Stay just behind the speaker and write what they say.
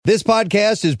This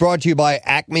podcast is brought to you by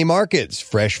Acme Markets,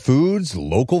 fresh foods,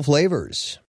 local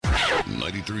flavors.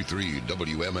 93.3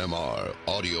 WMMR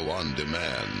Audio on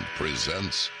Demand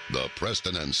presents the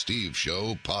Preston and Steve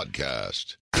Show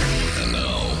podcast. And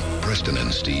now, Preston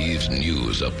and Steve's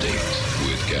news update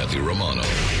with Kathy Romano.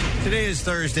 Today is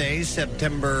Thursday,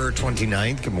 September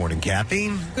 29th. Good morning,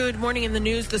 Kathy. Good morning. In the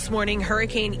news this morning,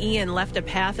 Hurricane Ian left a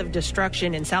path of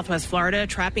destruction in southwest Florida,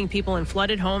 trapping people in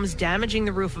flooded homes, damaging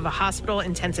the roof of a hospital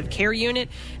intensive care unit,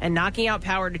 and knocking out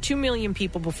power to 2 million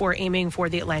people before aiming for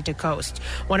the Atlantic coast.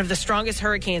 One of the strongest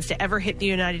hurricanes to ever hit the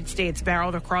United States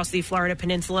barreled across the Florida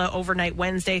peninsula overnight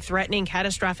Wednesday, threatening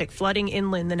catastrophic flooding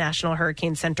inland, the National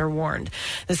Hurricane Center warned.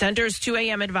 The center's 2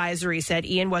 a.m. advisory said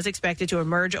Ian was expected to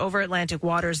emerge over Atlantic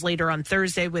waters later on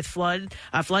Thursday, with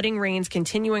flooding rains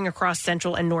continuing across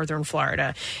central and northern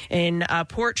Florida. In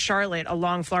Port Charlotte,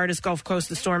 along Florida's Gulf Coast,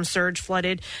 the storm surge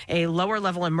flooded a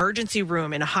lower-level emergency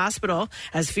room in a hospital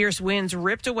as fierce winds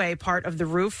ripped away part of the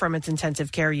roof from its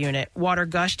intensive care unit. Water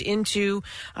gushed into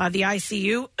the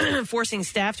ICU, forcing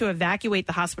staff to evacuate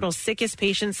the hospital's sickest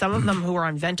patients, some of them who were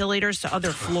on ventilators, to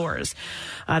other floors.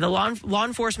 The law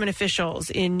enforcement officials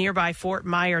in nearby Fort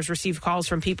Myers received calls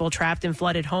from people trapped in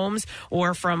flooded homes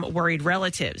or from worried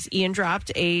relatives. Ian dropped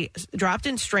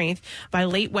in strength by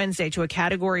late Wednesday to a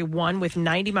Category 1 with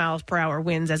 90 miles per hour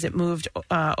winds as it moved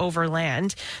over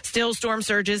land. Still, storm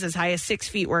surges as high as 6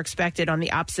 feet were expected on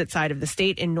the opposite side of the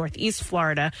state in northeast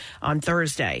Florida on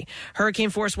Thursday.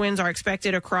 Hurricane-force winds are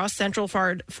expected across central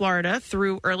Florida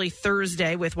through early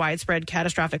Thursday, with widespread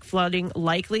catastrophic flooding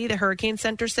likely, the Hurricane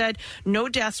Center said. No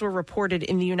deaths were reported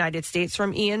in the United States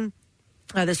from Ian.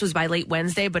 This was by late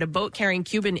Wednesday, but a boat carrying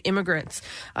Cuban migrants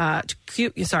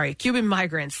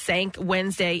sank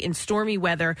Wednesday in stormy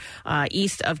weather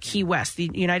east of Key West. The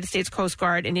United States Coast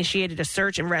Guard initiated a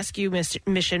search and rescue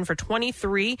mission for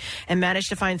 23 and managed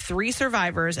to find 3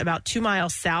 survivors about 2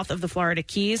 miles south of the Florida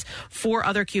Keys. 4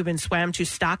 other Cubans swam to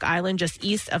Stock Island just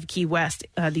east of Key West,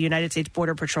 the United States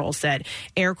Border Patrol said.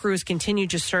 Air crews continued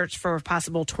to search for a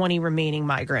possible 20 remaining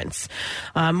migrants.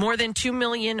 More than 2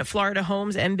 million Florida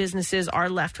homes and businesses are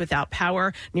left without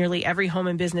power. Nearly every home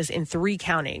and business in 3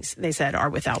 counties, they said, are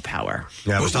without power.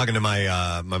 Yeah, I was talking to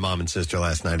my my mom and sister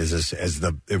last night as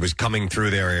it was coming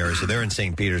through their area. So they're in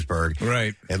St. Petersburg.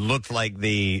 Right. It looked like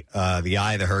the eye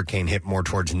of the hurricane hit more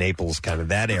towards Naples, kind of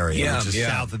that area, which is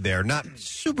south of there. Not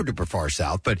super duper far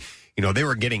south, but they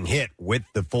were getting hit with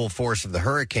the full force of the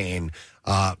hurricane.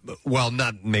 Well,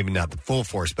 maybe not the full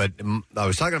force, but I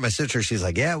was talking to my sister. She's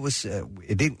like, "Yeah, it was.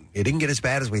 It didn't get as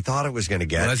bad as we thought it was going to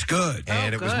get. Well, that's good.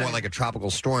 And it was more like a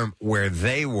tropical storm where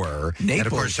they were. Naples. And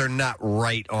of course, they're not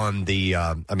right on the.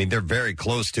 They're very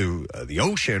close to the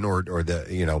ocean or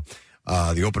the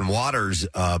open waters,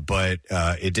 but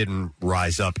it didn't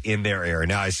rise up in their area.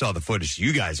 Now, I saw the footage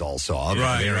you guys all saw.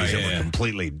 Right, areas that were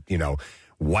completely,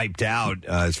 wiped out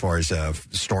as far as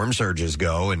storm surges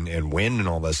go and wind and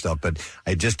all that stuff. But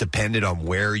it just depended on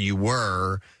where you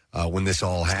were when this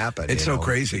all happened. It's so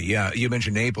crazy. Yeah, you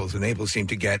mentioned Naples, and Naples seemed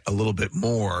to get a little bit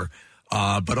more.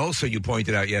 But also, you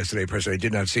pointed out yesterday, Preston, I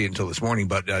did not see it until this morning,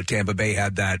 but Tampa Bay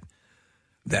had that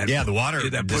the water,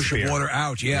 that push of water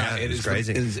out. Yeah, it is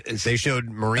crazy. They showed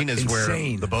marinas where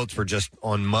the boats were just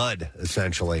on mud,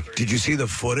 essentially. Did you see the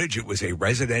footage? It was a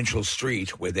residential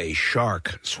street with a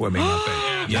shark swimming up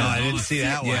in. No, I didn't see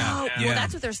that one. Well,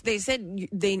 that's what they said.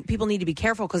 People need to be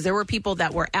careful because there were people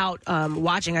that were out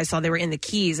watching. I saw they were in the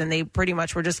Keys, and they pretty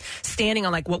much were just standing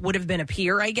on like what would have been a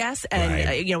pier, I guess, and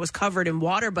it was covered in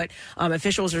water. But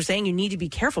officials are saying you need to be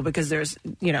careful because there's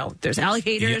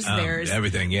alligators, there's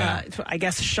everything. I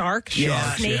guess sharks,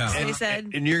 snakes. They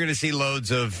said, and you're going to see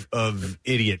loads of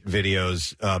idiot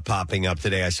videos popping up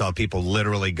today. I saw people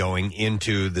literally going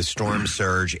into the storm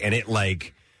surge, and it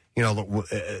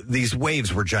these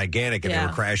waves were gigantic, and they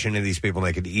were crashing into these people. And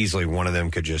they could easily, one of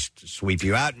them could just sweep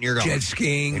you out, and you're going jet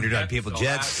skiing, and you're done. People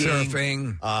jet skiing,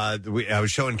 surfing. I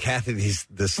was showing Kathy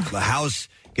the house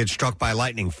gets struck by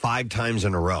lightning 5 times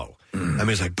in a row.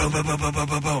 It's like boom, boom, boom, boom, boom,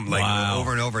 boom, boom, like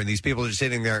over and over. And these people are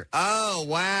sitting there. Oh,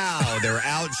 wow. They're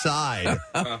outside.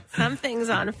 Something's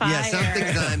on fire. Yeah,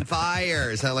 something's on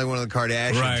fire. It's not like one of the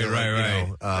Kardashians.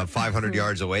 Right. 500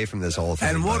 yards away from this whole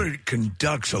thing. And water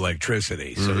conducts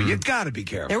electricity, so you got to be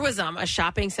careful. There was a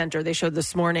shopping center they showed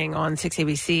this morning on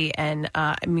 6ABC, and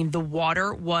the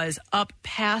water was up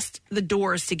past the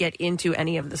doors to get into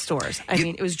any of the stores.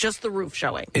 It was just the roof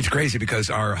showing. It's crazy because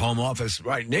our home office,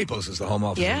 Naples is the home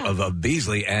office of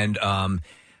Beasley, and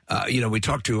we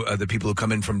talked to the people who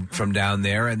come in from down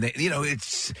there, and they,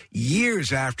 it's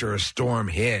years after a storm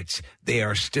hits, they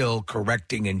are still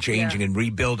correcting and changing and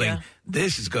rebuilding. Yeah.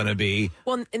 This is going to be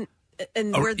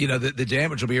And the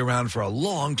damage will be around for a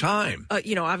long time.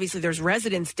 Obviously there's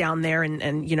residents down there,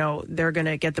 and they're going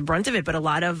to get the brunt of it. But a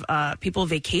lot of people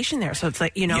vacation there, so it's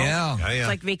like it's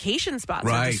like vacation spots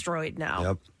are destroyed now.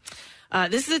 Yep.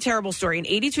 This is a terrible story. An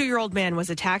 82-year-old man was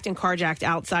attacked and carjacked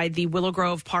outside the Willow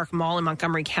Grove Park Mall in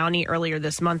Montgomery County earlier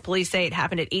this month. Police say it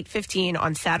happened at 8:15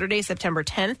 on Saturday, September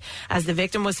 10th, as the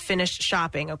victim was finished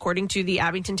shopping. According to the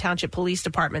Abington Township Police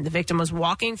Department, the victim was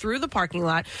walking through the parking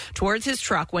lot towards his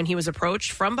truck when he was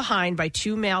approached from behind by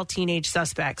two male teenage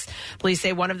suspects. Police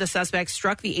say one of the suspects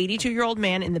struck the 82-year-old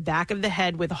man in the back of the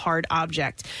head with a hard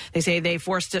object. They say they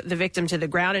forced the victim to the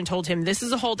ground and told him, "This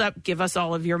is a holdup. Give us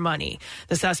all of your money."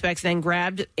 The suspects then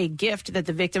grabbed a gift that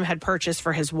the victim had purchased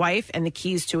for his wife and the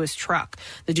keys to his truck.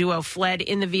 The duo fled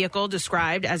in the vehicle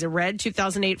described as a red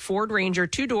 2008 Ford Ranger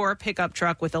two-door pickup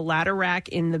truck with a ladder rack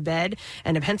in the bed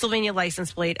and a Pennsylvania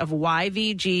license plate of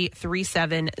YVG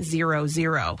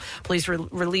 3700. Police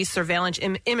released surveillance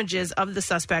images of the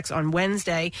suspects on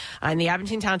Wednesday, and the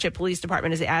Abington Township Police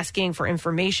Department is asking for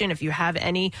information, if you have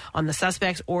any, on the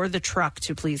suspects or the truck,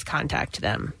 to please contact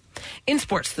them. In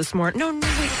sports this morning. No, wait. No.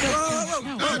 Oh,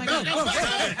 my God.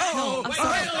 No, I'm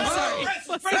sorry.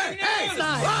 Breaking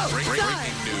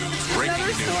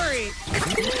news. Story.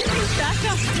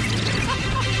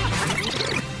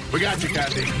 We got you,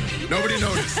 Kathy. Nobody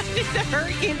noticed. The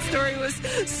hurricane story was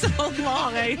so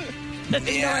long. That's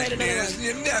new.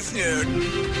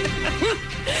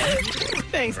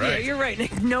 Thanks. Right. Yeah, you're right,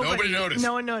 Nick. Nobody noticed.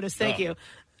 No one noticed. Thank you.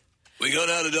 We go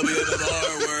down to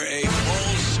WMMR where a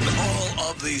full call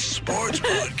of the sports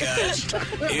broadcast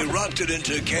erupted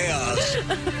into chaos.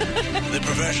 The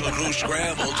professional crew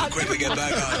scrambled to quickly get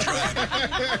back on track.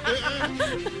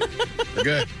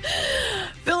 Good.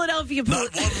 Philadelphia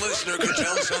Not one listener could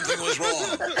tell something was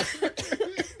wrong.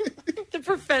 The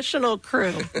professional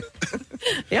crew.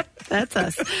 Yep, that's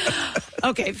us.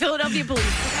 Okay, Philadelphia police.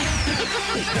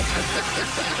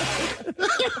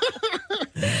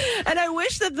 And I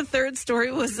wish that the third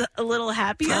story was a little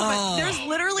happier, but there's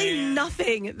literally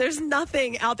nothing. There's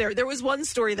nothing out there. There was one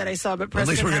story that I saw, but Preston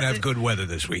at least we're going to have good weather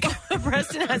this week.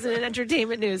 Preston has it in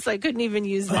entertainment news, so I couldn't even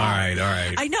use that. All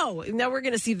right. I know. Now we're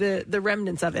going to see the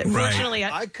remnants of it. Right. Fortunately,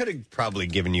 I could have probably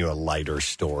given you a lighter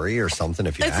story or something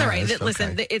if you asked. That's all right. Okay.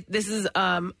 Listen, this is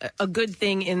a good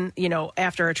thing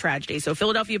after a tragedy. So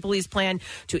Philadelphia police plan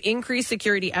to increase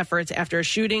security efforts after a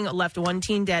shooting left one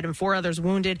teen dead and 4 others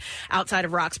wounded outside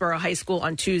of Roxborough High School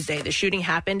on Tuesday. The shooting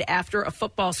happened after a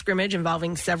football scrimmage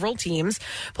involving several teams.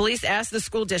 Police asked the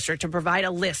school district to provide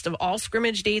a list of all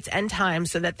scrimmage dates and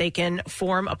times so that they can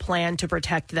form a plan to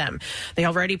protect them. They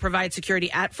already provide security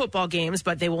at football games,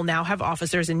 but they will now have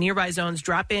officers in nearby zones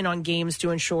drop in on games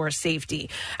to ensure safety.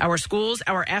 Our schools,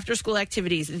 our after-school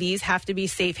activities, these have to be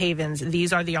safe havens.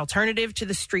 These are the alternative to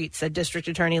the streets, said District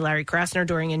Attorney Larry Krasner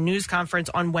during a news conference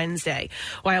on Wednesday.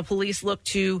 While police look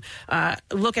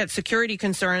at security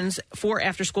concerns for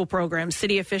after-school programs,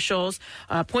 city officials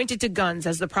pointed to guns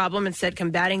as the problem and said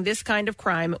combating this kind of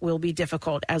crime will be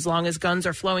difficult. As long as guns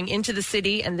are flowing into the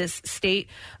city and this state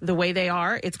the way they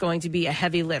are, it's going to be a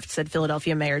heavy lift, said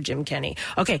Philadelphia Mayor Jim Kenney.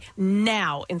 Okay,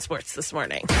 now in sports this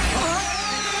morning. Ball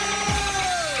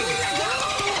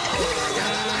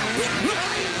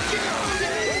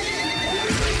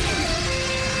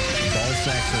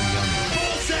sacks are yummy.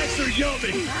 Ball sacks are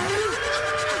yummy.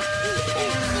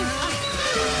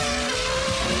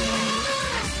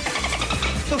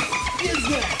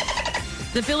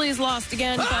 The Phillies lost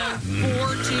again by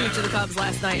 4-2 to the Cubs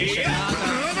last night in Chicago.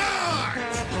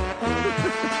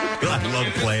 I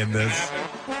love playing this.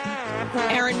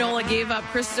 Aaron Nola gave up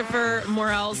Christopher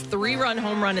Morel's 3-run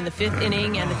home run in the 5th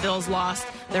inning, and the Phils lost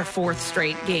their 4th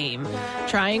straight game.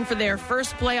 Trying for their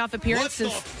first playoff appearance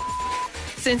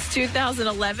since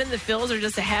 2011, the Phils are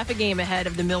just a half a game ahead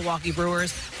of the Milwaukee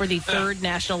Brewers for the 3rd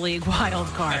National League wild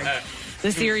card.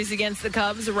 The series against the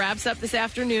Cubs wraps up this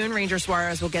afternoon. Ranger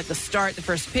Suarez will get the start. The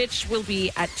first pitch will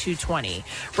be at 2:20.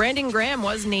 Brandon Graham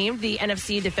was named the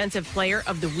NFC Defensive Player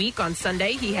of the Week on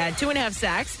Sunday. He had 2.5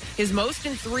 sacks, his most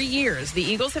in 3 years. The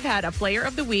Eagles have had a Player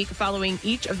of the Week following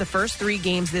each of the first 3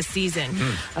 games this season.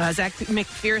 Zach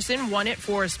McPherson won it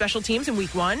for special teams in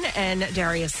Week 1 and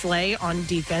Darius Slay on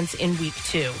defense in Week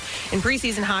 2. In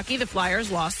preseason hockey, the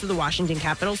Flyers lost to the Washington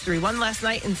Capitals 3-1 last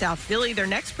night in South Philly. Their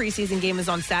next preseason game is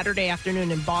on Saturday afternoon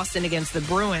afternoon in Boston against the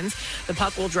Bruins. The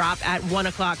puck will drop at 1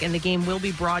 o'clock, and the game will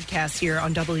be broadcast here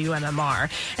on WMMR.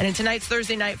 And in tonight's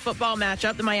Thursday night football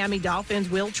matchup, the Miami Dolphins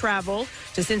will travel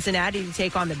to Cincinnati to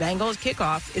take on the Bengals.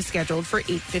 Kickoff is scheduled for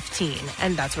 8:15.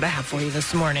 And that's what I have for you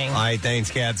this morning. All right, thanks,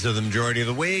 Kat. So the majority of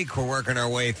the week, we're working our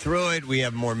way through it. We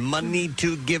have more money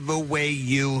to give away.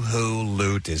 You-Hoo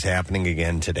Loot is happening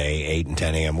again today, 8 and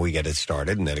 10 a.m. We get it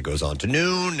started, and then it goes on to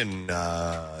noon and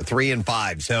 3 and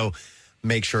 5. So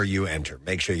make sure you enter.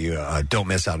 Make sure you don't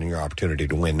miss out on your opportunity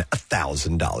to win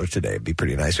 $1,000 today. It'd be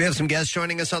pretty nice. We have some guests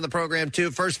joining us on the program,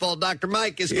 too. First of all, Dr.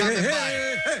 Mike is coming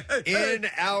by in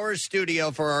our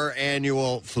studio for our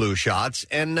annual flu shots.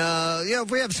 And, if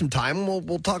we have some time,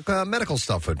 we'll talk medical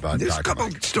stuff with Dr. There's a couple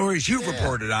of stories you've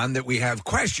reported on that we have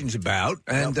questions about,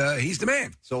 and he's the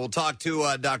man. So we'll talk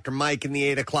to Dr. Mike in the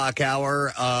 8 o'clock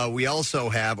hour. We also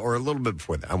have, or a little bit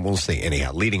before that, we'll see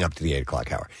anyhow, leading up to the 8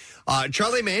 o'clock hour.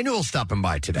 Charlie Emanuel's stopping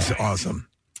by today. That's awesome.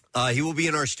 He will be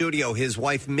in our studio. His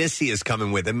wife, Missy, is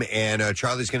coming with him, and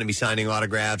Charlie's going to be signing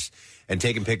autographs and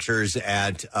taking pictures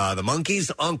at the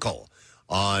Monkey's Uncle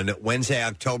on Wednesday,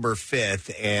 October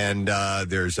 5th. And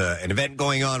there's an event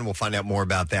going on. We'll find out more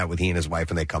about that with he and his wife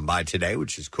when they come by today,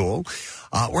 which is cool.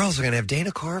 We're also going to have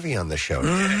Dana Carvey on the show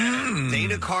today. Mm-hmm.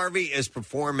 Dana Carvey is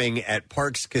performing at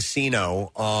Parks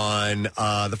Casino on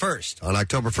the 1st, on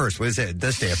October 1st. What is it?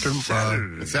 This day after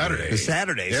Saturday.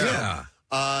 Saturday. Yeah.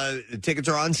 The tickets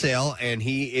are on sale, and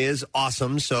he is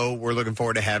awesome, so we're looking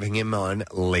forward to having him on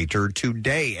later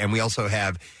today. And we also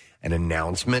have an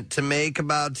announcement to make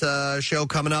about a show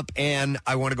coming up, and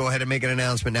I want to go ahead and make an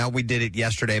announcement now. We did it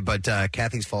yesterday, but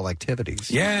Kathy's fall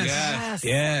activities. Yes.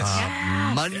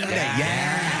 Monday.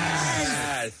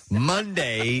 Yes.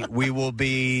 Monday, we will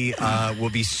be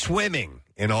swimming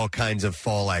in all kinds of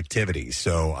fall activities.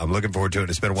 So I'm looking forward to it.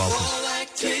 It's been a while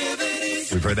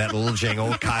since we've heard that little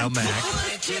jingle, Kyle Mack.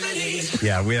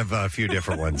 Yeah, we have a few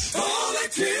different ones.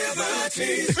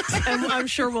 And I'm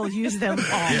sure we'll use them all.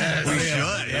 Yes, we should.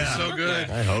 Yeah. They're so good.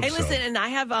 I hope so. Hey, listen, and I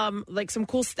have some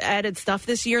cool added stuff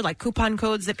this year, like coupon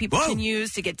codes that people can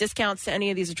use to get discounts to any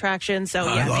of these attractions. So,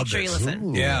 make sure you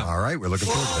listen. Ooh, all right, we're looking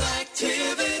forward to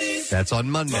that. That's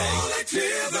on Monday.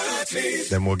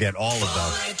 Then we'll get all of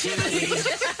them.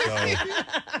 So,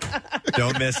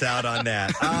 don't miss out on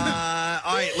that.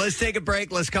 All right, let's take a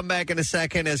break. Let's come back in a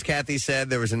second. As Kathy said,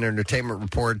 there was an entertainment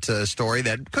report story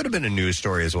that could have been a news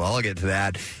story as well. I'll get to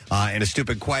that. And a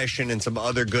stupid question and some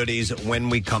other goodies when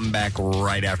we come back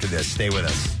right after this. Stay with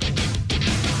us.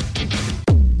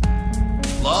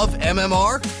 Love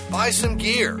MMR? Buy some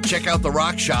gear. Check out the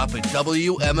Rock Shop at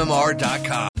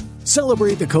WMMR.com.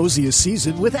 Celebrate the coziest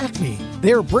season with Acme.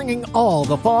 They're bringing all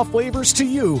the fall flavors to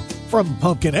you. From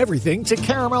pumpkin everything to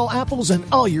caramel apples and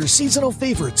all your seasonal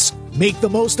favorites. Make the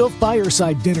most of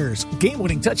fireside dinners,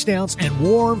 game-winning touchdowns, and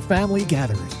warm family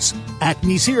gatherings.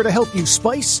 Acme's here to help you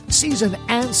spice, season,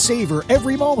 and savor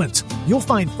every moment. You'll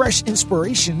find fresh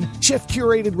inspiration,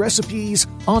 chef-curated recipes,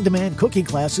 on-demand cooking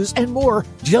classes, and more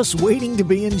just waiting to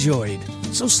be enjoyed.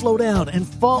 So slow down and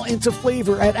fall into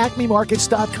flavor at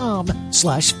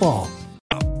acmemarkets.com/fall.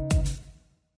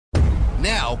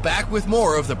 Now, back with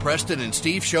more of the Preston and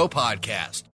Steve Show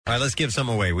podcast. All right, let's give some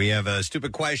away. We have a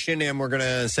stupid question, and we're going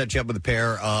to set you up with a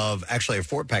pair of, actually, a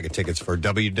 4-pack of tickets for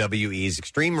WWE's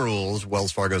Extreme Rules,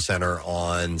 Wells Fargo Center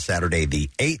on Saturday the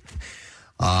 8th.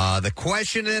 The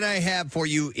question that I have for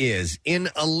you is, in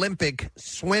Olympic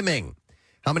swimming,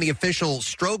 how many official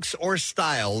strokes or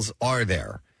styles are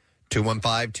there?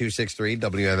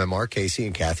 215-263-WMMR. Casey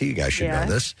and Kathy, you guys should know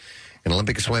this. In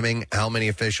Olympic swimming, how many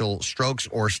official strokes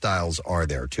or styles are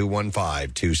there?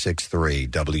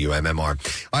 215-263-WMMR.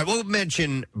 All right, we'll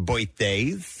mention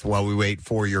birthdays while we wait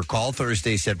for your call.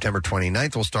 Thursday, September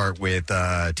 29th. We'll start with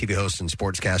TV host and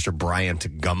sportscaster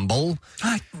Bryant Gumbel.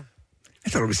 I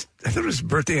thought it was his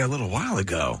birthday a little while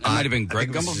ago. It might have been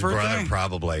Greg Gumbel's birthday. Brother,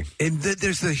 probably. And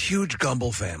there's the huge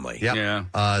Gumbel family. Yep. Yeah.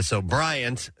 So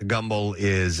Bryant Gumbel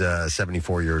is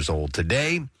 74 years old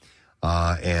today.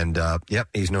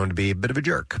 He's known to be a bit of a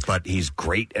jerk, but he's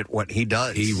great at what he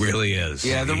does. He really is.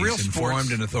 Yeah, the he's real informed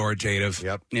sports, and authoritative.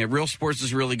 Yep. Yeah, Real Sports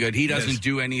is really good. He doesn't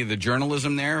do any of the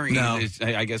journalism there. No.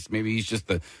 I guess maybe he's just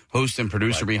the host and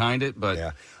producer behind it. But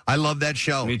yeah, I love that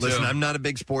show. Me too. Listen, I'm not a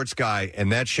big sports guy,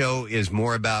 and that show is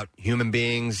more about human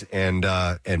beings and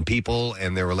people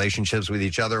and their relationships with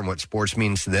each other and what sports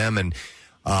means to them. And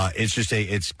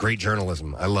it's great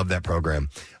journalism. I love that program.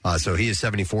 So he is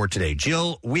 74 today.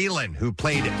 Jill Whelan, who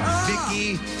played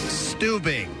Vicky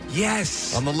Stubing.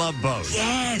 Yes. On the Love Boat.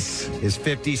 Yes. Is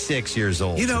 56 years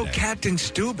old. You know, today. Captain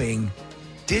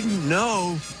didn't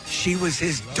know she was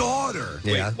his daughter.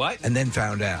 Yeah. Wait, what? And then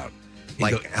found out.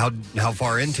 How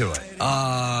far into it?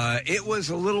 It was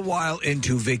a little while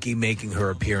into Vicky making her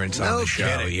appearance on the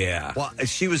show. Kidding. Yeah. Well,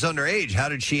 she was underage. How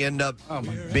did she end up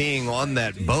being on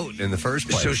that boat in the first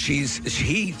place? So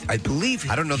I believe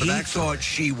I don't know the he backstory. thought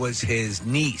she was his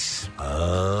niece.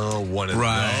 Oh, one of those.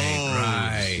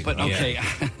 Right. But okay,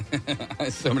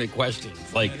 so many questions.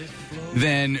 Like,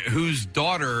 then whose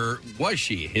daughter was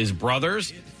she? His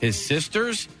brothers? His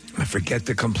sisters? I forget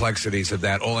the complexities of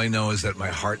that. All I know is that my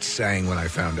heart sang when I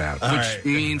found out. Which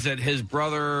means that his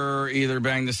brother either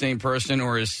banged the same person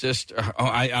or his sister. Oh,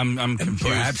 I'm confused.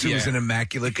 Perhaps it was an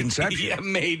immaculate conception. Yeah,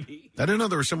 maybe. I didn't know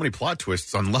there were so many plot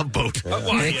twists on Love Boat.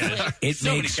 It So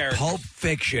many makes characters. Pulp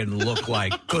Fiction look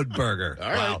like Good Burger. All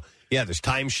right. Wow. Yeah, there's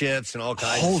time shifts and all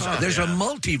kinds of stuff. There's a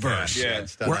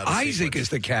multiverse where Isaac is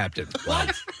the captain.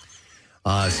 What?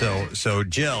 So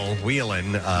Jill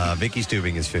Whelan, Vicky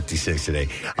Stubing is 56 today.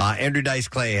 Andrew Dice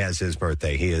Clay has his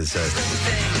birthday. He is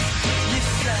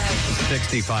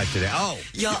 65 today. Oh,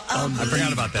 I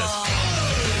forgot about this.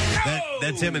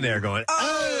 That's him in there going,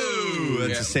 oh,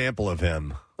 that's a sample of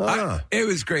him. It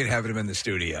was great having him in the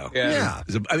studio. Yeah.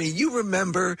 I mean, you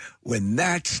remember when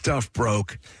that stuff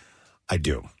broke? I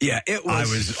do. Yeah, it was. I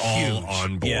was all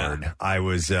on board. Yeah. I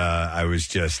was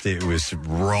just. It was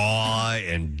raw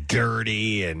and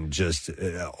dirty and just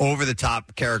over the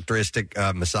top characteristic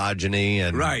misogyny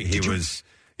and Right. He was.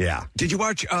 Yeah. Did you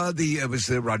watch it was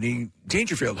the Rodney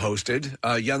Dangerfield hosted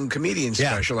young comedian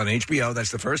special on HBO? That's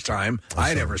the first time I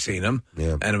had ever seen him.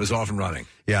 Yeah. And it was off and running.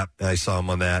 Yeah, I saw him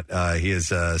on that. He is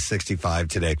 65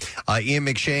 today. Ian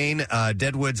McShane,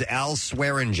 Deadwood's Al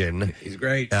Swearingen. He's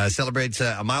great. Celebrates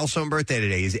a milestone birthday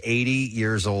today. He's 80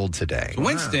 years old today.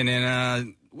 Winston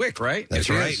in Wick, right? That's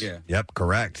Yes, right. Yeah. Yep,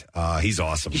 correct. He's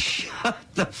awesome. Shut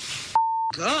the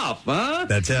up, huh?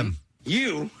 That's him.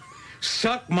 You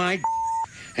suck my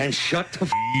and shut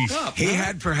the up. He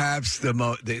had perhaps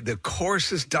the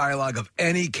coarsest dialogue of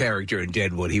any character in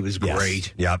Deadwood. He was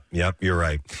great. Yep, you're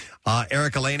right.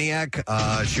 Erica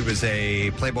Laniak, she was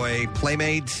a Playboy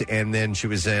Playmate, and then she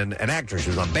was an actress. She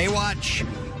was on Baywatch.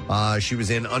 She was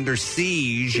in Under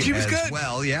Siege She was as good.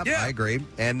 well. Yep, I agree.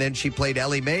 And then she played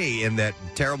Ellie Mae in that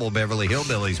terrible Beverly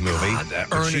Hillbillies movie.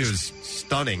 But she was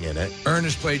stunning in it.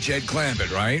 Ernest played Jed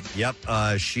Clampett, right?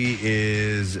 Yep. She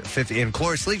is 50. And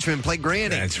Cloris Leachman played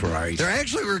Granny. That's right. There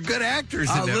actually were good actors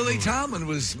in that Lily movie. Tomlin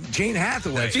was Jane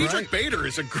Hathaway. Diedrich Bader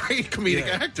is a great comedic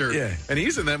actor. Yeah. And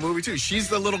he's in that movie, too. She's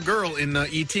the little girl in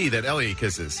E.T. that Ellie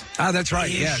kisses. Ah, that's right.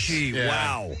 Is Yes. she? Yeah.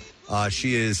 Wow.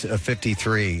 She is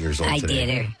 53 years old I today.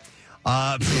 did her.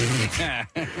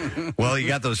 Well, you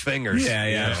got those fingers.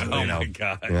 Yeah. Oh, my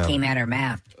God. Yeah. Came out her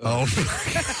mouth. Oh,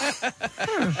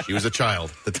 She was a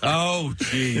child at the time. Oh,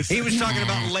 jeez. he was talking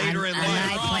about later in On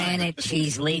my life. planet,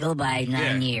 she's legal by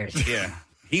 9 years. Yeah.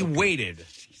 He waited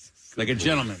like a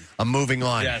gentleman. I'm moving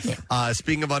on. Yes.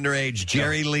 Speaking of underage,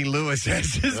 Jerry Lee Lewis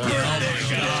has his birthday.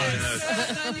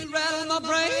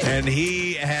 And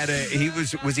he had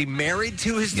was he married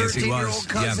to his Yes, he 13-year-old was.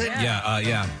 cousin?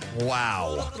 Yeah.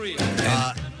 Wow.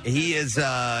 He is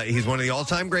he's one of the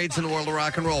all-time greats in the world of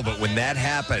rock and roll, but when that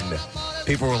happened,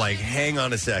 people were like, hang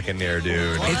on a second there,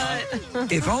 dude.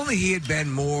 If only he had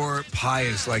been more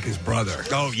pious like his brother.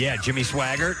 Oh, yeah, Jimmy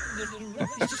Swaggart.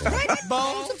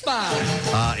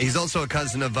 He's also a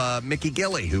cousin of Mickey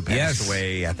Gilley, who passed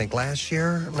away, I think, last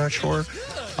year. I'm not sure.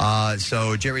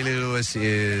 So Jerry Lee Lewis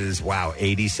is,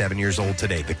 87 years old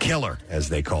today. The Killer, as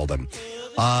they called him.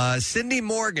 Cindy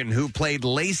Morgan, who played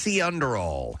Lacey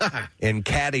Underall in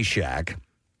Caddyshack.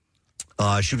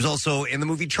 She was also in the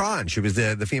movie Tron. She was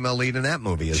the female lead in that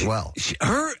movie as well.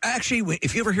 Actually,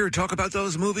 if you ever hear her talk about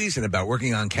those movies and about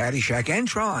working on Caddyshack and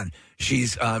Tron,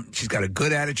 she's got a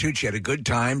good attitude. She had a good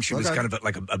time. She was kind of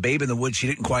like a babe in the woods. She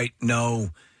didn't quite know.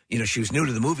 She was new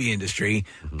to the movie industry,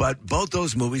 but both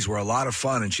those movies were a lot of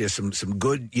fun, and she has some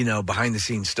good, behind the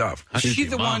scenes stuff. Is she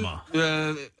the one?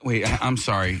 Wait, I'm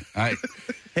sorry.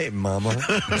 Hey, Mama.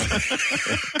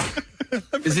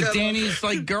 Is it Danny's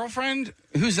girlfriend?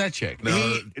 Who's that chick?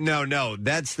 No.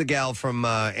 That's the gal from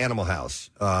Animal House.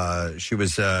 She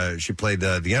played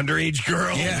the underage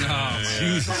girl. Yeah.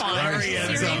 Jesus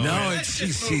Christ. No,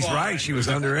 she's right. She was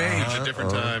underage. A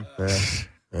different time.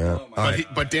 Yeah.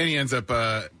 But Danny ends up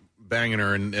banging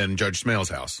her in Judge Smale's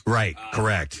house. Right,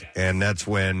 correct. And that's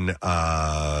when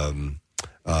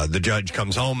the judge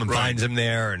comes home and finds him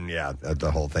there, and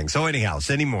the whole thing. So anyhow,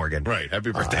 Cindy Morgan. Right,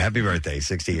 happy birthday. Happy birthday,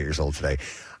 60 years old today.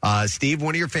 Steve,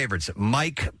 one of your favorites,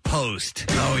 Mike Post.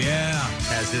 Oh, yeah.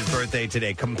 Has his birthday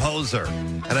today. Composer.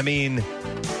 And I mean,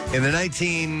 In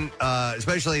the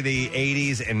especially the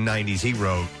 80s and 90s, he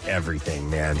wrote everything,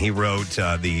 man. He wrote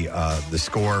the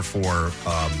score for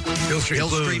Hill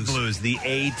Street Blues, the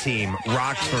A-Team,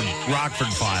 Rockford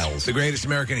Files, The Greatest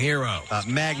American Hero,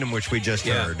 Magnum, which we just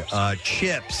heard,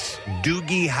 Chips,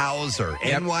 Doogie Howser,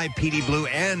 NYPD Blue,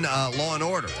 and Law and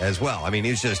Order as well. I mean,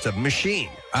 he's just a machine.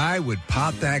 I would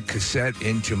pop that cassette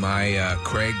into my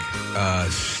Craig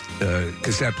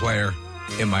cassette player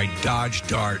in my Dodge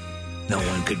Dart. No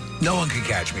one could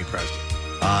catch me,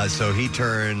 Preston. So he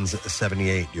turns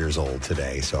 78 years old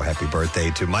today. So happy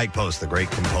birthday to Mike Post, the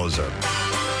great composer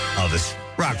of this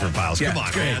Rockford Files. Yeah, Come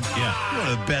on, man. Yeah. One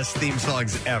of the best theme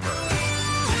songs ever.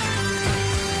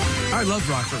 I love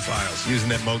Rockford Files. Using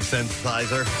that Moog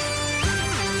synthesizer.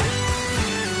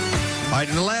 All right,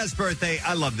 and the last birthday,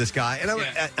 I love this guy. And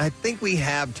I think we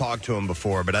have talked to him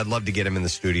before, but I'd love to get him in the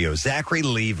studio. Zachary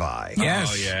Levi.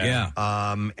 Yes. Oh,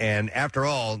 yeah. And after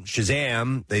all,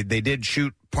 Shazam, they did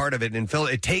shoot part of it in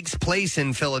Philadelphia. It takes place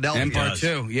in Philadelphia. And part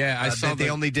two. Yeah, I saw they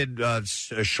only did a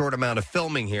short amount of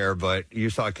filming here, but you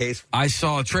saw a case? I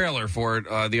saw a trailer for it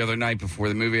the other night before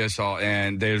the movie I saw,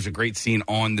 and there's a great scene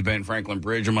on the Ben Franklin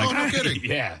Bridge. I'm like, no kidding.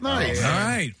 Yeah. Nice. All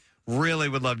right. Really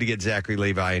would love to get Zachary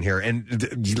Levi in here.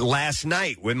 And last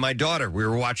night with my daughter, we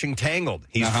were watching Tangled.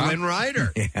 He's Flynn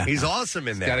Rider. Yeah. He's awesome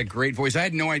in there. He's got a great voice. I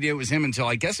had no idea it was him until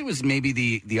I guess it was maybe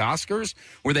the Oscars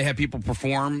where they had people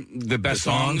perform the best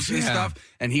songs and stuff.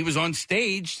 And he was on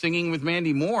stage singing with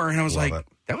Mandy Moore. And I was like,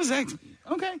 that was that.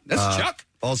 Okay. That's Chuck.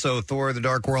 Also, Thor: The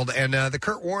Dark World, and the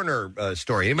Kurt Warner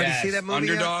story. Anybody see that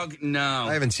movie Underdog? yet? No.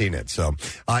 I haven't seen it. So,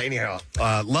 anyhow,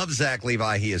 love Zach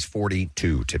Levi. He is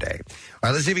 42 today. All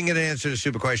right, let's see if we can get an answer to the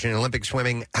super question. In Olympic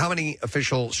swimming, how many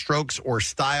official strokes or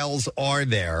styles are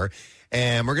there?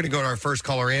 And we're going to go to our first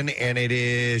caller in, and it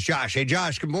is Josh. Hey,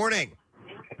 Josh, good morning.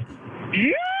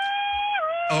 Yeah.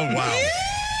 Oh, wow. Yeah.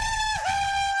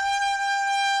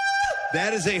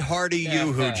 That is a hearty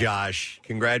yoo-hoo, Josh.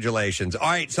 Congratulations. All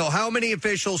right, so how many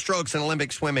official strokes in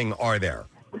Olympic swimming are there?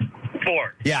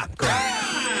 4. Yeah, correct.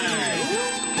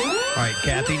 All right,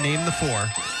 Kathy, name the 4.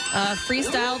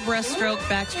 Freestyle, breaststroke,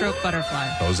 backstroke,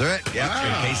 butterfly. Those are it. Yep.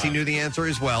 And Casey knew the answer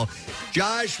as well.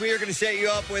 Josh, we are going to set you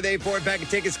up with a 4-pack of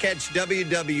tickets. Catch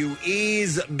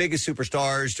WWE's biggest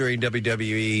superstars during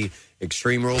WWE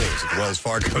Extreme Rules at the Wells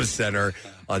Fargo Center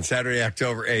on Saturday,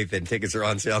 October 8th. And tickets are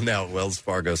on sale now at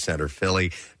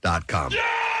wellsfargocenterphilly.com.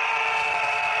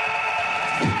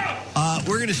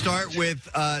 We're going to start with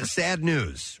sad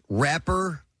news.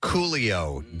 Rapper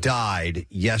Coolio died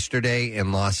yesterday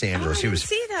in Los Angeles. He was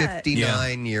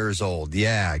 59 years old.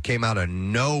 Yeah, it came out of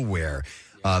nowhere.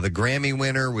 The Grammy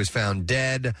winner was found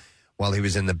dead while he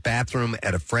was in the bathroom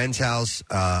at a friend's house.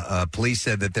 Police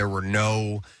said that there were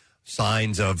no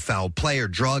signs of foul play or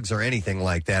drugs or anything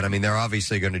like that. I mean, they're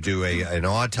obviously going to do an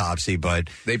autopsy, but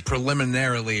they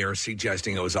preliminarily are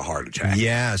suggesting it was a heart attack.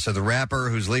 Yeah, so the rapper,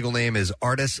 whose legal name is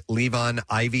Artis Levon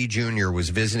Ivy Jr., was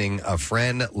visiting a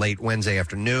friend late Wednesday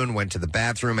afternoon, went to the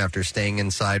bathroom after staying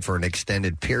inside for an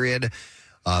extended period.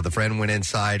 The friend went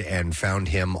inside and found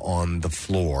him on the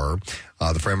floor.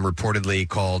 The friend reportedly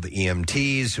called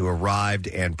EMTs, who arrived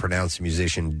and pronounced the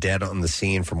musician dead on the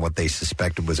scene from what they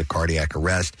suspected was a cardiac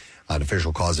arrest. An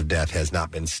official cause of death has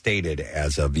not been stated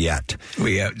as of yet.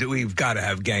 We've got to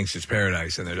have Gangsta's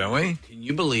Paradise in there, don't we? Can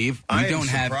you believe we don't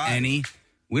have any?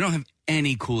 We don't have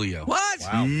any Coolio. What?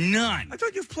 Wow. None. I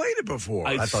thought you've played it before.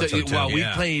 I thought so too. Well, we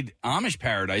played Amish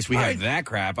Paradise. We have that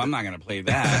crap. I'm not going to play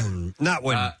that. Not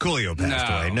when Coolio passed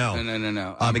away. No.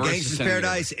 The Gangsta's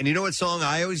Paradise. And you know what song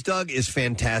I always dug is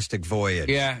Fantastic Voyage.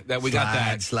 Yeah, that we got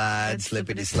that. Slide,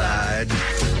 slippity slide.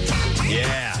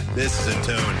 Yeah, this is a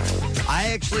tune.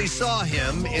 I actually saw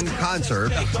him in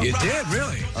concert. You did,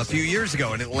 really? A few years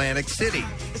ago in Atlantic City.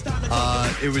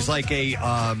 It was like a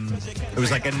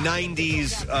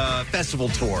 90s festival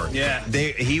tour. Yeah.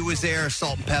 He was there,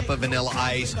 Salt and Pepper, Vanilla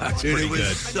Ice. Dude, it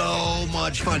was so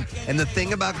much fun. And the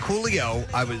thing about Coolio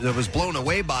I was blown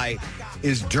away by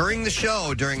is during the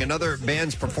show, during another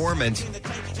band's performance,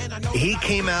 he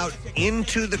came out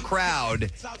into the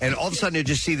crowd, and all of a sudden you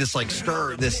just see this like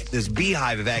stir, this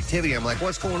beehive of activity. I'm like,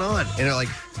 what's going on? And they're like,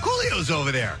 Coolio's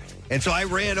over there. And so I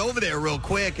ran over there real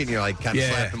quick and, kind of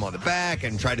slapped him on the back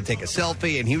and tried to take a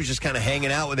selfie. And he was just kind of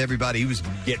hanging out with everybody. He was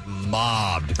getting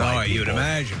mobbed by people, you'd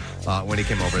imagine. When he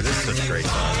came over. This is such a great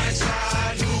song.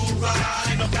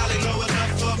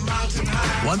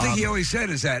 One thing he always said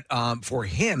is that for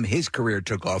him, his career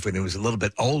took off when he was a little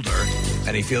bit older,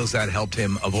 and he feels that helped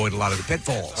him avoid a lot of the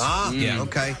pitfalls.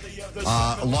 Okay.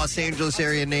 Los Angeles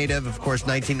area native, of course,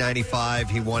 1995.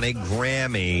 He won a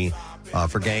Grammy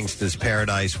for Gangsta's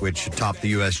Paradise, which topped the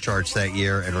U.S. charts that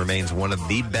year and remains one of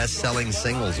the best-selling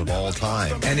singles of all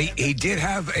time. And he did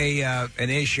have an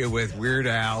issue with Weird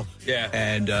Al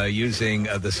and using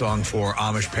the song for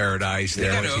Amish Paradise. He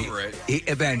got over it.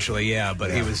 Eventually,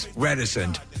 but he was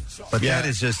reticent. But that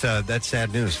is just that's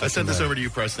sad news. I sent this over to you,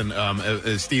 Preston.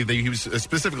 Steve, he was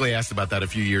specifically asked about that a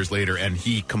few years later, and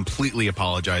he completely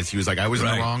apologized. He was like, I was in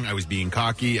the wrong. I was being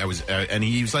cocky. And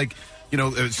he was like,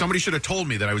 somebody should have told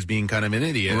me that I was being kind of an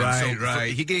idiot.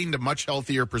 Right. He gained a much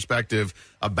healthier perspective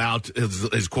about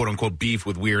his quote-unquote beef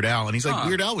with Weird Al. And he's like,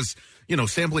 Weird Al was,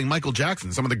 sampling Michael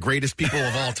Jackson, some of the greatest people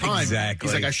of all time. Exactly.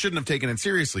 He's like, I shouldn't have taken it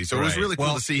seriously. So it was really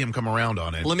cool to see him come around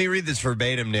on it. Let me read this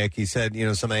verbatim, Nick. He said,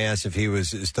 somebody asked if he was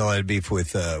still had beef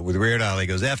with Weird Al. He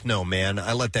goes, F no, man.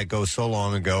 I let that go so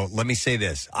long ago. Let me say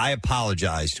this. I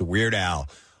apologize to Weird Al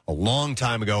a long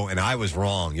time ago, and I was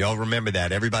wrong. Y'all remember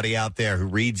that. Everybody out there who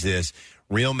reads this,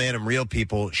 real men and real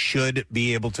people should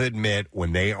be able to admit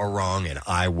when they are wrong, and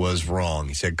I was wrong.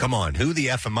 He said, come on, who the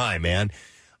F am I, man?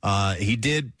 He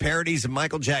did parodies of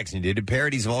Michael Jackson. He did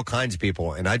parodies of all kinds of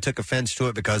people, and I took offense to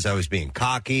it because I was being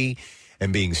cocky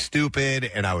and being stupid,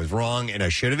 and I was wrong, and I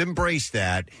should have embraced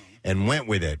that and went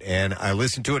with it. And I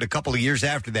listened to it a couple of years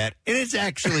after that, and it's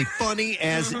actually funny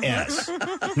as S.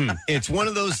 It's one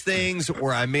of those things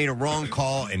where I made a wrong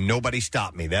call and nobody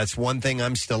stopped me. That's one thing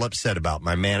I'm still upset about,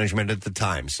 my management at the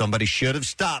time. Somebody should have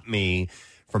stopped me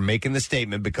from making the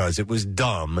statement because it was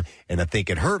dumb, and I think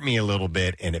it hurt me a little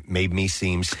bit, and it made me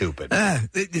seem stupid. Man.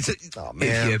 If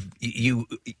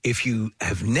you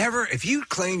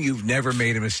claim you've never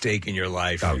made a mistake in your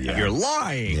life, you're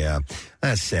lying. Yeah,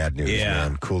 that's sad news,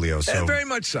 man. Coolio. So very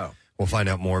much so. We'll find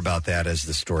out more about that as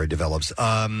the story develops.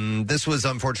 This was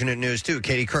unfortunate news, too.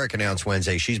 Katie Couric announced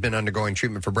Wednesday she's been undergoing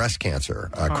treatment for breast cancer.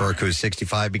 Couric, who's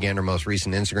 65, began her most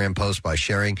recent Instagram post by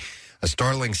sharing a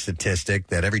startling statistic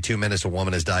that every 2 minutes a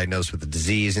woman is diagnosed with the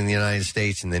disease in the United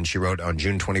States. And then she wrote, on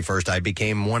June 21st, I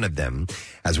became one of them.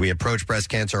 As we approach Breast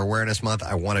Cancer Awareness Month,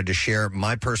 I wanted to share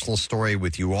my personal story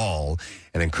with you all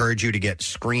and encourage you to get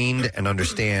screened and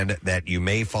understand that you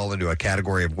may fall into a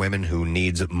category of women who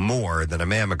needs more than a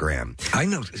mammogram. I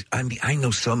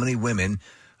know so many women,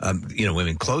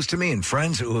 women close to me and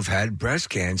friends who have had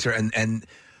breast cancer, and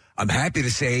I'm happy to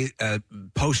say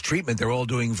post-treatment, they're all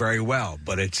doing very well.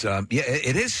 But it's,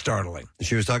 it is startling.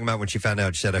 She was talking about when she found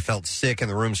out, she said, I felt sick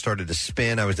and the room started to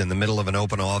spin. I was in the middle of an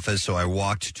open office, so I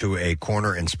walked to a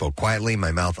corner and spoke quietly,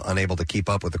 my mouth unable to keep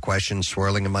up with the questions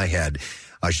swirling in my head.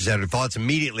 She said her thoughts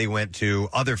immediately went to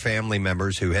other family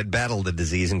members who had battled the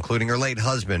disease, including her late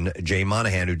husband, Jay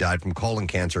Monahan, who died from colon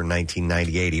cancer in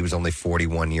 1998. He was only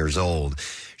 41 years old.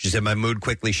 She said, my mood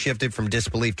quickly shifted from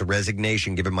disbelief to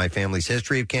resignation given my family's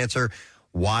history of cancer.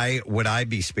 Why would I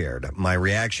be spared? My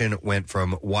reaction went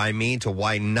from why me to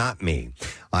why not me.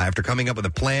 After coming up with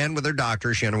a plan with her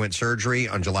doctor, she underwent surgery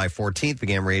on July 14th,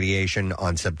 began radiation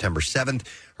on September 7th.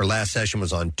 Her last session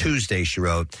was on Tuesday, she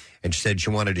wrote, and she said she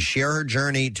wanted to share her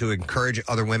journey to encourage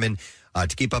other women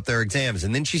to keep up their exams.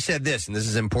 And then she said this, and this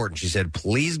is important. She said,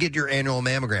 please get your annual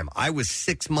mammogram. I was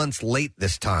 6 months late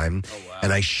this time,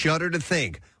 and I shudder to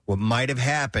think what might have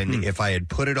happened if I had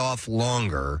put it off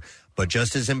longer. But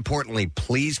just as importantly,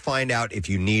 please find out if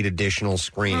you need additional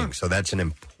screening. So that's an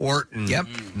important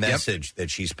message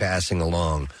that she's passing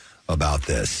along about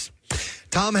this.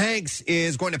 Tom Hanks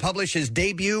is going to publish his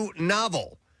debut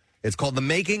novel. It's called The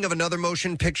Making of Another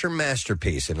Motion Picture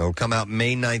Masterpiece, and it'll come out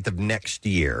May 9th of next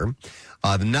year.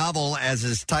 The novel, as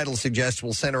its title suggests,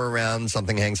 will center around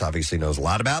something Hanks obviously knows a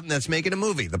lot about, and that's making a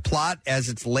movie. The plot, as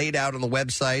it's laid out on the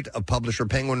website of publisher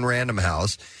Penguin Random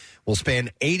House, will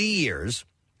span 80 years.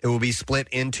 It will be split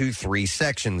into 3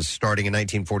 sections, starting in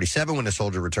 1947 when a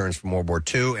soldier returns from World War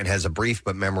II and has a brief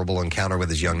but memorable encounter with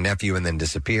his young nephew and then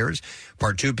disappears.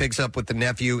 Part 2 picks up with the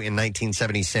nephew in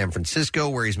 1970 San Francisco,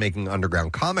 where he's making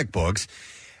underground comic books.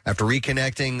 After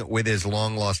reconnecting with his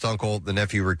long-lost uncle, the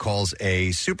nephew recalls a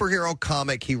superhero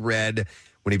comic he read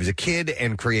when he was a kid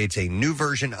and creates a new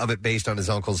version of it based on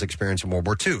his uncle's experience in World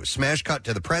War II. Smash cut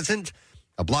to the present.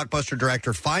 A blockbuster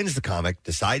director finds the comic,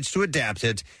 decides to adapt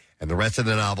it, and the rest of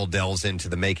the novel delves into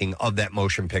the making of that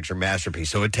motion picture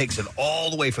masterpiece. So it takes it all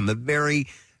the way from the very,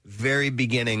 very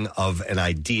beginning of an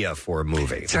idea for a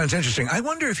movie. Sounds interesting. I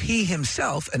wonder if he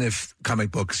himself, and if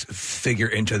comic books figure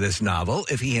into this novel,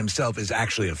 if he himself is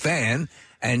actually a fan,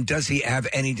 and does he have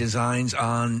any designs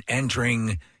on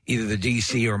entering either the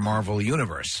DC or Marvel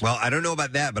universe? Well, I don't know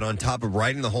about that, but on top of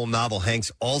writing the whole novel,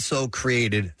 Hanks also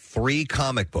created 3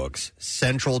 comic books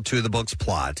central to the book's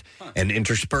plot and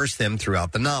interspersed them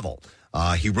throughout the novel.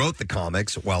 He wrote the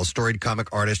comics, while storied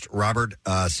comic artist Robert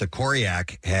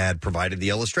Sikoriak had provided the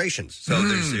illustrations. So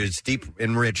it's deep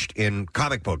enriched in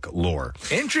comic book lore.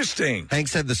 Interesting. Hank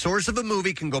said the source of a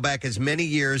movie can go back as many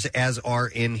years as are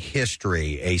in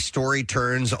history. A story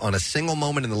turns on a single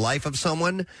moment in the life of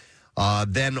someone.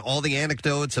 Then all the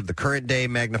anecdotes of the current day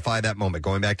magnify that moment.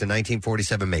 Going back to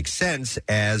 1947 makes sense,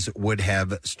 as would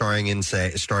have starting in say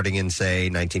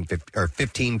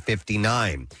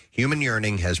 1559. Human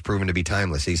yearning has proven to be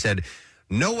timeless. He said,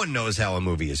 no one knows how a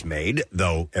movie is made,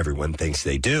 though everyone thinks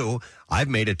they do. I've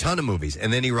made a ton of movies.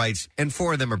 And then he writes, and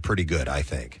 4 of them are pretty good, I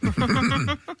think.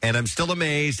 And I'm still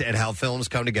amazed at how films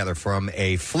come together from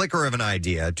a flicker of an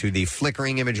idea to the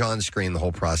flickering image on screen. The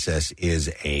whole process is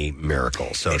a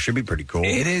miracle. So it should be pretty cool.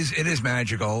 It is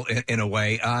magical in a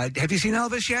way. Have you seen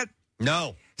Elvis yet?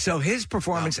 No. So his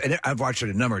performance, and I've watched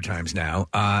it a number of times now,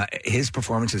 his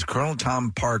performance as Colonel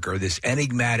Tom Parker, this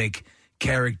enigmatic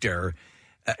character.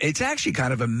 It's actually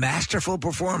kind of a masterful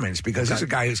performance because he's a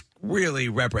guy who's really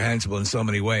reprehensible in so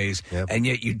many ways, and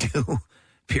yet you do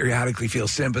periodically feel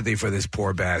sympathy for this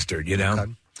poor bastard, you know?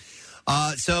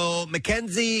 So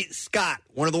Mackenzie Scott,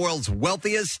 one of the world's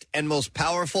wealthiest and most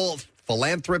powerful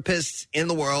philanthropists in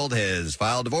the world, has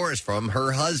filed divorce from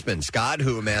her husband, Scott,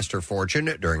 who amassed her fortune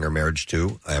during her marriage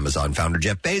to Amazon founder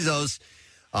Jeff Bezos.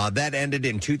 That ended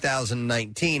in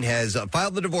 2019, has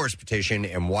filed the divorce petition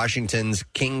in Washington's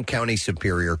King County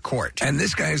Superior Court. And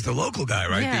this guy is the local guy,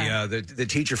 right? Yeah. The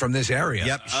teacher from this area.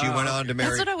 Yep, she went on to marry.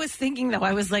 That's what I was thinking, though.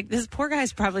 I was like, this poor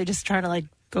guy's probably just trying to,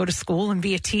 go to school and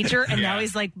be a teacher, and now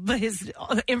he's his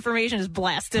information is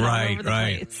blasted all over the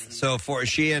place. So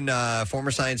she and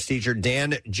former science teacher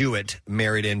Dan Jewett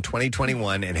married in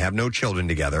 2021 and have no children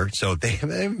together. So they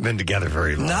haven't been together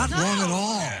very long. Not long at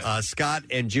all. Scott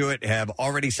and Jewett have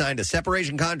already signed a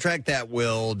separation contract that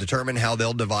will determine how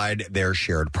they'll divide their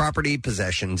shared property,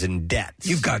 possessions, and debts.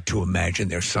 You've got to imagine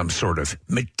there's some sort of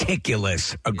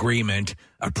meticulous agreement,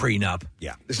 a prenup.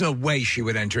 Yeah. There's no way she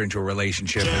would enter into a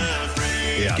relationship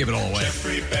and give it all away.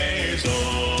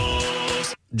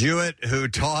 Jewett, who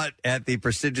taught at the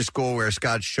prestigious school where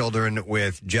Scott's children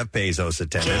with Jeff Bezos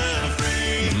attended.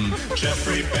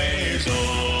 Jeffrey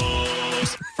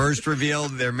Bezos. First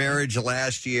revealed their marriage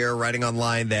last year, writing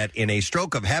online that in a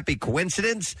stroke of happy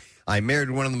coincidence, I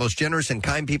married one of the most generous and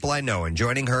kind people I know, and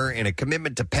joining her in a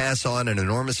commitment to pass on an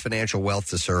enormous financial wealth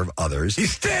to serve others. He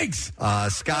stinks!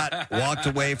 Scott walked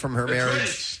away from her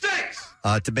marriage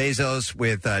to Bezos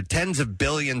with tens of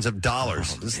billions of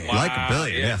dollars. Like a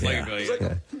billion. Like a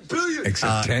billion. Billion.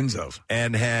 Except tens of.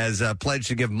 And has pledged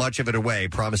to give much of it away,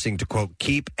 promising to, quote,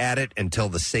 keep at it until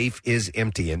the safe is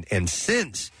empty. And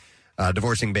since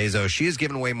divorcing Bezos, she has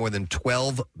given away more than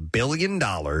 $12 billion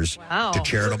to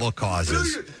charitable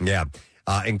causes. Yeah.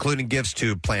 Including gifts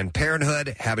to Planned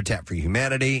Parenthood, Habitat for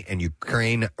Humanity, and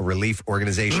Ukraine relief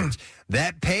organizations.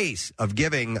 That pace of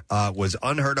giving was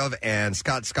unheard of, and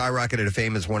Scott skyrocketed to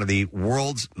fame as one of the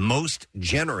world's most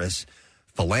generous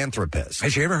philanthropists.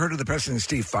 Has she ever heard of the Preston and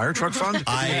Steve Fire Truck Fund?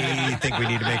 I think we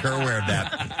need to make her aware of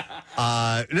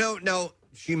that. No.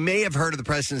 She may have heard of the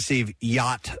Preston and Steve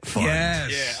Yacht Fund.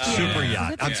 Yes. Super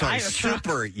Yacht. I'm sorry,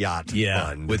 Super Yacht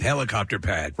Fund. With helicopter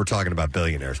pad. We're talking about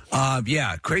billionaires.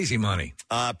 Crazy money.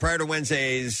 Prior to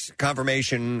Wednesday's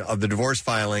confirmation of the divorce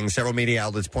filing, several media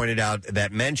outlets pointed out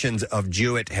that mentions of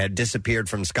Jewett had disappeared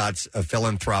from Scott's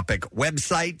philanthropic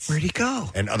websites. Where'd he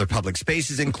go? And other public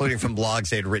spaces, including from blogs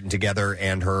they had written together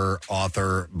and her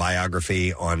author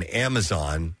biography on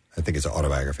Amazon. I think it's an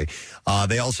autobiography.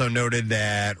 They also noted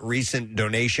that recent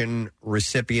donation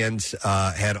recipients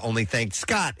had only thanked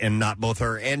Scott and not both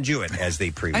her and Jewett as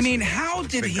they previously. I mean, how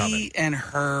did he and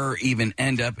her even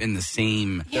end up in the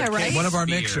same? Yeah, right. One of our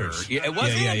mixers. Yeah, it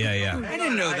was. Yeah. I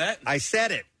didn't know that. I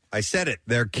said it.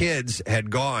 Their kids had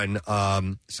gone.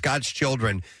 Scott's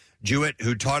children. Jewett,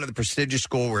 who taught at the prestigious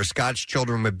school where Scott's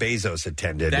children with Bezos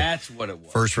attended. That's what it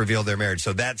was. First revealed their marriage.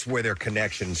 So that's where their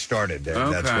connection started.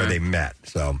 That's where they met.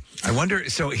 So I wonder,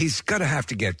 so he's going to have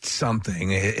to get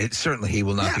something. Certainly he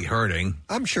will not be hurting.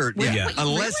 I'm sure. Yeah.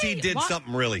 Unless he did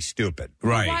something really stupid.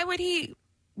 Right. Why would he?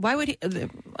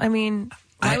 I mean,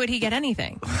 why would he get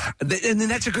anything? And then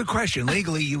that's a good question.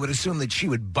 Legally, you would assume that she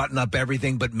would button up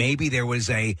everything, but maybe there was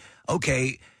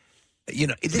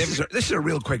this is a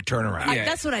real quick turnaround. Yeah.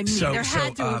 That's what I mean. There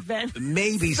had to have been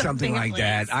maybe something like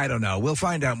that. I don't know. We'll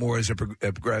find out more as it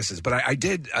progresses. But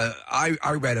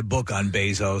I read a book on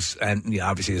Bezos, and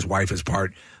obviously his wife is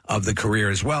part of the career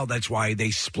as well. That's why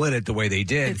they split it the way they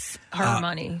did. It's her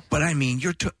money. But I mean,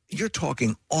 you're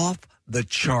talking off the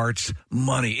charts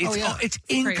money. It's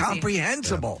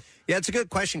incomprehensible. Yeah, it's a good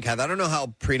question, Kath. I don't know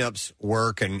how prenups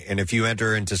work, and if you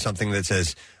enter into something that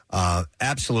says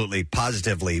absolutely,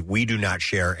 positively, we do not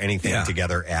share anything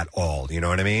together at all. You know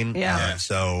what I mean? Yeah.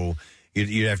 So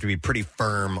you'd have to be pretty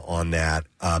firm on that.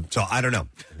 So I don't know.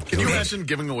 Can you imagine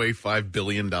giving away $5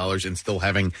 billion and still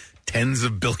having tens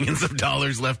of billions of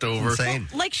dollars left over? Insane.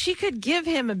 Like she could give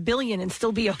him $1 billion and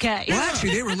still be okay. Well,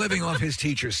 actually, they were living off his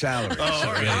teacher's salary.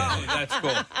 That's cool.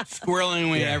 Squirreling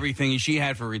away everything she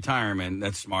had for retirement.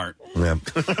 That's smart. Yeah.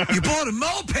 You bought a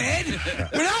moped?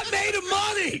 We're not made of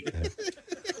money.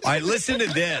 All right, listen to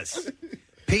this.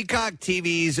 Peacock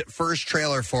TV's first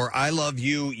trailer for I Love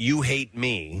You, You Hate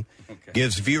Me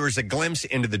gives viewers a glimpse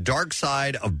into the dark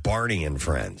side of Barney and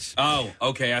Friends. Oh,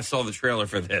 okay. I saw the trailer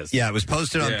for this. Yeah, it was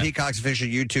posted on Peacock's official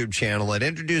YouTube channel. It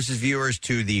introduces viewers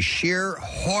to the sheer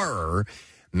horror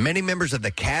many members of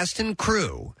the cast and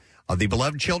crew of the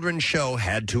beloved children's show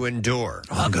had to endure.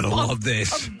 I'm going to love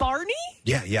this. Barney?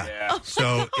 Yeah.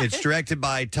 So it's directed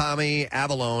by Tommy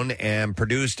Avalone and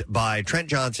produced by Trent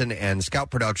Johnson and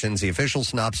Scout Productions. The official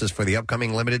synopsis for the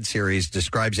upcoming limited series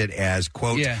describes it as,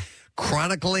 quote,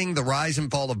 chronicling the rise and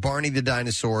fall of Barney the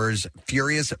dinosaur's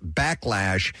furious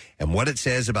backlash and what it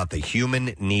says about the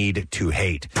human need to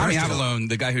hate. Tommy Avalone,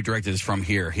 the guy who directed is from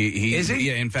here. He is he?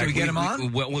 Yeah, in fact, Can we get him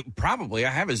on? Well, probably.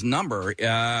 I have his number.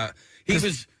 He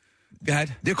was. Go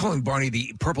ahead. They're calling Barney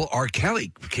the purple R.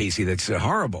 Kelly, Casey. That's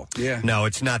horrible. Yeah. No,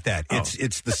 it's not that.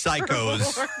 It's the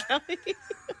psychos.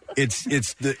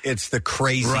 it's the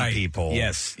crazy people.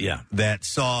 Yes. Yeah. That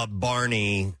saw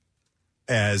Barney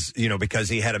as, because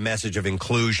he had a message of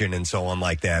inclusion and so on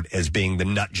like that, as being the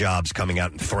nut jobs coming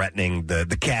out and threatening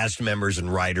the cast members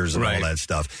and writers and all that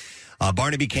stuff.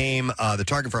 Barney became the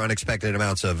target for unexpected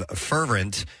amounts of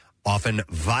fervent, often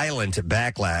violent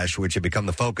backlash, which had become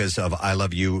the focus of I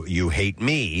Love You, You Hate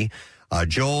Me.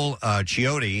 Joel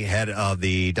Chiotti, head of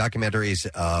the documentaries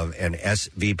and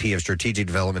SVP of Strategic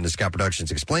Development at Scout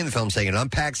Productions, explained the film, saying it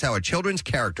unpacks how a children's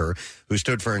character who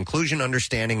stood for inclusion,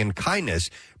 understanding, and kindness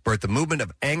birthed the movement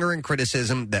of anger and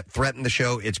criticism that threatened the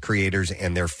show, its creators,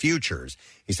 and their futures.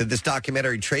 He said this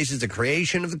documentary traces the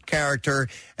creation of the character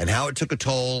and how it took a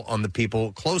toll on the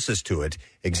people closest to it,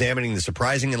 examining the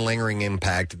surprising and lingering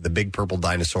impact the big purple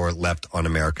dinosaur left on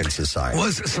American society.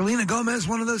 Was Selena Gomez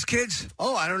one of those kids?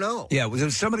 Oh, I don't know. Yeah, it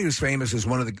was somebody who's famous as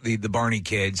one of the Barney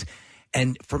kids.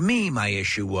 And for me, my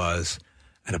issue was,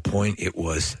 at a point, it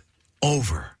was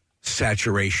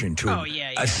over-saturation to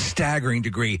a staggering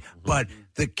degree. But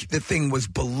the thing was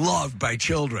beloved by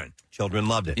children. Children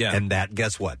loved it. Yeah. And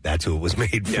guess what? That's who it was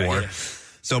made for. Yeah.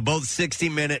 So both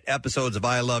 60-minute episodes of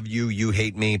I Love You, You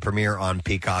Hate Me premiere on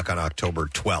Peacock on October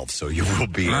 12th. So you will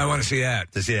be... I want to see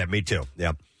that. To see that. Me too.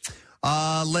 Yeah.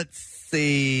 Let's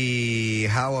see.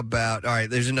 How about... All right,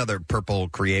 there's another purple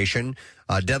creation.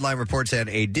 Deadline reports that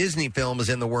a Disney film is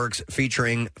in the works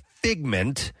featuring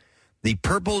Figment, the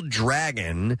purple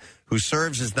dragon who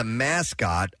serves as the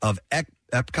mascot of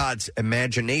Epcot's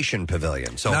Imagination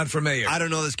Pavilion. So not familiar. I don't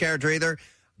know this character either.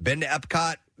 Been to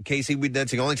Epcot. Casey,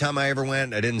 that's the only time I ever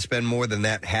went. I didn't spend more than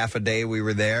that half a day we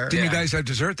were there. Didn't you guys have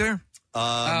dessert there?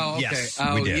 Okay. Yes,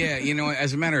 we did. Yeah.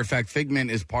 As a matter of fact,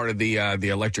 Figment is part of the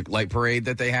electric light parade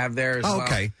that they have there as well.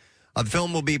 Okay. The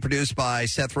film will be produced by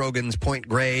Seth Rogen's Point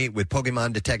Grey with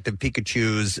Pokemon Detective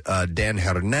Pikachu's Dan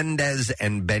Hernandez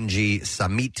and Benji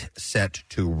Samit set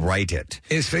to write it.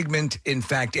 Is Figment, in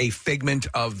fact, a figment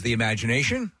of the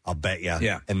imagination? I'll bet, yeah.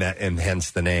 Yeah. And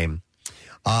hence the name.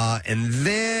 And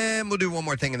then we'll do one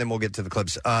more thing, and then we'll get to the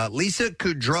clips. Lisa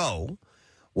Kudrow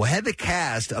will head the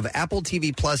cast of Apple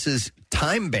TV Plus's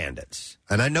Time Bandits.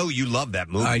 And I know you love that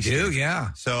movie. I do,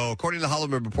 yeah. So according to the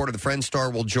Hollywood Reporter, the Friends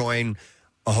star will join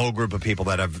a whole group of people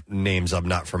that have names I'm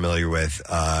not familiar with.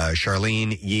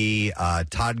 Charlene Yee,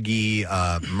 Todd Gee,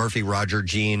 Murphy Roger,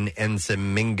 Jean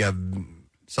Nseminga,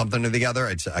 something or the other.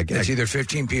 It's either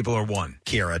 15 people or one.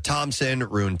 Kiera Thompson,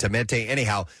 Rune Tamete.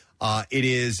 Anyhow, it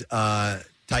is Taika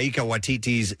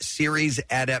Waititi's series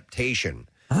adaptation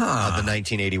of the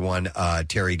 1981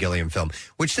 Terry Gilliam film,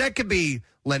 which that could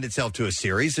lend itself to a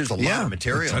series. There's a lot of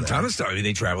material. A ton of stuff. I mean,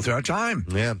 they travel throughout time.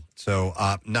 Yeah. So,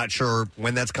 not sure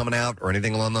when that's coming out or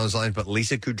anything along those lines, but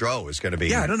Lisa Kudrow is going to be.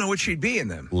 Yeah, I don't know what she'd be in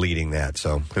them. Leading that,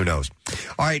 so who knows?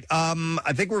 All right,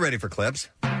 I think we're ready for clips.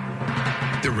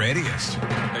 The readiest.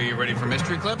 Are you ready for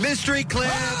mystery clips? Mystery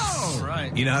clips! Oh! All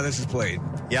right. You know how this is played.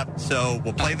 Yep, so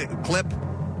we'll play the clip.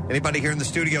 Anybody here in the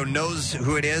studio knows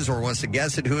who it is or wants to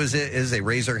guess it, who is it is, they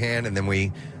raise their hand, and then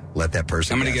we let that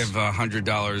person I'm going to guess. give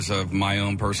 $100 of my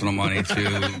own personal money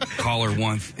to caller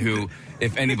one who,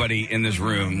 if anybody in this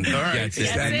room gets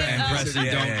it. And Preston,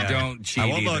 don't cheat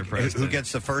either, Preston. Who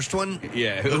gets the first one?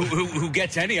 Yeah, who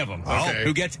gets any of them. Okay.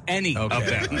 Who gets any of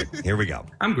them. Here we go.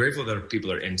 I'm grateful that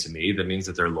people are into me. That means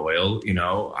that they're loyal. You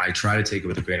know, I try to take it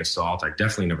with a grain of salt. I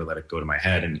definitely never let it go to my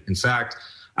head. And in fact,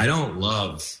 I don't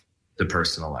love the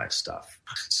personal life stuff.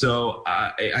 So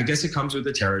I guess it comes with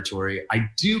the territory. I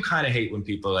do kind of hate when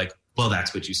people are like, well,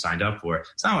 that's what you signed up for.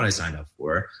 It's not what I signed up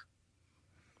for.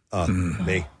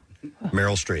 Me.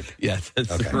 Meryl Streep. Yeah,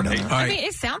 that's okay, right. No. I mean,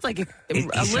 it sounds like a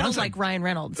little like Ryan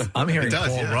Reynolds. I'm hearing It does,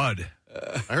 Paul yeah. Rudd.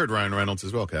 I heard Ryan Reynolds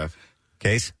as well, Kath.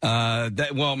 Case? Well,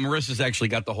 Marissa's actually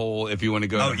got the whole, if you want to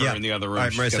go to her in the other room. All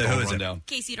right, she's got Marissa, the whole who is it? rundown. In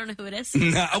case you don't know who it is.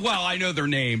 Well, I know their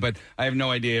name, but I have no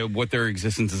idea what their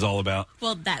existence is all about.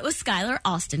 Well, that was Skylar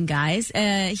Austin, guys.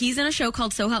 He's in a show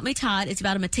called So Help Me Todd. It's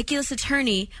about a meticulous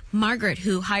attorney, Margaret,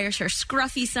 who hires her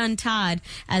scruffy son, Todd,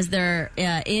 as their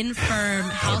infirm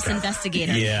house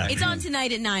investigator. Yeah. It's on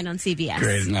tonight at 9 on CBS.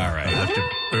 Great. All right. I'll have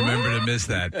to remember to miss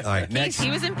that. All right, next. He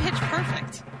was in Pitch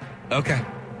Perfect. Okay.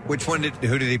 Which one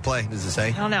who did he play? Does it say?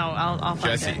 I don't know. I'll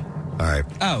find Jesse. it. All right.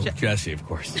 Oh, Jesse, of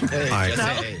course. All right.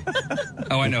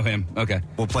 Oh, I know him. Okay.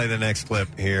 We'll play the next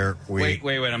clip here. Wait,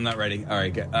 I'm not ready. All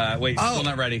right. Still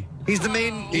not ready. He's the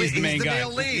main. He's the main guy.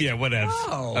 male lead. Yeah, whatever.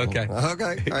 Oh. Okay.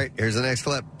 Okay. All right. Here's the next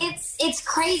clip. It's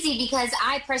crazy because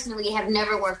I personally have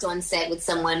never worked on set with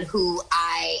someone who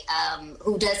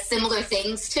who does similar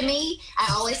things to me.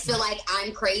 I always feel like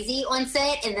I'm crazy on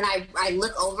set, and then I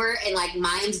look over and like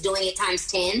mine's doing it times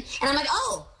 10, and I'm like,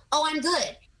 oh, I'm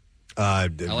good. I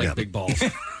like big balls.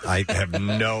 I have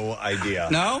no idea.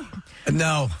 No?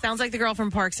 No. Sounds like the girl from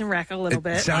Parks and Rec a little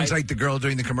bit. Sounds like the girl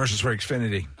doing the commercials for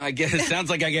Xfinity. I guess it sounds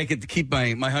like I get to keep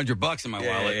my $100 in my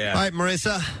wallet. All right,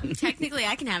 Marissa. Technically,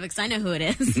 I can have it because I know who it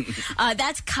is.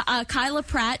 That's Kyla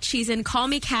Pratt. She's in Call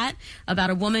Me Kat,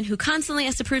 about a woman who constantly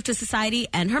has to prove to society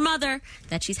and her mother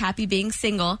that she's happy being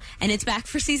single, and it's back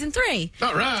for season 3.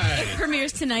 All right. It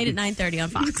premieres tonight at 9:30 on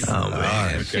Fox. Oh,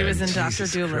 man. She was in Dr.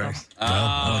 Dolittle.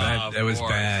 That was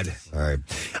bad. All right.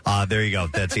 There you go.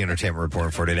 That's the entertainment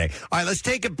report for today. All right, let's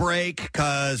take a break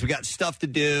because we got stuff to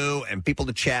do and people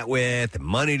to chat with and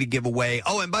money to give away.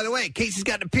 Oh, and by the way, Casey's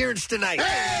got an appearance tonight.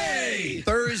 Hey!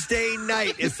 Thursday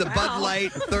night. It's the Bud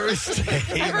Light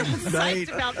Thursday night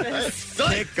About this.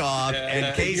 kickoff.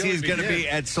 And Casey is going to be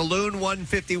at Saloon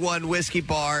 151 Whiskey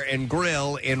Bar and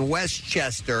Grill in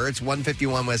Westchester. It's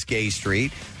 151 West Gay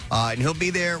Street. And he'll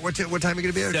be there. What time are you going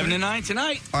to be there? 7 to 9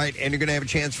 tonight. All right, and you're going to have a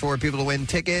chance for people to win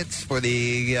tickets for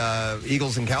the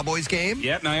Eagles and Cowboys game.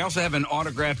 Yep, and I also have an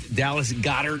autographed Dallas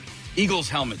Goddard Eagles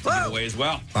helmet to give away as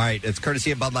well. All right, it's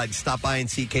courtesy of Bud Light. Stop by and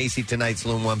see Casey tonight,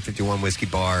 Saloon 151 Whiskey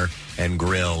Bar and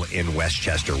Grill in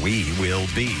Westchester. We will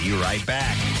be right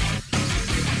back.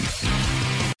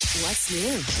 What's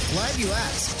new? Glad you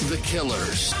asked. The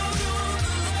Killers.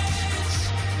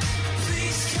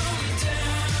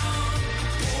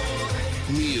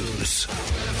 Muse.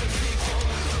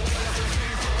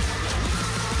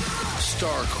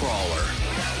 Starcrawler.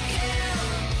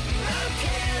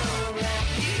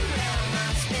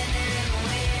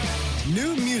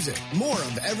 New music, more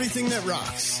of everything that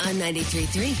rocks. On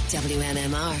 93.3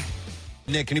 WMMR.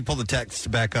 Nick, can you pull the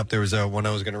text back up? There was one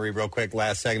I was going to read real quick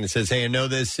last second. It says, hey, I know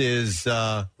this is,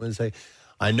 what did it say?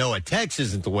 I know a text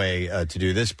isn't the way to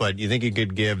do this, but you think you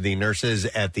could give the nurses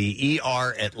at the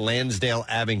ER at Lansdale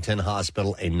Abington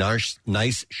Hospital a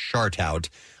nice shout-out.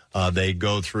 They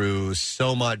go through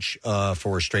so much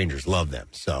for strangers. Love them.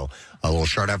 So a little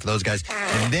shout-out for those guys.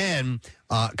 And then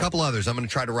a couple others. I'm going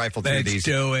to try to rifle through these.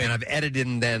 Do it. And I've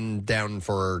edited them down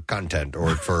for content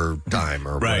or for time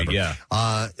or right, whatever.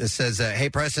 Yeah. It says, hey,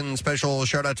 Preston, special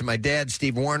shout-out to my dad,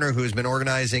 Steve Warner, who's been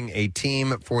organizing a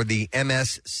team for the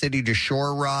MS City to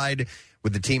Shore ride,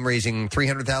 with the team raising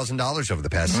 $300,000 over the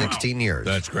past 16 years.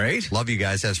 That's great. Love you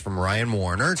guys. That's from Ryan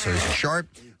Warner. So he's sharp.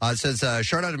 It says,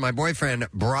 shout out to my boyfriend,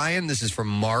 Brian. This is from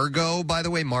Margot, by the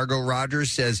way. Margot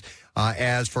Rogers says,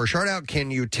 as for a shout out,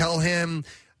 can you tell him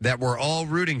that we're all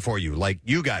rooting for you, like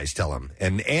you guys tell him,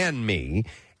 and me.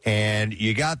 And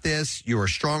you got this. You are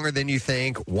stronger than you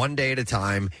think, one day at a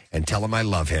time, and tell him I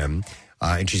love him.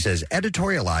 And she says,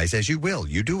 editorialize as you will.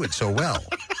 You do it so well.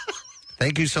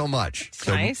 Thank you so much.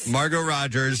 So, nice. Margot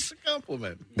Rogers. That's a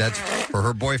compliment. That's for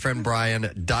her boyfriend, Brian.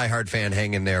 Diehard fan.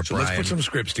 Hang in there, So Brian. let's put some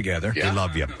scripts together. We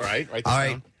love you. All right. All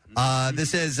right.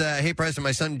 This is, hey, Preston,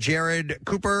 my son Jared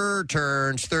Cooper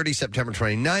turns 30 September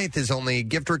 29th. His only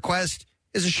gift request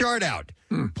is a shout out.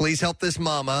 Please help this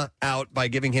mama out by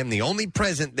giving him the only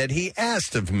present that he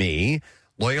asked of me.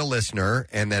 loyal listener,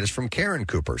 and that is from Karen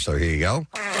Cooper. So here you go.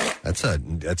 That's a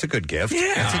good gift.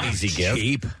 Yeah, that's an easy gift.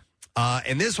 Cheap.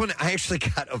 And this one, I actually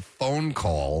got a phone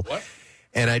call. What?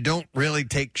 And I don't really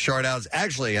take shout-outs.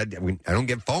 Actually, I don't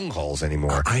get phone calls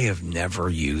anymore. I have never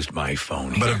used my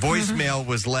phone But here. a voicemail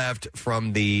was left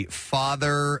from the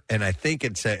father, and I think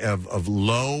it's of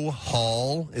Lo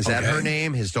Hall. Is that her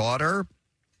name? His daughter?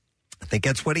 I think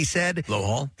that's what he said. Lo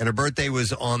Hall. And her birthday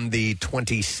was on the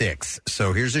 26th.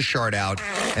 So here's a shout-out.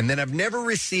 And then I've never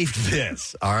received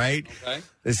this, all right? Okay.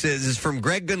 This is from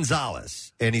Greg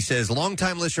Gonzalez. And he says,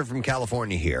 longtime listener from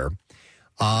California here.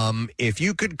 If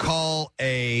you could call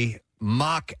a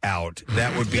mock out,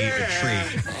 that would be a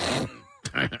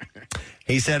treat.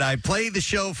 He said, I play the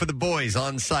show for the boys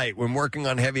on site when working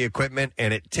on heavy equipment,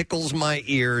 and it tickles my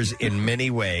ears in many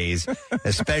ways,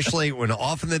 especially when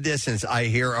off in the distance I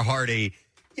hear a hearty,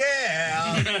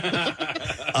 yeah.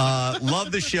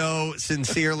 Love the show,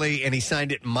 sincerely, and he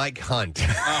signed it Mike Hunt. All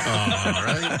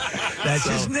right. That's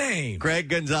his name. Greg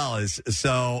Gonzalez.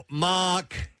 So,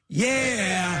 mock.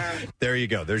 Yeah. There you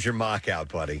go. There's your mock out,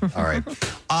 buddy. All right.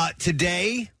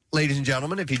 Today, ladies and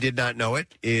gentlemen, if you did not know it,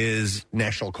 is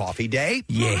National Coffee Day.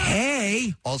 Yeah.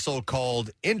 Hey. Also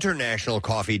called International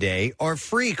Coffee Day or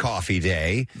Free Coffee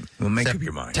Day. Well, make up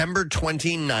your mind. September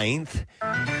 29th.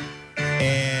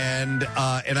 And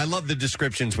I love the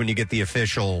descriptions when you get the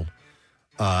official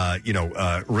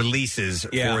releases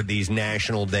for these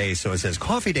national days. So it says,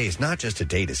 Coffee Day is not just a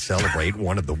day to celebrate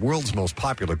one of the world's most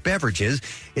popular beverages.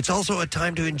 It's also a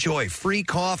time to enjoy free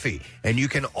coffee. And you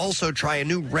can also try a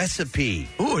new recipe.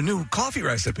 Ooh, a new coffee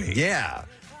recipe. Yeah.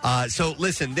 So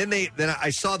listen, then I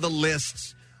saw the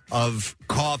lists of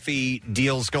coffee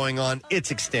deals going on. It's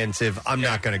extensive. I'm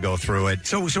not going to go through it.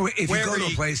 So if you go to a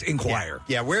place, inquire.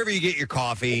 Yeah, wherever you get your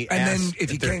coffee. And then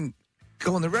if you can,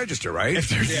 go on the register, right? If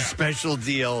there's a special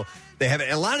deal, they have it.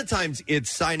 And a lot of times it's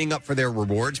signing up for their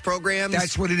rewards programs.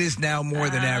 That's what it is now more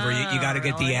than ever. You got to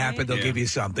get the app and they'll give you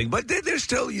something. But there's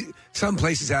still, some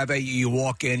places have you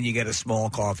walk in and you get a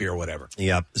small coffee or whatever.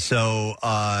 Yep. So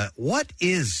what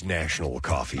is National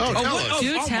Coffee Day?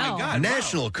 Do tell. My God,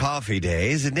 National Coffee Day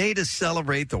is a day to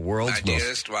celebrate the world's My most...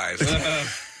 dearest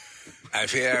wife, I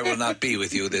fear I will not be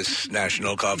with you this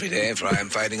National Coffee Day, for I am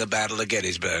fighting a battle at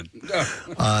Gettysburg.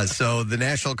 So the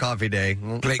National Coffee Day...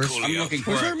 Play Coolio. I'm looking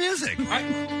for Where's it. our music?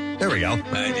 There we go.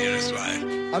 My dearest wife.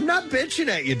 I'm not bitching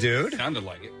at you, dude. Sounded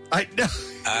like it.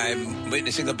 I'm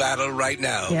witnessing a battle right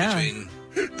now between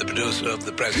the producer of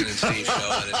the Preston and Steve show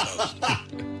and his host.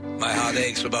 My heart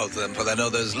aches for both of them, for I know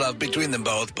there's love between them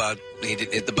both, but he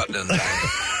didn't hit the button in time.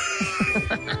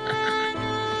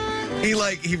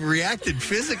 He reacted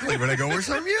physically when I go, where's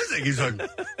our music? He's like...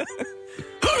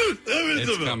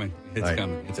 It's coming. It's Right.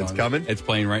 coming. It's coming? It's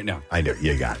playing right now. I know.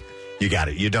 You got it. You got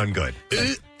it. You done good.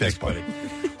 Thanks, buddy.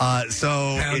 Pound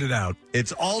it out.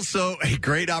 It's also a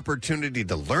great opportunity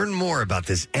to learn more about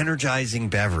this energizing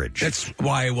beverage. That's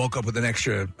why I woke up with an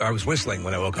extra... I was whistling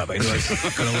when I woke up. I knew I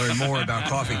was going to learn more about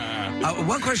coffee.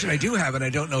 One question I do have, and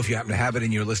I don't know if you happen to have it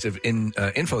in your list of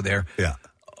info there. Yeah.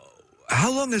 How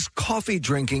long has coffee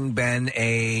drinking been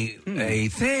a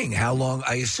thing? How long?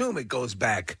 I assume it goes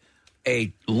back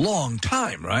a long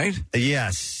time, right?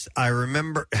 Yes, I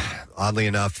remember. Oddly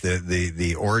enough,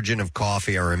 the origin of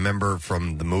coffee I remember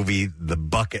from the movie The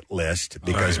Bucket List,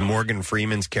 because Morgan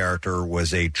Freeman's character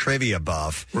was a trivia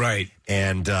buff, right?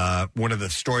 And one of the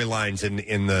storylines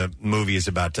in the movie is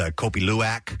about Kopi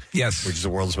Luwak, yes, which is the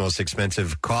world's most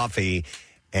expensive coffee.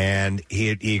 And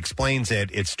he explains it.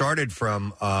 It started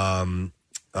from, and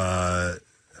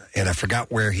I forgot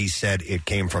where he said it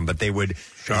came from, but they would...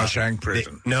 Shawshank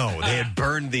Prison. They had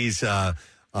burned these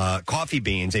coffee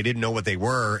beans. They didn't know what they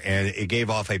were, and it gave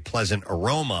off a pleasant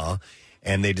aroma,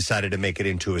 and they decided to make it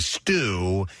into a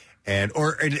stew. And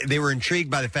they were intrigued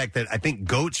by the fact that I think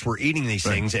goats were eating these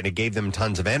things, and it gave them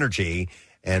tons of energy.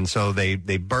 And so they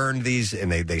burned these,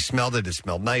 and they smelled it. It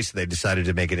smelled nice. They decided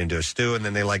to make it into a stew, and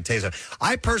then they taste it.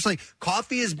 I personally,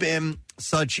 coffee has been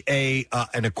such an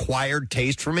acquired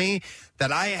taste for me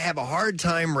that I have a hard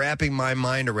time wrapping my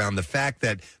mind around the fact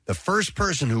that the first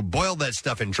person who boiled that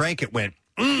stuff and drank it went,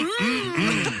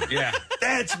 Yeah.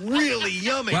 That's really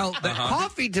yummy. Well,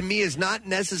 coffee to me is not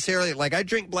necessarily like I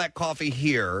drink black coffee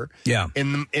here. Yeah.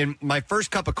 In my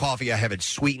first cup of coffee, I have it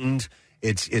sweetened.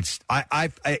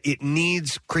 It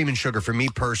needs cream and sugar for me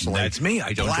personally. That's me.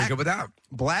 I don't drink it without.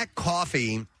 Black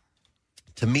coffee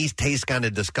to me tastes kind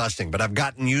of disgusting, but I've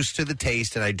gotten used to the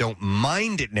taste and I don't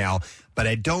mind it now. But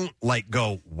I don't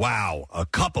go, wow, a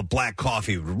cup of black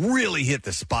coffee would really hit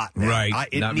the spot now. Right.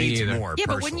 It Not me needs either. more. Yeah,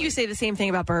 but wouldn't you say the same thing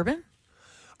about bourbon?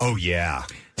 Oh, yeah.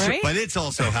 Right? But it's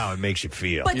also how it makes you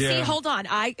feel. But see, hold on.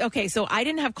 So I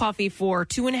didn't have coffee for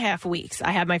 2.5 weeks. I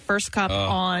had my first cup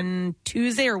on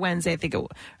Tuesday or Wednesday. I think it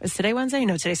was today Wednesday.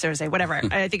 No, today's Thursday. Whatever.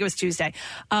 I think it was Tuesday.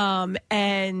 Like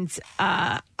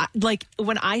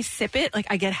when I sip it, like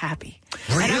I get happy.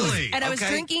 Really? And I was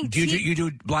drinking. Do tea. you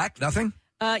do black? Nothing.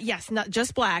 Yes, not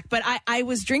just black, but I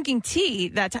was drinking tea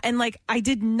that time, and like I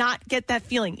did not get that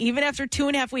feeling. Even after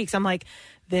 2.5 weeks, I'm like,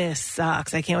 this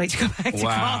sucks. I can't wait to go back to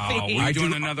coffee. Are you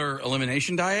doing another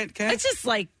elimination diet, Kat? It's just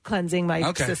like cleansing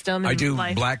my system. I do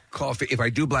life. black coffee. If I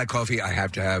do black coffee, I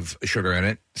have to have sugar in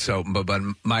it. So, but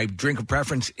my drink of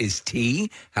preference is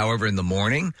tea. However, in the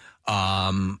morning,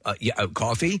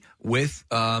 coffee with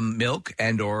milk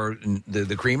and or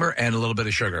the creamer and a little bit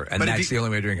of sugar, and that's the only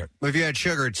way to drink it. But if you add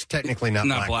sugar, it's technically not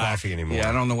black coffee anymore. Yeah,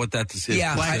 I don't know what that is.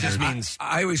 Yeah, black just means.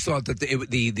 I always thought that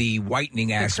the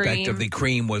whitening aspect of the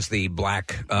cream was the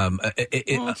black.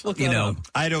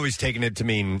 I'd always taken it to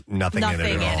mean nothing in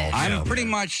it at all. I'm pretty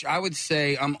much. I would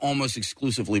say I'm almost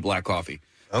exclusively black coffee.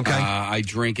 Okay, I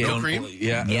drink it. No cream?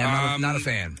 Yeah, not a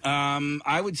fan.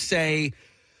 I would say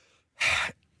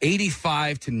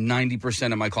 85 to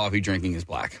 90% of my coffee drinking is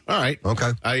black. All right.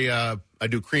 Okay. I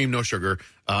do cream, no sugar.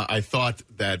 I thought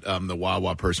that the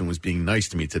Wawa person was being nice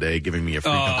to me today, giving me a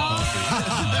free cup of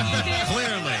coffee.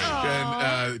 Clearly.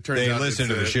 And it turns They out listen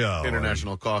it's to the show.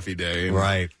 International Coffee Day. And,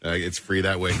 Right. It's free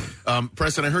that way.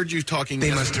 Preston, I heard you talking. They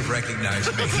must have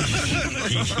recognized me.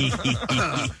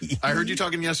 I heard you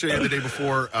talking yesterday or the day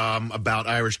before about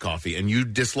Irish coffee, and you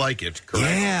dislike it, correct?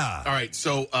 Yeah. All right.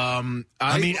 So, I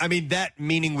mean that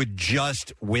meaning with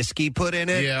just whiskey put in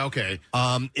it. Yeah. Okay.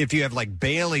 If you have like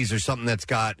Bailey's or something that's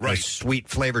got a sweet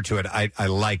flavor to it, I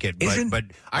like it. But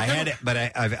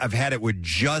I've had it with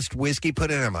just whiskey put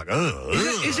in it. I'm like, ugh.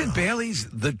 Isn't Bailey's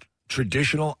the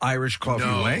traditional Irish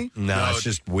coffee way? No, it's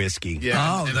just whiskey.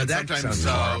 Yeah, oh, and then that sometimes sounds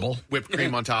horrible. Whipped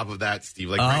cream on top of that, Steve,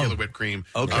 like regular whipped cream.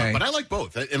 Okay, but I like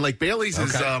both. And like Bailey's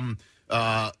is,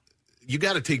 you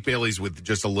got to take Bailey's with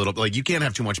just a little. Like you can't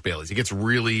have too much Bailey's; it gets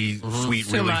really sweet,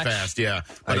 Too really much. fast. Yeah,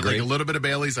 but like a little bit of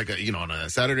Bailey's, like on a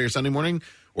Saturday or Sunday morning,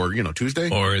 or Tuesday,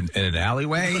 or in an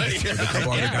alleyway with a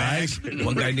couple other guys.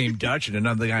 One guy named Dutch and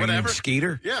another guy named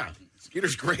Skeeter. Yeah,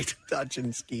 Skeeter's great. Dutch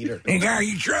and Skeeter. Hey, guy,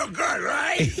 you so good,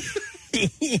 right?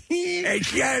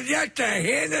 It's got just a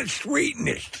hint of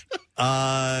sweetness.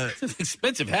 It's an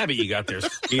expensive habit you got there,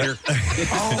 Skeeter.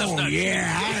 Oh,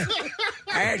 yeah.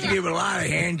 I had to give it a lot of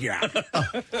hand job.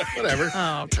 Whatever.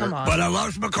 Oh, come on. But I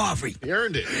love my coffee. You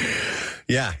earned it.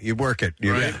 Yeah, you work it.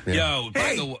 You're Right. Yeah. Yo, by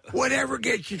Hey, the way, whatever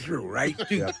gets you through, right?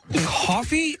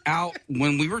 coffee out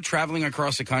when we were traveling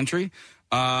across the country.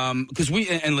 Because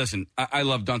and listen, I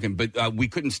love Dunkin', but we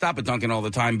couldn't stop at Dunkin' all the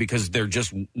time because there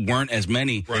just weren't as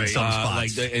many In some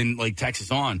spots. like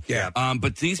Texas on. Yeah.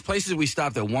 But these places we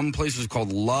stopped at, one place was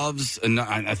called Love's, and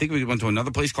I think we went to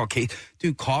another place called Kate.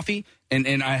 Dude, coffee,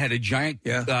 and I had a giant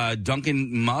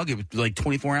Dunkin' mug. It was like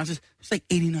 24 ounces. It was like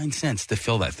 89 cents to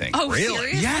fill that thing. Oh, Really?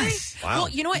 seriously? Yes. Wow. Well,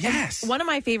 you know what? Yes. One of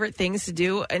my favorite things to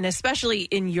do, and especially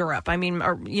in Europe, I mean,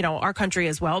 our country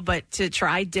as well, but to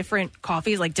try different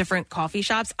coffees, like different coffee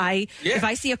shops. If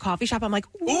I see a coffee shop, I'm like,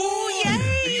 ooh,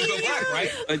 yay! You go back,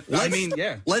 right?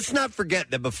 Let's not forget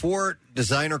that before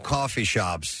designer coffee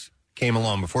shops came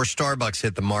along, before Starbucks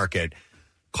hit the market,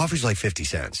 coffee's like 50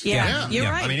 cents. Yeah. You're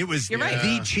right. I mean, it was You're right.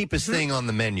 the cheapest thing on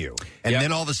the menu. And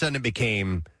then all of a sudden it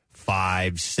became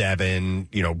 $5,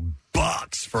 $7,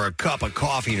 bucks for a cup of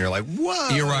coffee, and you're like, whoa.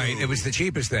 You're right. It was the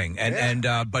cheapest thing,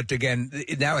 but again,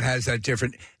 now it has that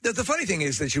different. The funny thing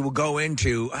is that you will go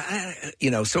into,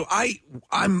 So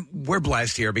we're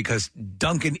blessed here because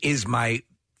Dunkin' is my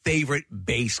favorite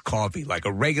base coffee, like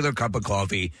a regular cup of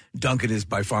coffee. Dunkin' is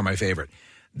by far my favorite.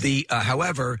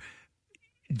 However,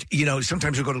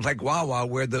 sometimes you go to like Wawa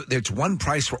where there's one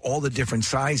price for all the different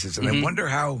sizes, and I wonder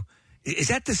how. Is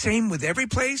that the same with every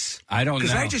place? I don't know.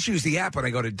 Because I just use the app when I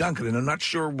go to Dunkin', and I'm not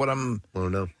sure what I'm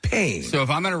paying. So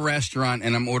if I'm at a restaurant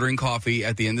and I'm ordering coffee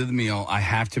at the end of the meal, I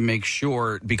have to make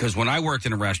sure, because when I worked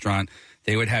in a restaurant,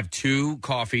 they would have two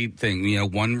coffee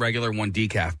things, one regular, one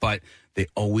decaf, but they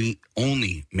only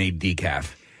made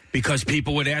decaf. Because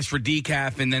people would ask for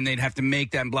decaf, and then they'd have to make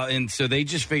that, and so they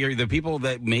just figure, the people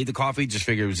that made the coffee just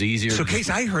figured it was easier. So, Case,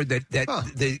 I heard that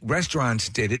the restaurants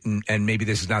did it, and maybe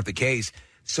this is not the case,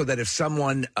 so that if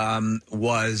someone had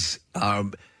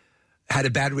a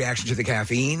bad reaction to the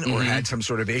caffeine or had some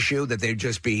sort of issue, that they'd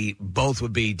just both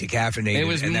would be decaffeinated. It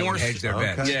was and more that would hedge their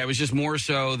bets. Yeah, it was just more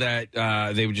so that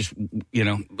they would just,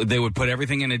 they would put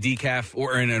everything in a decaf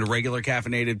or in a regular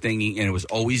caffeinated thingy, and it was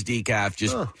always decaf.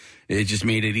 It just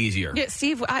made it easier. Yeah,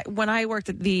 Steve, when I worked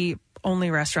at the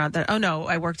only restaurant that. Oh no,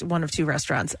 I worked at one of two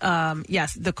restaurants.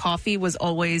 Yes, the coffee was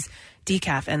always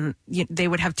decaf, and they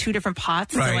would have two different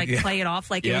pots to play it off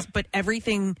like it was, but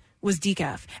everything was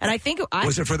decaf. And I think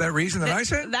was it for that reason that I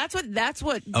said? That's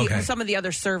what some of the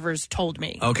other servers told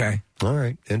me. Okay, all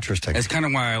right, interesting. That's kind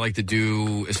of why I like to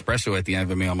do espresso at the end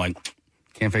of a meal. I'm like,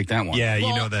 can't fake that one.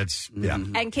 Yeah, that's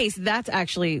And Case, that's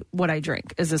actually what I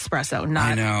drink is espresso,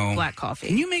 not black coffee.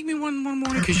 Can you make me one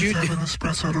morning? Because you have an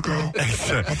espresso to go.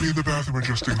 I'll be in the bathroom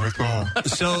adjusting my thumb.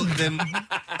 So then,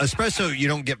 espresso you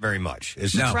don't get very much.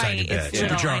 It's just a tiny bit,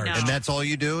 and that's all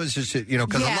you do is just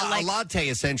because a latte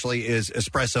essentially is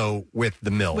espresso with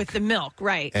the milk. With the milk,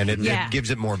 right? And it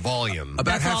gives it more volume.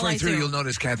 About halfway through, you'll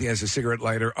notice Kathy has a cigarette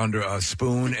lighter under a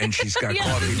spoon, and she's got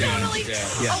coffee down.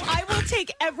 Oh, I will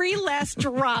take every last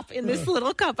drop in this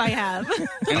little cup I have.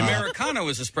 An Americano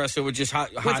is espresso with just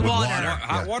hot water.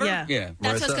 Hot water? Yeah.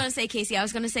 That's what I was going to say, Casey. I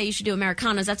was going to say you should do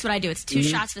Americanos. That's what I do. It's 2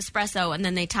 shots of espresso, and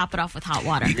then they top it off with hot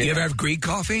water. You ever have Greek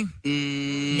coffee?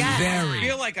 Yeah. Very. I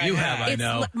feel like you have. I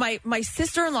know. My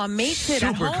sister-in-law makes it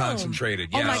at home. Super concentrated.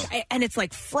 Yes. Oh my! And it's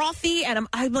like frothy, and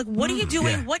I'm like, what are you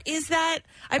doing? Yeah. What is that?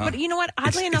 But you know what?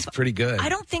 Oddly enough, it's pretty good. I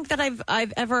don't think that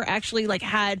I've ever actually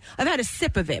had a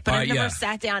sip of it, but I've never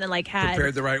sat down and had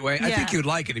prepared the right way. Yeah. I think you'd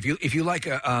like it if you like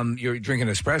you're drinking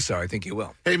espresso. I think you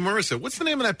will. Hey, Marissa, what's the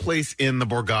name of that place in the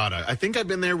Borgata? I think I've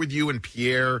been there with you and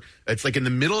Pierre. It's like in the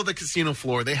middle of the casino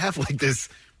floor. They have like this.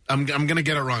 I'm going to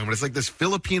get it wrong, but it's like this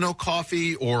Filipino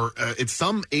coffee, or it's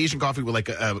some Asian coffee with like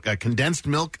a condensed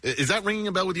milk. Is that ringing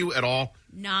a bell with you at all?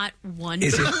 Not one.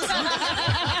 Is it?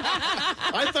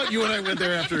 I thought you and I went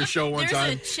there after a show one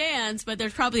time. There's a chance, but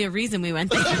there's probably a reason we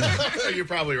went there. You're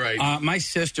probably right. My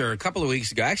sister, a couple of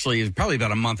weeks ago, actually, probably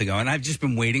about a month ago, and I've just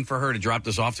been waiting for her to drop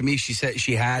this off to me. She said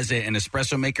she has an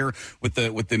espresso maker with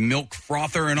the milk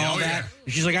frother and all that.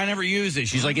 Yeah. She's like, I never use it.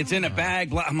 She's like, it's in a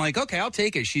bag. I'm like, okay, I'll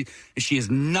take it. She is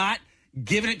not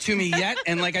given it to me yet,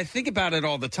 and I think about it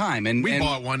all the time. And we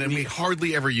bought one, and we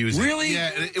hardly ever use it. Really?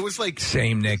 Yeah, it was like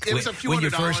same, Nick. It was a few when you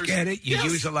 $100. first get it, you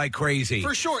use it like crazy,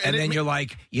 for sure. And then you're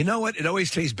like, you know what? It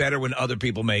always tastes better when other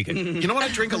people make it. You know what I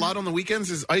drink a lot on the weekends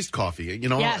is iced coffee.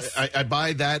 Yes. I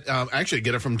buy that. Actually, I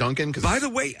get it from Dunkin'. By the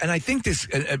way, and I think this,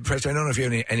 Preston, I don't know if you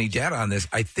have any data on this.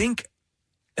 I think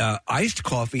iced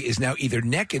coffee is now either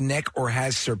neck and neck or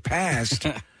has surpassed.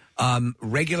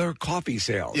 Regular coffee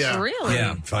sales. Yeah. Really?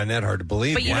 Yeah. I find that hard to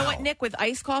believe. But you know what, Nick? With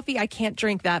iced coffee, I can't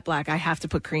drink that black. I have to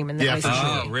put cream in the iced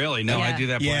coffee. Oh, really? No, I do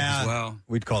that black as well.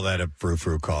 We'd call that a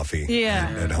frou-frou coffee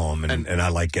at home, and I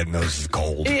like getting those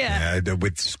cold. Yeah.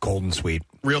 With cold and sweet.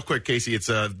 Real quick, Casey, it's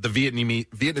the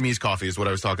Vietnamese coffee is what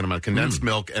I was talking about. Condensed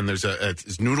milk, and there's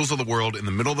it's Noodles of the World in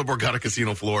the middle of the Borgata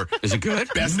casino floor. Is it good?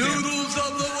 Best Noodles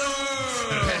of the World!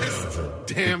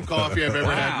 Damn coffee I've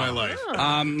ever had in my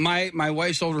life. My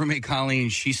wife's old roommate Colleen,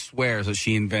 she swears that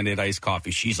she invented iced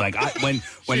coffee. She's like,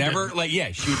 whenever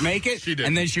she would make it,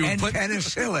 and then she would put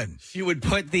penicillin. She would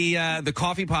put the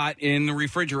coffee pot in the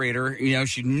refrigerator.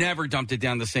 She never dumped it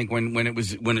down the sink when it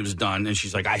was done. And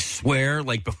she's like, I swear,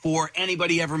 before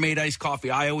anybody ever made iced coffee,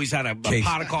 I always had a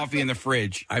pot of coffee in the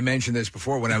fridge. I mentioned this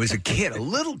before. When I was a kid, a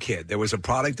little kid, there was a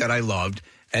product that I loved,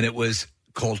 and it was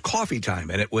called Coffee Time,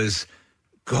 and it was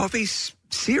coffee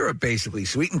syrup, basically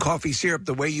sweetened coffee syrup,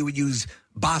 the way you would use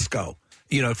Bosco,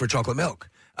 for chocolate milk.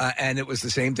 And it was the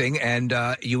same thing, and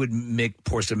you would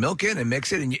pour some milk in and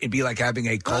mix it, and it'd be like having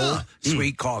a cold,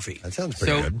 sweet coffee. That sounds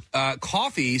pretty good.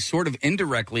 Coffee sort of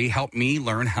indirectly helped me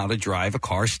learn how to drive a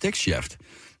car stick shift.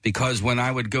 Because when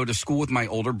I would go to school with my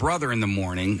older brother in the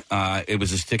morning, it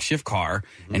was a stick shift car,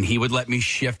 and he would let me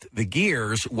shift the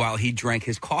gears while he drank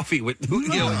his coffee with 2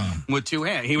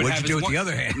 hands. He would What'd you do with the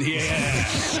other hand?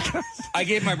 Yeah. I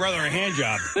gave my brother a hand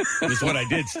job. That's what I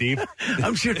did, Steve.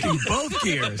 I'm shifting both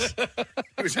gears.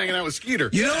 He was hanging out with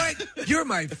Skeeter. You know what? You're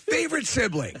my favorite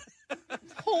sibling.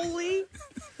 Holy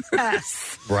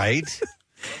S. Right?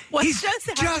 What's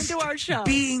just happened to our show?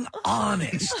 Being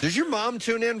honest. Does your mom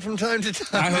tune in from time to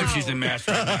time? I hope she's in mass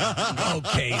right now. Oh,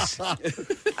 Case.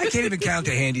 I can't even count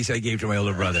the handies I gave to my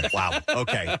older brother. Wow.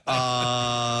 Okay.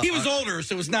 He was older,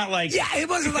 so it's not like... Yeah, it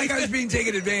wasn't like I was being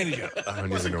taken advantage of. I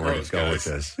don't even know where to go with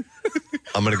this.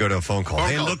 I'm going to go to a phone call.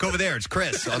 Hey, look over there. It's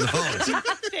Chris on the phone.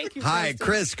 Thank you. Hi,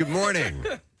 Chris. Good morning.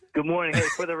 Good morning. Hey,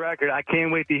 for the record, I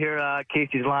can't wait to hear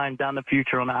Casey's line down the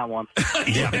future on that one.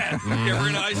 Yeah, we're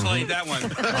going to isolate that one.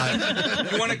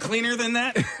 You want it cleaner than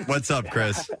that? What's up,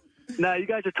 Chris? No, you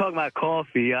guys are talking about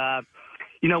coffee. One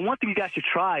thing you guys should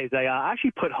try is I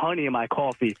actually put honey in my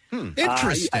coffee.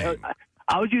 Interesting.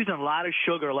 I was using a lot of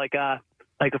sugar, like a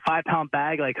 5-pound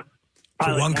bag,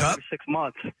 for 1 cup? For 6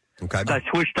 months. Okay. So I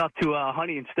switched up to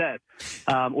honey instead.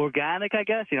 Organic, I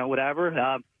guess,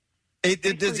 whatever.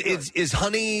 Is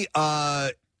honey?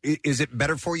 Is it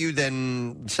better for you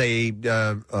than, say,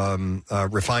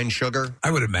 refined sugar?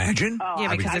 I would imagine. Oh,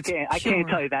 I can't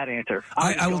tell you that answer.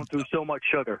 I'm going through so much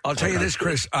sugar. I'll tell you this,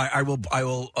 Chris. I will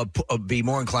be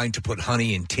more inclined to put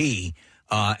honey in tea.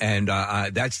 And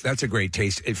that's a great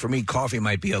taste. For me, coffee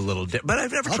might be a little but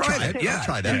I've never tried it. Yeah, I'll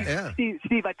try that. Yeah.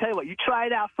 Steve, I tell you what, you try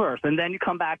it out first, and then you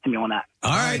come back to me on that.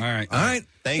 All right.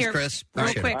 Thanks, Here, Chris. Real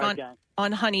Appreciate quick it.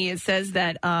 on honey, it says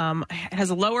that it has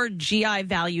a lower GI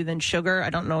value than sugar. I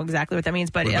don't know exactly what that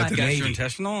means, but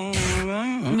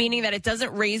gastrointestinal, meaning that it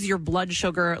doesn't raise your blood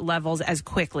sugar levels as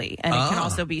quickly, and it can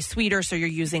also be sweeter, so you're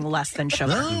using less than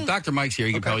sugar. Dr. Mike's here.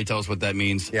 He can probably tell us what that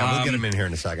means. Yeah, we'll get him in here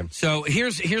in a second. So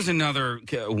here's another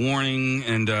warning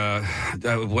and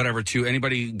whatever to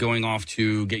anybody going off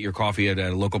to get your coffee at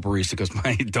a local barista, because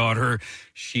my daughter,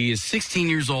 she is 16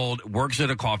 years old, works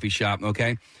at a coffee shop,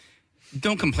 okay?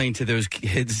 Don't complain to those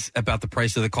kids about the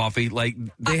price of the coffee. Like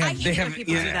they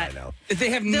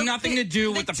have nothing to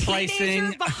do with the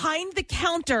pricing behind the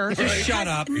counter. Just shut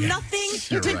up.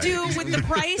 Nothing to do with the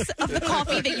price of the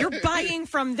coffee that you're buying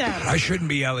from them. I shouldn't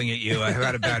be yelling at you. I've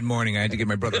had a bad morning. I had to give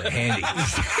my brother a handy.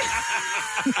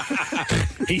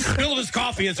 He spilled his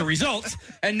coffee as a result,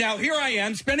 and now here I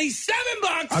am spending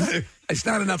 $7. It's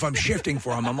not enough I'm shifting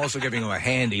for him. I'm also giving him a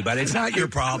handy, but it's not your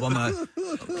problem.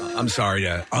 I'm sorry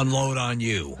to unload on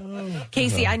you.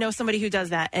 Casey, I know somebody who does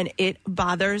that, and it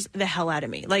bothers the hell out of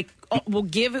me. Like, we'll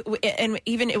give, and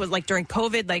even it was like during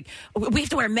COVID, like, we have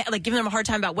to wear, giving them a hard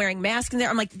time about wearing masks in there.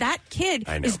 I'm like, that kid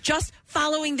is just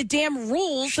following the damn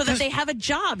rules so that they have a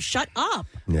job. Shut up.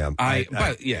 Yeah.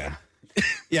 Yeah.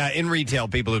 Yeah, in retail,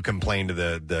 people who complain to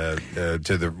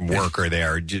the worker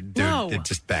there,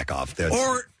 just back off.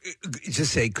 Or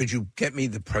just say, could you get me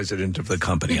the president of the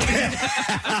company?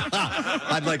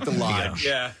 I'd like the lodge.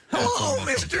 Yeah. Hello,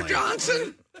 Mr.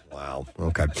 Johnson. Wow.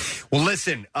 Okay. Well,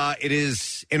 listen, it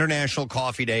is International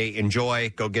Coffee Day.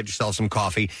 Enjoy. Go get yourself some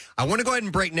coffee. I want to go ahead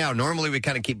and break now. Normally, we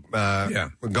kind of keep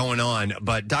going on,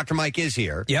 but Dr. Mike is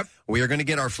here. Yep. We are going to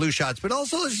get our flu shots, but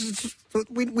also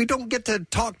we don't get to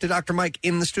talk to Dr. Mike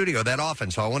in the studio that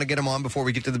often, so I want to get him on before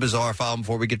we get to the bizarre file,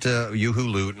 before we get to Yoo-Hoo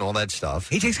Loot and all that stuff.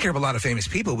 He takes care of a lot of famous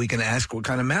people. We can ask what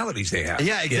kind of maladies they have.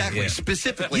 Yeah, exactly.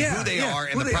 Specifically who they are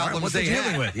and the problems they have.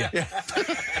 Dealing with. Yeah.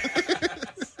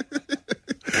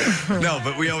 No,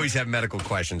 but we always have medical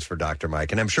questions for Dr.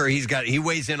 Mike, and I'm sure he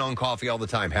weighs in on coffee all the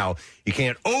time, how you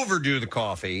can't overdo the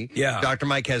coffee. Yeah. Dr.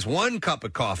 Mike has 1 cup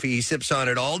of coffee. He sips on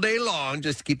it all day long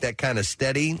just to keep that kind of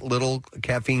steady little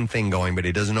caffeine thing going, but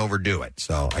he doesn't overdo it.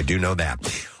 So I do know that.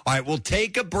 All right, we'll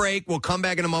take a break. We'll come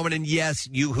back in a moment, and yes,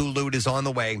 Yoo-Hoo Loot is on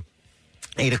the way.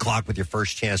 8 o'clock with your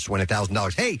first chance to win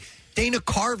 $1,000. Hey, Dana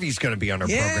Carvey's going to be on our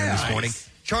program this morning.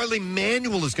 Charlie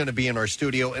Manuel is going to be in our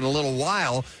studio in a little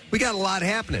while. We got a lot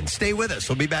happening. Stay with us.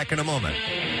 We'll be back in a moment.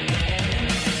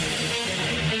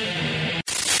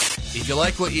 If you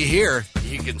like what you hear,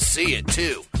 you can see it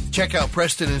too. Check out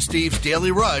Preston and Steve's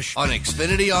Daily Rush on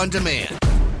Xfinity On Demand.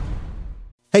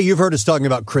 Hey, you've heard us talking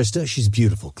about Krista. She's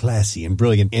beautiful, classy, and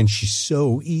brilliant, and she's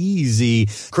so easy.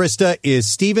 Krista is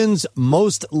Steven's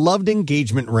most loved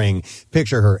engagement ring.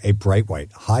 Picture her, a bright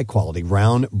white, high-quality,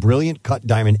 round, brilliant cut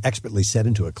diamond expertly set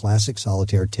into a classic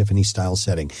solitaire Tiffany-style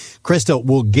setting. Krista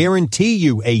will guarantee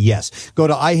you a yes. Go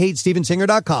to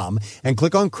IHateStevenSinger.com and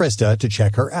click on Krista to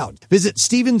check her out. Visit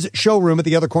Steven's showroom at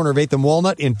the other corner of 8th and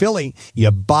Walnut in Philly.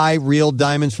 You buy real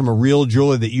diamonds from a real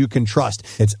jeweler that you can trust.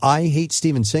 It's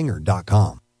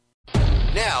IHateStevenSinger.com.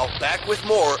 Now, back with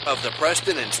more of the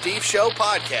Preston and Steve Show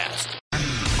podcast.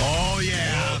 Oh,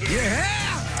 yeah.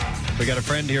 Yeah. We got a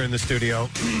friend here in the studio.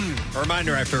 A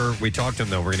reminder, after we talk to him,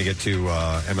 though, we're going to get to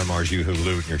MMR's Yoo-Hoo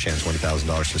Loot and your chance to win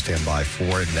 $1,000, so stand by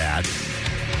for that.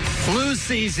 Flu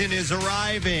season is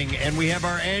arriving, and we have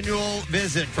our annual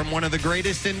visit from one of the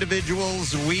greatest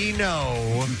individuals we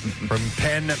know from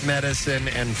Penn Medicine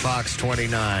and Fox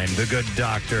 29, the good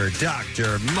doctor,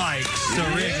 Dr. Mike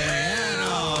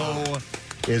Sirigliano,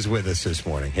 is with us this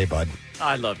morning. Hey, bud.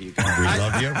 I love you guys. We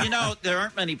love you. You know, there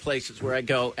aren't many places where I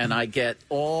go and I get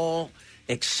all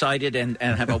excited and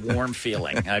have a warm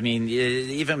feeling. I mean,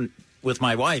 even with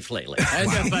my wife lately.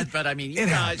 But I mean, you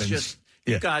guys just...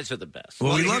 You guys are the best.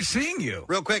 Well, we love seeing you.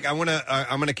 Real quick, I'm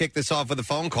gonna kick this off with a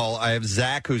phone call. I have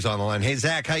Zach who's on the line. Hey,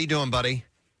 Zach, how you doing, buddy?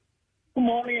 Good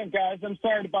morning, guys. I'm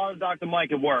sorry to bother Dr.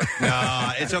 Mike at work.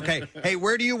 No, it's okay. Hey,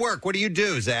 where do you work? What do you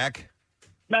do, Zach?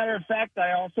 Matter of fact,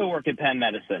 I also work at Penn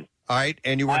Medicine. All right,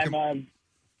 and you work. Go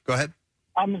ahead.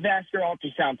 I'm a vascular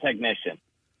ultrasound technician.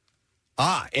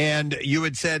 And you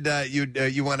had said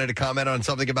you wanted to comment on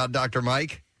something about Dr.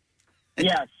 Mike?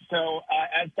 Yes. So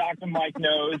as Dr. Mike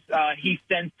knows, he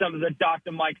sends some of the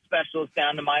Dr. Mike specialists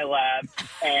down to my lab,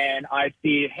 and I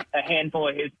see a handful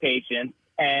of his patients.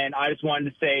 And I just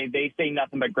wanted to say they say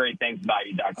nothing but great things about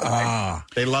you, Dr. Mike.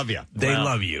 They love you. They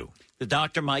love you. The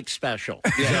Dr. Mike special.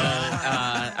 So,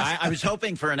 I was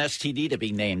hoping for an STD to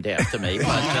be named after me,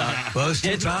 but well,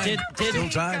 still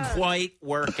didn't quite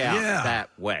work out that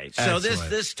way. So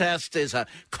this test is a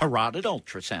carotid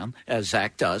ultrasound, as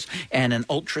Zach does, and an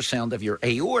ultrasound of your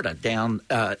aorta down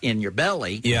in your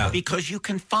belly, because you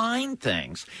can find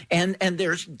things. And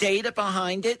there's data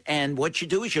behind it, and what you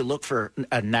do is you look for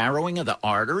a narrowing of the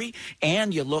artery,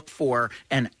 and you look for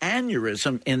an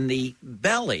aneurysm in the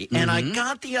belly. And I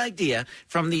got the idea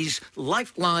from these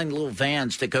Lifeline little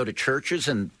vans that go to churches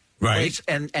and place,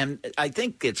 and I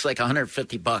think it's like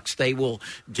 $150. They will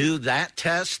do that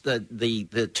test,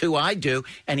 the two I do,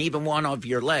 and even one of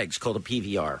your legs called a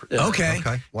PVR.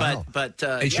 Okay. Wow. But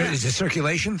is it a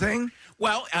circulation thing?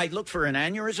 Well, I look for an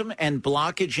aneurysm and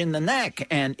blockage in the neck,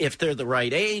 and if they're the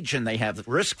right age and they have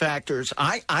risk factors,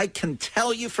 I can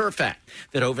tell you for a fact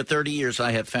that over 30 years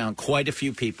I have found quite a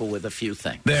few people with a few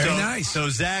things. Very nice. So,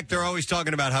 Zach, they're always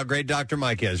talking about how great Dr.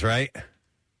 Mike is, right?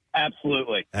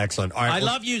 Absolutely. Excellent. All right, I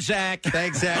love you, Zach.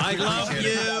 Thanks, Zach. I love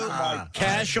you.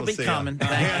 Cash will be coming.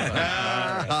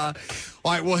 Thank you. All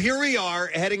right, well, here we are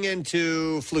heading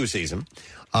into flu season.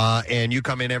 And you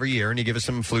come in every year and you give us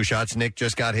some flu shots. Nick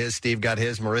just got his, Steve got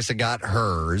his, Marissa got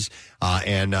hers,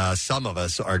 and some of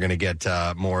us are going to get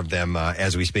more of them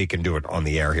as we speak and do it on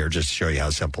the air here, just to show you how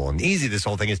simple and easy this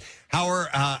whole thing is. How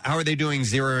are they doing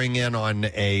zeroing in on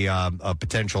a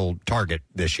potential target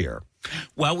this year?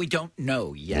 Well, we don't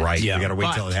know yet. Right. Yeah. We got to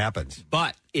wait till it happens.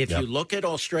 But if you look at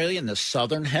Australia in the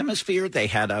southern hemisphere, they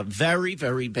had a very,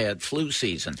 very bad flu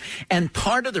season. And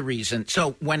part of the reason,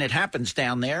 so when it happens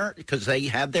down there, because they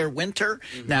had their winter,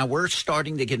 now we're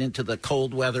starting to get into the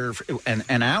cold weather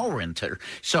and our winter.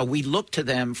 So we look to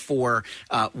them for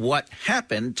what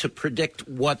happened to predict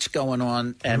what's going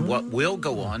on and what will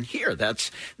go on here.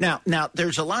 That's now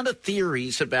there's a lot of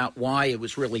theories about why it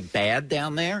was really bad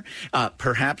down there.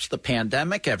 Perhaps the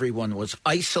pandemic, everyone was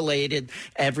isolated,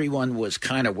 everyone was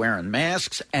kind of wearing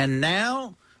masks, and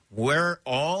now we're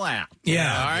all out.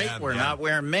 Yeah. All right? We're not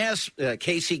wearing masks.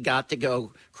 Casey got to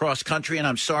go cross country, and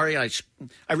I'm sorry, I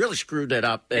really screwed it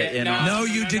up. No,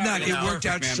 you did not. It worked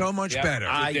out so much better.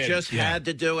 I just had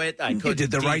to do it. I couldn't. You did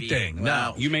the right deviate. thing.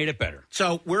 No, you made it better.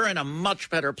 So we're in a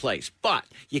much better place, but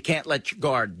you can't let your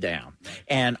guard down.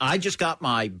 And I just got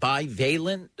my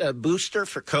bivalent booster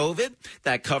for COVID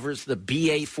that covers the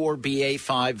BA4,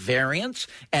 BA5 variants,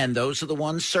 and those are the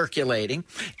ones circulating.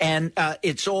 And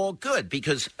it's all good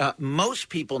because most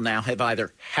people now have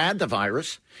either had the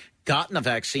virus, gotten a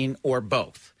vaccine, or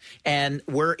both. And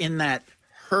we're in that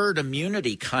herd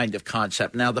immunity kind of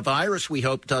concept. Now, the virus, we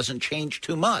hope, doesn't change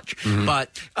too much,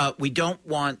 but we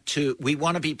want to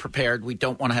be prepared. We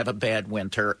don't want to have a bad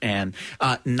winter. And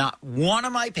not one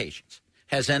of my patients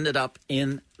has ended up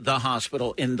in the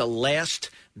hospital in the last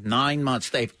 9 months.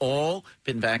 They've all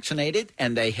been vaccinated,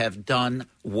 and they have done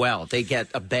well. They get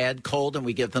a bad cold, and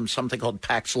we give them something called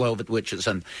Paxlovid, which is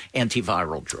an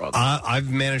antiviral drug. I've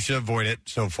managed to avoid it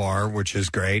so far, which is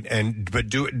great.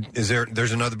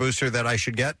 There's another booster that I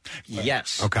should get?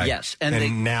 Yes. Okay. Yes.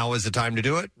 And now is the time to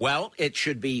do it? Well, it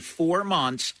should be 4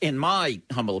 months. In my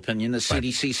humble opinion, the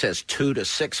CDC says 2 to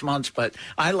 6 months, but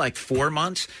I like 4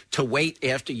 months to wait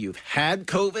after you've had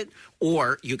COVID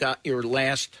or you got your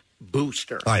last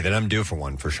booster. All right, then I'm due for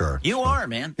one for sure. You are,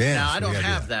 man. Yeah, now, so I don't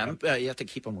have do them. You have to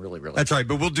keep them really, really. That's right,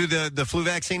 but we'll do the flu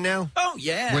vaccine now? Oh,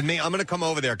 yeah. With me, I'm going to come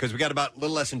over there because we got about a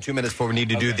little less than 2 minutes before we need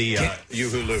to do the You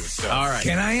Who Lose. So. All right.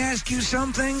 Can I ask you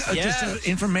something? Just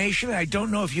information. I don't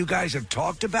know if you guys have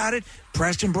talked about it.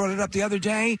 Preston brought it up the other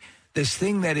day. This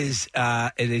thing that is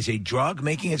it is a drug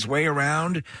making its way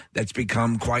around that's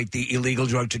become quite the illegal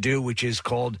drug to do, which is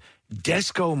called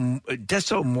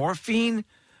desomorphine.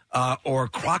 Or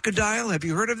crocodile. Have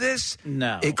you heard of this?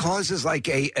 No. It causes like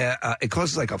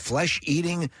a flesh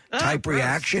eating type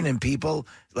reaction in people.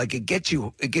 Like it gives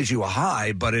you a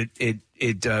high, but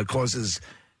it causes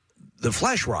the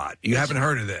flesh rot. You haven't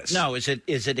heard of this? No. Is it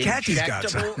Kathy's got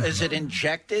injectable? some. Is it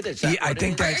injected? Is that I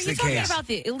think that's the case. Are you talking about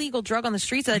the illegal drug on the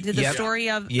streets? I did the story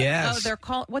of. Yes. They're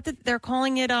calling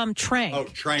it Trang. Oh,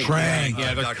 Trang. Trang.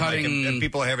 Yeah, they're cutting. And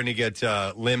people are having to get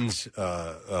limbs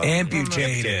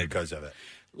amputated because of it.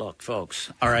 Look,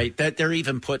 folks, all right, that they're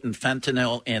even putting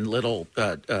fentanyl in little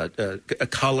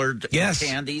colored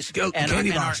candies.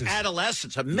 Candy boxes. Our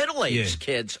adolescents, middle-aged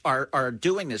kids are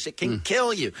doing this. It can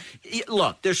kill you.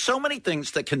 Look, there's so many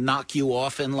things that can knock you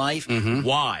off in life.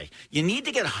 Why? You need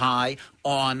to get high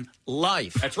on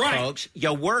life. That's right. Folks.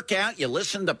 You work out, you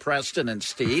listen to Preston and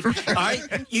Steve. All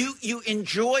right? You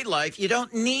enjoy life. You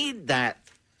don't need that.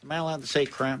 Am I allowed to say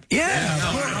crap? Yeah.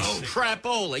 No.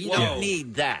 Crapola. You don't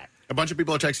need that. A bunch of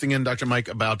people are texting in, Dr. Mike,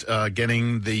 about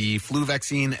getting the flu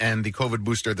vaccine and the COVID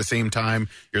booster at the same time.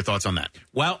 Your thoughts on that?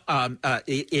 Well,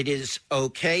 it is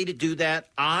okay to do that.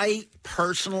 I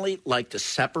personally like to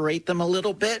separate them a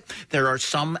little bit. There are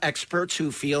some experts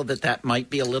who feel that might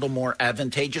be a little more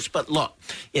advantageous. But look,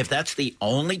 if that's the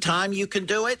only time you can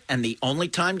do it and the only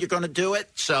time you're going to do it,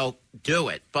 so do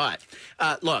it. But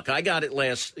look, I got it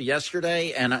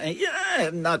yesterday, and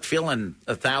I'm not feeling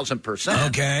 1,000%.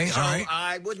 Okay, so all right.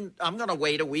 I'm going to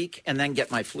wait a week and then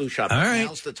get my flu shot. All right.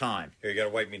 Now's the time. Here, you got to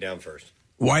wipe me down first.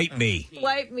 Wipe me.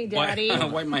 Wipe me, Daddy.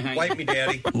 Wipe my hand. Wipe me,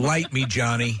 Daddy. Wipe me,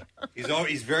 Johnny.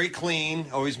 He's very clean.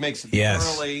 Always makes it Yes.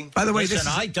 thoroughly. By the way,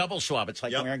 Listen, I double swab. It's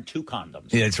like wearing 2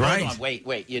 condoms. Yeah, that's right. Hold on.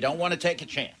 Wait. You don't want to take a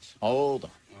chance. Hold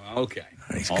on. Okay.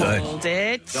 He's good. Hold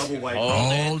it. Double wipe.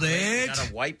 Hold You it.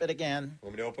 gotta wipe it again.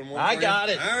 Want me to open one? I for got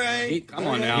you? it. All right. Come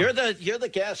on now. You're the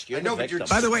guest. You're the victim.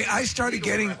 By the way, I started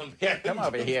getting Come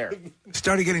over here.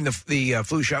 the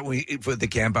flu shot for the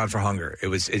Camp Out for Hunger.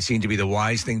 It seemed to be the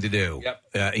wise thing to do. Yep.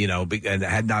 And I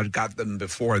had not got them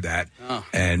before that. Oh.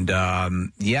 And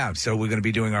so we're going to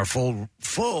be doing our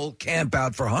full Camp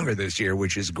Out for Hunger this year,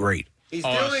 which is great. He's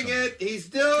doing it. He's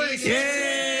doing it.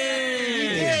 Yay! He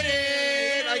did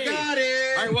it. I got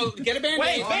it. All right, well, get a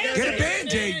Band-Aid. Get a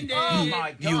Band-Aid. Oh,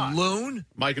 my God. You loon.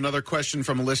 Mike, another question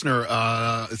from a listener.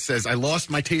 It says, I lost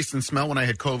my taste and smell when I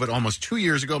had COVID almost 2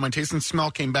 years ago. My taste and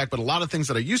smell came back, but a lot of things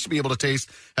that I used to be able to taste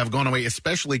have gone away,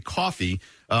 especially coffee.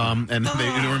 And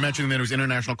they were mentioning that it was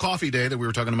International Coffee Day that we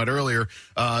were talking about earlier.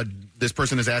 This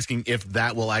person is asking if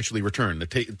that will actually return, the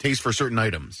taste for certain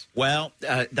items. Well,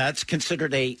 that's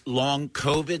considered a long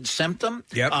COVID symptom.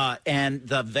 Yep. And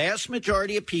the vast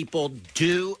majority of people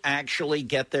do actually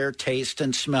get their taste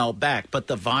and smell back. But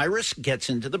the virus gets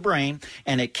into the brain,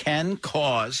 and it can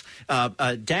cause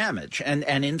damage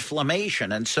and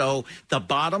inflammation. And so the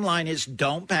bottom line is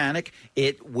don't panic.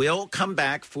 It will come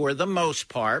back for the most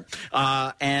part.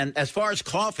 And as far as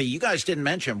coffee, you guys didn't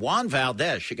mention Juan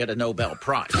Valdez should get a Nobel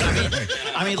Prize.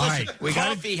 I mean, listen,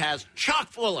 coffee has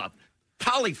chock full of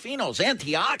polyphenols,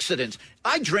 antioxidants.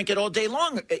 I drink it all day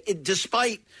long,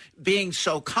 despite being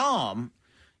so calm.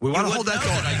 We want to hold that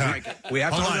thought. We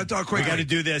have to hold that thought quickly. We got to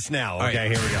do this now. All Okay,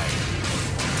 right. here we go.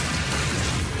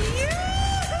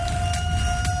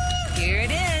 Here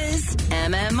it is.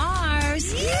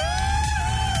 MMR's.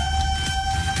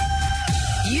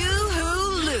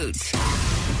 Yoo-hoo loot.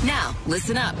 Now,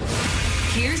 listen up.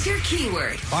 Here's your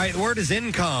keyword. All right, the word is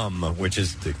income, which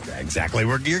is exactly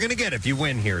what you're going to get if you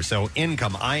win here. So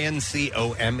income,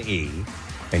 INCOME.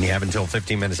 And you have until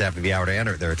 15 minutes after the hour to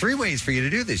enter. There are 3 ways for you to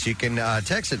do this. You can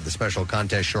text it the special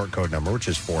contest short code number, which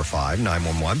is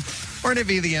 45911, or enter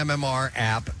via the MMR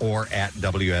app or at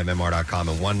WMMR.com.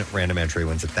 And one random entry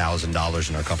wins $1,000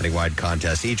 in our company-wide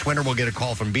contest. Each winner will get a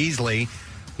call from Beasley.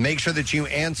 Make sure that you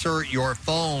answer your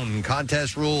phone.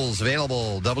 Contest rules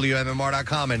available,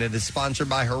 WMMR.com, and it is sponsored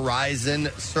by Horizon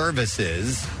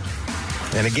Services.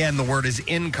 And again, the word is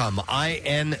income,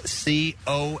 INCOME.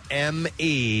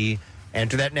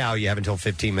 Enter that now. You have until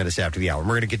 15 minutes after the hour. And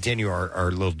we're going to continue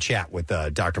our little chat with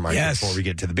Dr. Mike before we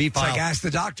get to the B file. It's like Ask the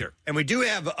Doctor. And we do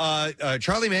have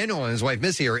Charlie Manuel and his wife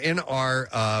Missy are in our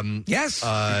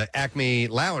Acme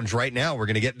Lounge right now. We're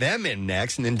going to get them in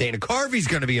next. And then Dana Carvey's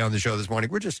going to be on the show this morning.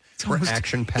 We're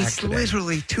action-packed It's today.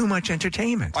 literally too much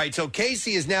entertainment. All right, so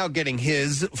Casey is now getting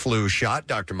his flu shot.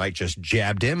 Dr. Mike just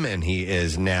jabbed him, and he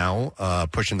is now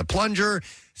pushing the plunger,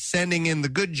 sending in the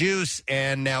good juice,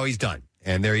 and now he's done.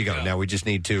 And there you go. Now we just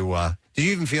need to... did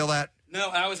you even feel that? No,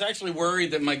 I was actually worried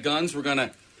that my guns were going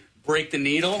to break the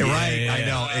needle. Right, I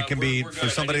know. It can be, for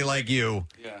somebody like you,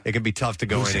 it can be tough to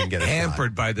go in and get it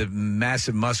hampered by the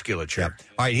massive musculature. Yep.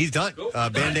 All right, he's done.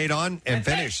 Band-Aid on and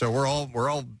finished. So we're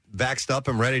all vaxxed up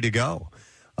and ready to go,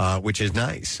 which is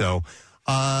nice. So,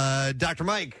 Dr.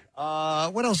 Mike,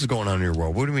 what else is going on in your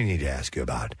world? What do we need to ask you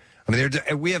about? I mean,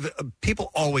 we have people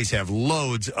always have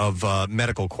loads of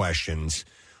medical questions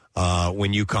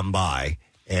when you come by,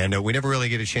 and we never really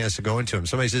get a chance to go into them.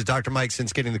 Somebody says, Dr. Mike,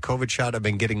 since getting the COVID shot, I've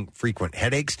been getting frequent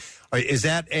headaches. Is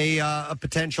that a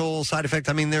potential side effect?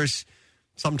 I mean,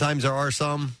 sometimes there are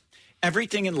some.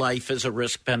 everything in life is a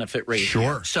risk-benefit ratio.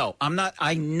 Sure. So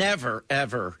I never,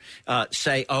 ever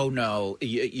say, oh, no,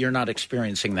 you're not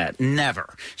experiencing that.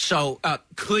 Never. So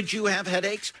could you have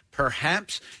headaches?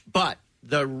 Perhaps. But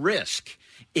the risk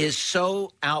is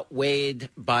so outweighed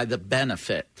by the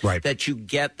benefit that you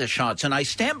get the shots. And I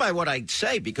stand by what I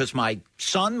say because my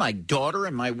son, my daughter,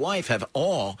 and my wife have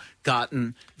all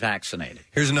gotten vaccinated.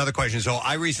 Here's another question. So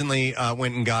I recently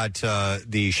went and got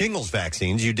the shingles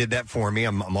vaccines. You did that for me.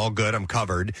 I'm all good. I'm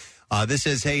covered. This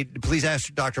says, hey, please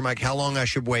ask Dr. Mike how long I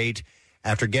should wait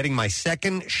after getting my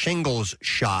second shingles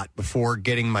shot before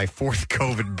getting my fourth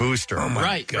COVID booster. Oh,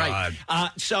 my God. Right.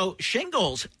 So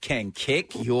shingles can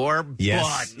kick your butt,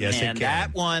 Yes, man. it can.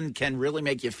 That one can really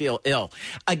make you feel ill.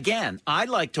 Again, I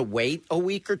like to wait a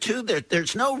week or two.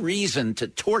 There's no reason to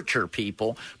torture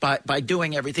people by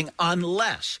doing everything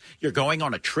unless you're going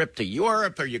on a trip to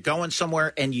Europe or you're going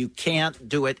somewhere and you can't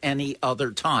do it any other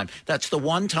time. That's the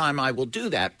one time I will do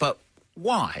that. But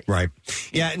why? Right.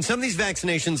 Yeah, and some of these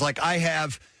vaccinations, like I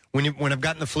have, when I've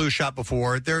gotten the flu shot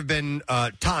before, there have been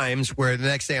times where the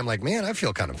next day I'm like, man, I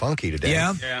feel kind of funky today.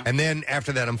 Yeah. And then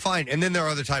after that, I'm fine. And then there are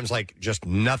other times like just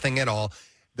nothing at all.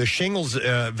 The shingles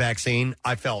vaccine,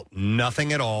 I felt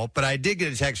nothing at all. But I did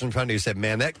get a text from somebody who said,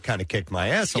 man, that kind of kicked my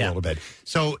ass a little bit.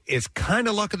 So it's kind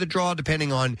of luck of the draw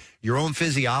depending on your own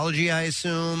physiology, I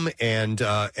assume. And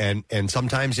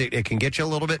sometimes it can get you a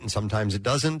little bit and sometimes it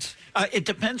doesn't. It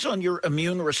depends on your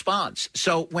immune response.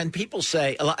 So when people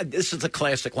say, this is a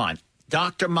classic line,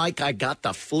 Dr. Mike, I got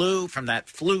the flu from that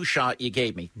flu shot you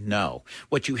gave me. No.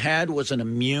 What you had was an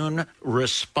immune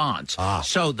response.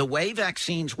 So the way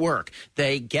vaccines work,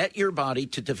 they get your body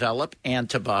to develop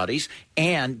antibodies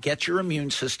and get your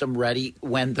immune system ready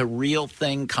when the real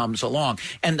thing comes along.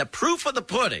 And the proof of the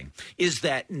pudding is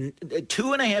that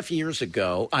 2.5 years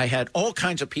ago, I had all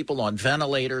kinds of people on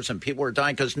ventilators and people were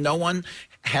dying because no one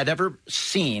had ever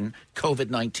seen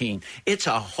COVID-19. It's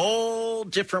a whole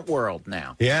different world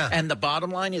now. Yeah. And the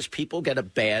bottom line is people get a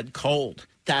bad cold.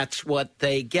 That's what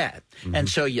they get. Mm-hmm. And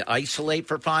so you isolate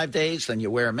for 5 days, then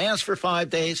you wear a mask for 5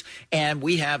 days, and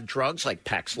we have drugs like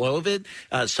Paxlovid.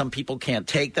 Some people can't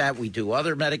take that. We do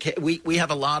other medication. We have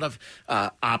a lot of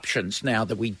options now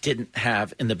that we didn't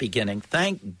have in the beginning.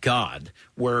 Thank God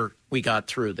we got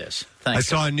through this. I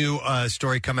saw a new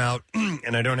story come out,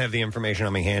 and I don't have the information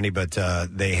on me handy, but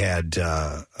they had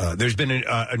there's been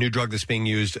a new drug that's being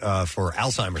used for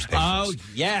Alzheimer's patients. Oh,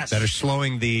 yes. That are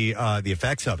slowing the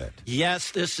effects of it.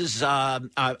 Yes, this is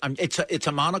it's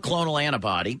a monoclonal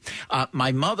antibody.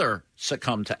 My mother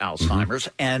succumbed to Alzheimer's,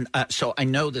 and so I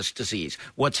know this disease.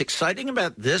 What's exciting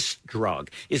about this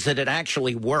drug is that it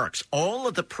actually works. All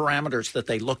of the parameters that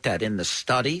they looked at in the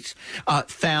studies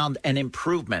found an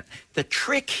improvement. The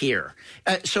trick here,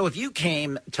 so if you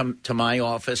came to my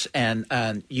office and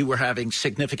you were having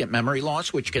significant memory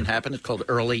loss, which can happen, it's called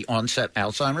early onset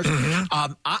Alzheimer's,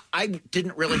 I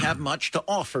didn't really have much to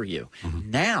offer you.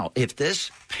 Now, if this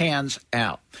pans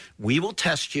out, we will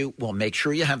test you, we'll make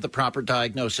sure you have the proper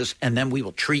diagnosis, and then we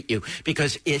will treat you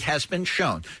because it has been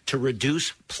shown to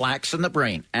reduce plaques in the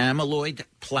brain, amyloid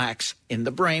plaques in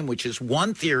the brain, which is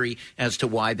one theory as to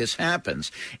why this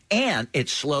happens. And it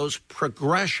slows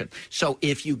progression. So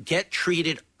if you get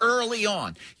treated early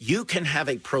on, you can have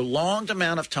a prolonged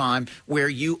amount of time where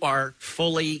you are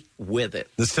fully with it.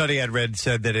 The study I'd read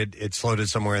said that it slowed it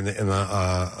somewhere on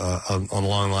the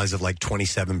long lines of like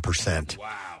 27%. Wow.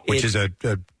 Which is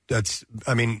that's,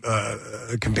 I mean,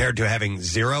 compared to having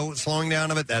zero slowing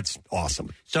down of it, that's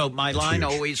awesome. So my line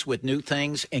always with new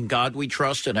things, in God we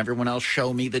trust, and everyone else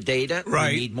show me the data.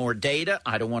 Right. We need more data.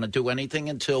 I don't want to do anything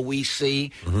until we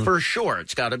see for sure.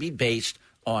 It's got to be based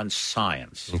on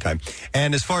science. Okay.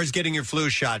 And as far as getting your flu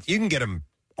shot, you can get them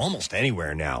almost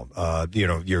anywhere now.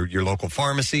 Your local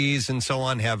pharmacies and so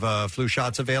on have flu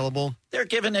shots available. They're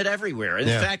giving it everywhere. In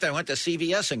fact, I went to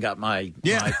CVS and got my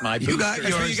booster. You got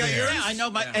yours. Yeah, I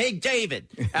know. Hey, David,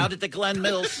 out at the Glen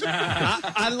Mills.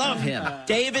 I love him.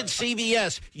 David,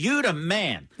 CVS, you the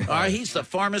man. All right, he's the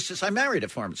pharmacist. I married a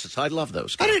pharmacist. I love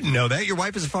those guys. I didn't know that. Your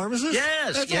wife is a pharmacist?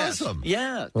 Yes. That's awesome.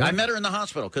 Yeah. I met her in the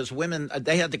hospital because women,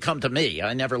 they had to come to me.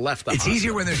 I never left the hospital. It's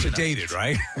easier when they're sedated,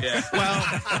 right? Yeah. Well,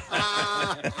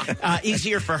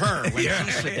 easier for her when she's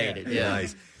sedated. Yeah.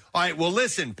 Nice. All right. Well,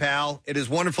 listen, pal. It is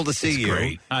wonderful to see you.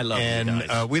 Great. I love you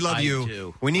guys. We love you.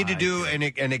 Do. We need to do an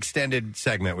extended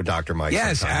segment with Dr. Mike.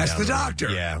 Yes, sometime ask down the road.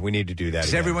 doctor. Yeah, we need to do that.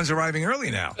 Because everyone's arriving early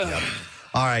now.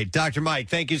 All right, Dr. Mike,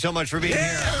 thank you so much for being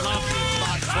here.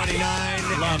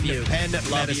 629. Love you. Independent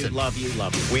Love medicine. you, love you,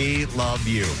 love you. We love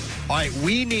you. All right,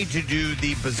 we need to do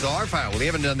the bizarre file. We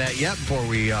haven't done that yet before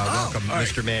we welcome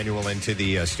Mr. Manuel into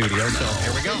the studio. So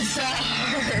here we go.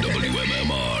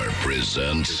 WMMR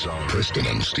presents Preston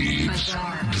and Steve's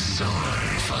Bizarre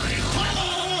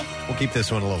File. We'll keep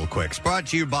this one a little quick. It's brought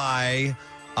to you by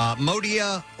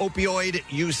Modia Opioid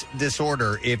Use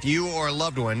Disorder. If you or a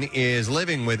loved one is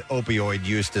living with opioid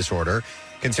use disorder,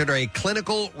 consider a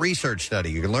clinical research study.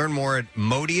 You can learn more at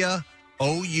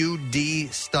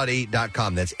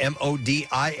ModiaOUDstudy.com. That's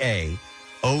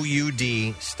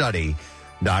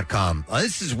ModiaOUDstudy.com.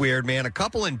 This is weird, man. A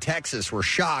couple in Texas were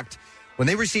shocked when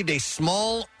they received a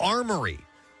small armory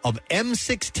of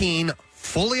M16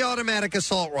 fully automatic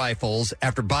assault rifles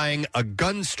after buying a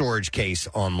gun storage case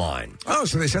online. Oh,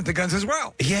 so they sent the guns as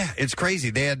well. Yeah, it's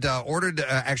crazy. They had ordered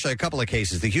actually a couple of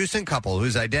cases. The Houston couple,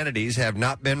 whose identities have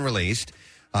not been released,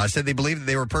 said they believed that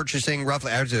they were purchasing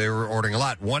roughly, actually they were ordering a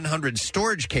lot, 100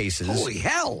 storage cases. Holy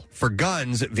hell. For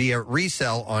guns via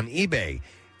resale on eBay.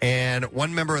 And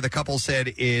one member of the couple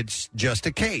said it's just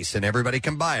a case and everybody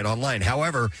can buy it online.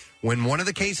 However, when one of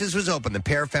the cases was opened, the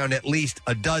pair found at least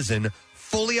a dozen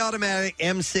fully automatic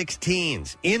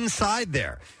M16s inside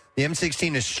there. The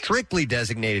M16 is strictly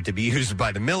designated to be used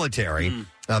by the military.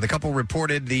 The couple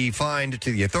reported the find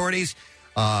to the authorities.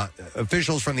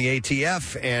 Officials from the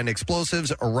ATF and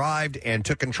explosives arrived and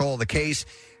took control of the case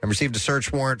and received a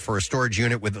search warrant for a storage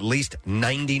unit with at least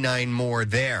 99 more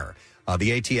there.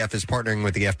 The ATF is partnering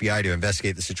with the FBI to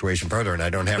investigate the situation further, and I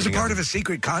don't have. Was it part of a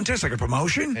secret contest, like a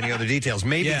promotion? Any other details?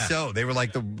 Maybe so. They were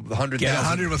like the 100,000. Get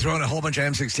 100, we'll throw in a whole bunch of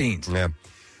M16s.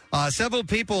 Yeah. Several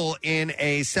people in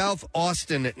a South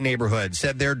Austin neighborhood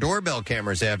said their doorbell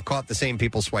cameras have caught the same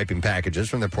people swiping packages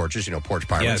from their porches, porch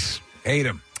pirates. Yes, hate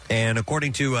them. And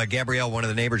according to Gabrielle, one of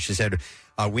the neighbors, she said,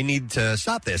 we need to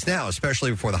stop this now,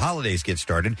 especially before the holidays get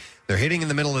started. They're hitting in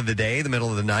the middle of the day, the middle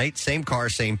of the night, same car,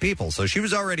 same people. So she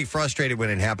was already frustrated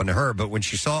when it happened to her, but when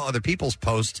she saw other people's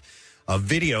posts of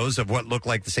videos of what looked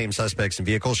like the same suspects and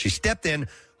vehicles, she stepped in,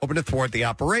 hoping to thwart the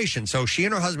operation. So she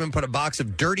and her husband put a box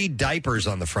of dirty diapers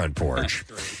on the front porch.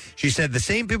 She said the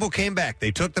same people came back. They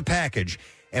took the package,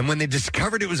 and when they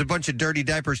discovered it was a bunch of dirty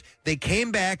diapers, they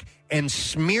came back and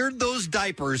smeared those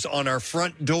diapers on our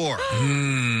front door.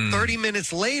 30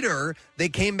 minutes later, they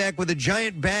came back with a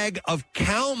giant bag of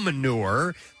cow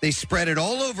manure. They spread it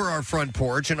all over our front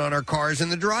porch and on our cars in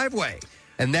the driveway.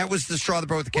 And that was the straw that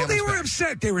broke the camel's back. Well, they were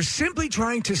upset. They were simply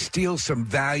trying to steal some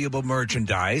valuable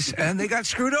merchandise, and they got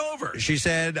screwed over. She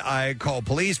said, I called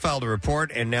police, filed a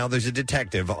report, and now there's a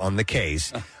detective on the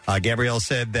case. Gabrielle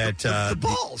said that... the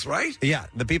balls, right? Yeah.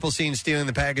 The people seen stealing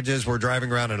the packages were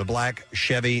driving around in a black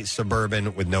Chevy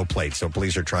Suburban with no plates, so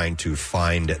police are trying to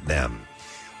find them.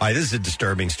 All right, this is a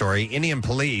disturbing story. Indian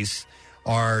police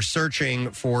are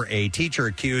searching for a teacher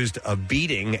accused of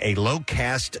beating a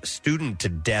low-caste student to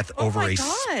death over a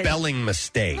spelling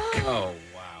mistake. Oh,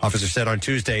 wow. Officer said on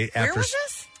Tuesday... Where was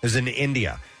this? It was in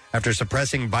India. After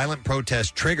suppressing violent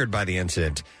protests triggered by the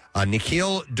incident,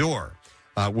 Nikhil Dur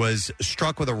was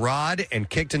struck with a rod and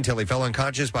kicked until he fell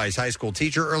unconscious by his high school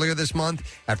teacher earlier this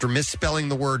month after misspelling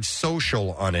the word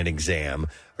social on an exam,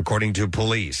 according to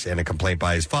police and a complaint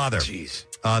by his father. Jeez.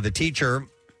 The teacher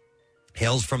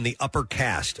hails from the upper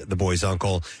caste, the boy's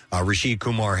uncle, Rishi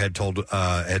Kumar, told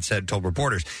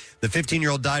reporters. The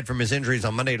 15-year-old died from his injuries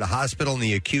on Monday at a hospital, and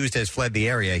the accused has fled the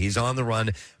area. He's on the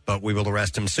run, but we will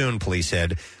arrest him soon, police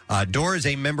said. Dor is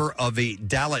a member of the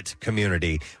Dalit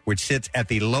community, which sits at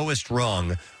the lowest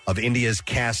rung of India's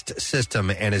caste system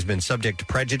and has been subject to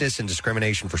prejudice and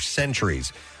discrimination for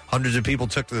centuries. Hundreds of people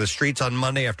took to the streets on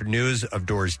Monday after news of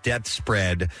Dor's death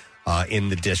spread in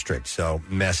the district. So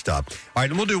messed up. All right,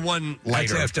 and we'll do one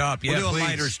lighter. That's effed up. Yeah, we'll do please. a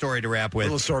lighter story to wrap with. A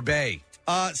little sorbet.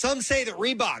 Some say that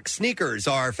Reebok sneakers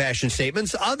are fashion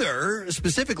statements. Other,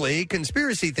 specifically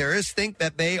conspiracy theorists, think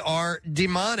that they are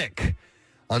demonic.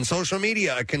 On social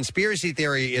media, a conspiracy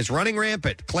theory is running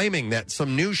rampant, claiming that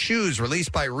some new shoes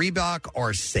released by Reebok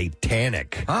are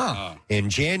satanic. In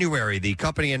January, the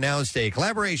company announced a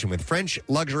collaboration with French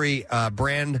luxury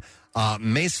brand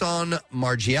Maison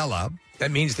Margiela.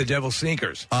 That means the devil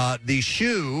sneakers. The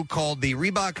shoe, called the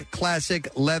Reebok Classic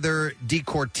Leather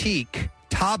Decortique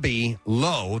Tabi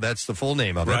Low, that's the full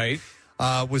name of it, right,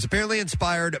 was apparently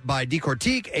inspired by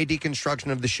Decortique, a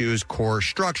deconstruction of the shoe's core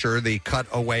structure. The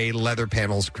cut-away leather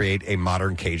panels create a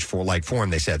modern cage-like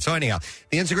form, they said. So anyhow,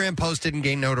 the Instagram post didn't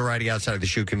gain notoriety outside of the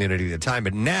shoe community at the time,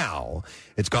 but now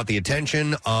it's got the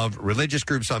attention of religious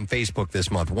groups on Facebook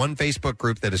this month. One Facebook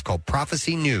group that is called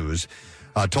Prophecy News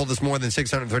told us more than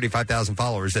 635,000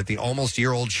 followers that the almost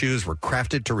year-old shoes were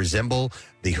crafted to resemble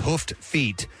the hoofed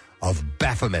feet of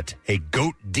Baphomet, a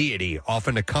goat deity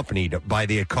often accompanied by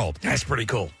the occult. That's pretty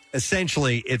cool.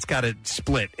 Essentially, it's got a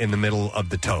split in the middle of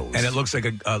the toes. And it looks like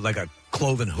a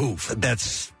cloven hoof.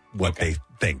 That's what they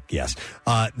think, yes.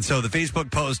 So the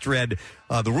Facebook post read,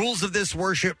 the rules of this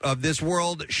worship of this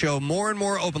world show more and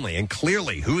more openly and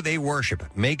clearly who they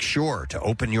worship. Make sure to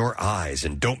open your eyes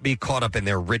and don't be caught up in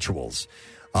their rituals.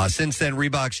 Since then,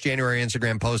 Reebok's January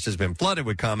Instagram post has been flooded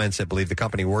with comments that believe the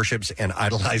company worships and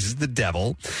idolizes the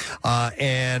devil.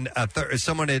 And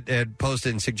someone had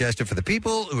posted and suggested, for the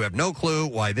people who have no clue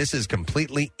why this is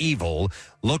completely evil,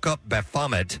 look up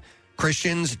Baphomet.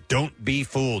 Christians, don't be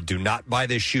fooled. Do not buy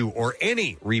this shoe or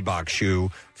any Reebok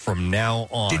shoe from now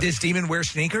on. Did this demon wear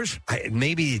sneakers?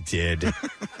 Maybe he did.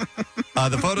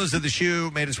 The photos of the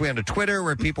shoe made its way onto Twitter,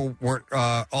 where people weren't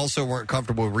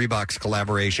comfortable with Reebok's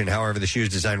collaboration. However, the shoe's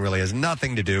design really has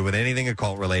nothing to do with anything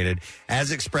occult-related.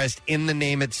 As expressed in the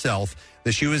name itself,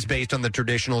 the shoe is based on the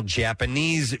traditional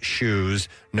Japanese shoes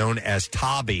known as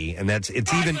tabi, and it's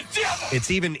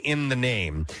even in the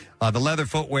name. The leather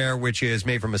footwear, which is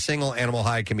made from a single animal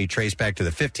hide, can be traced back to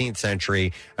the 15th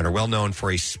century and are well known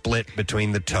for a split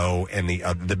between the toe and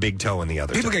the big toe and the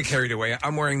other. People toe. get carried away.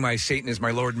 I'm wearing my Satan is my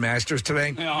Lord and Masters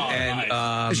today,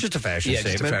 and it's just a fashion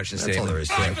statement. Just a fashion That's statement. all there is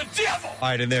to it. All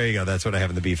right, and there you go. That's what I have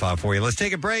in the B file for you. Let's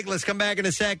take a break. Let's come back in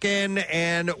a second,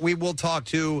 and we will talk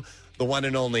to the one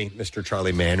and only Mr.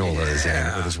 Charlie Manuel is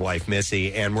in with his wife,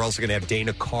 Missy. And we're also going to have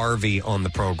Dana Carvey on the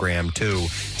program, too.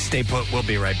 Stay put. We'll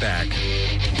be right back.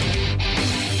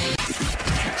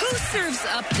 Who serves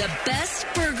up the best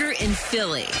burger in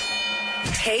Philly?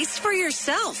 Taste for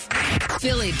yourself.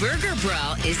 Philly Burger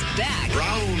Brawl is back.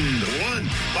 Round one,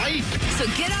 fight. So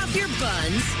get off your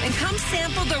buns and come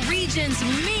sample the region's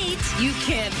meat you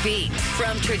can't beat.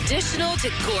 From traditional to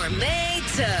gourmet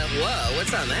to, whoa,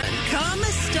 what's on that? Come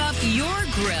stuff your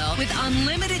grill with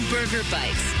unlimited burger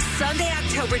bites. Sunday,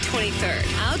 October 23rd.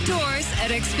 Outdoors at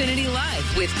Xfinity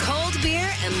Live with cold beer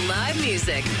and live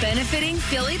music. Benefiting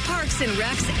Philly Parks and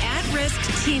Rec's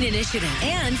At-Risk Teen Initiative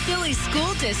and Philly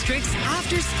School District's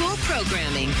after-school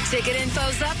programming. Ticket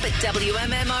info's up at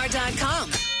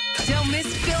WMMR.com. Don't miss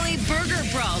Philly Burger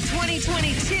Brawl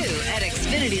 2022 at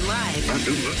Xfinity Live. I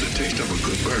do love the taste of a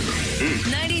good burger.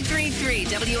 93.3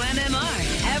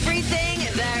 WMMR. Everything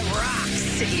that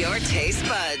rocks your taste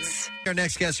buds. Our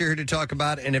next guests are here to talk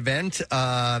about an event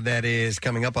that is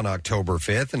coming up on October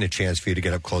 5th and a chance for you to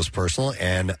get up close personal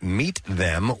and meet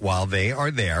them while they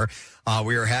are there.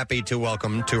 We are happy to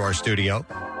welcome to our studio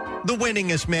the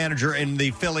winningest manager in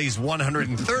the Phillies'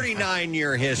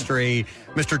 139-year history,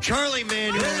 Mr. Charlie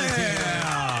Manuel,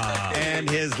 and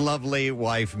his lovely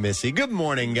wife, Missy. Good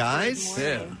morning, guys.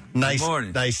 Yeah.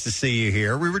 Nice to see you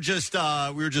here. We were just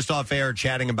off air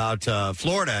chatting about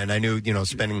Florida, and I knew,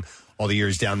 spending all the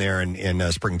years down there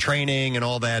in spring training and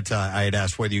all that. I had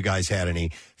asked whether you guys had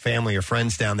any family or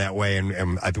friends down that way,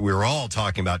 and we were all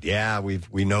talking about,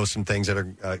 we know some things that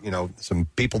are, some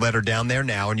people that are down there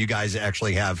now, and you guys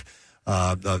actually have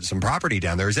some property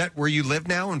down there. Is that where you live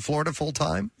now in Florida full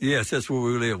time? Yes, that's where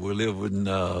we live. We live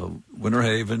in Winter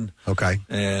Haven. Okay.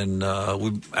 And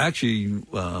we actually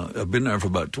have been there for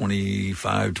about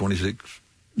 25, 26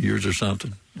 years or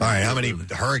something. All right. How many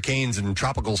hurricanes and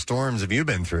tropical storms have you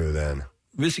been through then?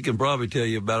 Missy can probably tell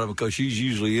you about them because she's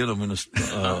usually in them.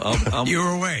 You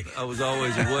were away. I was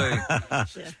always away,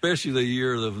 especially the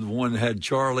year the one had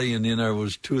Charlie, and then there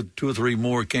was two or three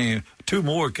more came. Two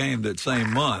more came that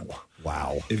same month.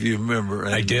 Wow. If you remember.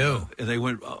 And, I do. And they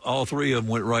went, all three of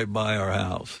them went right by our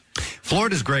house.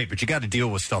 Florida's great, but you got to deal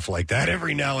with stuff like that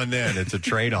every now and then. It's a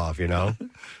trade-off,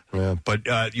 Yeah.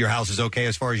 But your house is okay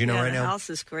as far as you know right now? The house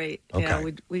is great.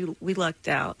 Okay. Yeah, we lucked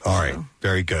out. All right.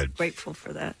 Very good. Grateful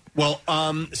for that. Well,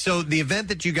 so the event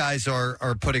that you guys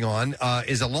are putting on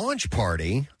is a launch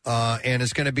party, and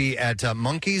it's going to be at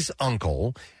Monkey's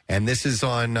Uncle, and this is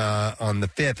on the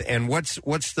 5th. And what's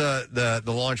the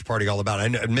launch party all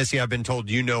about? Missy, I've been told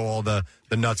you know all the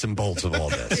nuts and bolts of all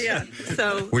this. Yeah.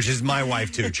 So, which is my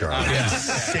wife too, Charlie.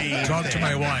 Same Talk thing. to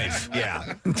my wife.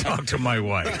 Yeah. Talk to my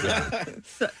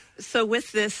wife. So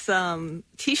with this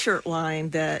T-shirt line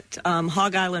that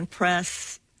Hog Island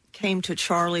Press came to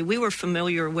Charlie, we were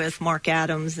familiar with Mark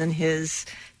Adams and his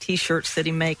T-shirts that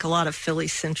he make, a lot of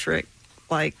Philly-centric,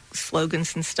 like,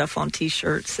 slogans and stuff on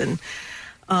T-shirts. And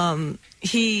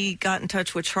he got in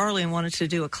touch with Charlie and wanted to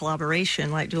do a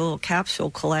collaboration, like do a little capsule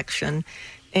collection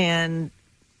and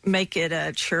make it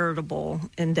a charitable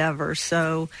endeavor.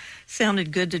 So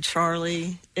sounded good to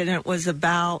Charlie, and it was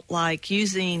about, like,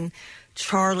 using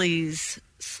Charlie's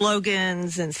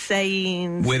slogans and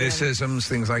sayings, witticisms,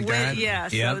 things like that. Yeah,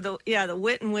 so the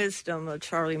wit and wisdom of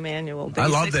Charlie Manuel, basically. I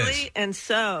love this. And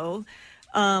so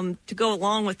to go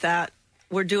along with that,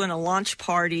 we're doing a launch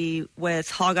party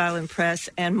with Hog Island Press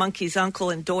and Monkey's Uncle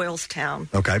in Doylestown.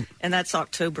 Okay. And that's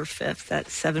October 5th at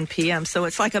 7 p.m. So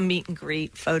it's like a meet and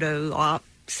greet, photo op,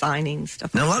 signing,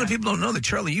 stuff Now, like a lot of people don't know that,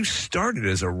 Charlie, you started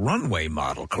as a runway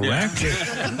model, correct? So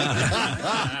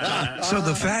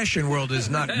the fashion world is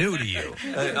not new to you.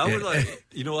 I would like,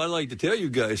 I'd like to tell you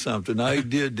guys something. I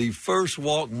did the first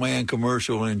Walkman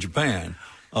commercial in Japan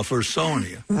for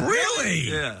Sony. Really?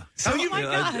 Yeah. So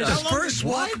the first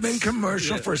Walkman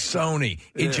commercial for Sony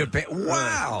in Japan.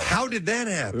 Wow. How did that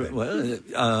happen?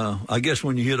 Well, I guess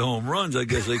when you hit home runs, I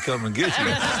guess they come and get you.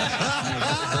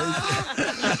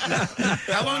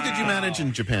 How long did you manage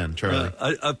in Japan, Charlie?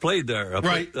 I played there.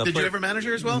 Did you ever manage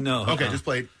there as well? No. Okay, just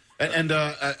played. And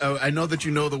I know that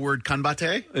you know the word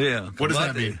kanbate. Yeah. What does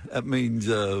that mean? That means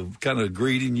kind of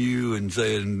greeting you and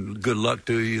saying good luck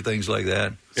to you, things like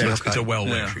that. So it's a well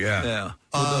wish, Yeah.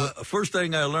 Well, the first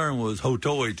thing I learned was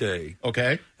hotoite.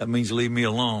 Okay. That means leave me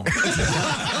alone.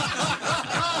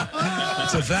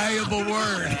 It's a valuable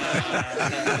word.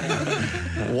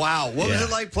 Wow. What was it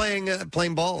like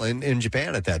playing ball in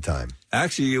Japan at that time?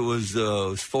 Actually, it was,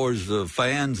 as far as the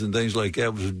fans and things like that,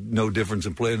 it was no difference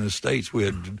in playing in the States. We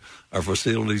had, our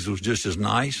facilities was just as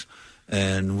nice.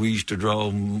 And we used to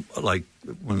draw, like,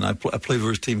 when I played for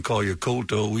this team called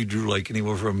Yokoto, we drew like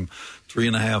anywhere from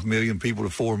 3.5 million people to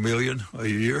 4 million a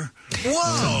year. Whoa!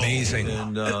 That's amazing.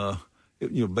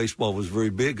 And, baseball was very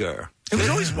big there. It was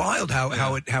always wild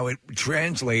how it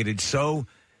translated so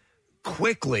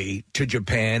quickly to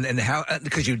Japan, and how,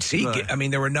 because you'd see, I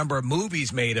mean, there were a number of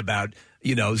movies made about,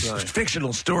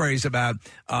 fictional stories about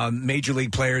major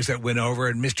league players that went over,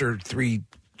 and Mr. 3000.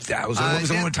 What was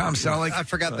the one with Tom Selleck? I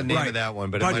forgot the name of that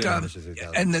one, but it might have been Mr.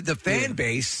 3000. And the fan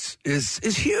base is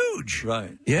huge.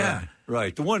 Right. Yeah.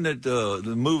 Right. The one that the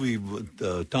movie with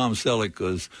Tom Selleck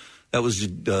was. That was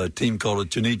a team called the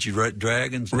Chunichi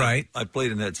Dragons. Right. I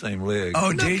played in that same league.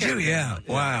 Oh, did you? Yeah.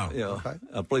 Wow. Yeah. Okay.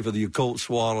 I played for the Yakult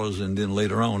Swallows, and then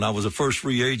later on, I was the first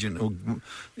free agent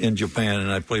in Japan, and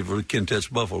I played for the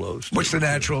Kintetsu Buffaloes. What's the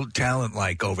natural talent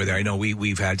like over there? I know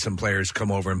we've had some players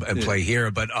come over and play here,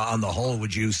 but on the whole,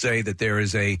 would you say that there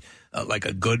is a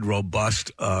good,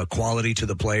 robust quality to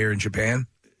the player in Japan?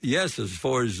 Yes, as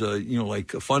far as,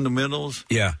 like fundamentals.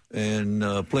 Yeah. And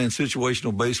playing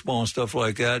situational baseball and stuff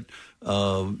like that.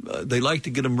 They like to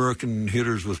get American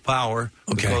hitters with power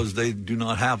because they do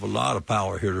not have a lot of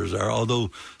power hitters there.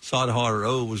 Although Sadhara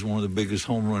O was one of the biggest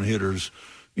home run hitters,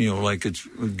 like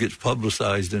it gets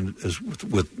publicized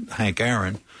with Hank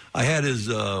Aaron. I had his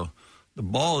the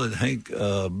ball that Hank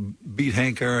beat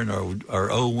Hank Aaron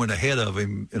or O went ahead of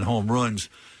him in home runs.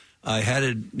 I had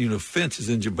it, fences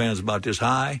in Japan is about this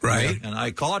high. Right. And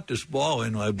I caught this ball,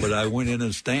 but I went in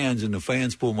the stands, and the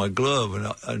fans pulled my glove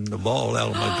and the ball out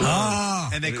of my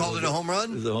glove. And they called it a home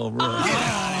run? It was a home run. Get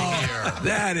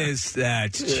out of here.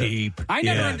 That's cheap. I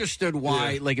never understood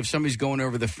why, like, if somebody's going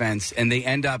over the fence and they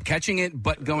end up catching it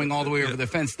but going all the way over the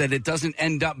fence, that it doesn't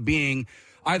end up being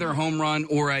either a home run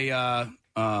or a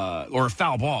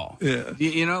foul ball. Yeah.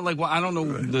 I don't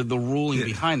know the ruling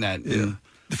behind that. Yeah.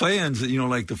 The fans,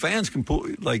 the fans can pull,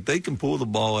 they can pull the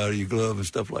ball out of your glove and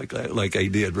stuff like that, like they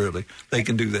did, really. They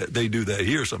can do that. They do that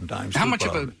here sometimes. How much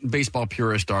of a baseball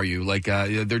purist are you? Like,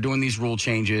 they're doing these rule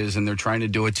changes, and they're trying to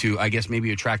do it to, I guess,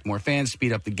 maybe attract more fans,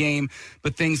 speed up the game.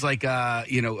 But things like,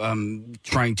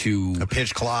 trying to... The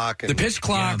pitch clock. The pitch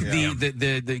clock,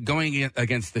 the going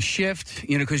against the shift,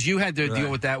 because you had to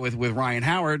deal with that with Ryan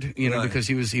Howard, because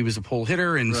he was a pull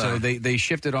hitter, and so they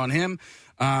shifted on him.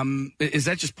 Is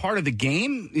that just part of the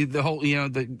game? The whole,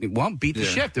 beat the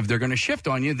shift. If they're going to shift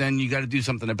on you, then you got to do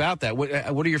something about that. What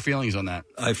are your feelings on that?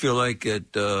 I feel like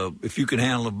if you can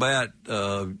handle a bat,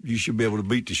 you should be able to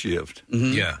beat the shift.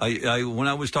 Mm-hmm. Yeah. When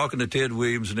I was talking to Ted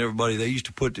Williams and everybody, they used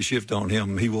to put the shift on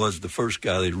him. He was the first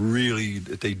guy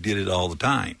they did it all the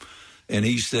time. And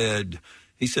he said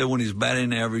when his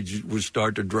batting average would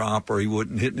start to drop or he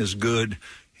wasn't hitting as good,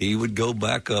 he would go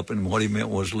back up, and what he meant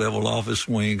was level off his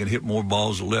swing and hit more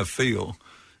balls to left field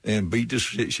and beat the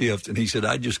shift. And he said,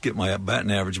 I'd just get my batting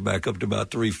average back up to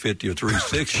about 350 or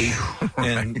 360,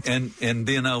 and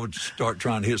then I would start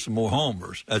trying to hit some more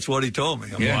homers. That's what he told me.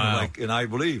 And I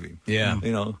believe him. Yeah.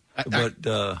 But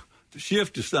the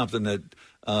shift is something that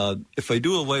if they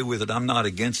do away with it, I'm not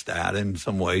against that in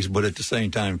some ways, but at the same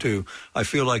time, too, I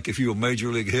feel like if you're a major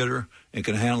league hitter and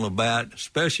can handle a bat,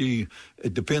 especially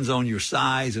it depends on your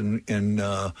size. And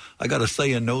I got to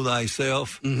say, know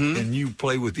thyself, and you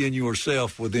play within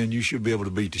yourself, well, then you should be able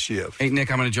to beat the shift. Hey, Nick,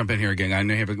 I'm going to jump in here again. I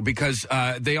know because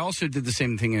they also did the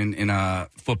same thing in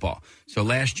football. So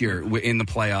last year in the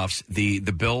playoffs, the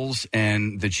Bills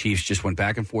and the Chiefs just went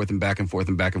back and forth and back and forth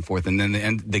and back and forth. And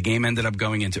then the game ended up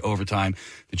going into overtime.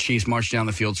 The Chiefs marched down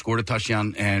the field, scored a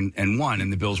touchdown, and won.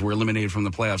 And the Bills were eliminated from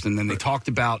the playoffs. And then they talked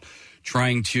about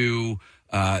trying to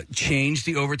change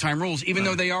the overtime rules, even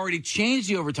though they already changed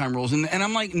the overtime rules. And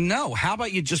I'm like, no, how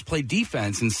about you just play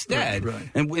defense instead?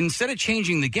 And instead of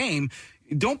changing the game,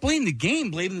 don't blame the game,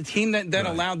 blame the team that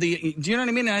allowed the... Do you know what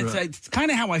I mean? It's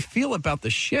kind of how I feel about the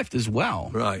shift as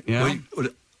well. Right. You know? Well,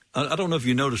 I don't know if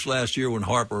you noticed last year when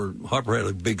Harper had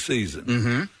a big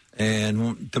season.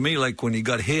 And to me, like when he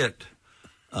got hit,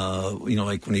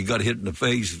 like when he got hit in the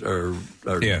face or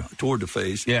toward the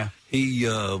face, he...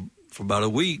 for about a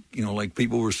week, like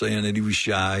people were saying that he was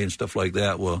shy and stuff like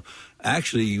that. Well,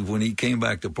 actually, when he came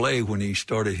back to play, when he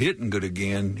started hitting good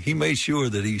again, he made sure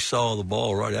that he saw the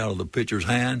ball right out of the pitcher's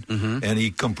hand, and he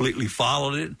completely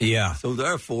followed it. Yeah. So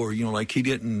therefore, like he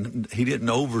didn't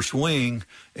overswing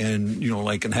and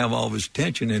and have all of his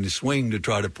tension in his swing to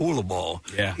try to pull the ball.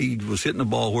 Yeah. He was hitting the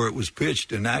ball where it was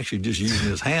pitched and actually just using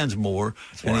his hands more,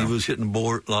 and he was hitting a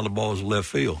lot of balls left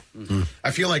field.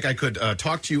 I feel like I could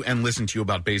talk to you and listen to you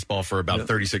about baseball for about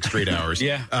 36 straight hours.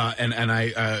 And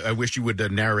I wish you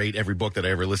would narrate every book that I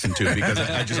ever listened to,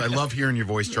 because I love hearing your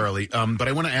voice, Charlie. But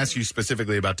I want to ask you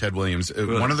specifically about Ted Williams,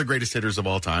 one of the greatest hitters of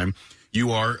all time.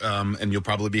 You are, and you'll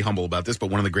probably be humble about this, but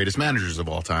one of the greatest managers of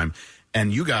all time.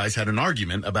 And you guys had an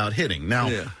argument about hitting. Now,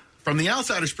 from the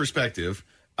outsider's perspective,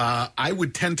 I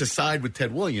would tend to side with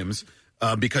Ted Williams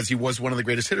because he was one of the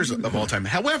greatest hitters of all time.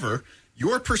 However,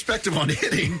 your perspective on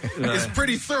hitting is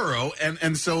pretty thorough,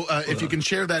 and so if you can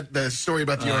share the story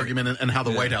about the argument and how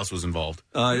the White House was involved.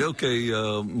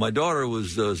 My daughter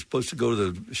was supposed to go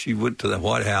to she went to the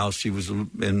White House. She was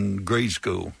in grade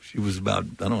school. She was about,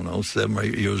 7 or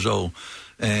 8 years old,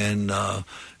 and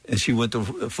she went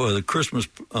for the Christmas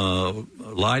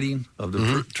lighting of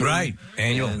the tree.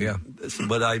 Annual,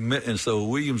 But and so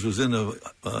Williams was in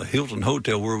the Hilton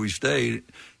Hotel where we stayed,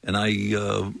 and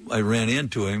I ran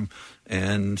into him.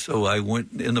 And so I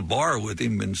went in the bar with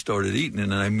him and started eating,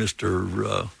 and I missed her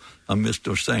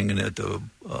singing at the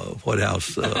White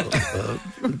House light.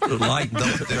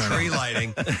 The tree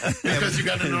lighting. Because you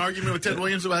got in an argument with Ted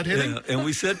Williams about hitting? Yeah, and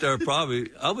we sat there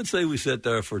I would say we sat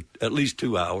there for at least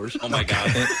 2 hours. Oh, my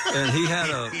God. And he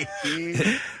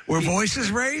had Were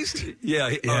voices raised? Yeah.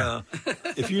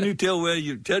 If you knew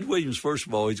Ted Williams, first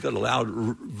of all, he's got a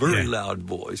very loud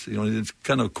voice. It's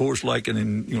kind of coarse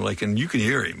and you can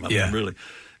hear him. I mean, really.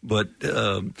 But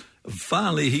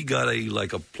finally, he got a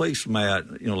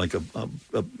placemat,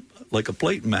 like a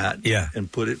plate mat,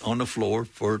 and put it on the floor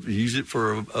use it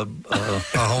for a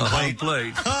home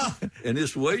plate. And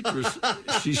this waitress,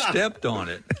 she stepped on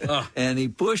it, and he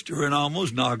pushed her and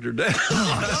almost knocked her down.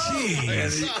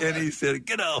 And he said,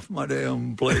 "Get off my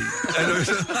damn plate."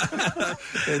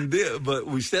 But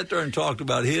we sat there and talked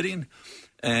about hitting,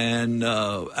 and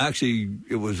actually,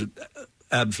 it was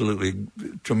absolutely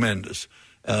tremendous.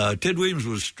 Ted Williams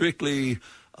was strictly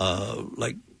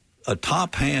like a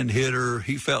top hand hitter.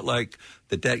 He felt like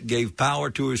that gave power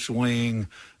to his swing,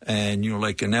 and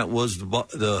and that was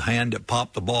the hand that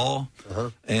popped the ball.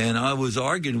 And I was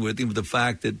arguing with him with the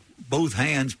fact that both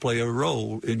hands play a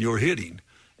role in your hitting,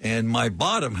 and my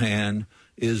bottom hand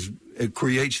it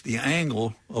creates the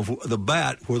angle of the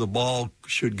bat where the ball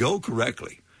should go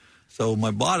correctly. So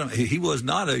my bottom, he was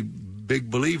not a big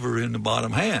believer in the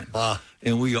bottom hand.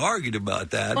 And we argued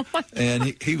about that.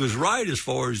 And he was right as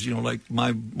far as,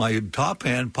 my top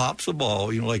hand pops the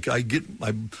ball. I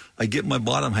get my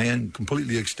bottom hand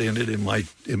completely extended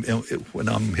when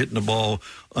I'm hitting the ball,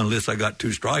 unless I got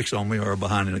 2 strikes on me or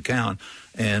behind an account.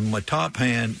 And my top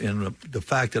hand, and the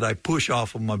fact that I push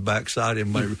off of my backside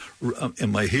and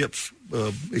my hips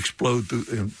explode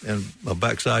through, and my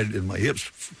backside and my hips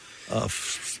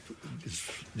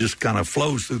just kind of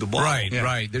flows through the ball.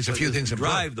 Right. There's a few things that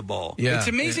drive the ball. Yeah. It's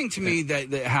amazing to me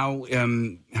that how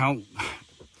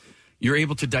you're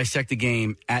able to dissect the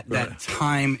game at that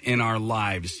time in our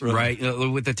lives, right?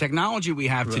 With the technology we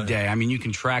have today, I mean, you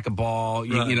can track a ball.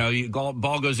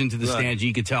 Ball goes into the stands.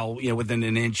 You can tell, within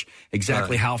an inch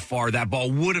exactly how far that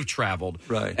ball would have traveled.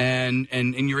 Right. And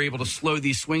you're able to slow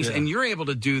these swings, and you're able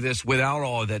to do this without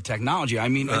all of that technology. I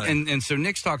mean, and so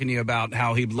Nick's talking to you about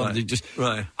how he loved it. Just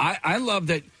I love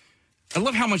that. I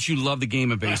love how much you love the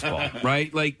game of baseball,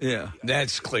 right?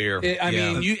 That's clear. I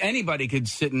mean, anybody could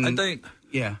sit and I think.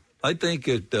 Yeah. I think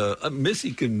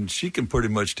Missy can pretty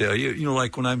much tell you. You know,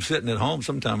 like when I'm sitting at home,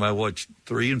 sometimes I watch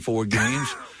 3 and 4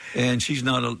 games. And she's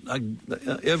not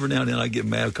every now and then I get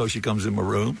mad because she comes in my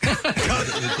room.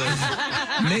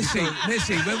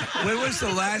 Missy, when was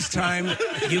the last time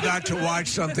you got to watch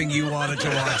something you wanted to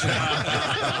watch?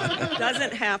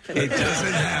 Doesn't happen. It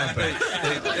doesn't happen.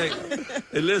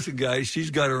 Hey, listen, guys,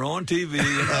 she's got her own TV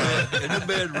in the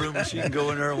bedroom, and she can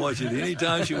go in there and watch it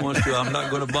anytime she wants to. I'm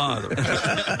not going to bother.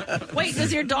 Wait,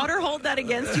 does your daughter hold that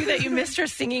against you that you missed her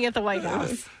singing at the White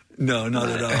House? No, not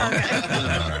at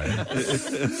all.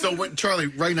 So, Charlie,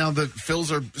 right now the Phils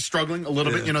are struggling a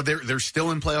little bit. You know, they're still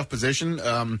in playoff position,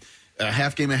 a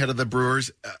half game ahead of the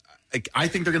Brewers. I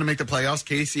think they're going to make the playoffs.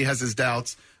 Casey has his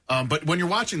doubts. But when you're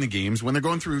watching the games, when they're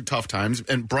going through tough times,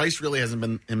 and Bryce really hasn't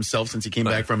been himself since he came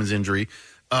back from his injury.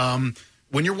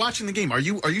 When you're watching the game, are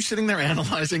you sitting there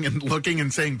analyzing and looking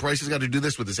and saying Bryce has got to do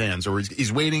this with his hands, or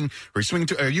he's waiting, or he's swinging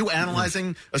to? Are you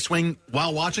analyzing a swing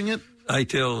while watching it? I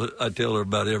tell her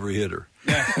about every hitter.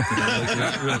 Yeah.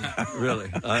 Really.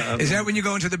 Is that when you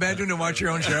go into the bedroom to watch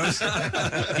your own shows?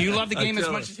 Do you love the game as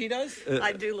much as he does?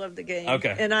 I do love the game.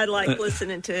 Okay. And I like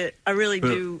listening to it. I really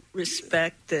do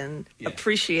respect and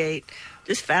appreciate,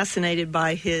 just fascinated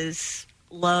by his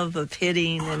love of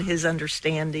hitting and his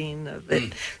understanding of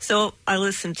it. So I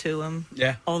listen to him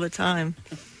all the time.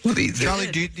 Charlie,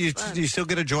 do you still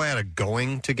get a joy out of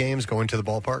going to games, going to the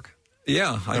ballpark?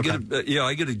 Yeah, I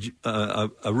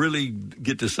really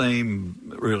get the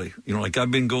same. Really, you know, like I've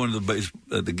been going to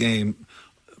the game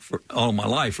for all my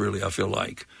life. Really, I feel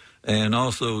like, and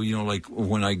also, you know, like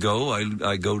when I go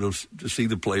to see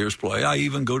the players play. I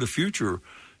even go to future,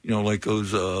 you know, like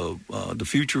those the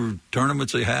future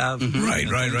tournaments they have, right,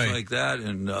 like that,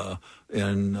 and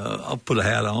I'll put a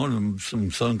hat on and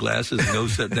some sunglasses and go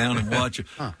sit down and watch,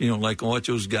 you know, like watch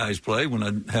those guys play when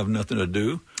I have nothing to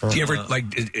do. Do you ever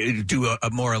do a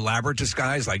more elaborate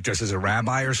disguise, like dress as a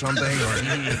rabbi or something? Or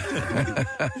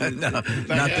no,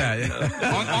 not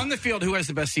that. On the field, who has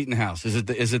the best seat in the house? Is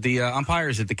it the umpire?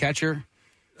 Is it the catcher?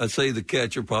 I'd say the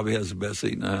catcher probably has the best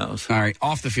seat in the house. All right,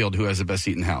 off the field, who has the best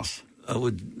seat in the house? I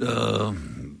would.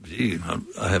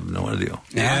 I have no idea.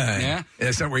 Yeah.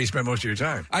 That's not where you spend most of your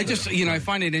time. I just, I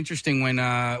find it interesting when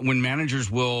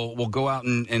managers will go out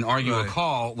and argue a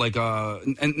call, like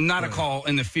and not a call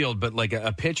in the field, but like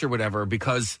a pitch or whatever,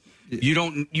 because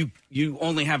you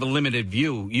only have a limited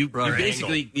view. You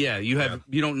basically,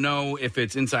 you don't know if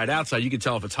it's inside outside. You can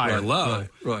tell if it's high or low.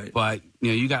 Right. But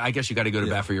I guess you got to go to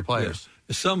bat for your players.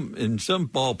 Yeah. In some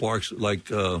ballparks,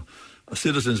 like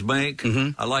Citizens Bank,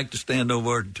 I like to stand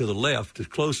over to the left, as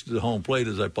close to the home plate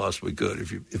as I possibly could.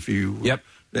 If you,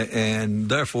 and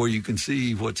therefore you can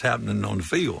see what's happening on the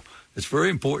field. It's very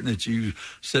important that you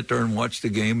sit there and watch the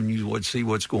game and you would see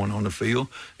what's going on the field,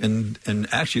 and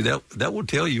actually that will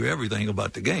tell you everything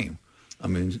about the game. I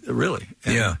mean, really.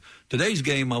 And today's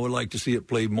game, I would like to see it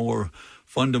play more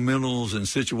fundamentals and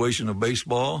situation of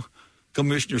baseball.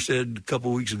 Commissioner said a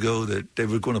couple of weeks ago that they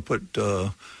were going to put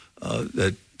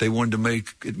that they wanted to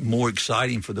make it more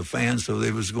exciting for the fans, so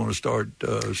they was going to start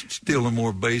stealing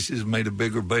more bases, made a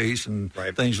bigger base, and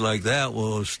things like that.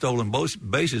 Well, stolen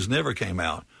bases never came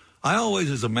out. I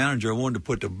always, as a manager, I wanted to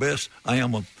put the best. I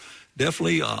am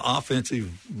definitely an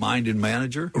offensive-minded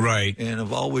manager. Right. And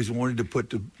I've always wanted to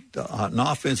put an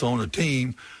offense on a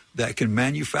team that can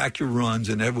manufacture runs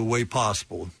in every way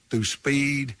possible through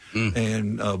speed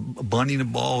and bunting the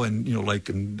ball and, like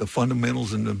in the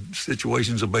fundamentals and the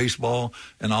situations of baseball,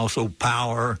 and also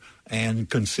power and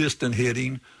consistent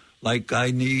hitting. Like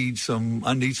I need some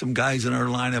guys in our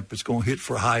lineup that's going to hit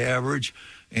for high average,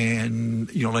 and,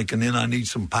 and then I need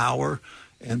some power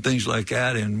and things like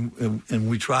that. And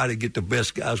we try to get the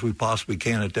best guys we possibly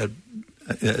can at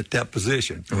that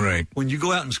position. Right. When you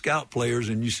go out and scout players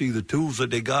and you see the tools that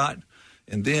they got,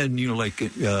 and then,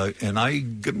 and I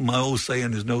get my old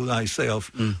saying is know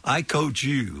thyself. I coach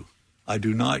you. I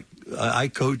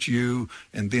coach you,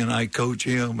 and then I coach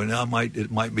him, and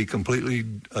it might be completely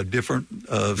a different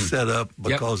setup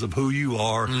because of who you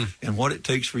are and what it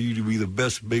takes for you to be the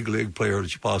best big league player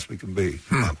that you possibly can be.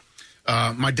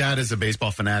 My dad is a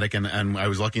baseball fanatic, and I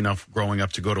was lucky enough growing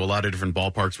up to go to a lot of different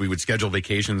ballparks. We would schedule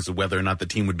vacations whether or not the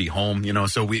team would be home,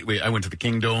 So I went to the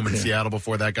King Dome in Seattle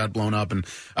before that got blown up. And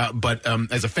but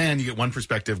as a fan, you get one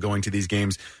perspective going to these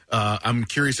games. I'm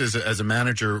curious as a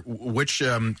manager, which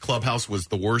clubhouse was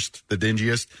the worst, the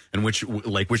dingiest, and which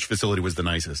facility was the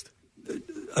nicest?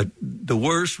 The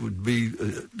worst would be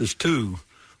there's two.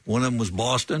 One of them was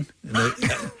Boston. And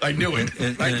I knew it.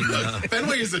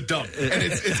 Fenway is a dump, and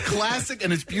it's classic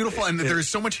and it's beautiful, and there's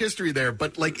so much history there.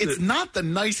 But like, it's not the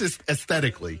nicest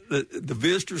aesthetically. The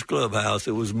Visitors Clubhouse,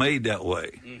 it was made that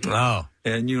way. Oh.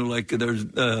 And like there's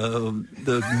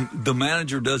the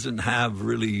manager doesn't have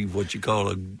really what you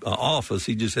call a office.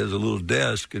 He just has a little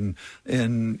desk, and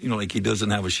like he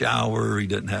doesn't have a shower. He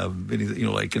doesn't have anything.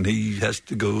 And he has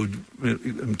to go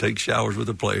and take showers with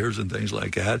the players and things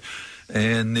like that.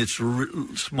 And it's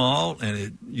small, and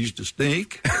it used to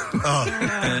stink.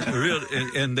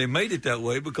 And they made it that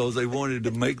way because they wanted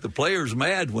to make the players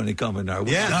mad when they come in there.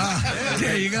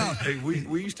 There you go.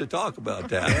 We used to talk about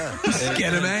that.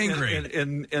 Get them angry.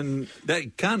 And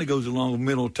that kind of goes along with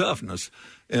mental toughness.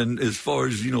 And as far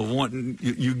as, wanting,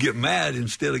 you get mad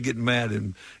instead of getting mad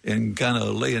and kind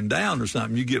of laying down or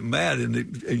something. You get mad and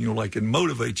it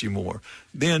motivates you more.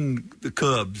 Then the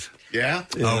Cubs. Yeah?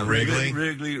 Wrigley.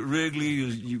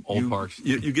 Wrigley. Old Parks.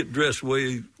 You get dressed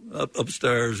way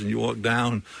upstairs and you walk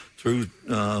down through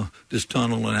this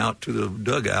tunnel and out to the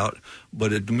dugout.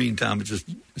 But in the meantime, it's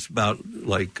about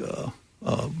like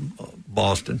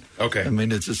Boston. Okay. I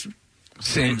mean, it's just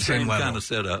same kind of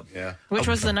setup. Yeah. Which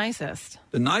was the nicest?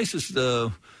 The nicest,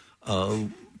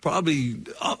 probably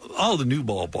all the new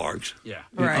ballparks. Yeah.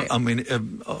 Right. I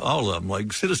mean, all of them.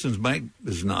 Like Citizens Bank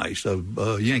is nice.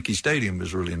 Yankee Stadium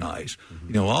is really nice.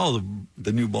 Mm-hmm. All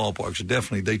the new ballparks,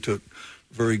 definitely they took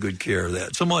very good care of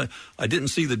that. I didn't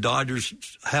see the Dodgers,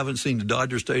 haven't seen the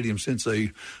Dodger Stadium since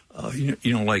they, redid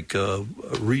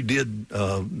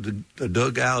the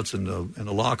dugouts and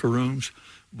the locker rooms.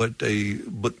 But they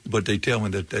tell me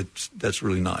that's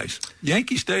really nice.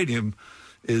 Yankee Stadium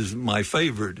is my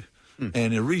favorite,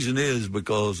 and the reason is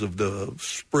because of the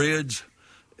spreads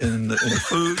and the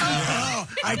food. Oh,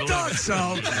 I thought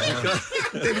so.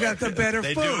 They've got the better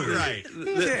food. Do it right.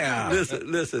 Yeah.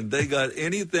 Listen. They got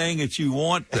anything that you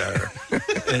want there,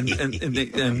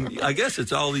 and I guess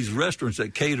it's all these restaurants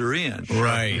that cater in.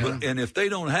 Right. And if they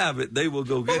don't have it, they will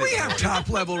go get it. We have top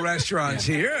level restaurants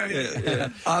here.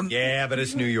 Yeah, but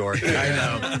it's New York. I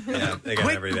know. Yeah, they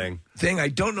got everything. Thing I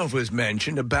don't know if it was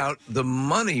mentioned about the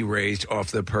money raised off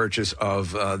the purchase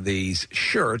of these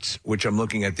shirts, which I'm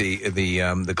looking at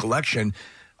the collection.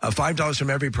 $5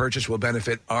 from every purchase will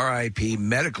benefit RIP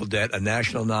Medical Debt, a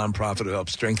national nonprofit who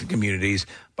helps strengthen communities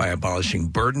by abolishing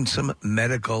burdensome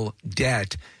medical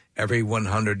debt. Every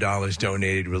 $100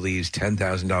 donated relieves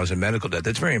 $10,000 in medical debt.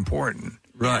 That's very important.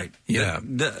 Right. Yeah.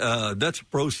 That's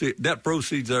proceed. That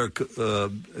proceeds are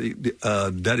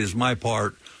that is my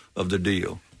part of the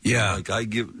deal. Yeah.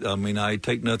 I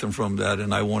take nothing from that,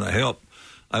 and I want to help.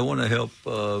 I want to help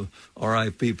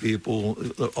RIP people,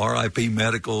 RIP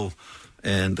medical,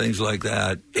 and things like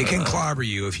that. It can clobber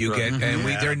you if you get, and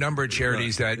there are a number of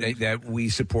charities that we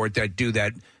support that do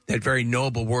that very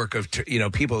noble work of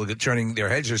people turning their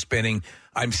heads are spinning.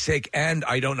 I'm sick and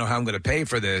I don't know how I'm going to pay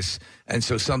for this, and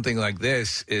so something like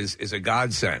this is a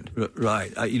godsend.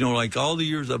 Right. Like all the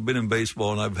years I've been in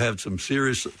baseball, and I've had some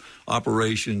serious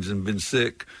operations and been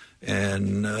sick,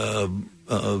 and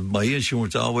my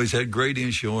insurance, I always had great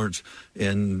insurance,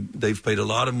 and they've paid a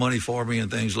lot of money for me and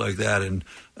things like that, and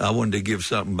I wanted to give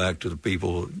something back to the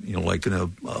people, like in a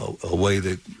way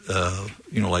that,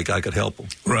 like I could help them.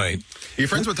 Right. Are you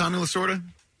friends with Tommy Lasorda?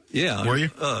 Yeah. Were you?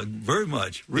 Very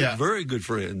much. Very good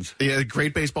friends. Yeah,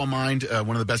 great baseball mind,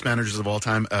 one of the best managers of all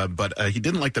time, but he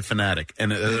didn't like the Fanatic,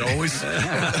 and it always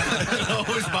it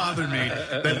always bothered me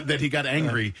that he got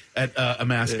angry at a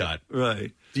mascot.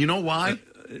 Right. Do you know why?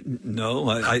 No,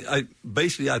 I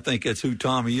basically I think that's who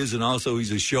Tommy is, and also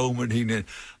he's a showman.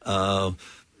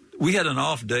 We had an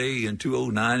off day in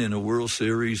 2009 in the World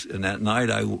Series, and that night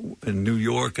in New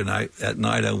York, and that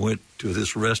night I went to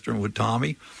this restaurant with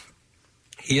Tommy.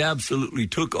 He absolutely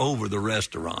took over the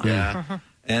restaurant. Yeah.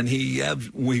 And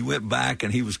we went back,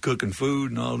 and he was cooking food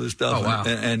and all this stuff. Oh, wow.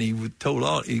 And he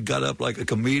got up like a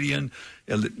comedian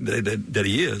that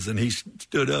he is, and he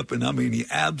stood up, and he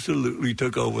absolutely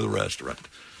took over the restaurant.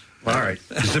 All right.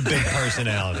 He's a big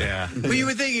personality. Yeah. Well, you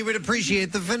would think he would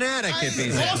appreciate the Fanatic if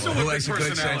he's also who has a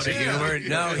good sense of humor.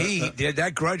 No, he did.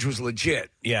 That grudge was legit.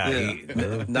 Yeah.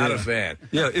 Not a fan.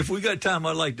 Yeah, if we got time,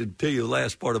 I'd like to tell you the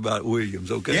last part about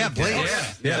Williams, okay? Yeah,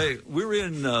 please. Yeah. Hey, we were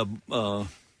in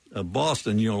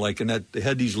Boston, and that they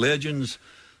had these legends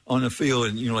on the field,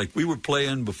 and, like we were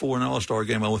playing before an All-Star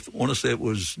game. I want to say it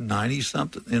was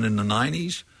 90-something, and in the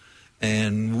 90s.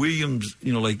 And Williams,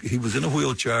 like he was in a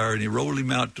wheelchair, and he rolled him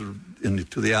out to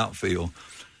the outfield,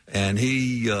 and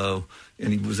he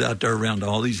was out there around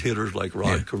all these hitters like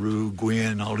Rod Carew,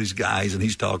 Gwynn, all these guys, and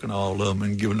he's talking to all of them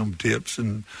and giving them tips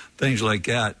and things like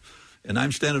that. And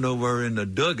I'm standing over in the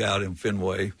dugout in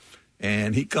Fenway,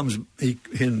 And he comes,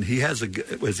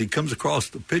 as he comes across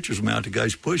the pitcher's mound, the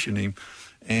guy's pushing him.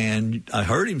 And I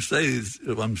heard him say,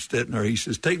 I'm sitting there, he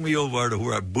says, take me over to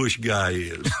where that Bush guy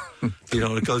is.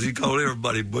 Because he called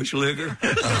everybody Bush liquor.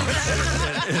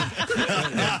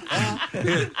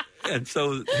 And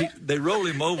so they roll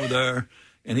him over there,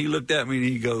 and he looked at me and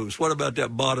he goes, what about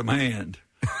that bottom hand?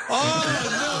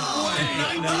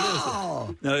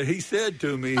 Now, he said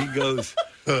to me, he goes,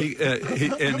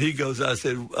 I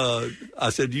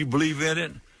said, do you believe in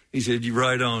it? He said, you're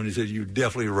right on. He said, you're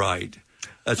definitely right.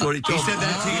 That's what he told me. He said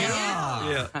that to you?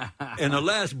 Yeah. And the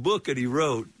last book that he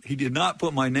wrote, he did not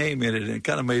put my name in it, and it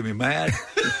kind of made me mad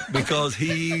because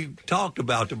he talked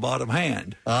about the bottom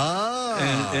hand.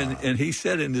 And he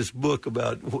said in this book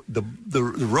about the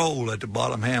role that the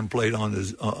bottom hand played on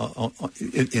his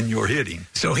in your hitting.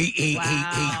 So he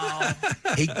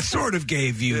sort of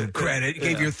gave you credit,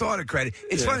 gave your thought a credit.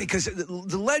 It's funny because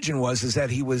the legend is that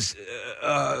he was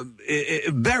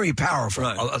very powerful,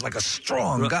 like a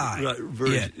strong guy.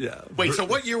 Right. Wait, so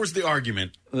what year was the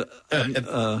argument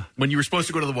when you were supposed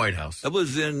to go to the White House? It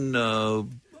was in.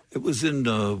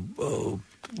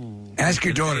 Ask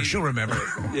your daughter; she'll remember it.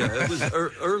 Yeah, it was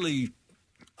early.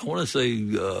 I want to say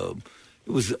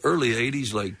it was the early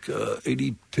 '80s, like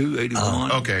 82,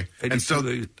 81. Okay, 82, and so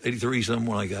 83,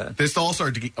 somewhere like that. This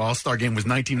All-Star game was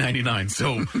 1999,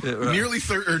 so nearly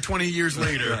 20 years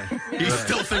later, he's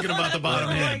still thinking about the bottom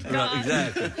hand. Right,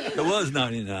 exactly. It was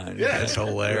 99. Yeah, that's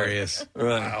hilarious.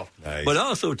 Right. Wow. Nice. But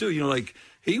also too, like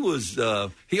he was,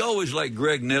 he always liked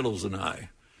Greg Nettles and I.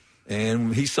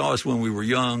 And he saw us when we were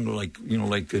young, right.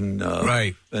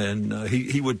 And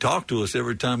he would talk to us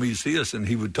every time he'd see us, and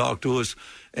he would talk to us.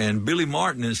 And Billy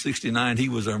Martin in '69, he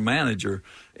was our manager,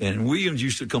 and Williams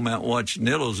used to come out and watch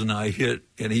Nettles and I hit,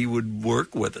 and he would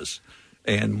work with us.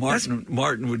 And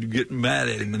Martin would get mad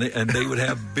at him, and they would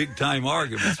have big time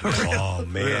arguments. Oh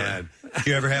man! Did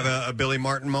you ever have a Billy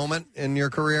Martin moment in your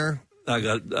career? I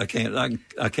can't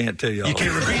tell you. You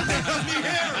can't repeat that.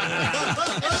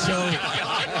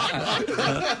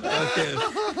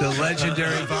 The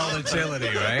legendary volatility,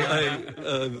 right?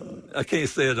 I can't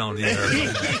say it on the air.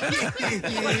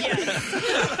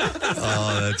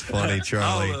 Oh, that's funny,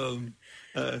 Charlie.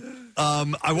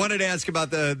 I wanted to ask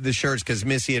about the shirts because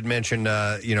Missy had mentioned,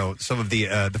 some of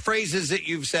the phrases that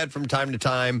you've said from time to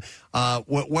time.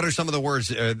 What are some of the words,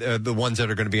 the ones that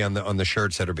are going to be on the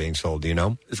shirts that are being sold? Do you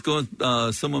know? It's going.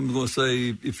 Some of them going to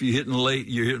say, "If you're hitting late,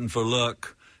 you're hitting for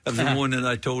luck." That's the one that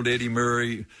I told Eddie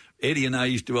Murray. Eddie and I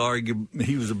used to argue.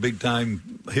 He was a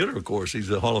big-time hitter, of course.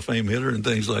 He's a Hall of Fame hitter and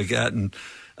things like that. And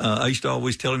I used to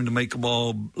always tell him to make the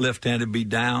ball left-handed be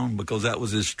down because that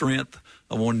was his strength.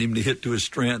 I wanted him to hit to his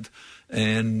strength.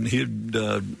 And he'd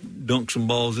dunk some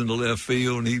balls into left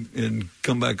field and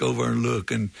come back over and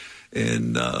look. And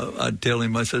I'd tell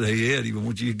him, I said, hey, Eddie, I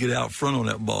want you to get out front on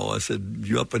that ball. I said,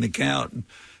 you up in the count?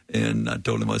 And I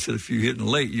told him, I said, if you're hitting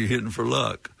late, you're hitting for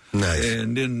luck. Nice.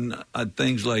 And then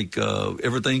things like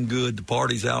everything good, the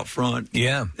party's out front.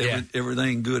 Yeah.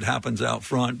 Everything good happens out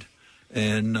front.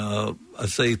 And I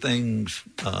say things.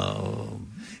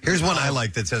 Here's one I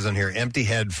like that says on here, empty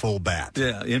head, full bat.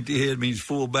 Yeah, empty head means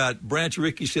full bat. Branch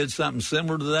Rickey said something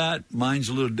similar to that. Mine's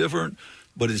a little different,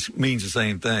 but it means the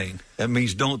same thing. That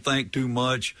means don't think too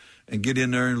much and get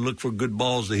in there and look for good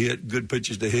balls to hit, good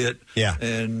pitches to hit. Yeah.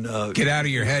 And get out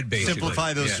of your head, basically.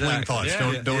 Simplify those swing thoughts.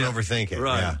 Don't overthink it.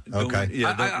 Right. Yeah. Okay.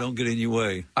 Don't get in your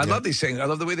way. I love these things. I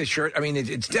love the way the shirt. I mean,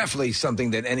 it's definitely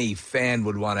something that any fan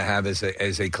would want to have as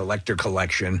a collector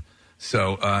collection.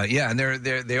 So and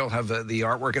they all have the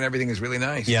artwork and everything is really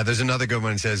nice. Yeah, there's another good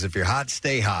one that says, "If you're hot,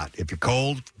 stay hot. If you're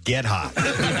cold, get hot."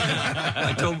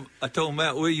 I told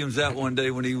Matt Williams that one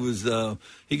day when he was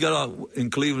he got off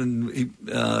in Cleveland.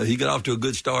 He got off to a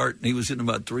good start. And he was hitting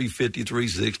about 350,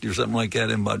 360 or something like that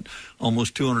in about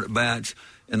almost 200 bats.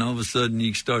 And all of a sudden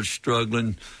he starts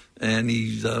struggling. And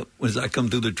he's as I come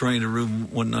through the training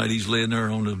room one night, he's laying there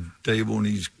on the table and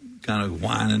he's kind of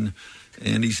whining.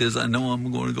 And he says, I know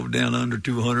I'm going to go down under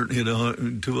 200 and hit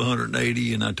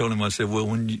 180. And I told him, I said, well,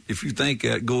 if you think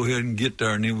that, go ahead and get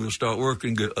there, and then we'll start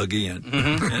working again.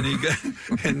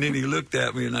 Mm-hmm. And then he looked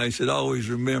at me, and I said, always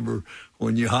remember,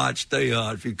 when you're hot, stay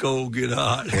hot. If you're cold, get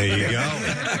hot. There you go.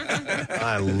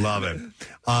 I love it.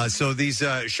 So these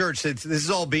shirts, this is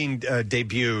all being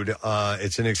debuted.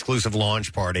 It's an exclusive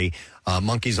launch party.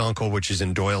 Monkey's Uncle, which is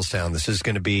in Doylestown. This is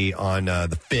going to be on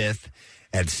the 5th.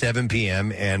 At 7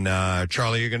 p.m. And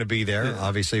Charlie, you're going to be there,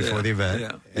 obviously, for the event.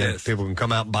 Yeah. And Yes. people can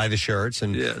come out and buy the shirts.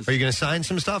 And are you going to sign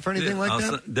some stuff or anything like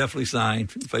that? Definitely sign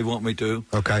if they want me to.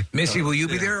 Okay. Missy, will you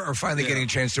be there or finally getting a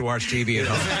chance to watch TV at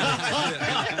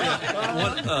home?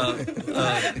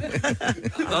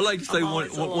 I'd like to say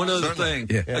one other thing.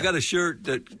 Yeah. I got a shirt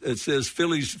that says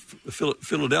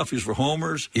Philadelphia's for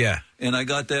homers. Yeah. And I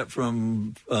got that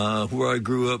from where I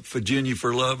grew up, Virginia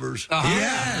for lovers.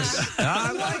 Yes.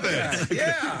 I like that.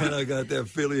 Yeah. And I got that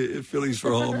Phillies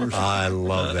for homers. I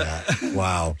love that.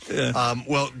 Wow.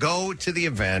 Well, go to the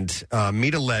event,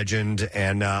 meet a legend,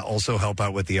 and also help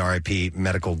out with the RIP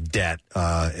medical debt.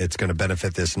 It's going to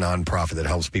benefit this nonprofit that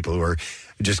helps people who are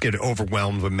just get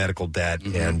overwhelmed with medical debt,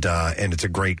 and it's a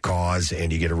great cause,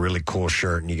 and you get a really cool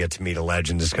shirt, and you get to meet a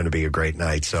legend. It's going to be a great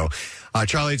night. So,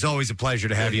 Charlie, it's always a pleasure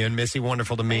to have you, and Missy,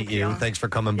 wonderful to meet you. Thanks for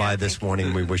coming by this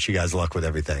morning. We wish you guys luck with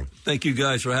everything. Thank you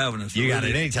guys for having us. You got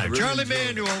it anytime. Charlie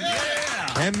Manuel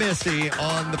and Missy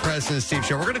on the Preston and Steve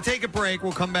Show. We're going to take a break.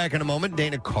 We'll come back in a moment.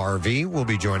 Dana Carvey will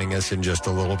be joining us in just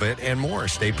a little bit, and more.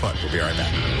 Stay put. We'll be right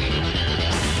back.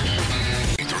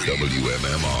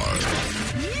 WMMR.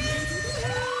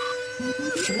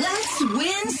 Let's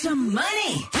win some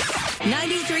money.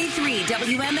 93.3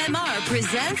 WMMR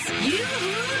presents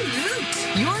Yoo-Hoo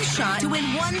Loot. Your shot to win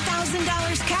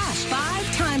 $1,000 cash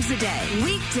 5 times a day.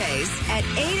 Weekdays at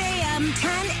 8 a.m.,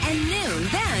 10, and noon.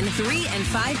 Then 3 and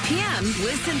 5 p.m.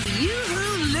 Listen to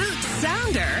Yoo-Hoo Loot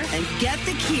Sounder and get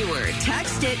the keyword.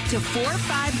 Text it to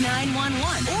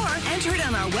 45911 or enter it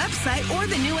on our website or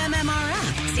the new MMR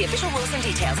app. See official rules and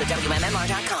details at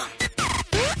WMMR.com.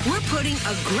 We're putting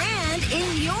 $1,000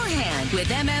 in your hand with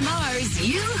MMR's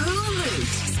Yoo-Hoo Loot.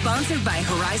 Sponsored by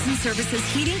Horizon Services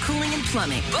Heating, Cooling, and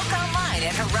Plumbing. Book online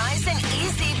at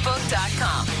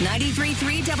horizoneasybook.com.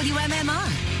 93.3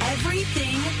 WMMR.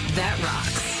 Everything that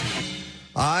rocks.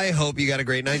 I hope you got a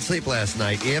great night's sleep last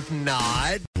night. If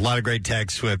not, a lot of great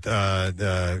texts with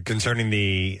concerning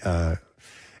the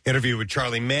interview with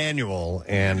Charlie Manuel,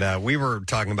 and we were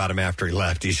talking about him after he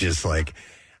left. He's just like...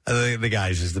 the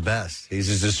guy's just the best. He's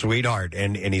just a sweetheart,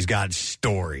 and he's got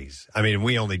stories. I mean,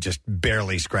 we only just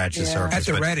barely scratched the surface.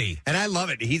 At the ready. And I love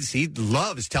it. He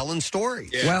loves telling stories.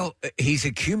 Yeah. Well, he's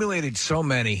accumulated so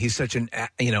many. He's such an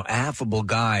affable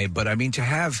guy. But I mean, to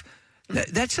have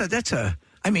that's a.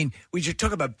 I mean, we should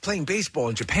talk about playing baseball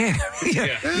in Japan.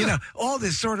 You know, all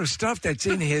this sort of stuff that's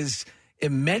in his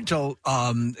mental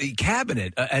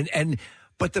cabinet, and.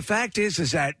 But the fact is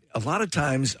that a lot of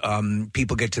times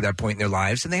people get to that point in their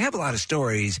lives and they have a lot of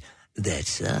stories that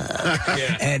suck.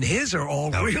 And his are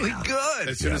all really good.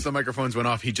 As soon as the microphones went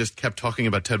off, he just kept talking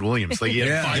about Ted Williams. Like he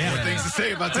had 5 more things to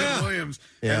say about Ted Williams.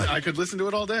 And I could listen to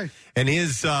it all day. And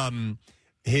his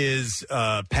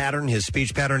pattern, his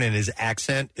speech pattern, and his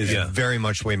accent is very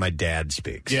much the way my dad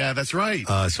speaks. Yeah, that's right.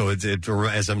 So it's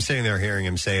as I'm sitting there hearing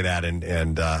him say that,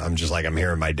 and I'm just like I'm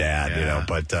hearing my dad, you know.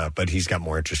 But he's got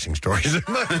more interesting stories than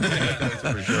my dad, that's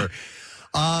for sure.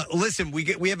 Listen,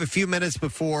 we have a few minutes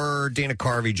before Dana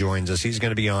Carvey joins us. He's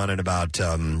going to be on in about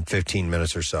 15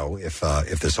 minutes or so if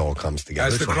this all comes together.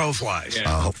 As the crow flies.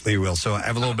 Hopefully he will. So I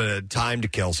have a little bit of time to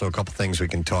kill, so a couple things we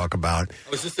can talk about.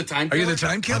 Oh, is this the time killer? Are you the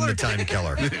time killer? I'm the time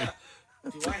killer.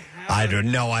 I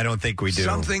don't know. I don't think we do.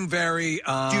 Something very...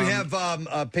 do you have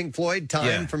Pink Floyd,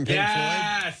 Time from Pink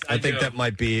Floyd? I think that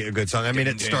might be a good song. I mean,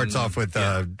 it starts off with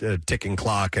a ticking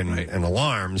clock and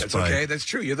alarms. That's but, okay. That's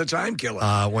true. You're the time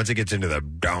killer. Once it gets into the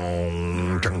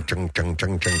dong, chung, chung, chung,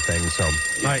 chung, chung thing. So, all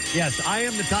right. Yes, I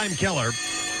am the time killer.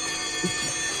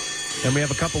 And we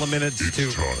have a couple of minutes to...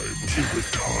 The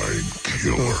time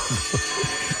killer.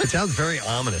 It sounds very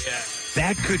ominous.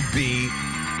 That could be...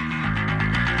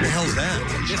 What the hell's that?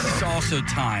 This is also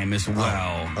time as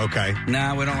well. Oh, okay.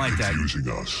 No, we don't like that. Using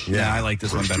us. Yeah, I like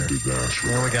this one better.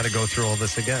 Well, we got to go through all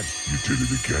this again. You did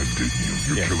it again, didn't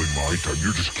you? You're killing my time.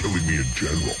 You're just killing me in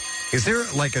general. Is there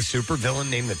like a super villain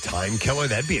named the Time Killer?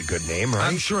 That'd be a good name, right?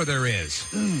 I'm sure there is.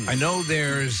 I know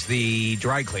there's the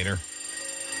dry cleaner.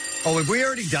 Oh, have we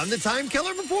already done the Time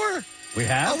Killer before? We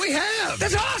have? Oh, we have.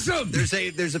 That's awesome.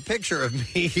 There's a picture of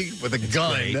me with a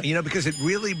gun. Great. You know, because it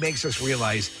really makes us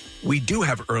realize we do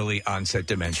have early onset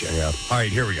dementia. Yeah. All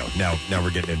right, here we go. Now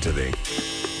we're getting into the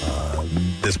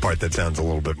this part that sounds a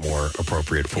little bit more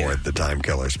appropriate for the Time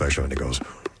Killer, especially when it goes.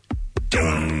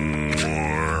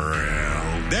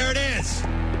 There it is.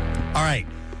 All right.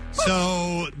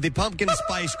 So the pumpkin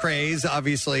spice craze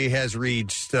obviously has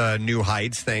reached new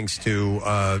heights thanks to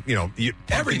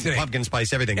everything, pumpkin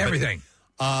spice, everything.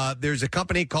 But, there's a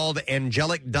company called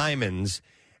Angelic Diamonds,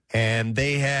 and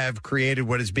they have created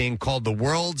what is being called the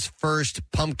world's first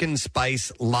pumpkin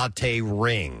spice latte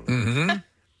ring. Mm-hmm.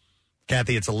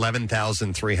 Kathy, it's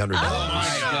 $11,300. Oh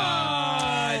my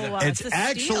God! It's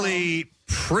actually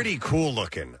pretty cool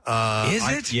looking. Is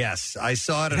it? Yes, I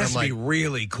saw it, It and has I'm to be like,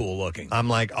 really cool looking. I'm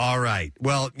like, all right.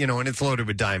 Well, and it's loaded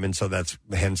with diamonds, so that's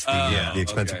hence the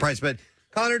expensive price. But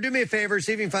Connor, do me a favor.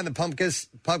 See if you can find the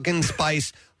pumpkin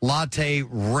spice latte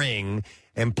ring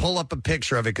and pull up a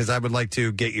picture of it because I would like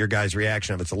to get your guys'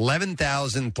 reaction of it. It's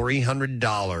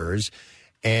 $11,300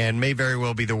 and may very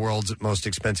well be the world's most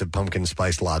expensive pumpkin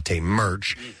spice latte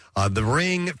merch. The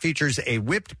ring features a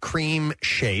whipped cream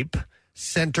shape,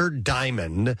 centered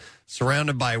diamond,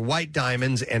 surrounded by white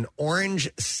diamonds and orange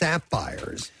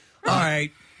sapphires. All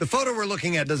right. The photo we're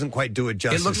looking at doesn't quite do it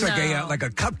justice. It looks like a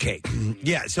cupcake.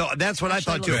 Yeah, so that's what I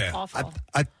thought too. Awful.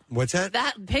 What's that?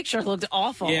 That picture looked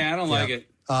awful. Yeah, I don't like it.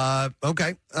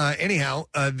 Okay. Anyhow,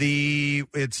 the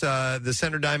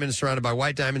center diamond is surrounded by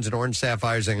white diamonds and orange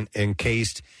sapphires and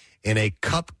encased in a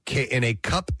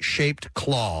cup-shaped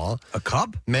claw. A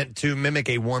cup meant to mimic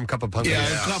a warm cup of pumpkin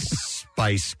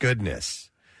spice goodness.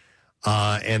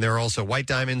 And there are also white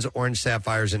diamonds, orange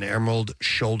sapphires, and emerald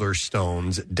shoulder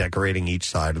stones decorating each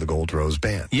side of the gold rose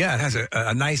band. Yeah, it has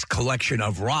a nice collection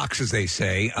of rocks, as they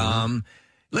say.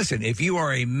 Listen, if you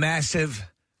are a massive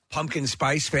pumpkin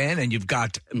spice fan and you've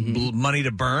got money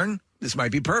to burn, this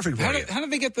might be perfect for you. How did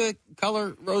they get the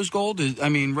color rose gold? I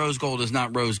mean, rose gold is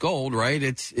not rose gold, right?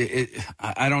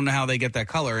 I don't know how they get that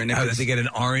color. And how did they get an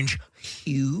orange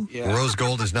hue? Yeah. Rose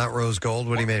gold is not rose gold?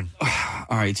 What do you mean?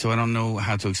 All right, so I don't know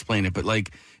how to explain it, but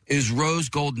is rose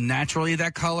gold naturally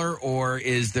that color, or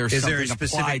is there something a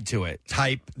specific applied to it?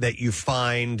 Type that you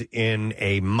find in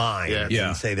a mine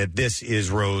and say that this is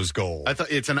rose gold? I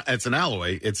thought it's an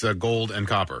alloy. It's a gold and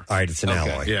copper. All right, it's an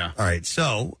alloy. Yeah. All right,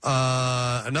 so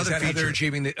another is that feature. How they're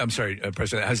achieving the, I'm sorry,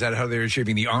 President, is that how they're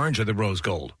achieving the orange or the rose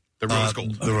gold? The rose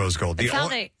gold. The rose gold.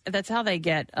 That's how they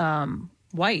get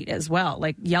white as well.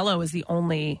 Like yellow is the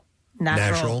only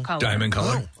natural color. Diamond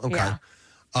color. Oh, okay. Yeah.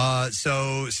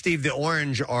 So, Steve, the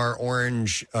orange are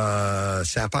orange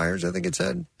sapphires, I think it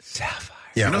said. Sapphires.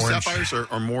 Yeah, you know orange. sapphires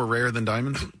are more rare than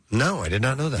diamonds? No, I did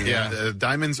not know that. Yeah,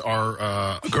 diamonds are...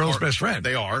 a girl's best friend.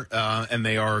 They are, and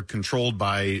they are controlled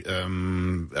by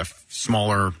a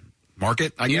smaller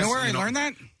market, I guess. You know where I learned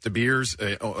that? De Beers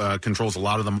controls a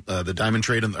lot of the diamond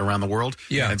trade around the world.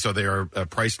 Yeah. And so they are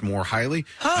priced more highly.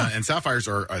 And sapphires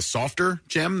are a softer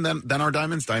gem than our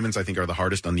diamonds. Diamonds, I think, are the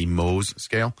hardest on the Mohs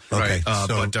scale. Okay.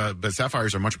 But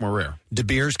sapphires are much more rare. De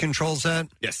Beers controls that?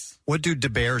 Yes. What do De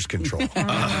Beers control?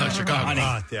 Chicago. Honey.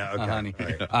 Yeah, okay. Honey.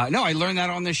 No, I learned that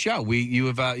on this show. You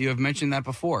have mentioned that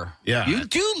before. Yeah. You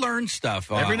do learn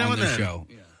stuff every now on and this then. show.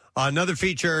 Another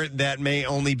feature that may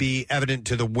only be evident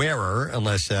to the wearer,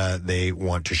 unless they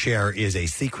want to share, is a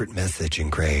secret message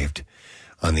engraved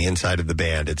on the inside of the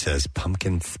band. It says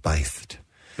pumpkin spiced.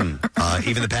 Even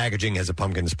the packaging has a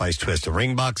pumpkin spice twist. The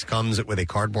ring box comes with a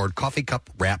cardboard coffee cup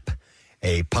wrap,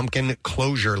 a pumpkin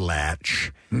closure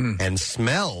latch, and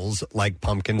smells like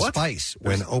pumpkin spice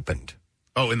when opened.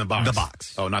 Oh, in the box. The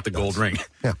box. Oh, not the gold ring.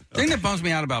 Yeah. The thing that bums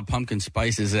me out about pumpkin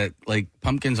spice is that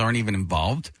pumpkins aren't even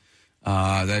involved.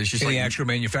 That it's just in like the actual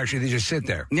manufacturer, they just sit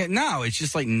there. Yeah, no, it's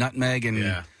just like nutmeg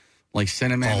and like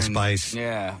cinnamon, allspice.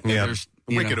 Yeah, Yeah. There's,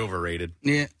 Wicked overrated.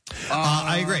 Yeah,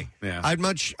 I agree. Yeah. I'd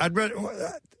rather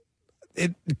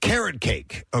carrot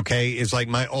cake. Okay, is like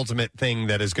my ultimate thing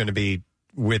that is going to be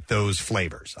with those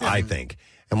flavors. I think.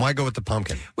 And why go with the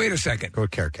pumpkin? Wait a second. Go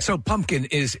with carrot cake. So pumpkin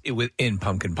is in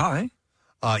pumpkin pie.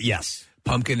 Yes.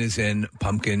 Pumpkin is in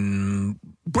pumpkin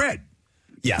bread.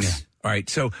 Yes. Yeah. All right.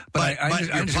 So, but I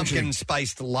your pumpkin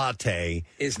spiced latte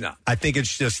is not. I think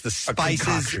it's just the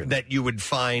spices that you would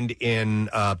find in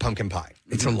pumpkin pie.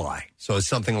 It's a lie. So it's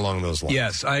something along those lines.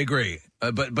 Yes, I agree.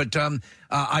 But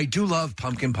I do love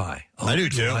pumpkin pie. I do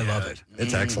too. I love it.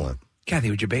 It's excellent.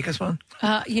 Kathy, would you bake us one?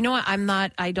 You know what?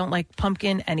 I don't like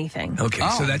pumpkin anything. Okay,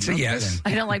 so that's a yes.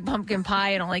 I don't like pumpkin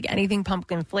pie. I don't like anything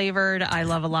pumpkin flavored. I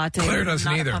love a latte. Claire doesn't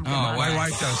Not a either. pumpkin Oh, one. my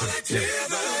wife doesn't.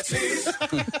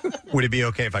 Would it be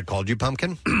okay if I called you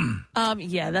pumpkin?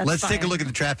 Yeah, that's Let's fine. take a look at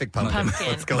the traffic, pumpkin. Pumpkin.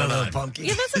 What's going on? Pumpkin.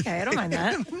 Yeah, that's okay. I don't mind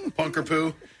that. Punker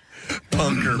poo.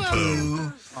 Punker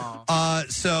poo.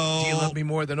 So do you love me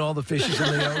more than all the fishes in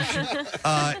the ocean?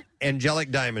 Angelic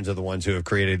Diamonds are the ones who have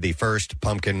created the first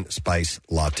pumpkin spice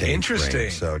latte. Interesting.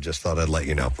 Drink. So just thought I'd let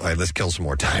you know. All right, let's kill some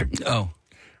more time. Oh.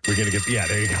 We're going to get,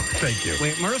 there you go. Thank you.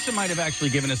 Wait, Marissa might have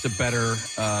actually given us a better,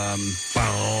 from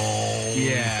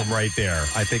right there.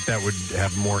 I think that would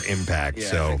have more impact. Yeah,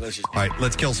 so, let's just- all right,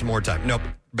 let's kill some more time. Nope,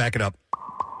 back it up.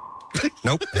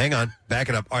 Nope, hang on, back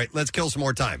it up. All right, let's kill some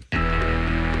more time.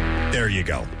 There you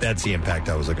go. That's the impact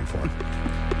I was looking for.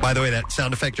 By the way, that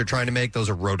sound effect you're trying to make, those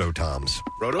are rototoms.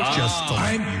 Rototoms? Just to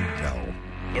let you know.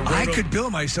 I could bill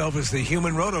myself as the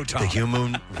human rototom. The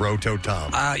human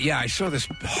rototom. Yeah, I saw this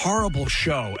horrible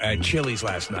show at Chili's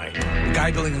last night. A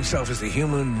guy billing himself as the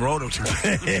human rototom.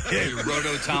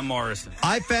 Roto Tom Morrison.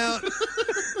 I found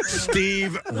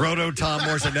Steve Roto Tom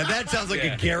Morrison. Now that sounds like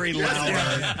a Gary Lauer.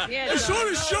 I saw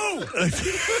the show.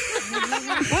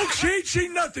 Folks, she ain't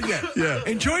seen nothing yet. Yeah.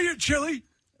 Enjoy your chili.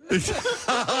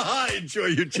 Enjoy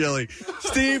your chili.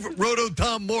 Steve Roto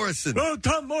Tom Morrison. Roto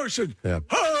Tom Morrison. Yeah.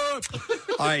 All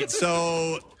right,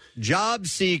 so job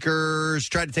seekers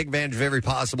try to take advantage of every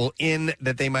possible in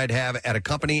that they might have at a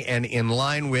company, and in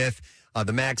line with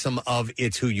the maxim of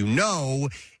it's who you know,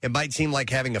 it might seem like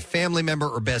having a family member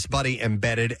or best buddy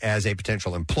embedded as a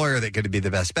potential employer that could be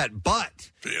the best bet. But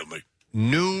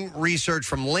new research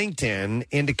from LinkedIn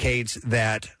indicates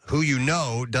that who you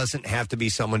know doesn't have to be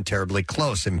someone terribly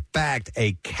close. In fact,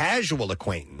 a casual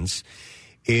acquaintance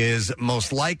is the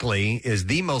most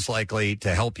likely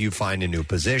to help you find a new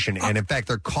position. And in fact,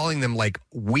 they're calling them like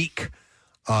weak,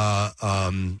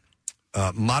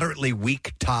 moderately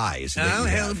weak ties. I'll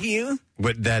help you.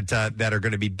 But that are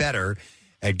going to be better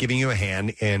at giving you a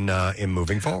hand in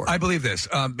moving forward. I believe this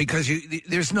because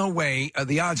there's no way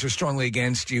the odds are strongly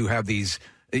against you have these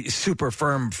super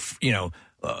firm,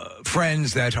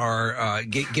 friends that are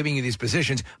giving you these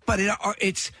positions. But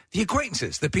it's the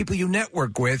acquaintances, the people you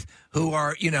network with, who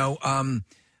are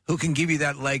who can give you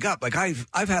that leg up. Like I've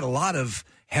had a lot of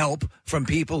help from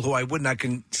people who I would not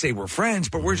say were friends,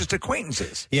 but we're just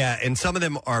acquaintances. Yeah, and some of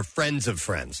them are friends of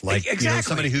friends. Like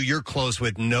somebody who you're close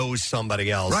with knows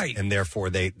somebody else, right? And therefore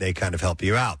they kind of help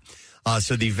you out.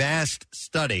 So the vast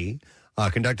study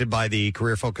conducted by the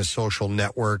Career Focus Social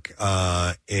Network,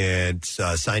 it's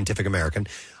Scientific American,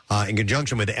 in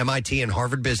conjunction with MIT and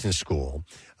Harvard Business School,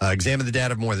 examined the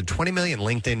data of more than 20 million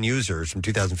LinkedIn users from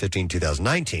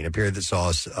 2015-2019, a period that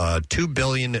saw 2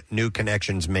 billion new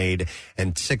connections made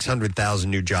and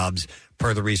 600,000 new jobs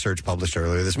per the research published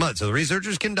earlier this month. So the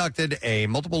researchers conducted a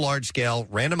multiple large-scale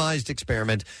randomized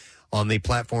experiment on the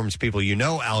platform's People You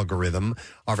Know algorithm,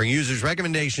 offering users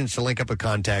recommendations to link up with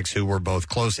contacts who were both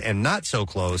close and not so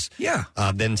close. Yeah.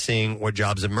 Then seeing what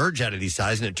jobs emerge out of these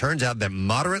ties. And it turns out that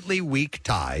moderately weak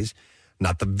ties,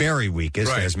 not the very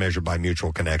weakest, as measured by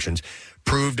mutual connections,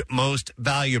 proved most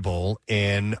valuable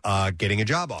in getting a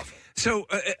job offer. So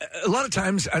a lot of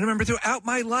times, I remember throughout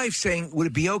my life saying, would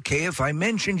it be okay if I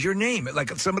mentioned your name? Like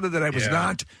somebody that I was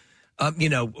not,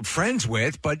 friends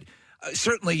with, but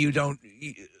certainly you don't...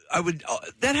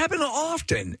 that happened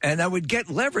often, and I would get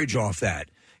leverage off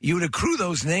that. You would accrue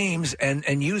those names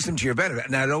and use them to your benefit.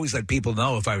 And I'd always let people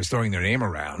know if I was throwing their name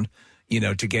around,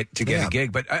 to get a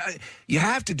gig. But you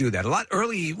have to do that. A lot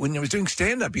early when I was doing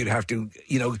stand-up, you'd have to,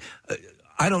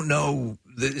 I don't know,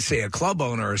 say a club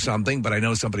owner or something, but I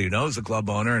know somebody who knows the club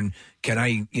owner, and can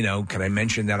I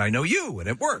mention that I know you, and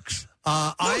it works.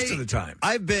 Most of the time.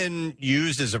 I've been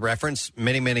used as a reference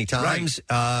many, many times.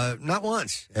 Right. Not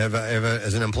once have I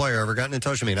as an employer, ever gotten in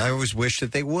touch with me. And I always wish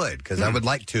that they would, because I would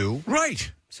like to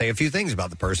say a few things about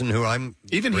the person who I'm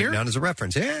even here down as a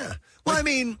reference. Yeah. Well, I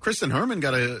mean, Kristen Herman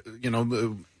got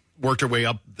worked her way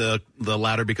up the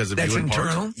ladder because of you and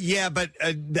Parks. Yeah, but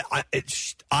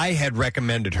I had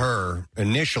recommended her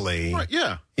initially. Right,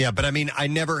 yeah. Yeah, but I mean, I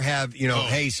never have,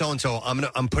 hey, so-and-so,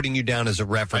 I'm putting you down as a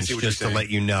reference just to let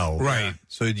you know. Right.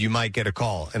 So you might get a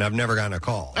call, and I've never gotten a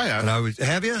call. I have. And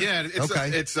have you? Yeah,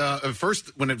 it's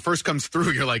first, when it first comes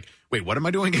through, you're like, wait, what am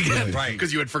I doing again? Right.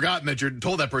 Because you had forgotten that you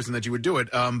told that person that you would do it.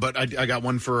 But I got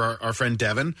one for our friend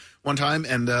Devin one time,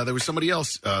 and there was somebody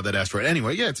else that asked for it.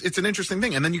 Anyway, yeah, it's an interesting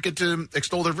thing. And then you get to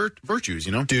extol their virtues,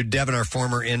 Dude, Devin, our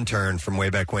former intern from way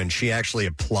back when, she actually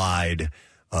applied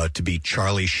to be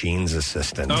Charlie Sheen's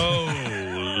assistant.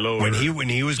 Oh, Lord. When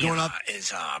he was going up.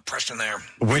 Is Preston there?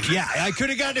 I could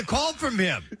have gotten a call from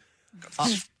him.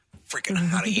 Freaking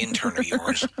hottie intern of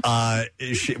yours.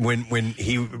 When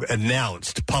he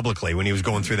announced publicly, when he was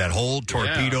going through that whole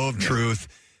torpedo of truth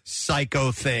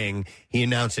psycho thing, he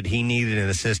announced that he needed an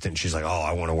assistant. She's like,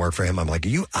 I want to work for him. I'm like, are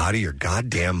you out of your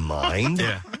goddamn mind?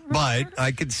 Yeah. But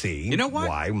I could see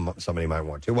why somebody might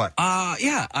want to. What?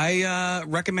 I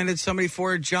recommended somebody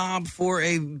for a job for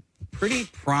a pretty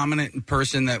prominent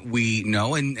person that we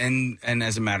know, and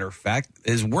as a matter of fact,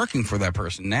 is working for that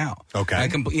person now. Okay.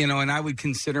 And I would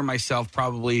consider myself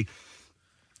probably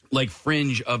like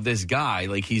fringe of this guy.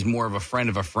 Like he's more of a friend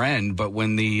of a friend. But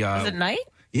when the is it Knight?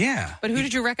 Yeah. But who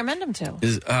did you recommend him to?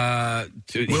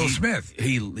 Will Smith.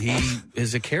 He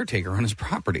is a caretaker on his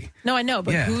property. No, I know,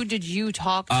 but who did you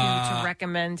talk to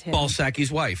recommend him? Balsacchi's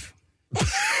wife.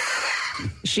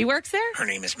 She works there? Her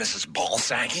name is Mrs.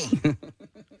 Balsacchi.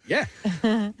 Yeah.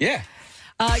 Yeah.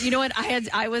 You know what?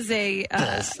 I was a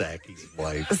Ballsacky's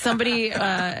wife. Somebody,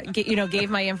 gave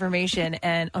my information,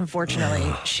 and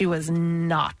unfortunately, she was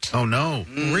not. Oh no!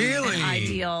 Really? An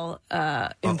ideal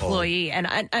employee, and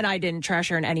I didn't trash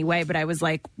her in any way, but I was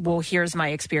like, well, here's my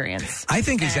experience. I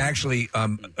think it's actually,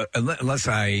 unless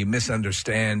I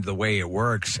misunderstand the way it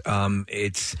works,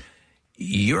 it's.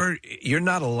 You're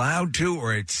not allowed to,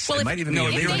 or it might even be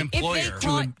illegal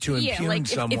to impugn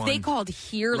someone. If they called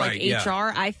here, Right, yeah.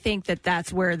 HR, I think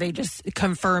that's where they just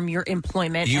confirm your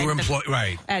employment.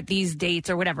 Right at these dates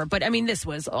or whatever. But I mean, this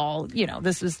was all she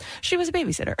was a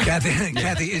babysitter.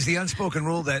 Kathy, is the unspoken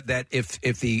rule that if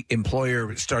the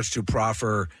employer starts to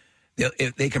proffer,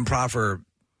 if they can proffer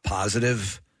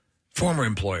positive, former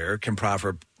employer can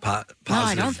proffer positive. No,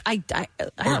 I don't. I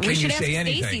Or don't. can We should you ask say Stacey,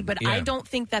 anything? but Yeah. I don't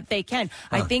think that they can.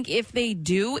 I think if they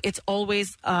do, it's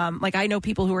always like I know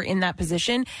people who are in that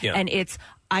position, and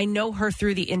I know her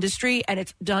through the industry, and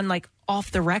it's done like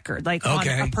off the record, like on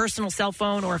a personal cell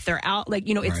phone, or if they're out,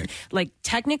 it's like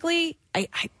technically,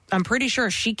 I'm pretty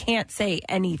sure she can't say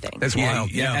anything. That's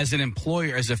wild. Yeah. As an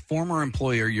employer, as a former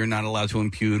employer, you're not allowed to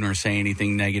impugn or say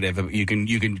anything negative. You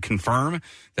can confirm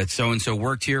that so and so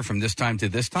worked here from this time to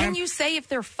this time. Can you say if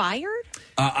they're fired?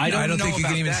 I don't know think you about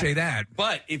can even that. say that.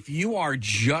 But if you are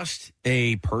just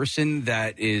a person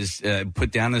that is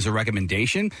put down as a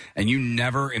recommendation and you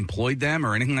never employed them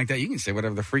or anything like that, you can say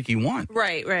whatever the freak you want.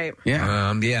 Right.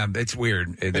 Yeah, it's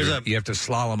weird. You have to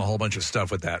slalom a whole bunch of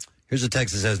stuff with that. Here's a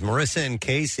text that says, Marissa and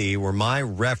Casey were my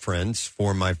reference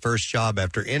for my first job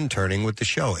after interning with the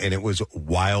show, and it was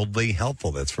wildly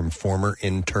helpful. That's from former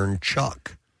intern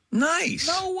Chuck. Nice.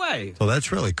 No way. So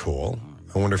that's really cool.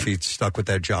 I wonder if he stuck with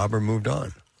that job or moved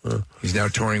on. He's now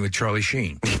touring with Charlie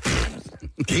Sheen.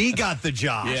 He got the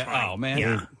job. Yeah. Oh, man.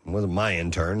 Yeah. It wasn't my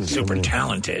intern. Super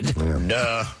talented.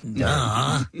 Duh.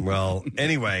 Well,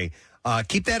 anyway,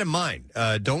 keep that in mind.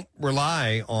 Don't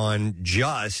rely on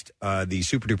just the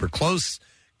super duper close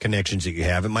connections that you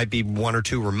have. It might be one or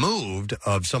two removed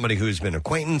of somebody who's been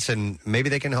acquaintance, and maybe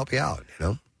they can help you out,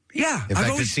 Yeah. In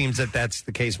fact, it seems that that's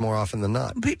the case more often than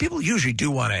not. People usually do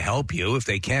want to help you if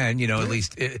they can, at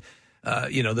least...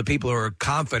 the people who are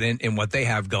confident in what they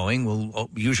have going will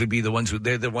usually be the ones who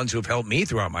have helped me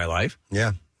throughout my life.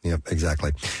 Yeah,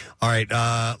 exactly. All right,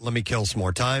 let me kill some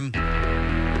more time.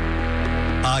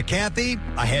 Kathy,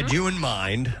 I had you in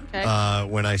mind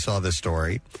when I saw this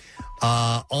story.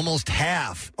 Almost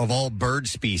half of all bird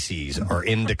species are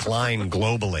in decline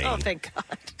globally. Oh, thank God.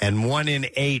 And 1 in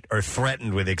 8 are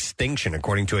threatened with extinction,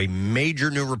 according to a major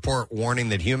new report warning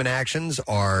that human actions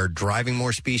are driving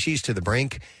more species to the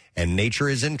brink, and nature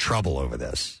is in trouble over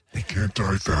this. They can't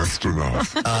die fast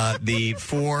enough. Not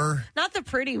the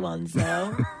pretty ones,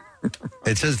 though.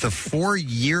 It says the 4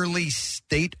 yearly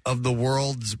State of the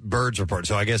World's Birds report.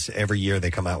 So I guess every year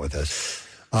they come out with this,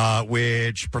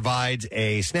 which provides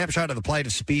a snapshot of the plight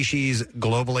of species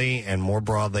globally and more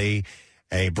broadly.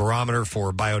 A barometer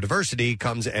for biodiversity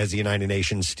comes as the United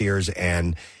Nations steers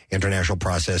an international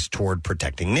process toward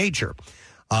protecting nature.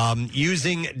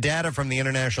 Using data from the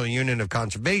International Union of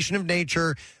Conservation of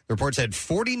Nature, the report said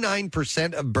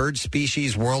 49% of bird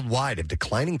species worldwide have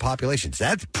declining populations.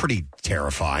 That's pretty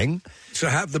terrifying. So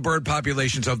half the bird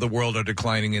populations of the world are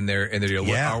declining in their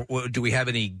Yeah. Do we have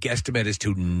any guesstimate as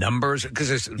to numbers?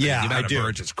 Because the amount of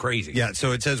birds is crazy. Yeah,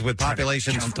 so it says with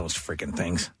populations count those freaking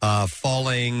things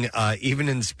falling, even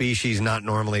in species not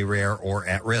normally rare or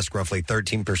at risk, roughly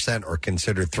 13% are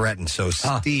considered threatened. So,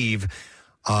 Steve,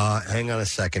 hang on a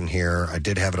second here. I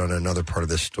did have it on another part of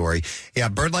this story. Yeah,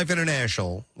 BirdLife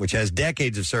International, which has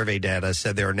decades of survey data,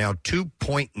 said there are now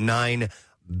 2.9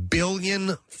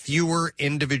 billion fewer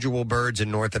individual birds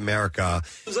in North America.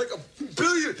 It's like a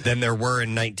billion than there were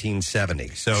in 1970.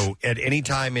 So at any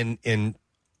time in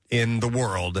the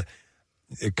world,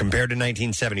 compared to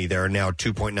 1970, there are now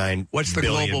 2.9 What's the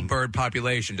billion global bird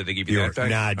population? Did they give you that fact?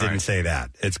 Nah, I didn't All right. say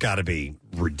that. It's got to be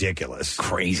ridiculous.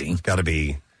 Crazy. It's got to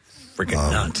be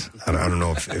freaking nuts. I don't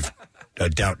know if I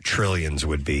doubt trillions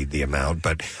would be the amount,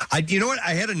 but you know what?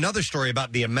 I had another story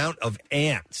about the amount of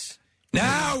ants.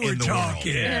 Now we're in the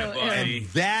talking. world. And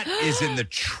that is in the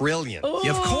trillions.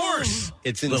 Yeah, of course.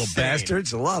 It's insane. Little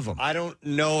bastards. Love them. I don't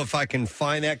know if I can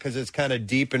find that because it's kind of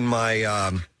deep in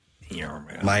my here.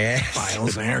 My ass.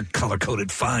 Files there,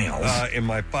 color-coded files. In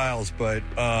my files, but...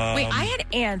 Wait, I had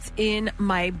ants in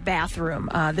my bathroom.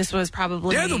 This was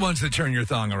probably... They're the ones that turn your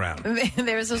thong around.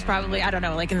 This was probably, I don't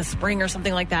know, like in the spring or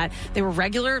something like that. They were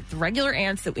regular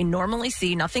ants that we normally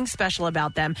see, nothing special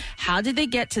about them. How did they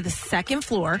get to the second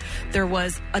floor? There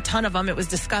was a ton of them. It was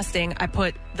disgusting. I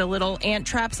put the little ant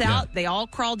traps out. Yeah. They all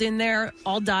crawled in there,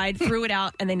 all died, threw it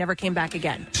out, and they never came back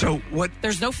again. So what?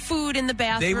 There's no food in the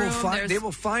bathroom. They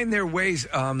will find their ways.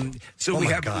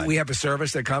 We have a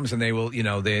service that comes and they will,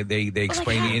 they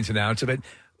explain the ins and outs of it.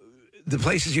 The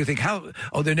places you think,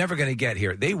 they're never going to get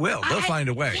here. They will. They'll find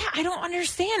a way. Yeah, I don't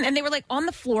understand. And they were like on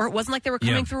the floor. It wasn't like they were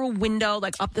coming through a window,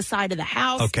 like up the side of the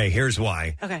house. Okay, here's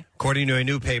why. Okay. According to a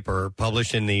new paper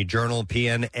published in the journal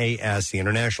PNAS, the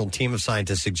international team of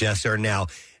scientists suggests there are now,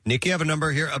 Nick, you have a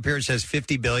number here up here. It says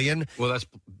 50 billion. Well, that's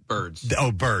birds.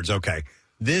 Oh, birds. Okay.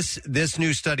 This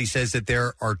new study says that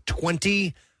there are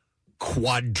 20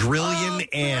 quadrillion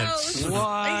ants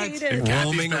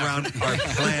roaming around our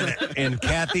planet in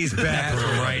Kathy's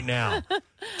bathroom right now.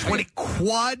 20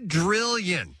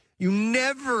 quadrillion. You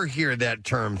never hear that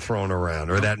term thrown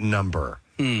around or that number.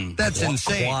 That's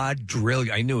insane.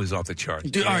 Quadrillion. I knew it was off the chart.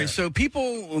 All right, so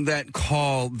people that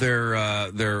call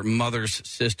their mother's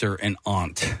sister an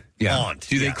aunt. Yeah. Aunt.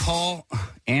 Do they call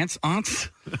ants aunts?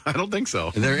 I don't think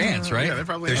so. They're ants, right? Yeah,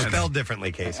 they're spelled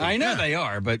differently, Casey. I know they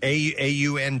are, but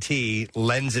A-U-N-T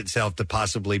lends itself to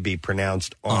possibly be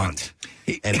pronounced aunt.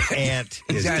 And ant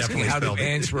is definitely how spelled do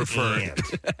ants refer? ant.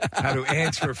 How do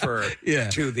ants refer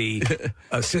to the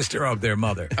sister of their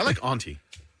mother? I like auntie.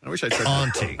 I wish I'd said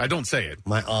auntie. I don't say it.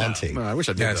 My auntie. No, I wish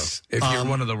I did. Yes, if you're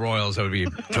one of the royals, that would be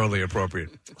totally appropriate.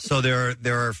 So there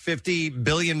are 50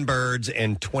 billion birds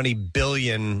and 20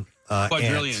 billion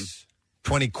quadrillion. Ants.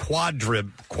 20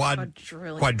 quadrillion.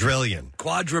 Quadrillion.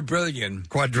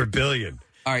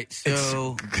 All right,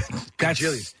 so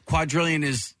that's quadrillion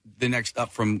is the next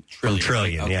up from trillion. From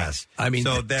trillion, okay. yes. I mean,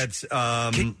 so that's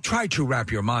try to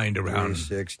wrap your mind around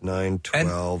 6, 9,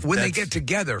 12. And when they get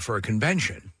together for a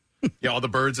convention. Yeah, all the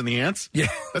birds and the ants? Yeah.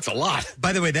 That's a lot.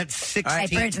 By the way, that's 16. All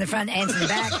right, birds in the front, ants in the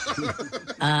back.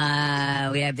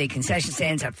 We have the concession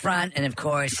stands up front, and of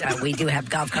course, we do have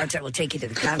golf carts that will take you to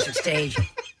the concert stage.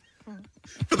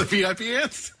 For the VIP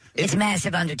ants? It's a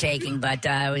massive undertaking, but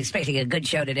we're expecting a good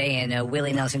show today, and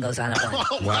Willie Nelson goes on at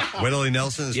one. Wow. Willie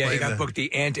Nelson's he got booked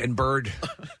the ant and bird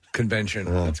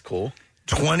convention. That's cool.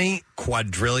 20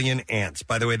 quadrillion ants.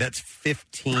 By the way, that's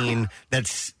 15.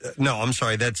 That's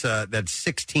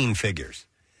 16 figures.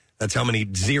 That's how many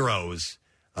zeros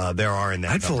there are in that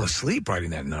I'd number. fall asleep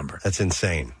writing that number. That's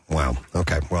insane. Wow.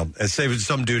 Okay. Well, it saved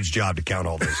some dude's job to count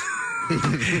all those.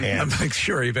 I'm like,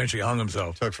 sure, he eventually hung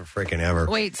himself. Took for freaking ever.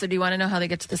 Wait, so do you want to know how they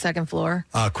get to the second floor?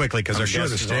 Quickly, because our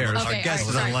guest is Okay, on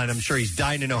the line. I'm sure he's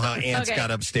dying to know how ants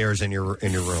got upstairs in your room,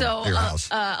 So, your house.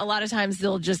 A lot of times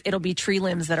it'll be tree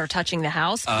limbs that are touching the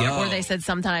house. Or they said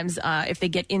sometimes if they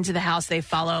get into the house, they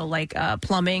follow like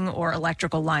plumbing or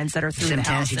electrical lines that are through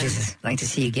Sometimes the you house. just like to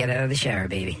see you get out of the shower,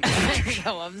 baby.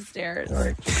 Go upstairs. All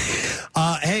right.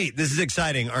 Hey, this is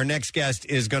exciting. Our next guest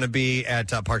is going to be at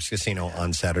Parks Casino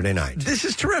on Saturday night. This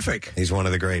is terrific. He's one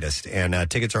of the greatest. And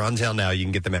tickets are on sale now. You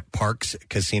can get them at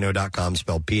parkscasino.com,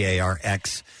 spelled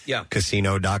P-A-R-X,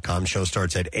 casino.com. Show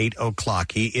starts at 8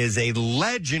 o'clock. He is a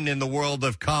legend in the world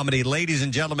of comedy. Ladies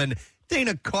and gentlemen,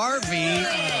 Dana Carvey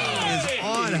is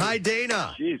on. Hi,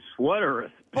 Dana. Jeez, what a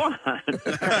response. I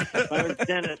was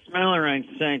Dennis Miller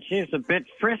saying, she's a bit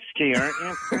frisky, aren't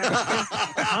you?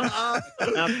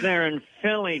 Up there in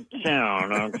Philly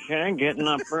town, okay? Getting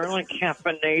up early,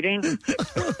 caffeinating.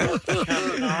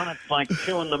 Coming on, it's like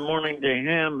 2 in the morning to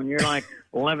him, and you're like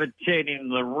levitating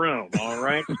the room, all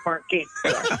right, Sparky?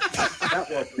 That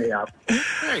woke me up.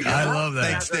 I love that.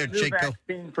 Thanks there, Chico.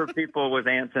 Vaccine for people with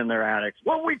ants in their attics.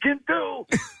 What we can do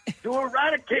to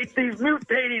eradicate these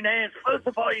mutating ants, first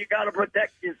of all, you got to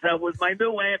protect yourself with my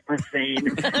new ant vaccine.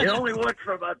 It only works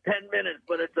for about 10 minutes,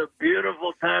 but it's a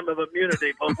beautiful time of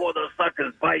immunity before those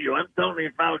suckers bite you. I'm Tony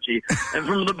Fauci, and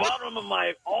from the bottom of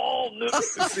my all-new...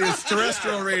 It's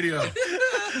terrestrial radio.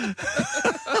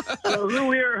 So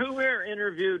who here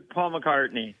interviewed Paul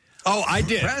McCartney? Oh, I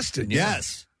did. Preston,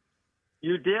 yes.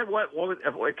 You did? What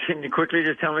can you quickly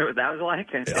just tell me what that was like?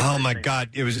 Oh, my God.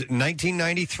 It was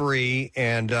 1993,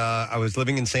 and I was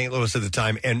living in St. Louis at the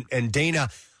time. And Dana,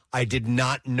 I did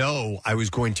not know I was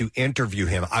going to interview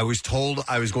him. I was told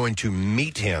I was going to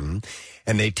meet him,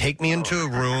 and they take me into a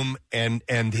room, and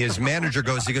his manager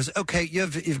goes, okay,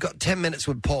 you've got 10 minutes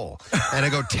with Paul. And I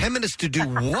go, 10 minutes to do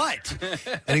what?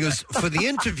 And he goes, for the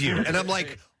interview. And I'm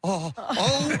like, oh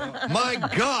my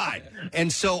God.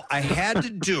 And so I had to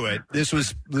do it. This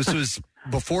was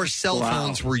before cell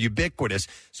phones were ubiquitous.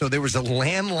 So there was a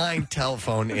landline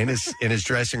telephone in his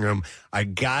dressing room. I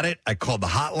got it. I called the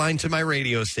hotline to my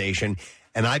radio station,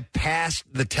 and I passed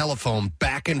the telephone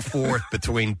back and forth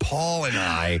between Paul and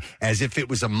I as if it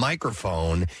was a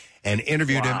microphone, and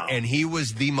interviewed him. And he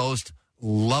was the most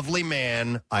lovely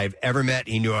man I've ever met.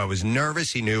 He knew I was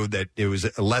nervous. He knew that it was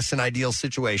a less than ideal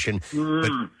situation, but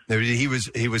he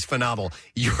was phenomenal.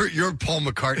 Your Paul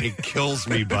McCartney kills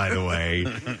me, by the way.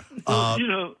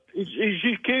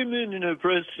 She came in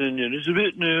Preston, and it's a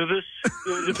bit nervous,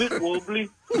 a bit wobbly,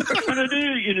 and I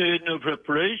knew, had no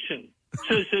preparation.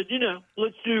 So I said,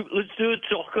 let's do a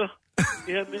talker.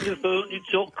 You have me on the phone, you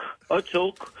talk, I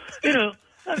talk. And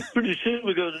pretty soon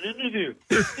we got an interview.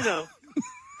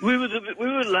 We were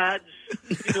lads,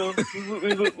 we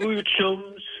were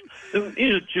chums.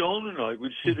 And, John and I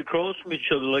would sit across from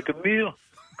each other like a meal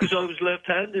because I was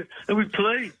left-handed. And we'd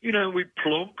play, we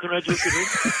plonk, and I'd look at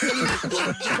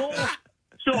him.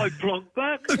 So I plonked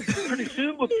back. Pretty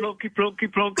soon we're plonky, plonky,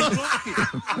 plonky,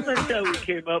 plonky. And that's how we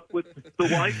came up with the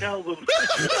White Album.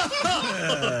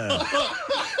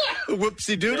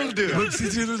 Whoopsie-doodle-doo.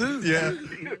 Whoopsie-doodle-doo. Yeah.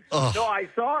 Oh. No, I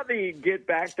saw the Get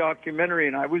Back documentary,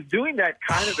 and I was doing that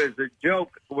kind of as a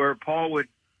joke where Paul would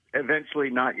eventually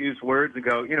not use words and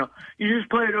go, you just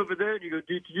play it over there, and you go,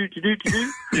 do.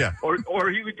 Yeah. Or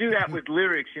he would do that with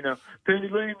lyrics, Penny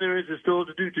Lane, there is a store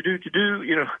to do,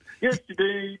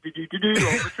 yesterday, do,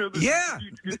 all the trouble. Yeah.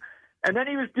 Do. And then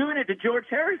he was doing it to George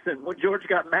Harrison when George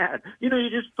got mad. You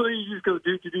just play, you just go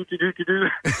do.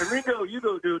 And Ringo, you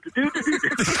go do.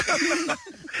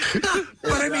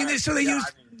 But I mean, so they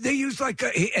used like,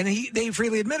 they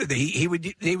freely admitted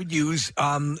that they would use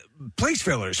place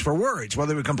fillers for words while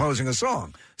they were composing a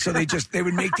song. So they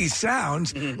would make these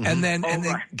sounds and then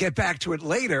get back to it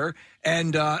later,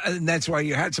 and that's why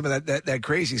you had some of that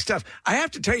crazy stuff. I have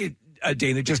to tell you,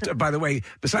 Dana, just by the way,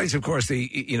 besides of course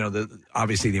the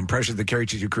obviously the impressions, the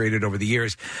characters you created over the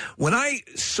years, when I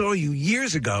saw you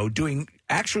years ago doing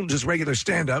actual just regular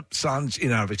stand-up songs,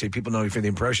 obviously people know you for the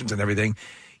impressions and everything.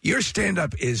 Your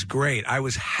stand-up is great. I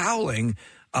was howling.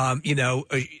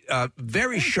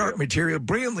 Very sharp material,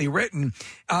 brilliantly written.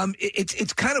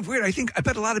 It's kind of weird. I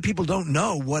bet a lot of people don't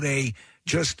know what a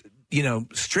just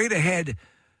straight ahead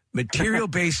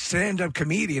material-based stand-up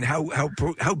comedian, how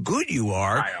good you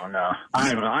are. I don't know.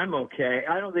 I'm okay.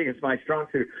 I don't think it's my strong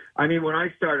suit. I mean, when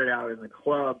I started out in the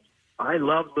clubs, I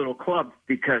loved little clubs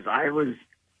because I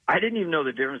didn't even know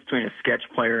the difference between a sketch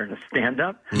player and a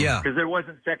stand-up. Yeah. Because there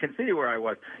wasn't Second City where I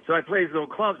was. So I played little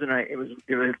clubs, and it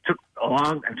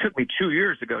took me 2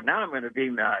 years ago. Now I'm going to be,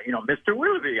 Mr.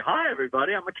 Willoughby. Hi,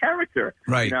 everybody. I'm a character.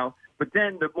 Right. But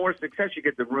then the more success you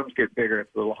get, the rooms get bigger.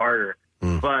 It's a little harder.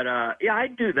 But, I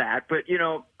do that. But,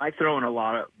 I throw in a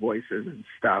lot of voices and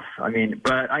stuff.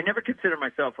 But I never consider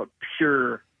myself a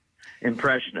pure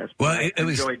impressionist. Well, I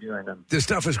enjoy doing them. The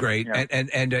stuff is great. Yeah.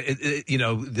 And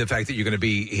the fact that you're going to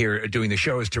be here doing the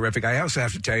show is terrific. I also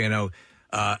have to tell you,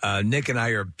 Nick and I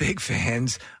are big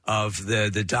fans of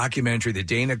the documentary, The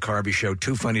Dana Carvey Show,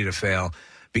 Too Funny to Fail.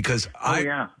 Because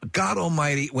God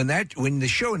Almighty, when the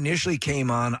show initially came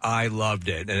on, I loved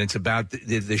it, and it's about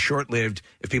the short-lived.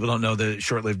 If people don't know the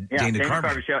short-lived Dana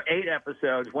Carvey Show, 8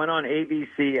 episodes, went on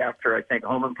ABC after I think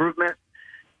Home Improvement,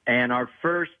 and our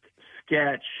first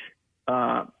sketch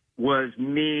was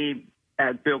me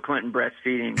at Bill Clinton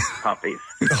breastfeeding puppies.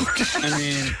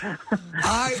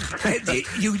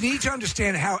 You need to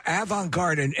understand how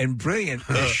avant-garde and brilliant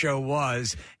this show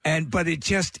was, there's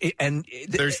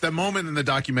the moment in the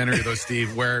documentary though,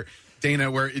 Steve, where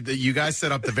Dana, where you guys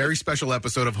set up the very special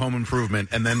episode of Home Improvement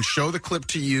and then show the clip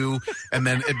to you, and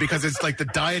then because it's like the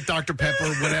Diet Dr. Pepper,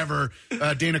 whatever,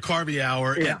 Dana Carvey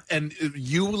hour, and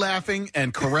you laughing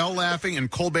and Carell laughing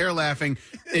and Colbert laughing,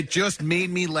 it just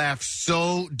made me laugh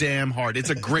so damn hard.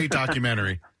 It's a great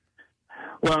documentary.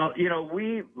 Well,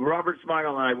 Robert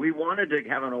Smigel and I, we wanted to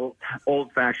have an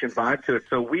old-fashioned vibe to it,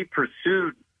 so we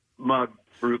pursued Mug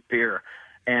Root Beer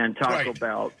and Taco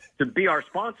Bell to be our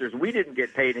sponsors. We didn't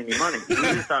get paid any money. We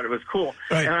just thought it was cool.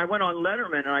 Right. And I went on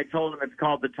Letterman, and I told him it's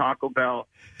called the Taco Bell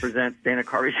Presents Dana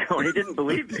Carvey Show, and he didn't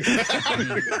believe me.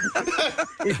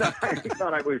 he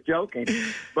thought I was joking.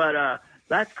 But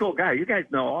that's cool, guy. You guys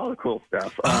know all the cool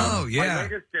stuff. My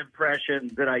latest impression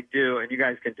that I do, and you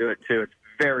guys can do it too, it's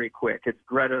very quick. It's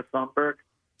Greta Thunberg.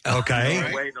 Okay.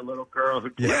 The little girl who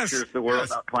lectures the world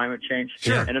about climate change.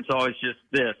 Sure. And it's always just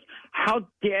this. How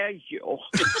dare you?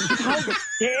 How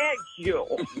dare you?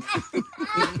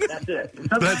 That's it.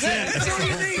 That's all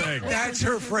you need. That's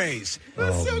her phrase.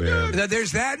 Oh, man.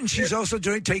 There's that, and she's also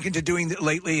taken to doing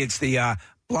lately. It's the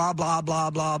blah, blah, blah,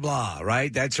 blah, blah,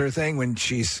 right? That's her thing when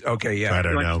she's, okay, yeah. I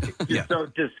don't know. She's so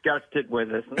disgusted with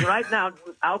us. And right now,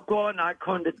 Alco and I are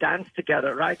going to dance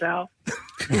together, right now?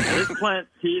 This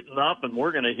plant's heating up, and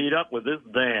we're going to heat up with this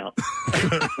dance.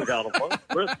 We got to work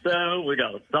Preston. We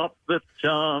got to stop this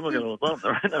chum. We're going to stop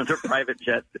right under private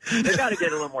jets. They got to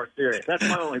get a little more serious. That's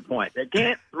my only point. They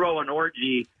can't throw an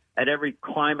orgy at every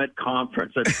climate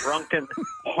conference, a drunken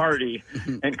party,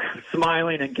 and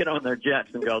smiling and get on their jets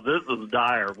and go, this is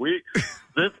dire.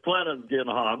 This planet's getting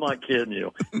hot. I'm not kidding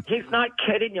you. He's not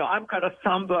kidding you. I'm got a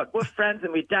songbook. We're friends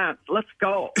and we dance. Let's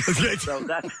go. So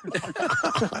that's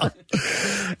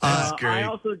great. I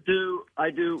also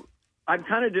I'm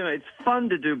kind of doing, it's fun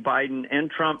to do Biden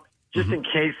and Trump just in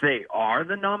case they are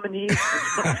the nominees.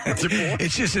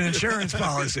 It's just an insurance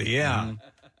policy, yeah.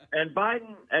 And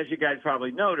Biden, as you guys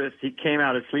probably noticed, he came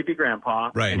out as Sleepy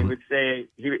Grandpa. Right. And he would say,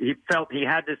 he felt he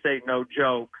had to say no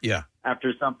joke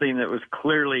after something that was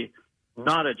clearly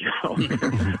not a joke.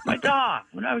 My dog,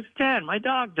 when I was 10, my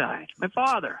dog died. My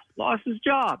father lost his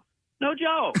job. No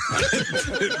joke.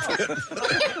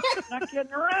 Not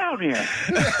kidding around here.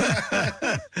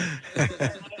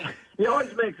 He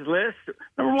always makes a list.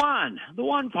 Number one, the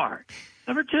one part.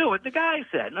 Number two, what the guy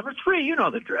said. Number three, you know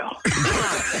the drill.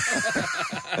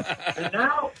 And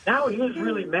now he was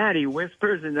really mad. He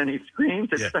whispers and then he screams.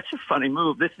 It's such a funny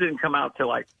move. This didn't come out till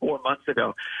like 4 months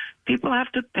ago. People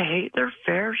have to pay their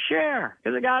fair share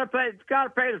because they got to pay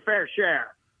the fair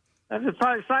share. That's a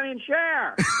funny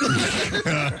share.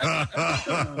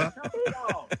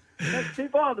 Next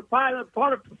people on the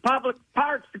public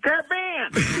Pirates of the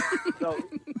Caribbean. So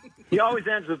he always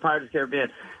ends with Pirates of the Caribbean.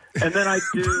 And then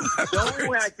the only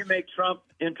way I can make Trump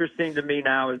interesting to me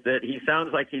now is that he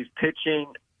sounds like he's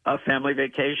pitching a family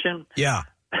vacation. Yeah.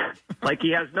 Like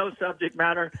he has no subject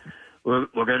matter. We're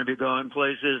going to be going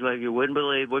places like you wouldn't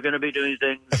believe. We're going to be doing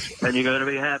things, and you're going to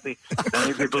be happy.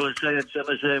 Many people are saying, some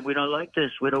are saying, we don't like this,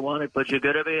 we don't want it, but you're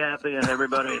going to be happy, and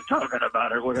everybody is talking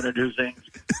about it. We're going to do things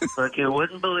like you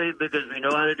wouldn't believe because we know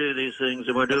how to do these things,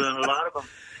 and we're doing a lot of them.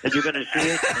 And you're going to see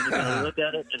it, and you're going to look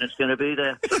at it, and it's going to be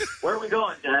there. Where are we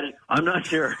going, Daddy? I'm not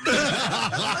sure.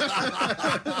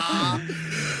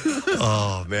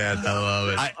 Oh, man, I love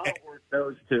it. I'll work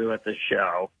those two at the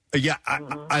show. Yeah,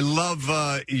 I love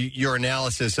your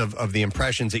analysis of the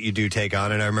impressions that you do take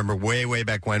on, and I remember way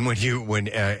back when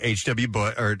H.W.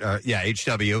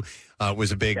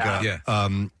 Was a big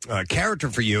character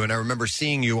for you, and I remember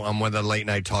seeing you on one of the late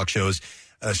night talk shows,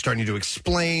 starting to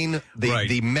explain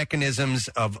the mechanisms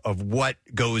of what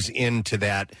goes into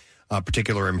that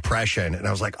particular impression, and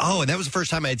I was like, oh, and that was the first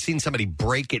time I had seen somebody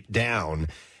break it down.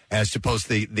 As opposed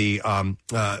to the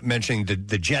mentioning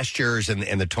the gestures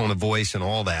and the tone of voice and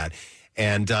all that.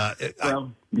 And do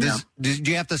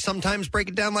you have to sometimes break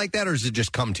it down like that, or does it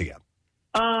just come to you?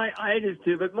 I just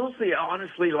do, but mostly,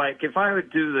 honestly, like if I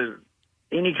would do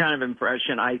any kind of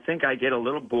impression, I think I get a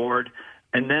little bored,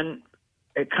 and then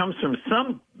it comes from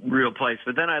some real place,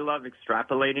 but then I love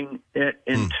extrapolating it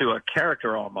into a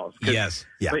character almost. Yes.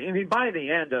 Yeah. But I mean, by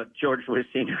the end of George Bush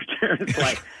Sr. it's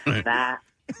like, that.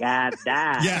 God,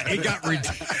 that. Yeah, it got silly.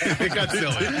 It got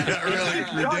really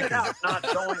ridiculous. Out not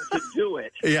going to do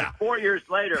it. Yeah. 4 years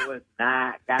later, it was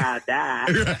that. On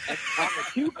the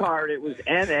cue card, it was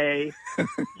NAGATAI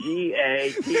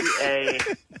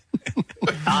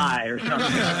or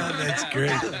something. That's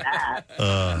great.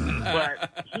 But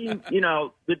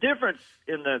the difference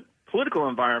in the political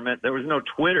environment, there was no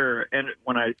Twitter, and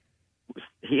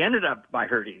he ended up, I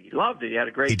heard he loved it. He had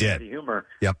a great sense of humor.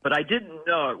 Yep. But I didn't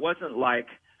know it wasn't like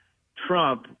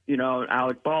Trump,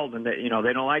 Alec Baldwin, that,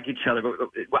 they don't like each other.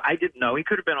 But I didn't know. He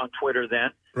could have been on Twitter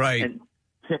then. Right. And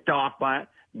ticked off by it.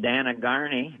 Dana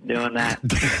Garney doing that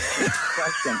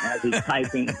impression as he's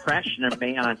typing, impression of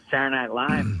me on Saturday Night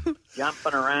Live,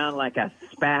 jumping around like a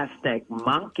spastic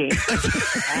monkey.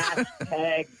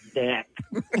 Hashtag dick.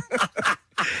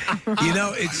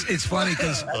 It's funny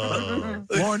because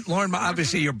Lauren,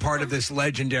 obviously you're part of this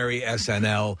legendary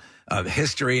SNL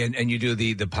history, and you do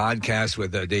the podcast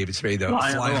with David Spade, the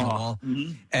Fly on the Wall,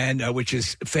 and which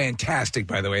is fantastic,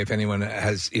 by the way. If anyone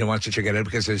wants to check it out,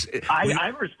 because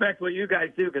I respect what you guys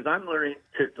do because I'm learning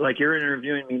to, like, you're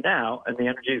interviewing me now, and the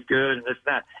energy is good, and this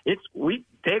and that.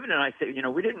 David and I say,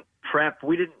 we didn't prep,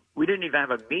 we didn't even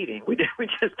have a meeting. We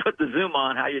just put the Zoom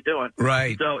on. How you doing?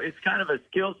 Right. So it's kind of a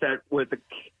skill set with a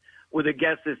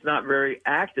guest that's not very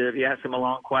active. You ask them a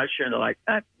long question, they're like,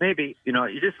 maybe.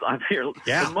 I'm here.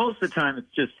 Yeah. But most of the time, it's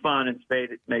just fun, and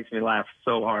Spade, it makes me laugh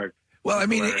so hard. Well, I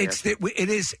mean, it's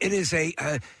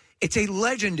a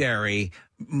legendary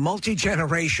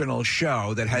multi-generational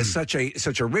show that has such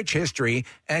a rich history,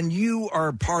 and you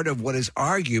are part of what is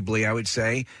arguably, I would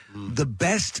say, the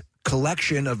best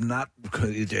collection of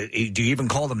do you even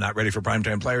call them not ready for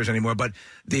primetime players anymore, but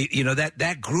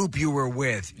that group you were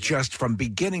with just from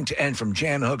beginning to end, from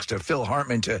Jan Hooks to Phil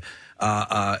Hartman to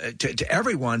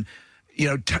everyone,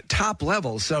 top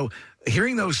level. So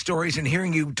hearing those stories and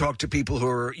hearing you talk to people who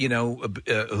are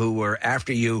who were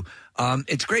after you,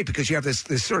 it's great because you have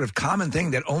this sort of common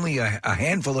thing that only a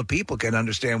handful of people can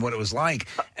understand what it was like.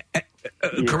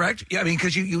 Correct? Yeah, I mean,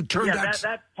 because you turned out.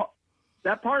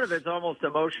 That part of it's almost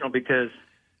emotional because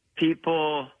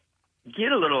people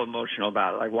get a little emotional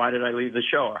about it. Like, why did I leave the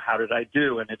show, or how did I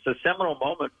do? And it's a seminal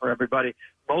moment for everybody.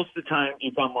 Most of the time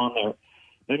you come on there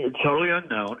and you're totally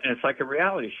unknown, and it's like a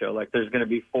reality show. Like, there's going to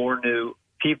be 4 new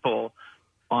people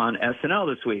on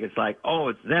SNL this week. It's like, oh,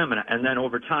 it's them. And then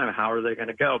over time, how are they going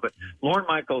to go? But Lorne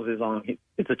Michaels is on.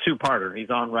 It's a 2-parter.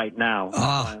 He's on right now,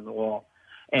 on the wall.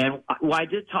 And I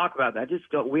did talk about that.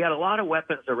 We had a lot of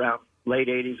weapons around late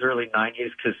 80s, early 90s,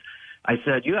 because I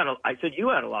said you had a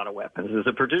lot of weapons as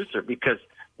a producer, because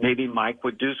maybe Mike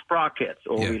would do sprockets,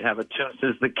 or we'd have a Toons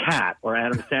as the cat, or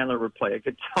Adam Sandler would play a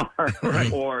guitar,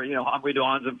 right. Or we do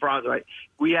Hans and Franz. Right?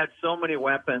 We had so many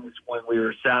weapons when we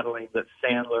were saddling that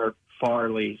Sandler,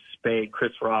 Farley, Spade,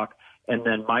 Chris Rock, and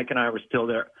then Mike and I were still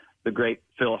there. The great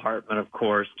Phil Hartman, of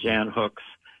course, Jan Hooks,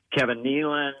 Kevin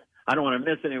Nealon. I don't want to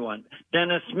miss anyone.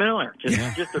 Dennis Miller,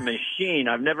 just a machine.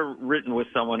 I've never written with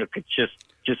someone who could just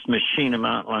machine them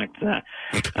out like that.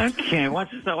 Okay,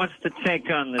 what's the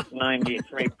take on this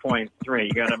 93.3?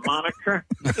 You got a moniker?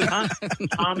 Huh?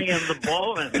 Tommy and the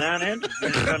Bull, is that it?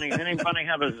 Anybody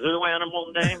have a zoo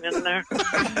animal name in there?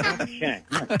 Okay.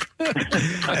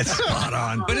 That's spot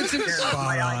on. But it's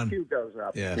my IQ goes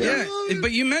up. Yeah.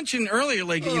 But you mentioned earlier,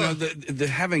 the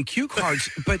having cue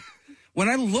cards, but when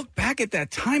I look back at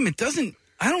that time, I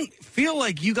don't feel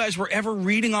like you guys were ever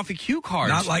reading off of cue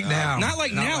cards. Not like now. Not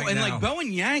like now. And like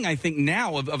Bowen Yang, I think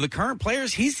now of the current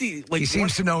players, he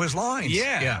seems to know his lines.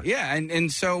 Yeah. And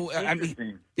so I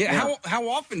mean, how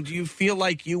often do you feel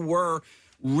like you were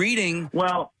reading?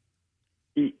 Well,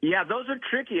 yeah, those are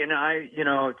tricky, and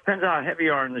it depends how heavy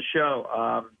you are in the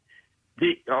show.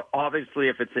 Obviously,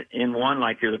 if it's in one,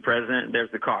 like you're the president,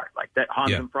 there's the card. Like that,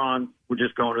 Hans and Franz would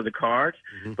just go into the cards.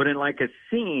 Mm-hmm. But in like a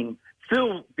scene,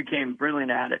 Phil became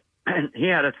brilliant at it. And he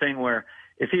had a thing where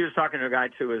if he was talking to a guy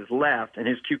to his left and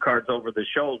his cue card's over the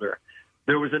shoulder,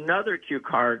 there was another cue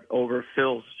card over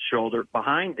Phil's shoulder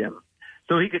behind him.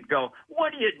 So he could go,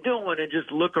 "What are you doing?" and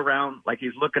just look around like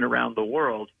he's looking around the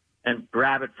world and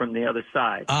grab it from the other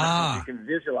side. You can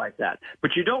visualize that.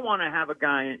 But you don't want to have a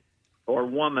guy or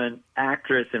woman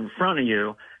actress in front of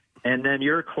you, and then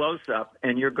you're close up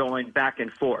and you're going back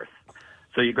and forth.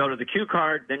 So you go to the cue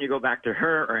card, then you go back to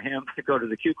her or him to go to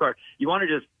the cue card. You want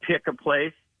to just pick a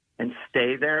place and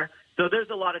stay there. So there's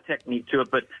a lot of technique to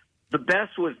it, but the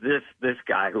best was this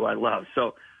guy who I love.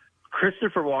 So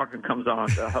Christopher Walken comes on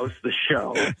to host the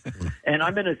show, and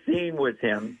I'm in a scene with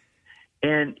him,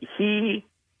 and he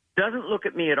doesn't look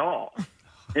at me at all.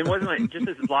 It wasn't like just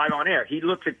as live on air. He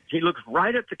looks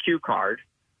right at the cue card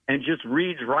and just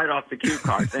reads right off the cue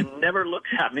card and never looks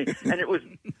at me. And it was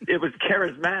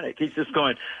charismatic. He's just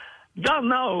going, "Don't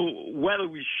know whether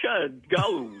we should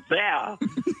go there.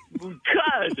 We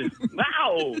could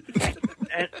now."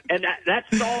 And that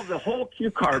solved the whole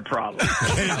cue card problem. I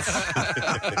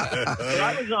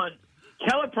was on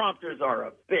teleprompters are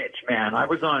a bitch, man. I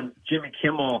was on Jimmy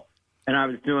Kimmel and I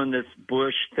was doing this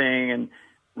Bush thing and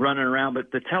running around,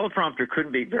 but the teleprompter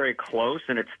couldn't be very close,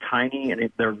 and it's tiny, and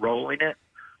they're rolling it,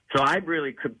 so I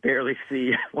really could barely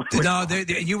see.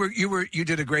 You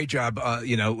did a great job,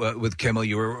 with Kimmel.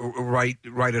 You were right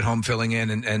at home filling in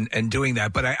and doing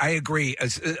that. But I agree.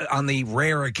 On the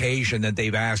rare occasion that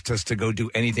they've asked us to go do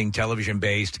anything television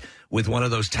based with one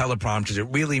of those teleprompters, it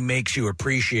really makes you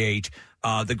appreciate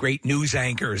the great news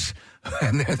anchors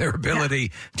and their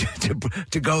ability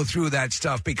to go through that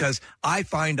stuff, because I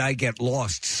find I get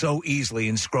lost so easily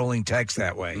in scrolling text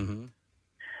that way. Mm-hmm.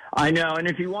 I know, and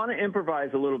if you want to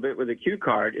improvise a little bit with a cue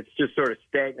card, it's just sort of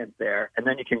stagnant there, and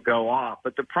then you can go off.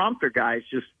 But the prompter guy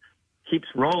just keeps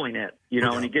rolling it,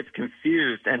 and he gets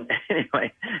confused. And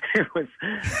anyway, it was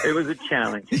a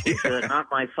challenge. It's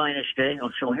not my finest day.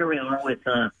 So here we are with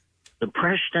the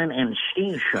Preston and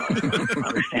Steve Show. I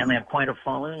understand they have quite a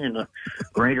following in the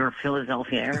greater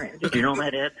Philadelphia area. Did you know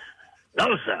that, Ed?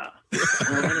 No, sir.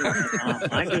 Anyway,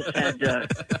 I just had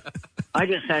I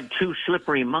just had 2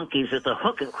 slippery monkeys at the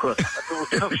Hook and Crook. I'm a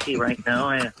little toasty right now.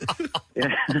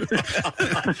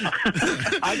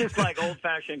 I just like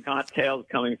old-fashioned cocktails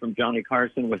coming from Johnny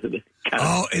Carson with it.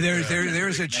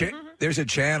 There's a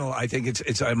channel. I think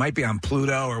it might be on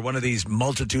Pluto or one of these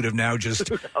multitude of now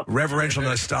just reverential,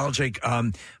 nostalgic.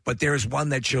 But there's one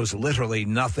that shows literally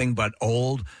nothing but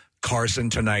old Carson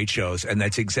Tonight shows, and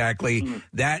that's exactly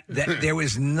that. There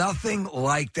was nothing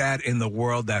like that in the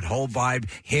world. That whole vibe,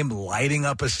 him lighting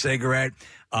up a cigarette,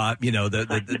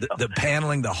 the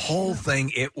paneling, the whole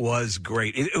thing. It was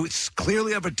great. It was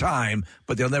clearly of a time,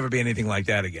 but there'll never be anything like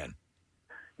that again.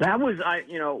 That was,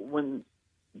 when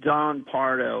Don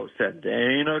Pardo said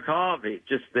Dana Coffee,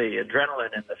 just the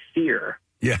adrenaline and the fear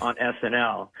on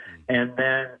SNL, and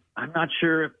then I'm not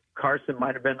sure if Carson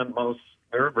might have been the most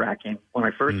nerve-wracking when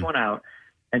I first went out,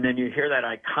 and then you hear that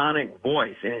iconic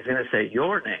voice, and he's going to say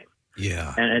your name.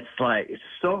 Yeah. And it's like, it's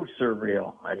so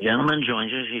surreal. A gentleman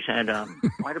joins us. He's had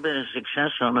quite a bit of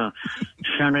success on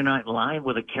Saturday Night Live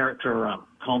with a character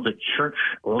called the Church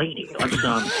Lady. Let's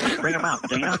bring him out,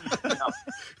 Dan.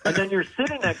 And then you're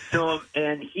sitting next to him,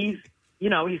 and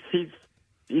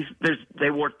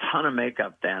they wore a ton of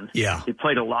makeup then. Yeah. He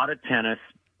played a lot of tennis,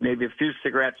 maybe a few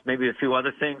cigarettes, maybe a few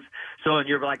other things. So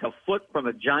you're like a foot from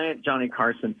a giant Johnny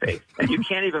Carson face, and you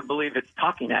can't even believe it's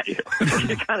talking at you.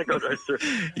 You kind of go to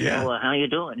well, how you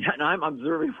doing? And I'm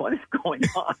observing what is going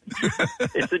on.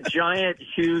 It's a giant,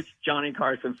 huge Johnny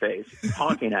Carson face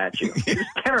talking at you. It's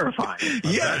terrifying.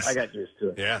 Yes. I got used to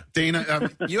it. Yeah. Dana,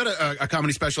 you had a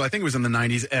comedy special, I think it was in the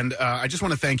 90s, and I just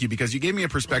want to thank you because you gave me a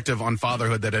perspective on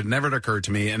fatherhood that had never occurred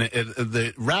to me, and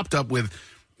it wrapped up with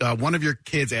one of your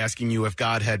kids asking you if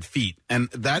God had feet.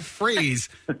 And that phrase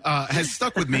has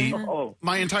stuck with me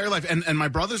my entire life. And my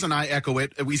brothers and I echo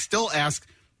it. We still ask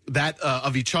that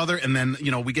of each other. And then,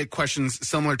 we get questions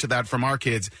similar to that from our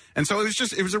kids. And so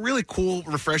it was a really cool,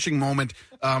 refreshing moment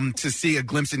to see a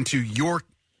glimpse into your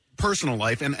personal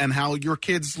life and how your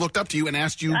kids looked up to you and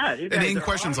asked you inane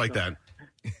questions like that.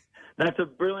 That's a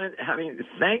brilliant,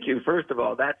 thank you. First of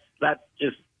all, that's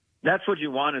what you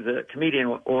want as a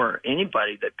comedian or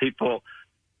anybody, that people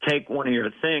take one of your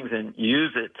things and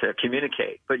use it to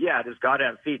communicate. But yeah, does God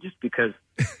have feet? Just because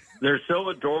they're so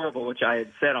adorable, which I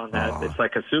had said on that, it's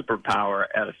like a superpower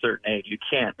at a certain age. You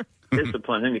can't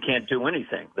discipline them. You can't do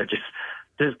anything. They're just,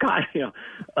 there's God,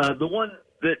 the one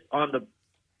that on the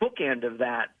bookend of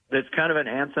that's kind of an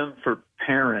anthem for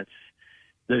parents.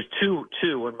 There's two.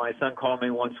 When my son called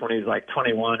me once when he was like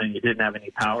 21 and he didn't have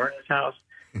any power in his house.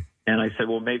 And I said,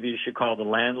 well, maybe you should call the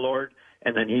landlord.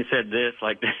 And then he said this,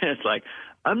 like this, like,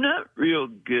 I'm not real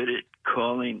good at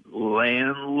calling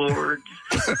landlords.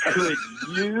 Could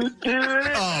you do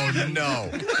it? Oh,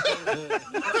 no.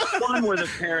 One where the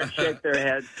parents shake their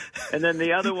heads. And then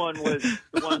the other one was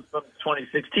the one from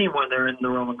 2016 when they're in the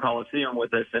Roman Coliseum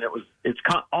with us. And it's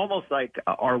almost like,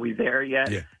 are we there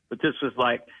yet? Yeah. But this was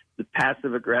like the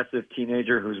passive-aggressive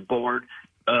teenager who's bored.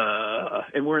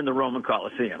 And we're in the Roman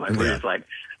Coliseum. And we're just like,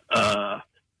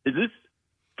 is this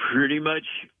pretty much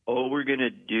all we're going to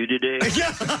do today?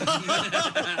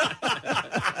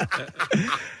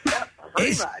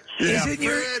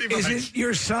 Isn't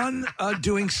your son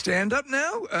doing stand-up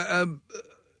now?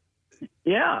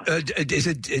 Yeah. Is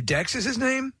it Dex is his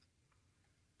name?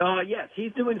 Yes,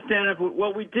 he's doing stand-up.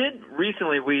 Well, we did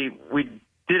recently, we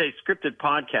did a scripted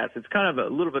podcast. It's kind of a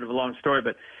little bit of a long story,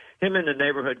 but him and the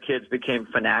neighborhood kids became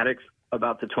fanatics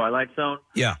about the Twilight Zone.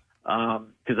 Yeah.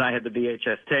 Because I had the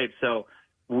VHS tape. So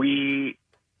we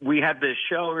had this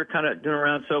show we were kind of doing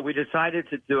around. So we decided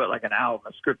to do it like an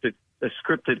album, a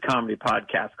scripted comedy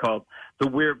podcast called The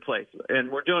Weird Place.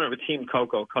 And we're doing it with Team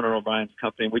Coco, Conan O'Brien's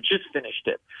company. We just finished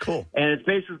it. Cool. And it's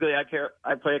basically, I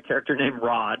play a character named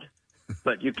Rod,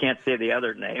 but you can't say the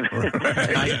other name. And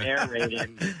I narrate it.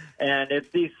 And it's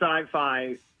these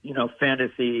sci-fi,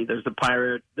 fantasy. There's a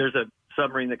pirate. There's a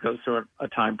submarine that goes through a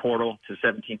time portal to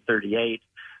 1738.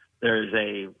 There's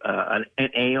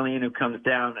an alien who comes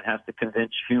down and has to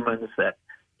convince humans that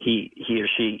he or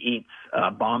she eats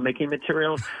bomb-making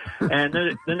materials. And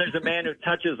then there's a man who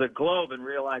touches a globe and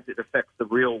realizes it affects the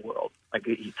real world. Like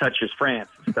he touches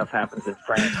France and stuff happens in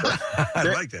France. So I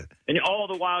like that. And all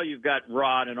the while you've got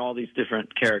Rod and all these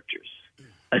different characters.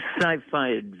 A sci-fi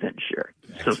adventure.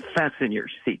 So fasten your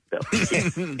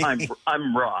seatbelt.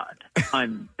 I'm Rod.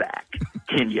 I'm back.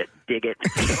 Can you dig it?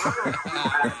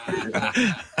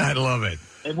 I love it.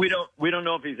 And we don't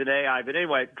know if he's an AI, but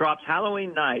anyway, it drops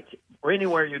Halloween night or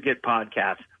anywhere you get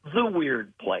podcasts. The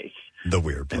Weird Place. The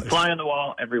Weird Place. And Fly on the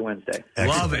Wall every Wednesday.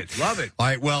 Love it. Love it. All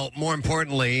right. Well, more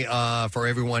importantly, for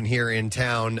everyone here in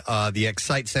town, the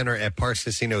Excite Center at Parks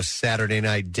Casino Saturday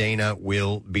night, Dana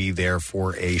will be there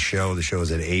for a show. The show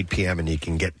is at 8 p.m., and you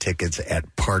can get tickets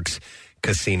at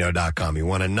parkscasino.com. You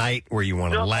want a night where you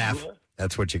want to laugh?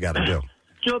 That's what you got to do.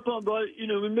 Jump on by.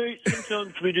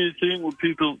 Sometimes we do a thing where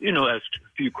people, ask a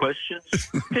few questions.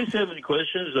 In case they have any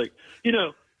questions, like,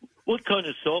 what kind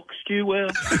of socks do you wear?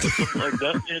 Something like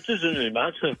that. It doesn't really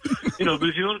matter. But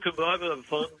if you want to come by, we'll have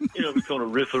fun. We kind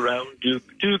of riff around.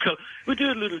 We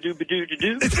do a little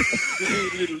doobie-doo-doo-doo. We do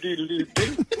a little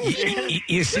doodly-doo-doo.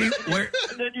 You see, where...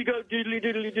 And then you go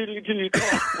doodly-doodly-doodly till you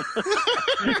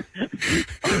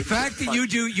The fact that you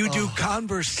do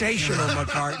conversational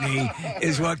McCartney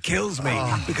is what kills me,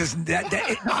 because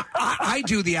I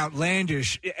do the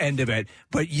outlandish end of it,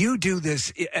 but you do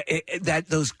this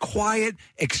those quiet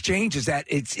exchanges that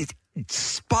it's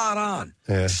spot on.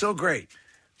 Yeah. It's so great.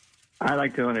 I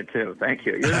like doing it too. Thank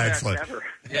you. You're the best ever.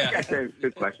 Yeah. You guys are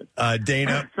good question.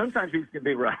 Dana. Sometimes these can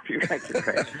be rough. You guys are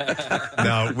great.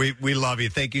 No, we love you.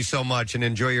 Thank you so much, and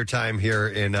enjoy your time here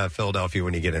in Philadelphia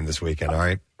when you get in this weekend. All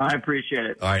right. I appreciate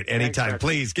it. All right. Anytime. Thanks,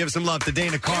 please give some love to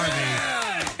Dana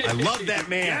Carvey. I love that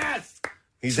man. Yes.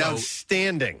 He's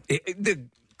outstanding. The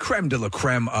creme de la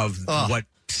creme of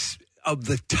of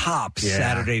the top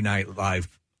Saturday Night Live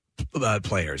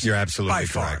players. You're absolutely by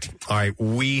far. correct. All right,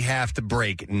 we have to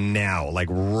break now, like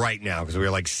right now, because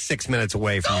we're like 6 minutes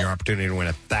away from your opportunity to win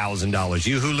 $1,000.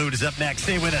 You Hulu is up next.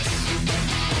 Stay with us.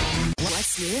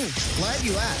 What's new? Glad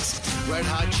you asked. Red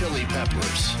Hot Chili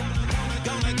Peppers.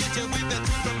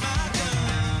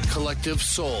 Collective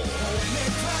Soul.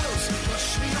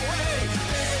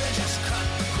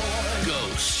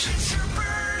 Ghost.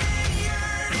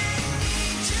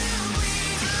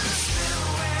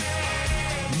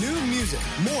 New music,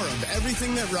 more of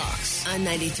everything that rocks. On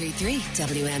 93.3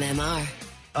 WMMR.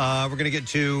 We're going to get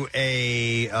to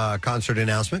a concert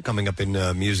announcement coming up in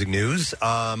music news.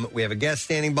 We have a guest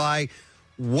standing by.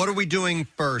 What are we doing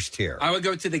first here? I would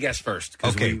go to the guest first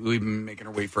because we've been making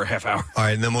her wait for a half hour. All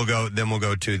right, and then we'll go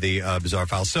to the bizarre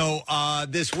file. So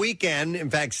this weekend, in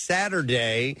fact,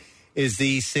 Saturday is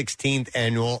the 16th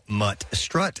annual Mutt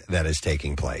Strut that is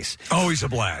taking place. Always a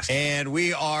blast. And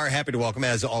we are happy to welcome,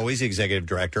 as always, the executive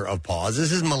director of Pause.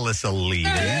 This is Melissa Lee.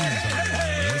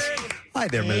 Hi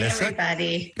there, Melissa.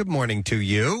 Everybody. Good morning to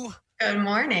you. Good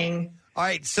morning. All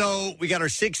right, so we got our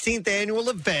 16th annual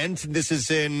event. This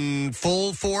is in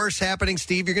full force happening.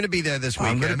 Steve, you're going to be there this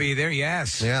weekend. I'm going to be there,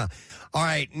 yes. Yeah. All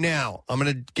right, now, I'm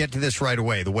going to get to this right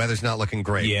away. The weather's not looking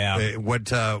great. Yeah. What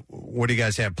do you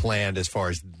guys have planned as far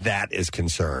as that is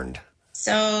concerned?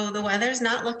 So the weather's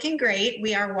not looking great.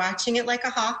 We are watching it like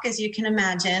a hawk, as you can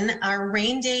imagine. Our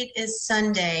rain date is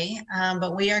Sunday,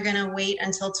 but we are going to wait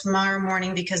until tomorrow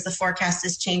morning because the forecast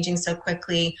is changing so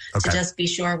quickly to just be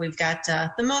sure we've got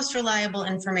the most reliable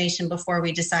information before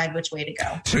we decide which way to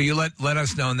go. So you let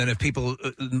us know, and then if people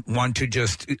want to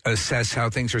just assess how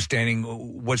things are standing,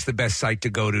 what's the best site to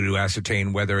go to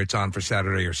ascertain whether it's on for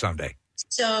Saturday or Sunday?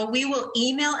 So we will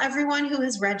email everyone who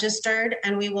has registered,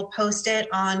 and we will post it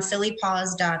on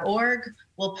phillypause.org.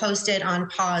 We'll post it on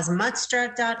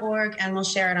pausemuttstrut.org, and we'll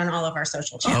share it on all of our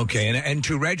social channels. Okay, and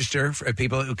to register, for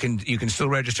people who you can still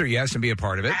register, yes, and be a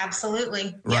part of it.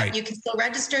 Absolutely. Right. Yeah, you can still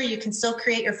register. You can still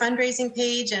create your fundraising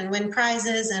page and win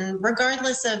prizes. And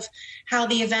regardless of how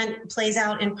the event plays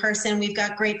out in person, we've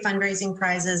got great fundraising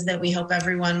prizes that we hope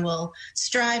everyone will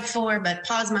strive for. But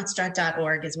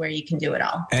pausemuttstrut.org is where you can do it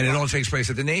all. And it all takes place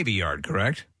at the Navy Yard,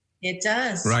 correct? It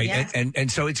does, right? Yes.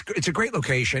 And so it's a great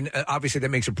location. Obviously,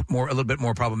 that makes it a little bit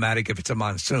more problematic if it's a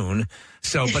monsoon.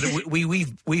 So, but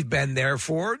we've been there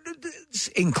for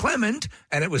inclement,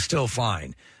 and it was still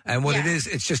fine. And what it is,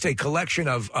 it's just a collection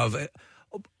of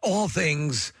all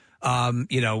things.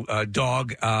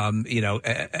 Dog,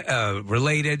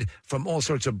 related, from all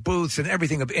sorts of booths and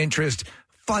everything of interest,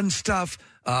 fun stuff.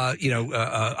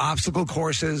 Obstacle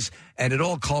courses, and it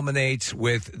all culminates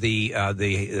with the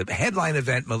headline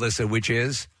event, Melissa, which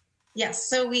is? Yes,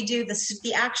 so we do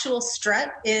the actual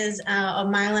strut is a 1.5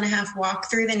 mile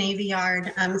walk through the Navy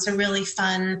Yard. It's a really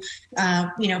fun,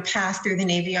 path through the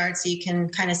Navy Yard, so you can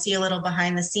kind of see a little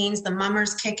behind the scenes. The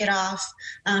mummers kick it off,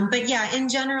 but yeah, in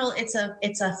general, it's a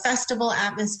festival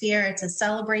atmosphere. It's a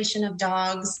celebration of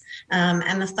dogs,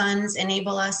 and the funds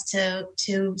enable us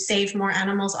to save more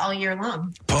animals all year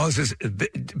long. Pause is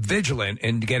vigilant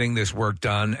in getting this work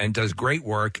done and does great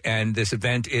work, and this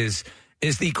event is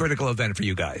the critical event for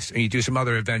you guys. And you do some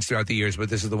other events throughout the years, but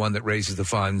this is the one that raises the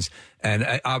funds.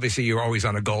 And obviously, you're always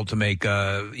on a goal to make,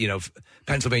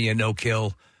 Pennsylvania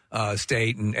no-kill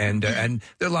state. And there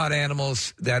are a lot of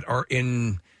animals that are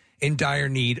in in dire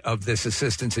need of this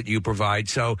assistance that you provide.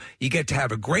 So you get to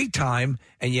have a great time,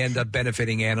 and you end up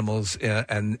benefiting animals,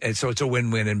 and so it's a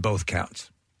win-win in both counts.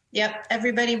 Yep,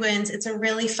 everybody wins. It's a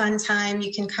really fun time.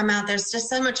 You can come out. There's just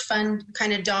so much fun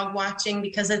kind of dog watching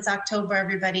because it's October.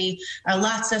 Everybody,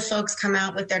 lots of folks come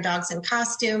out with their dogs in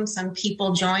costume. Some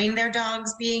people join their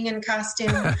dogs being in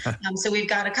costume. So we've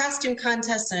got a costume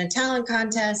contest and a talent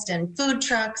contest and food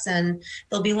trucks, and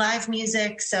there'll be live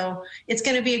music. So it's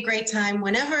going to be a great time.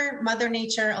 Whenever Mother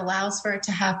Nature allows for it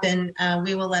to happen,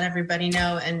 we will let everybody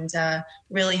know, and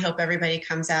really hope everybody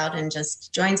comes out and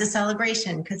just joins the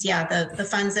celebration because, the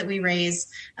funds that we raise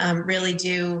really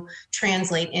do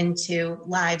translate into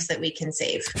lives that we can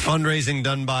save. Fundraising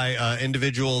done by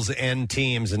individuals and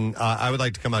teams, and I would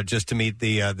like to come out just to meet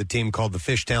the team called the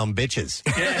Fishtown Bitches,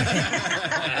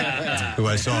 who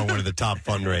I saw one of the top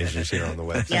fundraisers here on the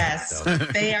website. Yes, so.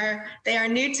 They are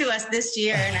new to us this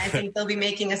year, and I think they'll be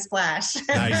making a splash.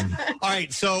 Nice. All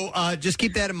right, so just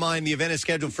keep that in mind. The event is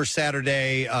scheduled for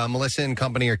Saturday. Melissa and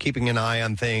company are keeping an eye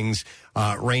on things.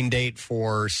 Rain date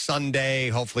for Sunday.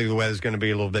 Hopefully the weather's going to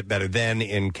be a little bit better then.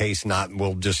 In case not,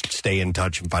 we'll just stay in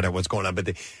touch and find out what's going on.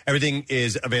 But everything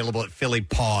is available at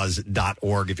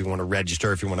phillypaws.org if you want to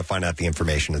register, if you want to find out the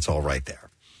information. It's all right there.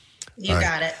 You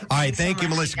got it. All right, thank you,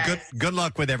 Melissa. Good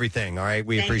luck with everything. All right,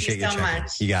 we appreciate you so checking.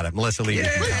 much. You got it, Melissa Lee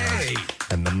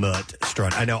and the Mutt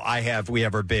Strut. I know we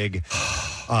have our big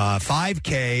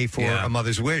 5K for A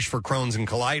Mother's Wish for Crohn's and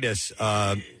colitis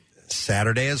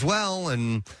Saturday as well,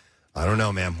 and I don't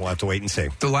know, man. We'll have to wait and see.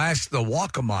 The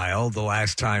walk a mile, the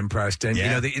last time, Preston,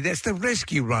 that's the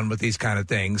risk you run with these kind of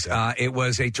things. It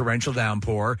was a torrential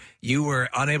downpour. You were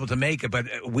unable to make it, but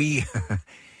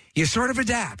you sort of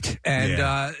adapt,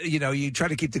 and you try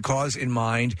to keep the cause in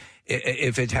mind.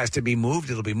 If it has to be moved,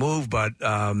 it'll be moved, but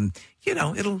it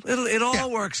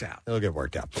all works out. It'll get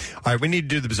worked out. All right, we need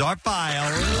to do the Bizarre File.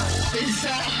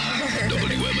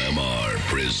 WMMR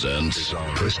presents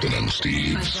Preston and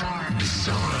Steve's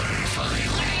Bizarre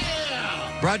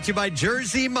File. Brought to you by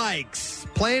Jersey Mike's.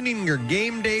 Planning your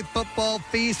game day football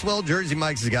feast? Well, Jersey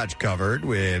Mike's has got you covered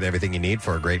with everything you need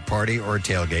for a great party or a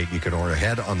tailgate. You can order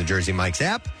ahead on the Jersey Mike's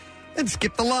app and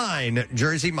skip the line.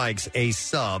 Jersey Mike's, a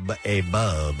sub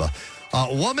above.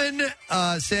 A woman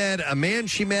said a man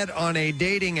she met on a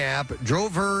dating app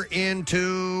drove her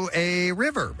into a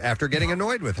river after getting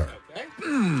annoyed with her.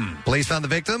 Police found the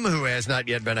victim, who has not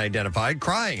yet been identified,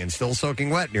 crying and still soaking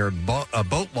wet near a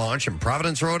boat launch in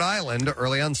Providence, Rhode Island,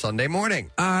 early on Sunday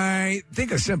morning. I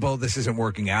think a simple "this isn't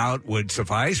working out" would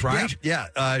suffice, right?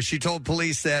 Yeah. She told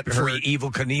police that before you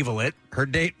Evel Knievel it. Her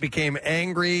date became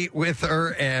angry with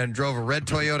her and drove a red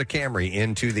Toyota Camry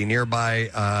into the nearby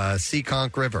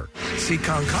Seekonk River.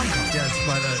 Seekonk? Yeah, it's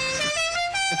by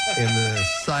in the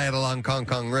Sayadalong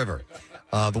Kong River.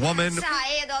 The woman...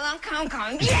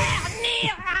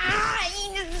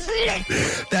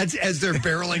 That's as they're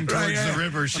barreling towards the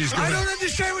river. She's going, I don't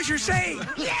understand what you're saying.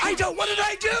 I don't. What did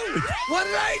I do? What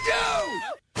did I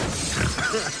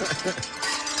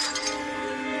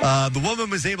do? The woman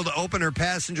was able to open her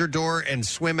passenger door and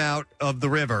swim out of the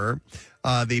river.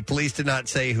 The police did not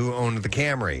say who owned the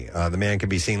Camry. The man can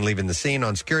be seen leaving the scene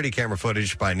on security camera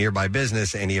footage by a nearby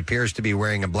business, and he appears to be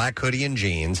wearing a black hoodie and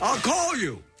jeans. I'll call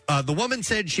you. The woman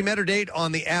said she met her date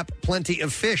on the app Plenty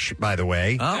of Fish, by the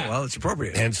way. Oh, well, it's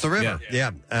appropriate. Hence the river.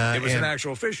 Yeah. It was an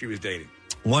actual fish he was dating.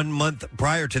 1 month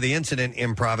prior to the incident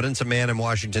in Providence, a man in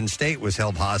Washington State was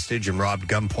held hostage and robbed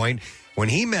gunpoint when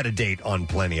he met a date on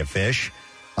Plenty of Fish.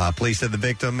 Police said the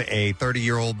victim, a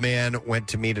 30-year-old man, went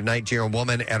to meet a 19-year-old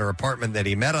woman at her apartment that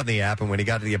he met on the app, and when he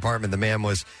got to the apartment, the man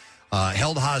was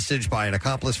held hostage by an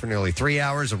accomplice for nearly 3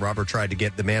 hours. A robber tried to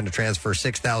get the man to transfer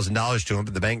 $6,000 to him,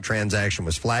 but the bank transaction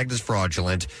was flagged as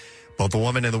fraudulent. Both the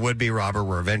woman and the would-be robber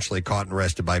were eventually caught and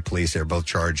arrested by police. They're both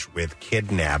charged with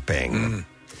kidnapping.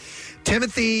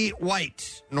 Timothy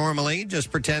White normally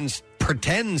just pretends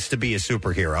to be a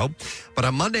superhero, but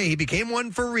on Monday he became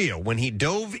one for real when he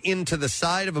dove into the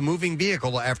side of a moving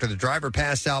vehicle after the driver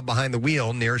passed out behind the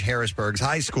wheel near Harrisburg's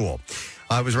high school.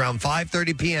 It was around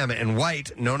 5:30 p.m., and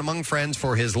White, known among friends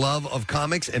for his love of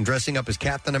comics and dressing up as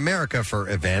Captain America for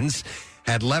events,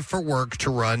 had left for work to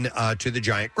run to the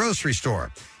giant grocery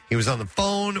store. He was on the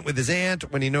phone with his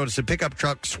aunt when he noticed a pickup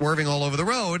truck swerving all over the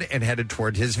road and headed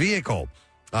toward his vehicle.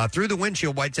 Through the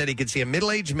windshield, White said he could see a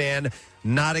middle-aged man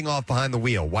nodding off behind the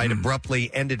wheel. White abruptly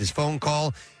ended his phone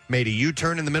call, made a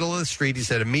U-turn in the middle of the street. He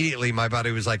said, immediately, my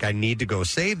body was like, I need to go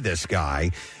save this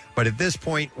guy. But at this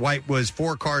point, White was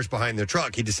 4 cars behind the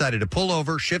truck. He decided to pull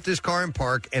over, shift his car and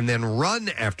park, and then run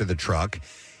after the truck.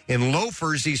 In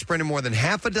loafers, he sprinted more than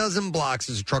half a dozen blocks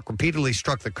as the truck repeatedly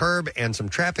struck the curb and some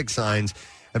traffic signs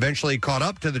eventually caught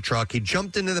up to the truck. He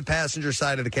jumped into the passenger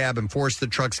side of the cab and forced the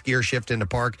truck's gear shift into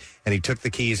park, and he took the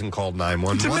keys and called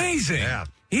 911. It's amazing. Yeah.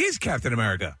 He is Captain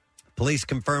America. Police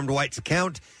confirmed White's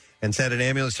account and said an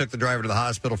ambulance took the driver to the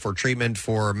hospital for treatment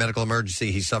for a medical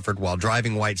emergency he suffered while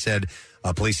driving. White said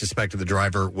police suspected the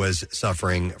driver was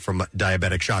suffering from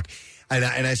diabetic shock. And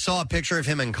I saw a picture of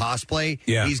him in cosplay.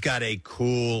 Yeah. He's got a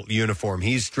cool uniform.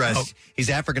 He's dressed, he's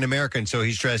African-American, so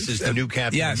he's dressed as the new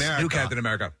Captain America. New Captain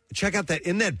America. Check out that.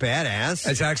 Isn't that badass?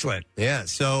 That's excellent. Yeah,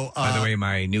 so... By the way,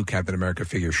 my new Captain America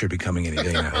figure should be coming any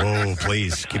day now. Oh,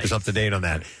 please. Keep us up to date on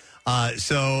that.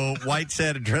 So White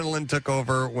said adrenaline took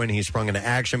over when he sprung into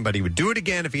action, but he would do it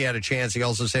again if he had a chance. He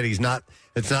also said it's not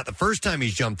the first time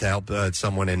he's jumped to help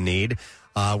someone in need.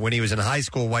 When he was in high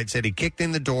school, White said he kicked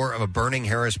in the door of a burning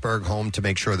Harrisburg home to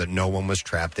make sure that no one was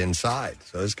trapped inside.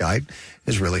 So this guy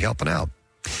is really helping out.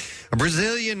 A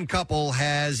Brazilian couple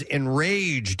has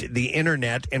enraged the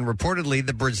internet and reportedly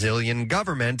the Brazilian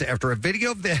government after a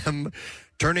video of them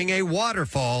turning a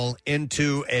waterfall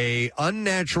into a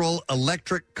unnatural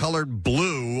electric-colored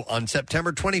blue on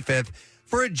September 25th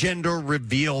for a gender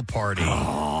reveal party.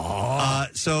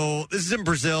 So this is in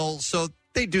Brazil, so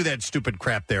they do that stupid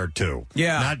crap there, too.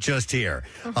 Yeah. Not just here.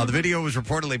 The video was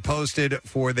reportedly posted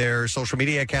for their social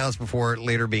media accounts before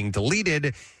later being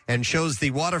deleted and shows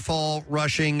the waterfall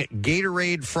rushing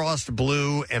Gatorade Frost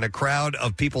Blue and a crowd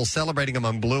of people celebrating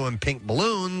among blue and pink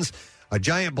balloons, a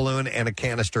giant balloon, and a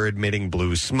canister emitting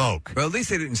blue smoke. Well, at least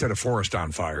they didn't set a forest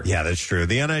on fire. Yeah, that's true.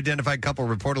 The unidentified couple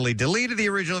reportedly deleted the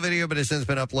original video, but has since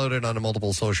been uploaded onto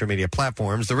multiple social media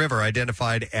platforms. The river,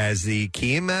 identified as the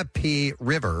Kiima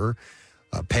River,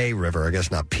 Pay River, I guess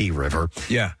not P River.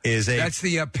 Yeah. That's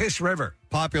the Piss River.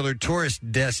 Popular tourist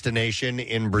destination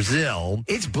in Brazil.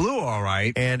 It's blue, all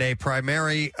right. And a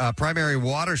primary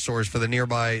water source for the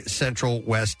nearby central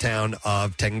west town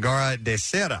of Tangara de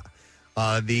Serra.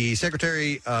 The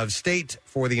Secretary of State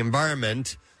for the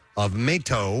Environment of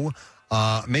Mato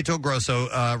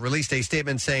Grosso, released a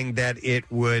statement saying that it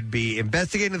would be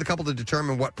investigating the couple to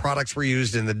determine what products were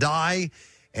used in the dye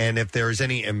and if there is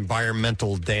any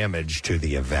environmental damage to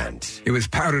the event. It was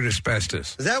powdered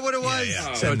asbestos. Is that what it was?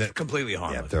 Yeah. So it's completely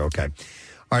harmless. Yeah, they're okay.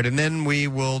 All right, and then we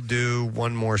will do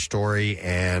one more story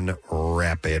and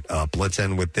wrap it up. Let's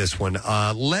end with this one.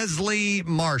 Leslie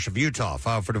Marsh of Utah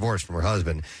filed for divorce from her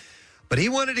husband, but he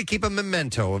wanted to keep a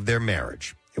memento of their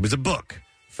marriage. It was a book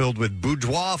filled with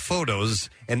boudoir photos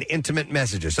and intimate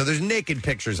messages. So there's naked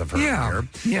pictures of her here.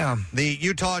 Yeah. The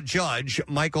Utah judge,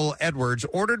 Michael Edwards,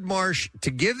 ordered Marsh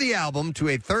to give the album to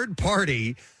a third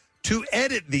party to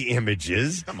edit the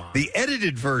images. Come on. The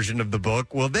edited version of the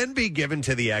book will then be given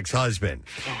to the ex-husband.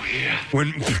 Oh, yeah.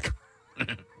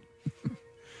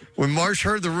 When Marsh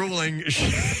heard the ruling,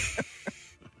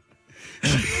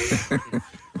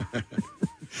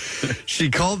 she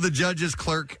called the judge's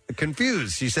clerk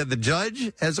confused. She said, the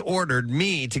judge has ordered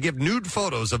me to give nude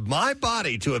photos of my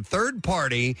body to a third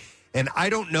party, and I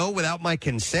don't know without my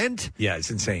consent. Yeah, it's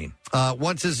insane.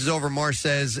 Once this is over, Marsh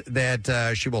says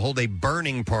that she will hold a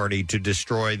burning party to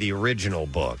destroy the original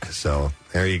book. So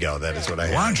there you go. That is what I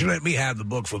have. Why don't you let me have the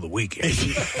book for the weekend?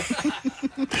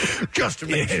 Just to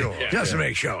make sure. Just to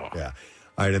make sure. Yeah.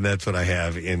 All right, and that's what I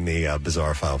have in the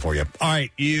bizarre file for you. All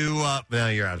right, now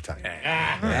you're out of time.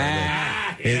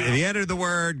 If you entered the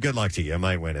word, good luck to you. I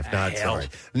might win. If not, sorry.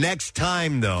 Next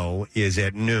time, though, is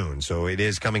at noon, so it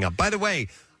is coming up. By the way,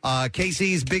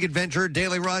 Casey's Big Adventure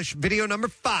Daily Rush video number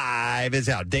 5 is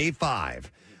out, day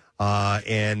 5.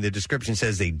 And the description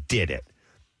says they did it.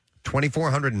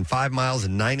 2,405 miles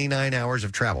and 99 hours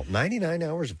of travel. 99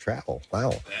 hours of travel.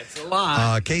 Wow. That's a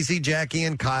lot. Casey, Jackie,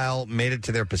 and Kyle made it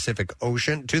to the Pacific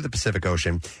Ocean.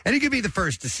 And you can be the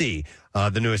first to see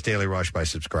the newest Daily Rush by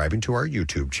subscribing to our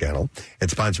YouTube channel.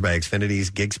 It's sponsored by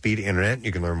Xfinity's Gig Speed Internet.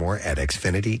 You can learn more at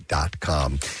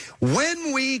Xfinity.com.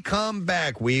 When we come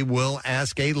back, we will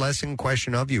ask a lesson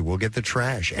question of you. We'll get the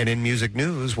trash. And in music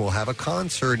news, we'll have a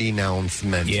concert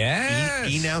announcement.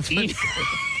 Yes. Announcement.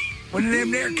 One of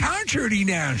them there concert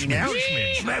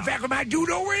announcements. Matter of fact, we might do it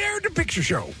over there at the picture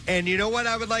show. And you know what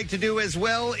I would like to do as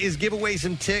well is give away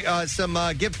some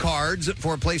gift cards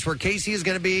for a place where Casey is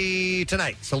going to be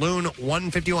tonight. Saloon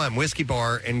 151 Whiskey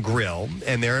Bar and Grill.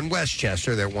 And they're in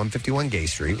Westchester. They're at 151 Gay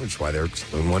Street, which is why they're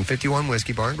Saloon 151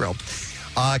 Whiskey Bar and Grill.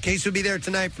 Casey will be there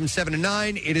tonight from 7 to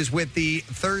 9. It is with the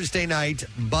Thursday night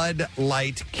Bud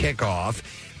Light kickoff.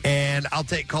 And I'll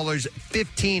take callers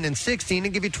 15 and 16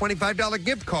 and give you $25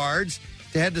 gift cards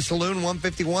to head to Saloon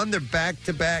 151. They're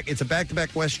back-to-back. It's a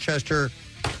back-to-back Westchester.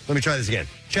 Let me try this again.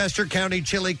 Chester County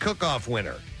Chili Cook-Off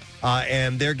winner.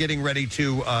 and they're getting ready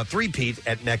to three-peat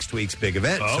at next week's big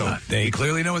event. Oh, so they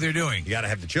clearly know what they're doing. You got to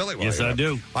have the chili. Yes, I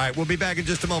do. All right, we'll be back in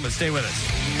just a moment. Stay with us.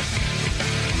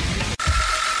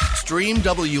 Stream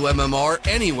WMMR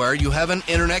anywhere you have an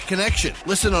internet connection.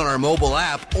 Listen on our mobile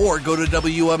app or go to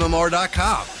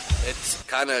WMMR.com. It's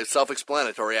kind of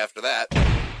self-explanatory after that.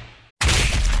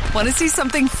 Want to see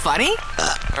something funny?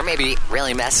 Or maybe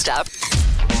really messed up?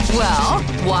 Well,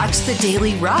 watch The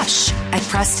Daily Rush at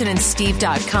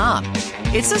PrestonandSteve.com.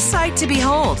 It's a sight to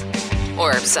behold.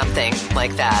 Or something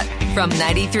like that. From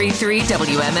 93.3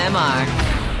 WMMR.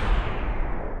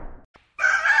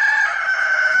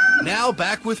 Now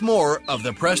back with more of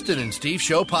the Preston and Steve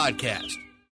Show podcast.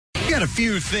 We got a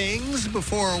few things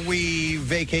before we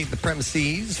vacate the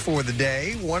premises for the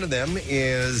day. One of them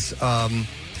is a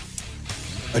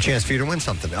chance for you to win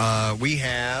something. We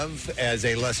have, as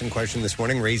a lesson question this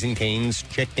morning, Raising Cane's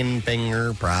Chicken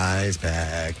Finger Prize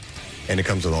Pack. And it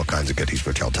comes with all kinds of goodies,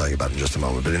 which I'll tell you about in just a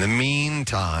moment. But in the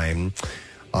meantime,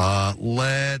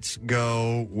 let's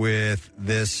go with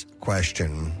this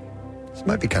question. This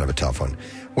might be kind of a tough one.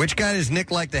 Which guy does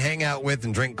Nick like to hang out with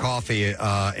and drink coffee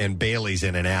and Bailey's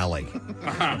in an alley?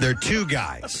 There are two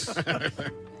guys.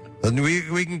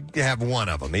 We can have one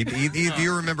of them. If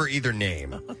you remember either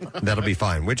name, that'll be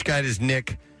fine. Which guy does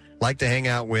Nick like to hang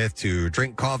out with to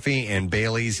drink coffee and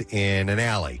Bailey's in an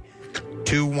alley?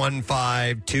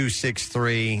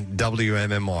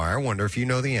 215-263-WMMR. I wonder if you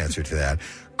know the answer to that.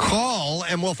 Call,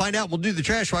 and we'll find out. We'll do the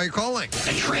trash while you're calling.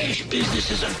 The trash business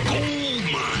is a gold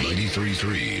mine.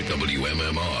 93.3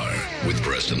 WMMR with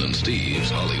Preston and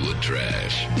Steve's Hollywood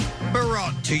Trash.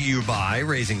 Brought to you by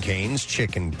Raising Cane's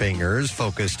Chicken Fingers,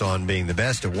 focused on being the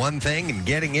best at one thing and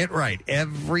getting it right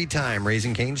every time.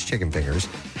 Raising Cane's Chicken Fingers.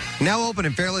 Now open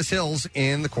in Fairless Hills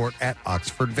in the court at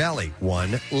Oxford Valley.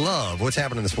 One Love. What's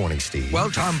happening this morning, Steve?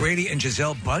 Well, Tom Brady and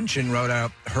Giselle Bundchen wrote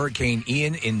out Hurricane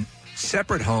Ian in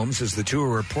separate homes as the two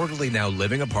are reportedly now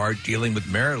living apart, dealing with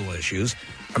marital issues.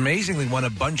 Amazingly, one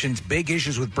of Bunchen's big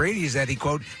issues with Brady is that he,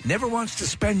 quote, never wants to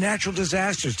spend natural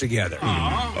disasters together.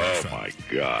 Oh, my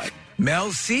God.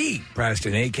 Mel C.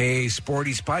 Preston, a.k.a.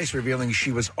 Sporty Spice, revealing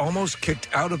she was almost kicked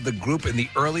out of the group in the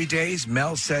early days.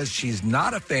 Mel says she's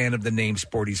not a fan of the name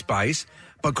Sporty Spice,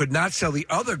 but could not sell the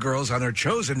other girls on her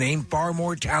chosen name, Far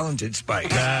More Talented Spice.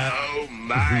 Oh,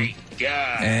 my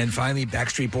God. And finally,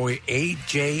 Backstreet Boy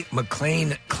A.J.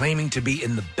 McClain claiming to be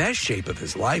in the best shape of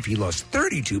his life. He lost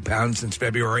 32 pounds since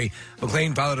February.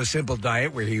 McClain followed a simple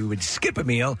diet where he would skip a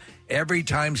meal every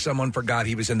time someone forgot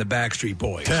he was in the Backstreet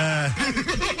Boys.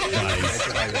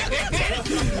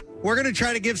 We're going to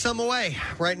try to give some away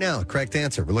right now. Correct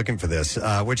answer. We're looking for this.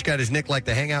 Which guy does Nick like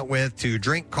to hang out with to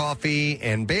drink coffee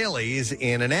and Bailey's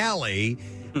in an alley?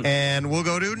 And we'll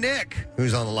go to Nick,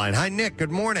 who's on the line. Hi, Nick.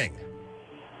 Good morning.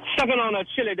 Sucking on a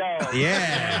chili dog.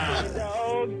 Yeah.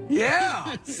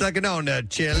 Yeah. Sucking on a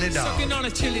chili dog. Sucking on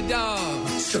a chili dog.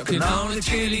 Sucking on a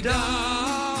chili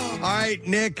dog. All right,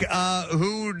 Nick,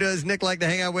 who does Nick like to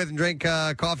hang out with and drink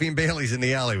coffee and Bailey's in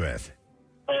the alley with?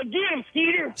 Get him,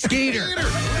 Skeeter. Skeeter.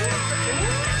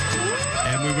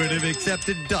 And we would have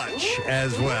accepted Dutch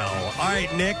as well. All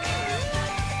right, Nick,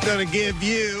 going to give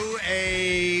you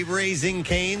a Raising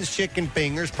Cane's Chicken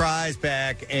Fingers prize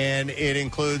pack, and it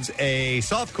includes a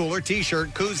soft cooler,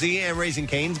 T-shirt, koozie, and Raising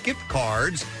Cane's gift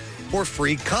cards for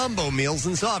free combo meals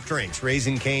and soft drinks.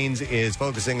 Raising Cane's is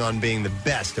focusing on being the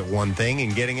best at one thing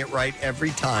and getting it right every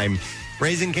time.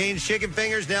 Raising Cane's Chicken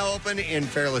Fingers now open in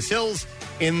Fairless Hills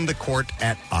in the court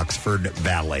at Oxford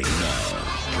Valley. Now,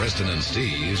 Preston and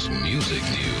Steve's Music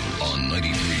News on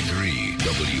 93.3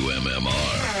 WMMR.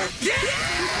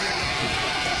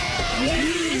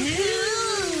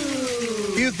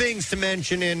 Few things to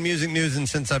mention in music news, and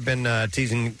since I've been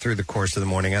teasing through the course of the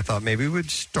morning, I thought maybe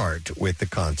we'd start with the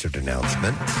concert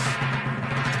announcement.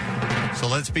 So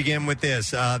let's begin with this.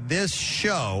 This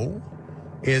show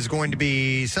is going to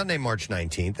be Sunday, March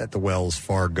 19th at the Wells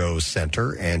Fargo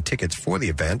Center, and tickets for the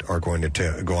event are going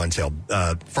to go on sale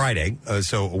Friday,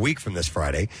 so a week from this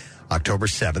Friday, October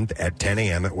 7th at 10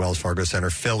 a.m. at Wells Fargo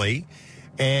Center, Philly.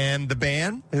 And the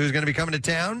band who's going to be coming to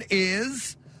town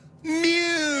is Muse.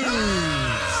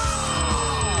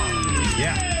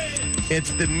 Yeah.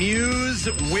 It's the Muse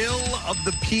Will of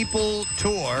the People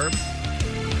tour,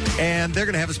 and they're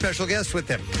going to have a special guest with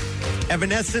them.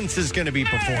 Evanescence is going to be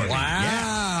performing. Wow.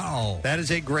 Yeah. That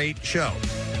is a great show.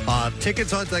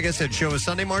 Tickets, like I said, show is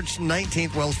Sunday, March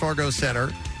 19th, Wells Fargo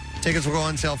Center. Tickets will go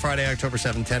on sale Friday, October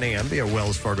 7th, 10 a.m. via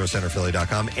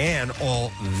wellsfargocenterphilly.com. And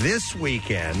all this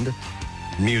weekend,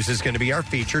 Muse is going to be our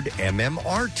featured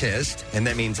artist, and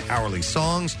that means hourly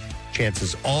songs,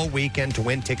 chances all weekend to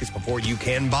win tickets before you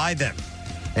can buy them.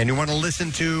 and you want to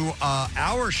listen to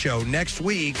our show next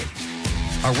week,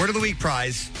 our Word of the Week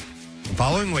prize, the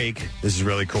following week, this is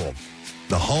really cool.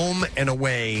 The home and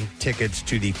away tickets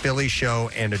to the Philly show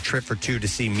and a trip for two to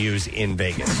see Muse in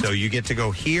Vegas. So you get to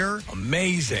go here.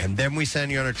 Amazing. And then we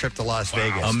send you on a trip to Las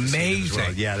Vegas. Amazing.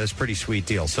 Well. Yeah, that's a pretty sweet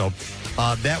deal. So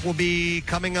that will be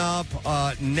coming up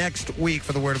next week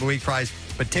for the Word of the Week prize.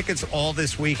 But tickets all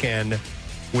this weekend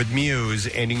with Muse,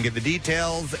 and you can get the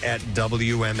details at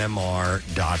WMMR.com.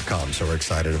 So we're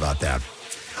excited about that.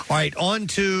 All right, on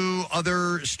to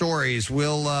other stories.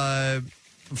 We'll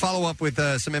follow up with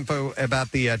some info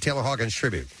about the Taylor Hawkins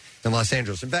tribute in Los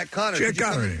Angeles. In fact, Connor, did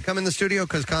you come in the studio?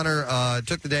 Because Connor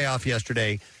took the day off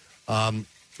yesterday.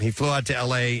 He flew out to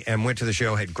L.A. and went to the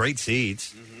show, had great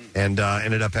seats, and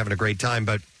ended up having a great time.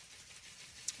 But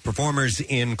performers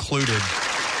included...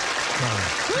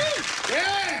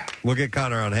 We'll get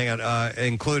Connor on. Hang on.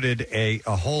 Included a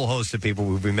whole host of people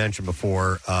we mentioned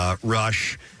before.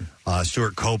 Rush,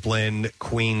 Stuart Copeland,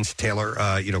 Queen's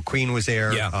Taylor. Queen was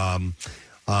there. Yeah.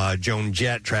 Joan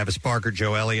Jett, Travis Barker,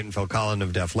 Joe Elliott, and Phil Collin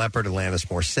of Def Leppard, Alanis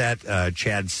Morissette,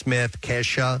 Chad Smith,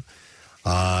 Kesha,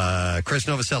 Chris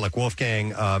Novoselic,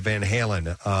 Wolfgang Van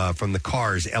Halen from the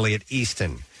Cars, Elliot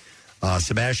Easton,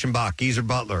 Sebastian Bach, Geezer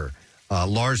Butler,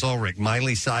 Lars Ulrich,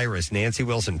 Miley Cyrus, Nancy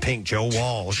Wilson, Pink, Joe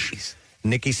Walsh,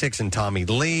 Nikki Sixx and Tommy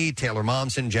Lee, Taylor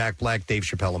Momsen, Jack Black, Dave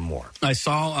Chappelle, and more. I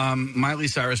saw Miley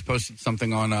Cyrus posted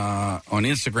something on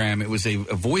Instagram. It was a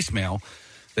voicemail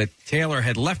that Taylor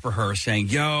had left for her saying,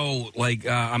 yo,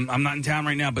 I'm not in town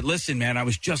right now, but listen, man, I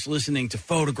was just listening to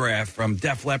Photograph from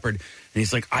Def Leppard. And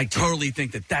he's like, I totally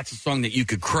think that that's a song that you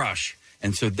could crush.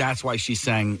 And so that's why she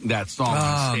sang that song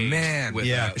on stage. Man. With,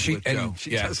 she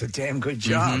does a damn good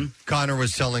job. Mm-hmm. Connor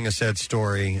was telling us that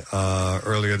story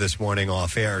earlier this morning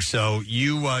off air. So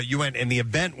you went, and the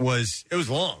event was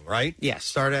long, right? Yeah,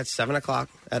 started at 7 o'clock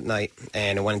at night,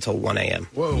 and it went until 1 a.m.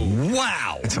 Whoa.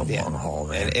 Wow. It's a long haul,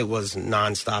 man. And it was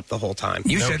nonstop the whole time.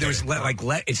 You said there was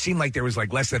it seemed like there was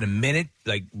less than a minute,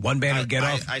 like one band would get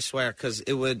off. I swear, because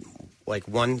it would,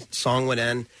 one song would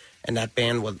end, and that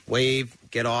band would wave,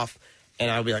 get off, and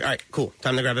I would be like, all right, cool,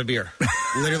 time to grab a beer.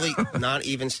 Literally not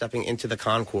even stepping into the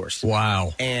concourse.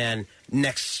 Wow. And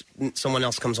next, someone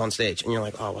else comes on stage, and you're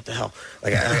like, oh, what the hell?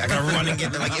 I gotta run and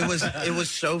get there. It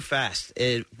was so fast,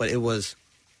 but it was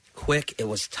quick, it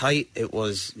was tight, it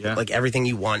was everything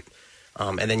you want.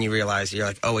 And then you realize, you're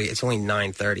like, oh, wait, it's only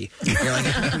 9:30.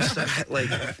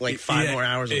 You're like 5 more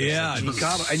hours of this. Yeah, and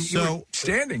you were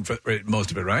standing for most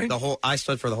of it, right? I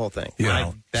stood for the whole thing.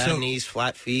 Yeah. Bad knees,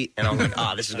 flat feet, and I was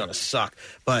like, this is going to suck.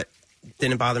 But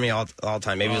didn't bother me all the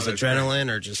time. Maybe it was adrenaline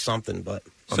or just something. But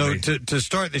So to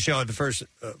start the show, the first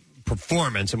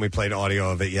performance, and we played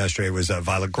audio of it yesterday, was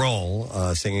Violet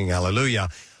Grohl singing Hallelujah.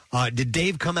 Did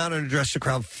Dave come out and address the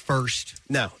crowd first?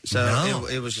 No. So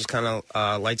it was just kind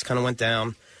of, lights kind of went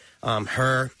down.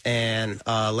 Her and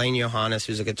Lane Johannes,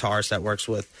 who's a guitarist that works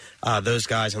with those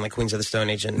guys and Queens of the Stone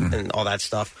Age and all that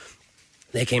stuff,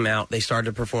 they came out. They started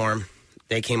to perform.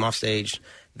 They came off stage.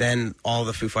 Then all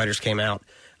the Foo Fighters came out,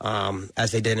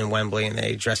 as they did in Wembley, and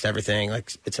they dressed everything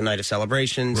like it's a night of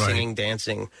celebration, singing,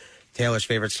 dancing, Taylor's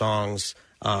favorite songs,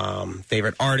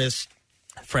 favorite artists,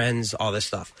 friends, all this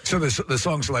stuff. So the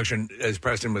song selection, as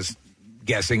Preston was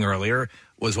guessing earlier,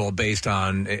 was all based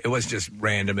on, it was just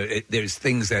random. There's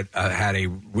things that had a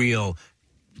real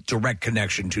direct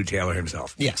connection to Taylor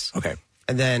himself. Yes. Okay.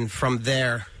 And then from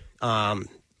there,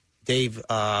 Dave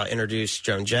introduced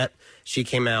Joan Jett. She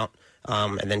came out,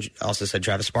 and then also said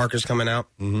Travis Barker's coming out.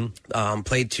 Mm-hmm.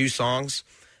 Played 2 songs.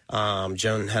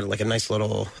 Joan had a nice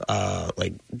little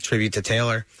tribute to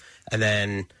Taylor, and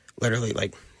then literally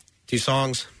 2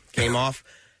 songs came off.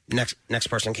 Next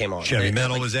person came on. Chevy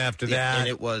Metal was after that, and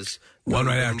it was one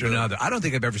right after another. I don't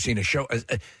think I've ever seen a show.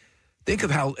 Think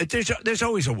of how there's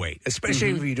always a wait,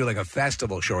 especially if you do a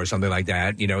festival show or something like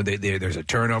that. There's a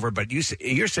turnover, but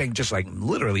you're saying just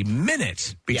literally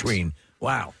minutes between. Yes.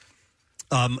 Wow.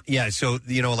 Yeah. So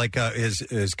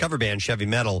his cover band Chevy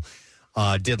Metal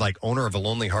did Owner of a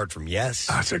Lonely Heart from Yes.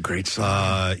 That's a great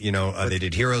song. They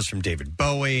did Heroes from David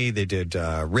Bowie. They did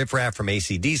Riff Raff from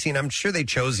AC/DC, and I'm sure they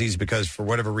chose these because for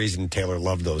whatever reason Taylor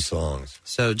loved those songs.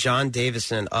 So John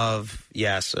Davison of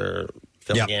Yes or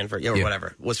Phil Ganford or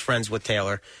whatever was friends with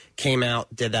Taylor, came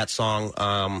out, did that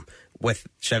song with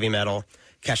Chevy Metal.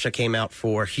 Kesha came out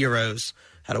for Heroes,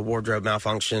 had a wardrobe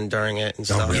malfunction during it and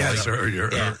stuff. Yes,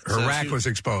 her rack was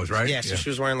exposed, right? Yeah, so she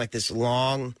was wearing this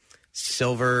long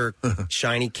silver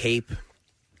shiny cape.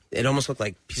 It almost looked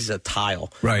like pieces of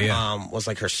tile. Right, yeah. Was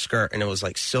her skirt, and it was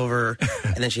silver,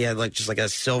 and then she had just a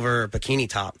silver bikini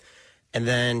top. And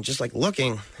then just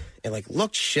looking, it like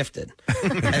looked shifted,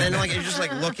 and then like you're just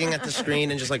like looking at the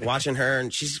screen and just like watching her,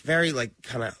 and she's very like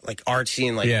kind of like artsy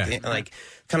and like like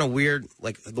kind of weird,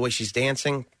 like the way she's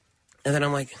dancing, and then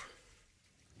I'm like,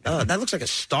 oh, that looks like a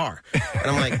star,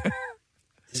 and I'm like,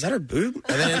 is that her boob?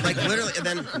 And then like literally, and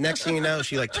then next thing you know,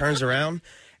 she like turns around.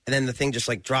 And then the thing just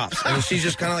like drops, and she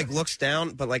just kind of like looks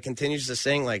down, but like continues to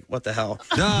sing. Like, what the hell?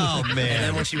 Oh man! And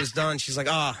then when she was done, she's like,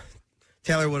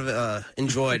 Taylor would have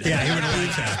enjoyed. Yeah, he would have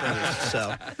liked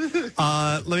that.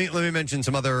 So, let me mention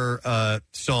some other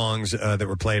songs that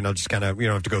were played, and I'll just kind of, you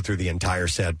don't have to go through the entire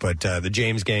set, but the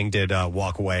James Gang did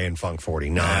Walk Away and Funk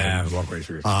 49. Yeah, Walk Away.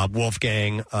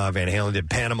 Wolfgang Van Halen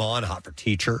did Panama and Hot for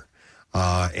Teacher.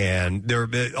 And there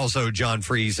also John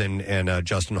Freese and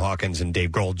Justin Hawkins and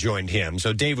Dave Grohl joined him.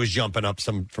 So Dave was jumping up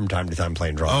from time to time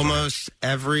playing drums. Almost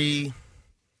every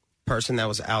person that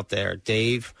was out there,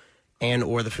 Dave and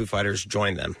or the Foo Fighters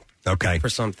joined them. Okay. For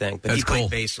something. But he played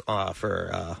bass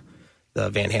for the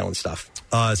Van Halen stuff.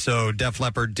 So Def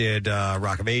Leppard did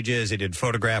Rock of Ages. They did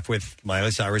Photograph with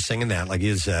Miley Cyrus singing that, like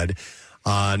you said.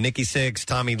 Nikki Sixx,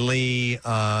 Tommy Lee,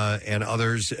 and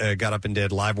others got up and did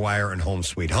Livewire and Home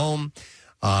Sweet Home.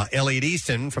 Elliot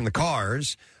Easton from the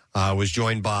Cars was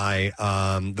joined by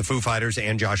the Foo Fighters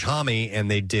and Josh Homme, and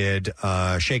they did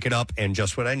Shake It Up and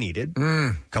Just What I Needed.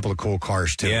 A couple of cool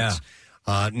Cars tunes.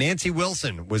 Yeah. Nancy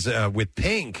Wilson was with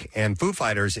Pink and Foo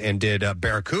Fighters and did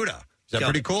Barracuda. Is that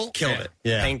pretty cool? Killed it.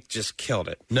 Yeah. Pink just killed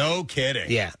it. No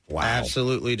kidding. Yeah. Wow.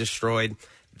 Absolutely destroyed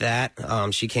that.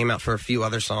 She came out for a few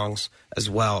other songs as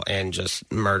well and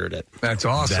just murdered it. That's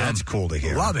awesome. That's cool to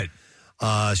hear. Love it.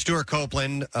 Stuart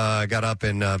Copeland got up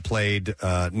and played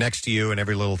Next to You, and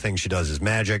Every Little Thing She Does Is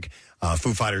Magic.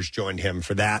 Foo Fighters joined him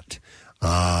for that.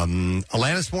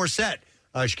 Alanis Morissette,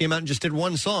 she came out and just did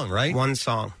one song, right? One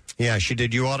song. Yeah, she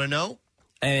did You Ought to Know.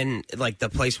 And like the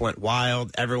place went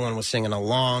wild. Everyone was singing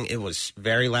along. It was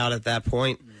very loud at that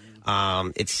point.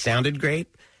 It sounded great.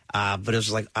 But it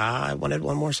was like, I wanted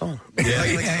one more song.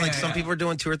 Yeah. like some people are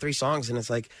doing 2 or 3 songs, and it's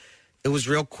like, it was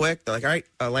real quick. They're like, all right,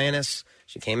 Alanis.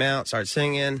 She came out, started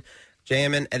singing,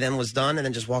 jamming, and then was done, and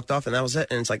then just walked off, and that was it.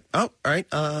 And it's like, oh, all right,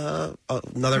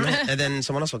 another minute, and then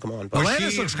someone else will come on. But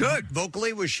Alanis looks good.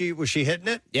 Vocally, was she hitting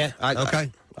it? Yeah.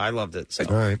 Okay. I loved it. So.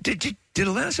 All right. Did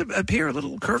Alanis appear a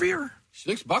little curvier? She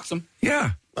looks buxom.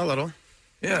 Yeah. A little.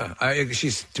 Yeah,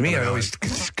 she's to me. I always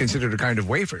considered her kind of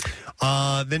wafered.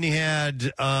 Then you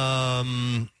had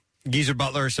Geezer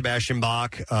Butler, Sebastian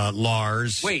Bach,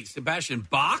 Lars. Wait, Sebastian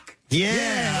Bach?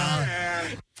 Yeah.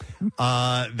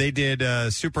 They did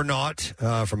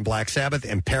Supernaut from Black Sabbath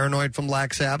and Paranoid from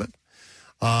Black Sabbath.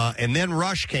 And then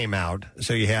Rush came out.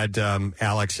 So you had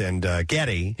Alex and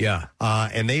Getty. Yeah.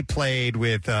 And they played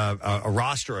with a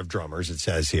roster of drummers, it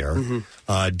says here.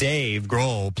 Mm-hmm. Dave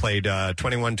Grohl played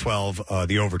 2112,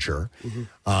 The Overture.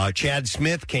 Mm-hmm. Chad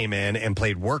Smith came in and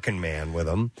played Working Man with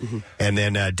them. Mm-hmm. And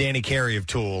then Danny Carey of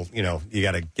Tool, you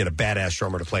got to get a badass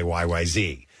drummer to play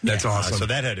YYZ. That's awesome. So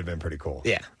that had to have been pretty cool.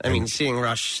 Yeah. I mean, seeing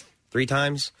Rush 3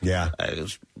 times. Yeah. It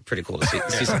was pretty cool to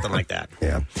see something like that.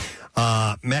 Yeah.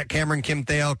 Matt Cameron, Kim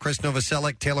Thale, Chris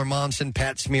Novoselic, Taylor Momsen,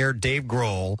 Pat Smear, Dave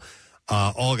Grohl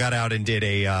all got out and did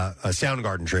a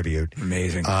Soundgarden tribute.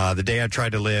 Amazing. The Day I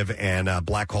Tried to Live and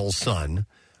Black Hole Sun.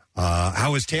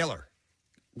 How was Taylor?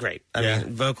 Great. I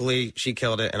mean, vocally, she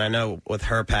killed it. And I know with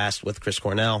her past with Chris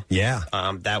Cornell,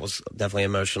 that was definitely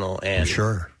emotional. And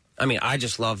sure. I mean, I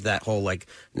just love that whole like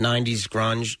 90s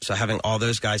grunge. So having all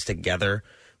those guys together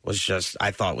was just,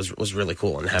 I thought was really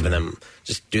cool. And having them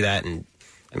just do that, and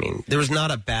I mean, there was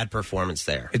not a bad performance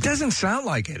there. It doesn't sound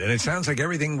like it. And it sounds like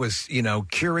everything was,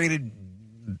 curated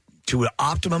to an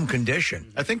optimum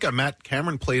condition. I think Matt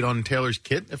Cameron played on Taylor's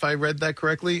kit, if I read that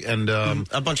correctly. And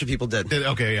a bunch of people did.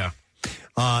 Okay, yeah.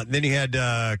 Then you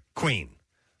had Queen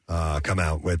come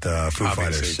out with Foo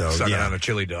Fighters. So sucking on a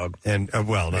chili dog. And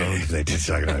well, no, they did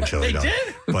suck it on a chili dog.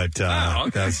 did? But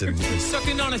that's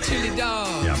Sucking on a chili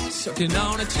dog. Yeah. Sucking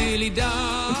on a chili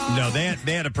dog. no,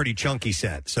 they had a pretty chunky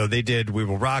set. So they did "We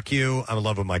Will Rock You," "I'm in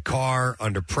Love with My Car,"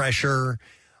 "Under Pressure,"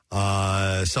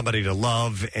 "Somebody to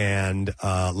Love," and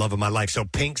 "Love of My Life." So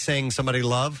Pink sang "Somebody to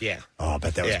Love." Yeah. Oh, I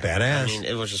bet that was badass. I mean,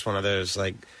 it was just one of those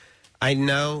like, I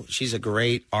know she's a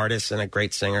great artist and a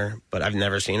great singer, but I've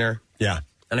never seen her. Yeah.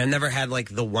 And I never had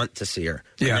like the want to see her.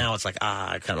 But now it's like,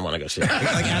 I kind of want to go see her.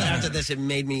 Like after this, it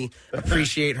made me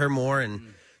appreciate her more,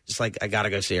 and just like, I got to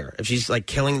go see her. If she's like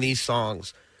killing these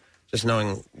songs, just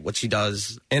knowing what she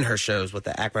does in her shows with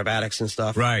the acrobatics and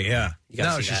stuff. Right, yeah.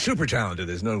 No, she's super talented.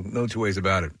 There's no 2 ways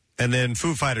about it. And then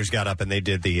Foo Fighters got up and they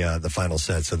did the final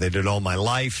set. So they did "All My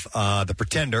Life," "The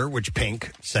Pretender," which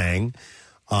Pink sang,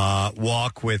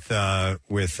 "Walk" with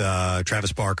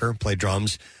Travis Barker, played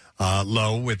drums.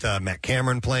 Low with Matt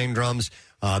Cameron playing drums.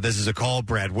 This Is a Call,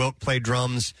 Brad Wilk played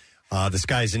drums. The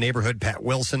Sky's the Neighborhood, Pat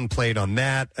Wilson played on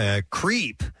that.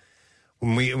 Creep.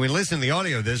 When we listen to the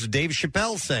audio, there's Dave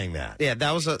Chappelle saying that. Yeah,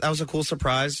 that was a cool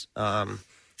surprise.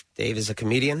 Dave is a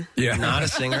comedian, not a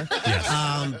singer.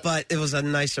 Yes. But it was a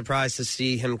nice surprise to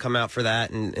see him come out for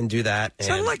that and do that. And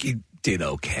Sounded like he did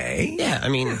okay. Yeah, I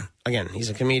mean, again,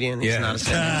 he's a comedian. He's not a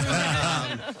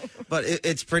singer. But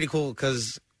it's pretty cool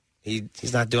because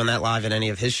he's not doing that live at any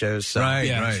of his shows. So.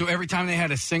 Right. So every time they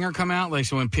had a singer come out, like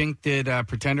so when Pink did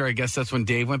Pretender, I guess that's when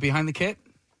Dave went behind the kit?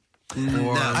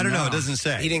 No, I don't know. It doesn't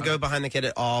say. He didn't go behind the kit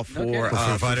at all for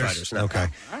Foo Fighters. No. Okay.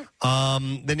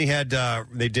 Then he had,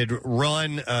 they did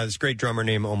Run. This great drummer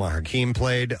named Omar Hakim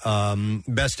played.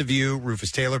 Best of You,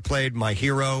 Rufus Taylor played. My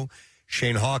Hero,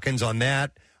 Shane Hawkins on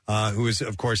that, who is,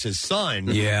 of course, his son.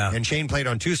 Yeah. And Shane played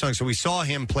on 2 songs. So we saw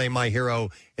him play My Hero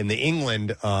in the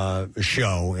England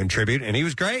show in tribute, and he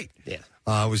was great. Yeah.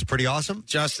 It was pretty awesome.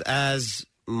 Just as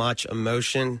much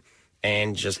emotion,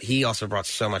 and he also brought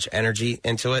so much energy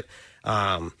into it.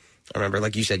 I remember,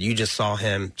 like you said, you just saw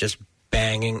him just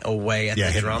banging away at the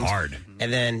hitting drums. hard.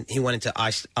 And then he went into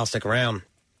I'll Stick Around.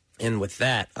 And with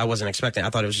that, I wasn't expecting.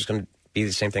 I thought it was just going to be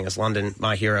the same thing as London,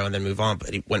 My Hero, and then move on.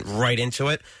 But he went right into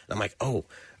it. And I'm like, oh,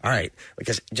 all right.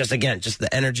 Because just the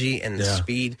energy and the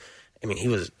speed. I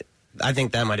mean, I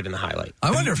think that might have been the highlight. I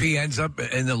wonder if he ends up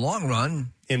in the long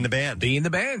run in the band. Being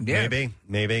the band, yeah.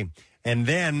 Maybe. And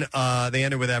then they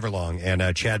ended with Everlong,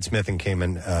 and Chad Smith came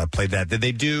and played that. Did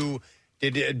they do?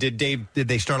 Did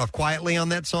they start off quietly on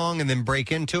that song and then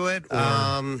break into it,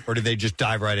 or did they just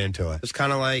dive right into it? It's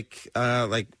kind of like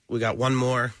we got one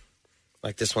more,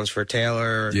 like this one's for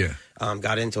Taylor. Yeah,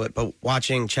 got into it, but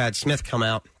watching Chad Smith come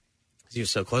out, because he was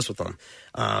so close with them,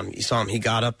 you saw him. He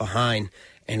got up behind.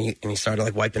 And he started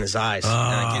like wiping his eyes. And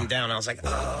I came down. And I was like,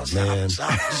 "Oh,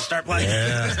 stop! Just start playing."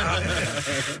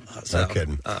 Yeah. No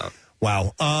kidding.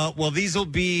 Wow. Well, these will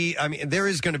be. I mean, there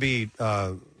is going to be.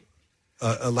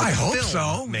 I hope film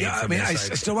so. made Yeah, I from mean, this.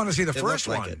 I still want to see the It first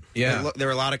looked like one. it. Yeah. There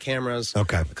were a lot of cameras.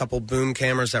 Okay. A couple boom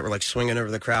cameras that were like swinging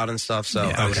over the crowd and stuff.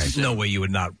 So There's no way you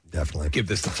would not definitely give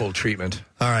this the full treatment.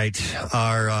 All right,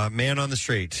 our man on the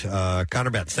street, Connor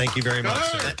Betts. Thank you very much.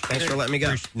 Sir. Thanks for letting me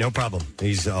go. No problem.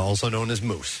 He's also known as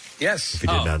Moose. Yes. If you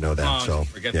did not know that, so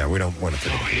forget yeah, we don't want to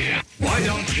forget. Why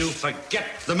don't you forget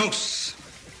the moose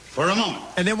for a moment?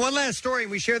 And then one last story.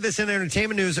 We shared this in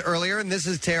entertainment news earlier, and this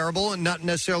is terrible, and not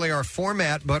necessarily our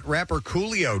format, but rapper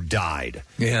Coolio died.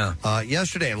 Yeah.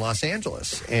 Yesterday in Los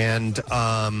Angeles. And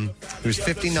he was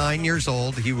 59 years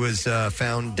old. He was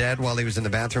found dead while he was in the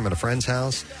bathroom at a friend's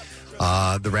house.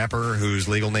 The rapper, whose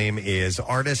legal name is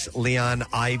Artis Leon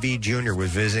Ivy Jr.,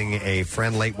 was visiting a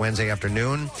friend late Wednesday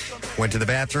afternoon, went to the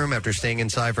bathroom. After staying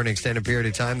inside for an extended period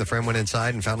of time, the friend went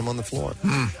inside and found him on the floor.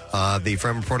 The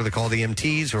friend reported the call to the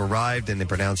EMTs, who arrived, and they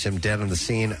pronounced him dead on the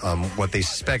scene. What they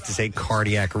suspect is a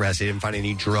cardiac arrest. They didn't find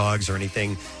any drugs or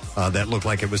anything that looked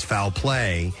like it was foul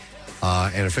play.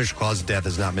 An official cause of death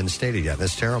has not been stated yet.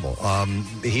 That's terrible.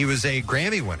 He was a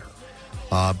Grammy winner.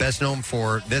 Best known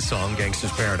for this song,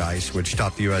 Gangsta's Paradise, which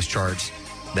topped the U.S. charts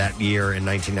that year in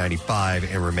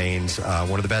 1995 and remains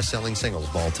one of the best-selling singles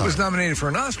of all time. It was nominated for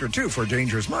an Oscar, too, for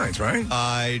Dangerous Minds, right?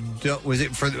 Was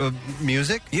it for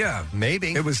music? Yeah.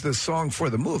 Maybe. It was the song for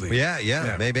the movie.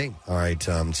 Yeah, maybe. All right,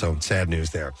 so sad news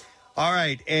there. All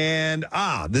right, and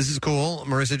this is cool.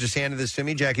 Marissa just handed this to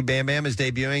me. Jackie Bam Bam is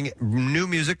debuting new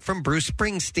music from Bruce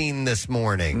Springsteen this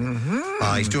morning.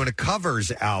 Mm-hmm. He's doing a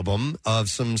covers album of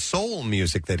some soul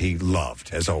music that he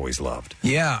has always loved.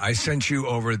 Yeah, I sent you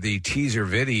over the teaser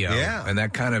video. Yeah. And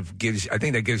that kind of gives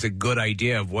a good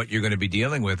idea of what you're going to be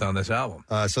dealing with on this album.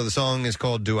 So the song is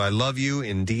called Do I Love You?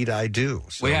 Indeed I Do.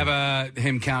 So, we have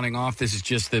him counting off. This is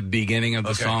just the beginning of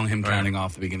the song, him counting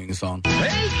off the beginning of the song.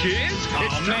 Hey, kids!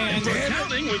 It's time for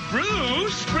counting with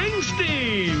Bruce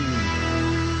Springsteen.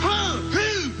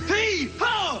 Hey, 4,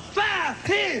 5,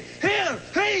 here,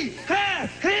 hey, ha,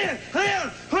 here, hey,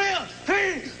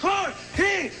 4,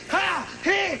 hey, ha,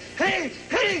 hey,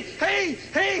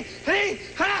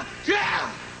 ha,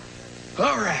 yeah.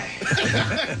 All right.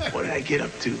 What did I get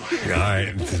up to? All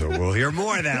right. So we'll hear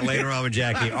more of that later on with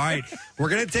Jackie. All right. We're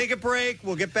going to take a break.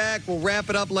 We'll get back. We'll wrap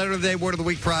it up. Letter of the day, word of the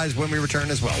week prize when we return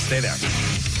as well. Stay there.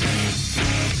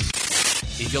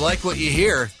 If you like what you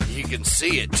hear, you can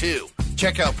see it too.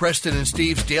 Check out Preston and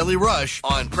Steve's Daily Rush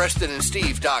on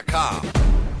PrestonandSteve.com.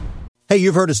 Hey,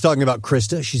 you've heard us talking about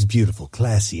Krista. She's beautiful,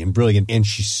 classy, and brilliant, and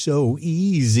she's so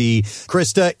easy.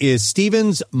 Krista is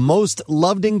Steven's most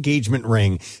loved engagement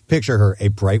ring. Picture her, a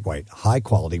bright white,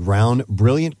 high-quality, round,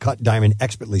 brilliant cut diamond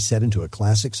expertly set into a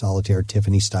classic solitaire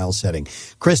Tiffany-style setting.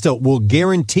 Krista will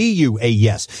guarantee you a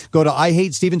yes. Go to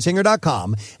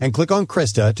IHateStevenSinger.com and click on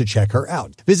Krista to check her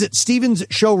out. Visit Steven's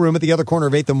showroom at the other corner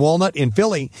of 8th and Walnut in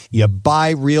Philly. You buy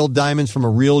real diamonds from a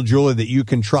real jeweler that you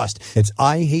can trust. It's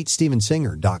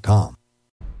IHateStevenSinger.com.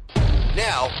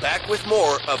 Now, back with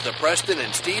more of the Preston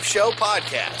and Steve Show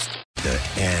podcast. The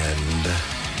end,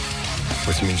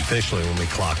 which means officially when we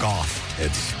clock off,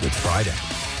 it's Friday.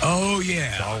 Oh,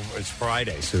 yeah. So it's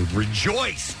Friday, so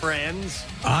rejoice, friends.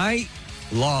 I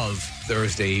love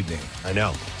Thursday evening. I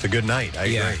know. It's a good night. I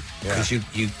agree. Because you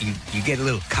get a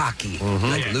little cocky,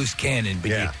 like a loose cannon,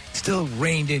 but you still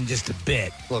reined in just a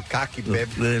bit. A little cocky, babe.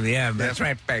 Yeah, that's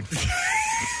right, babe.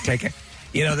 Take it.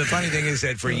 You know, the funny thing is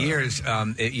that for years,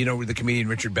 the comedian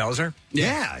Richard Belzer?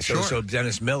 Yeah, sure. So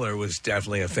Dennis Miller was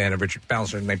definitely a fan of Richard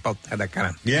Belzer, and they both had that kind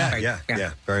of...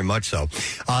 Yeah, very much so.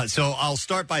 So I'll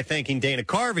start by thanking Dana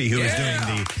Carvey, who was doing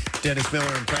the Dennis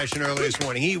Miller impression earlier this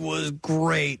morning. He was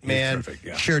great, man.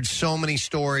 Terrific, Shared so many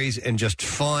stories and just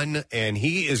fun, and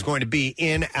he is going to be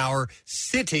in our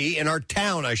city, in our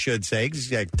town, I should say, because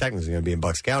he's technically going to be in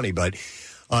Bucks County, but...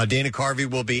 Dana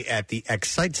Carvey will be at the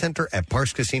Excite Center at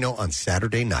Parks Casino on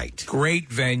Saturday night. Great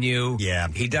venue. Yeah.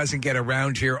 He doesn't get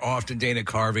around here often, Dana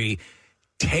Carvey.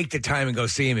 Take the time and go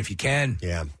see him if you can.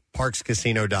 Yeah.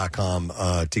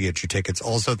 ParksCasino.com to get your tickets.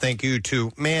 Also, thank you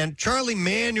to, Charlie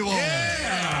Manuel.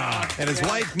 Yeah. And his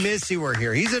wife, Missy, were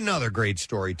here. He's another great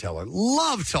storyteller.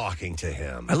 Love talking to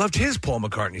him. I loved his Paul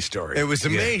McCartney story. It was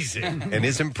amazing. And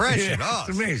his impression. It's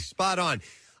amazing. Spot on.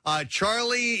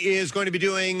 Charlie is going to be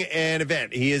doing an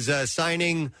event. He is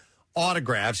signing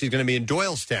autographs. He's going to be in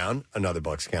Doylestown, another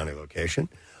Bucks County location,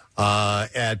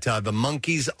 at the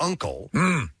Monkey's Uncle.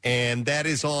 And that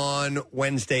is on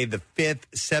Wednesday the 5th,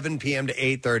 7 p.m. to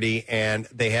 8:30. And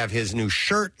they have his new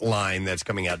shirt line that's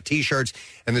coming out, T-shirts.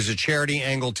 And there's a charity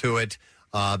angle to it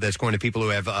that's going to people who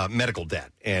have medical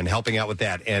debt and helping out with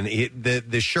that. And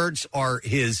the shirts are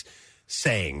his...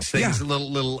 sayings,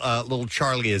 little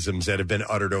Charlieisms that have been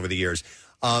uttered over the years.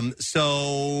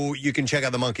 So you can check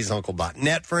out the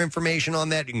monkeysuncle.net for information on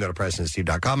that. You can go to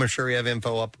PrestonandSteve.com. I'm sure we have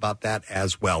info up about that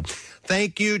as well.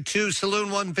 Thank you to Saloon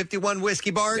 151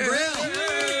 Whiskey Bar and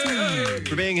Grill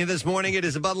for being here this morning. It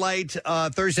is a Bud Light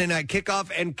Thursday night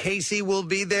kickoff, and Casey will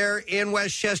be there in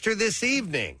Westchester this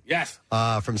evening. Yes.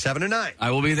 From 7 to 9.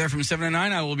 I will be there from 7 to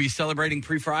 9. I will be celebrating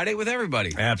Pre-Friday with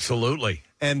everybody. Absolutely.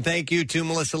 And thank you to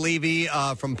Melissa Levy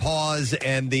from Paws,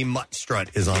 and the Mutt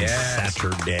Strut is on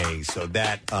Saturday. So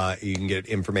that you can get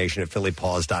information at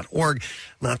phillypaws.org.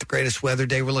 Not the greatest weather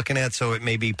day we're looking at, so it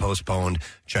may be postponed.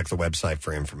 Check the website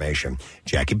for information.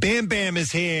 Jackie Bam Bam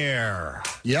is here.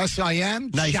 Yes, I am.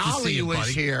 Nice Charlie to see you, was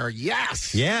buddy. here.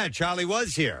 Yes. Yeah, Charlie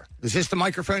was here. Is this the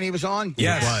microphone he was on?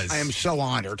 Yes. It was. I am so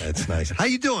honored. That's nice. How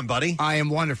you doing, buddy? I am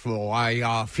wonderful.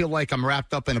 I feel like I'm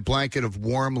wrapped up in a blanket of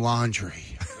warm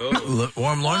laundry.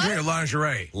 Warm laundry or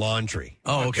lingerie? Laundry.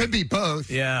 Oh, okay. Could be both.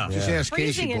 Yeah. Just ask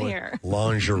Casey. Freezing in boy. here.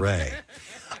 Lingerie.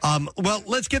 Well,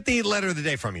 let's get the letter of the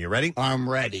day from you. Ready? I'm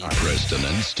ready. Preston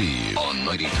and Steve on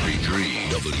 93.3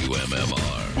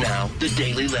 WMMR. Now, the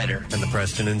Daily Letter. And the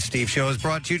Preston and Steve Show is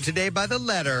brought to you today by the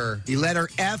letter. The letter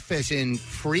F is in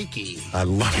freaky. I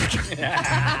love it.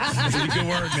 That's a good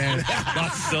word, man.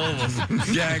 Lots of syllables.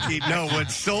 Jackie, no,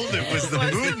 what sold it was the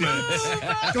movement.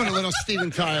 Doing a little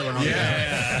Steven Tyler on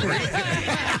that.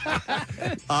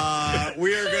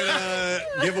 We are going to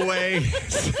give away.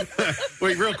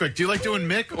 Wait, real quick. Do you like doing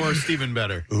Mick or Steven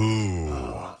better?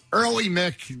 Ooh. Early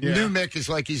Mick, new Mick is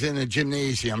like he's in a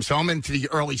gymnasium. So I'm into the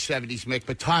early 70s Mick,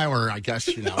 but Tyler, I guess,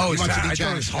 Oh, he wants to be I thought it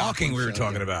Janis was Hawking Joplin, we were so,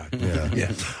 talking about.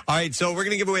 Yeah. All right, so we're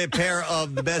going to give away a pair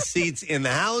of the best seats in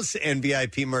the house and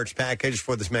VIP merch package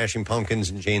for the Smashing Pumpkins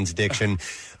and Jane's Addiction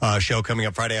show coming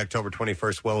up Friday, October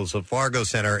 21st, Wells Fargo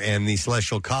Center. And the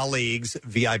Celestial Colleagues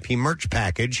VIP merch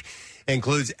package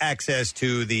includes access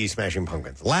to the Smashing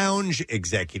Pumpkins Lounge,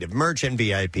 executive merch, and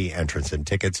VIP entrance and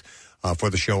tickets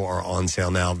for the show are on sale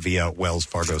now via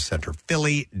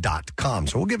WellsFargoCenterPhilly.com.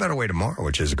 So we'll give that away tomorrow,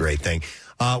 which is a great thing.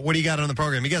 What do you got on the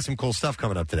program? You got some cool stuff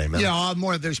coming up today, man. Yeah,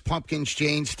 more. There's Pumpkins,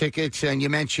 Jane's tickets, and you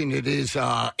mentioned it is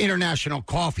International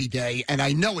Coffee Day, and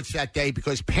I know it's that day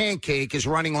because Pancake is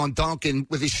running on Duncan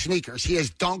with his sneakers. He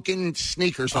has Duncan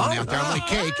sneakers on out there. I'm like,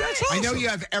 Cake, that's awesome. I know you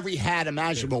have every hat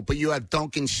imaginable, but you have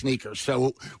Duncan sneakers,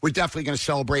 so we're definitely going to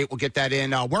celebrate. We'll get that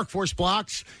in. Workforce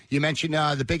blocks, you mentioned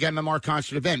the big MMR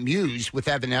concert event, Muse with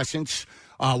Evanescence.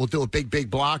 We'll do a big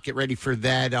block. Get ready for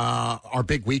that, our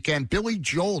big weekend. Billy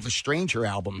Joel, the Stranger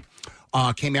album.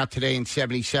 came out today in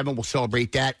 77. We'll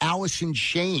celebrate that. Allison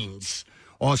Shanes,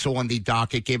 also on the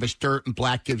docket, gave us Dirt and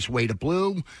Black Gives Way to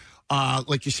Blue.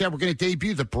 Like you said, we're going to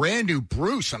debut the brand new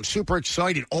Bruce. I'm super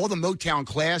excited. All the Motown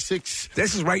classics.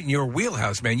 This is right in your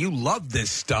wheelhouse, man. You love this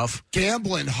stuff.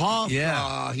 Gamblin' Huff.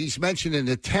 Yeah. He's mentioned in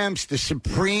the Temps, the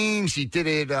Supremes. He did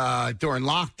it during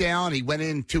lockdown. He went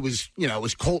into his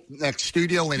Colt next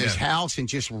studio in his house and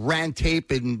just ran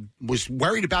tape and was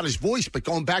worried about his voice, but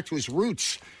going back to his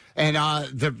roots. And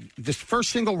the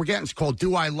first single we're getting is called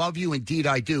Do I Love You? Indeed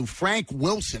I Do. Frank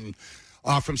Wilson.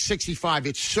 From 65.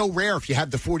 It's so rare if you have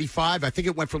the 45. I think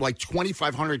it went for like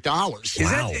 $2,500.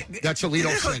 Wow. That's a lead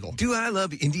single. Do I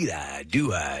love you? Indeed I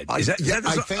do. I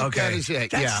think that is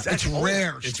it. It's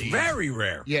rare. It's Steve. very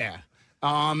rare. Yeah.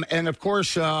 And, of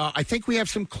course, I think we have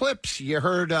some clips. You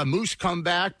heard Moose come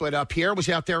back, but Pierre was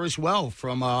out there as well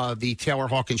from the Taylor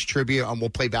Hawkins tribute, and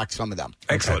we'll play back some of them.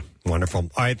 Excellent.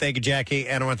 Wonderful. All right, thank you, Jackie.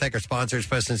 And I want to thank our sponsors.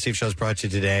 Preston and Steve Show is brought to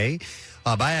you today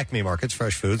by Acme Markets,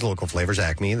 fresh foods, local flavors.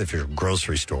 Acme, the official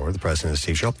grocery store, the Preston and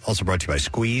Steve Show. Also brought to you by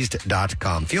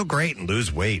Squeezed.com. Feel great and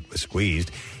lose weight with Squeezed.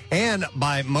 And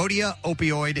by Modia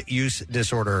Opioid Use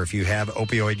Disorder. If you have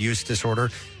opioid use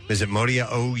disorder, visit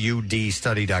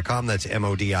ModiaOUDstudy.com. That's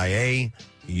MODIA.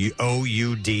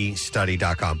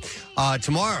 OUDstudy.com.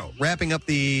 Tomorrow, wrapping up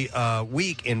the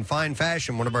week in fine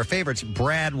fashion, one of our favorites,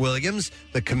 Brad Williams,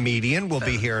 the comedian, will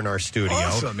be here in our studio.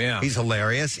 Awesome, yeah. He's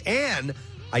hilarious. And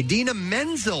Idina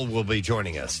Menzel will be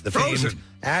joining us, the famed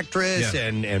actress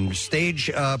and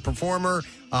stage performer.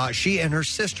 She and her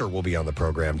sister will be on the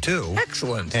program, too.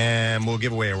 Excellent. And we'll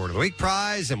give away a Word of the Week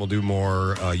prize, and we'll do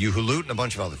more You Who Loot and a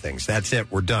bunch of other things. That's it.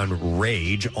 We're done.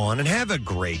 Rage on, and have a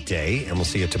great day, and we'll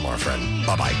see you tomorrow, friend.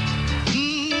 Bye-bye.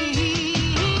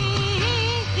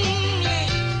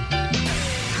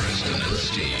 Preston and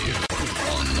Steve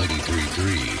on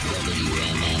 93.3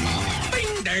 WMMR.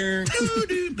 Bing, dang,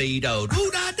 doo-doo-be-do,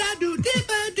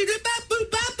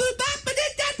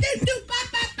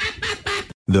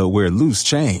 The where loose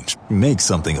change makes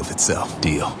something of itself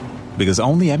deal. Because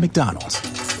only at McDonald's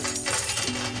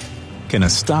can a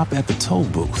stop at the toll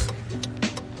booth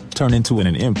turn into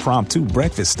an impromptu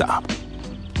breakfast stop.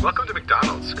 Welcome to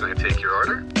McDonald's. Can I take your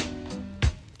order?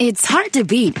 It's hard to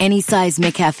beat any size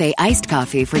McCafe iced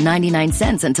coffee for 99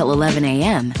 cents until 11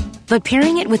 a.m. But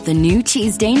pairing it with the new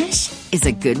Cheese Danish is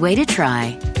a good way to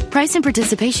try. Price and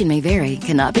participation may vary.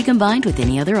 Cannot be combined with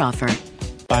any other offer.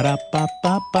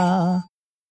 Ba-da-ba-ba-ba.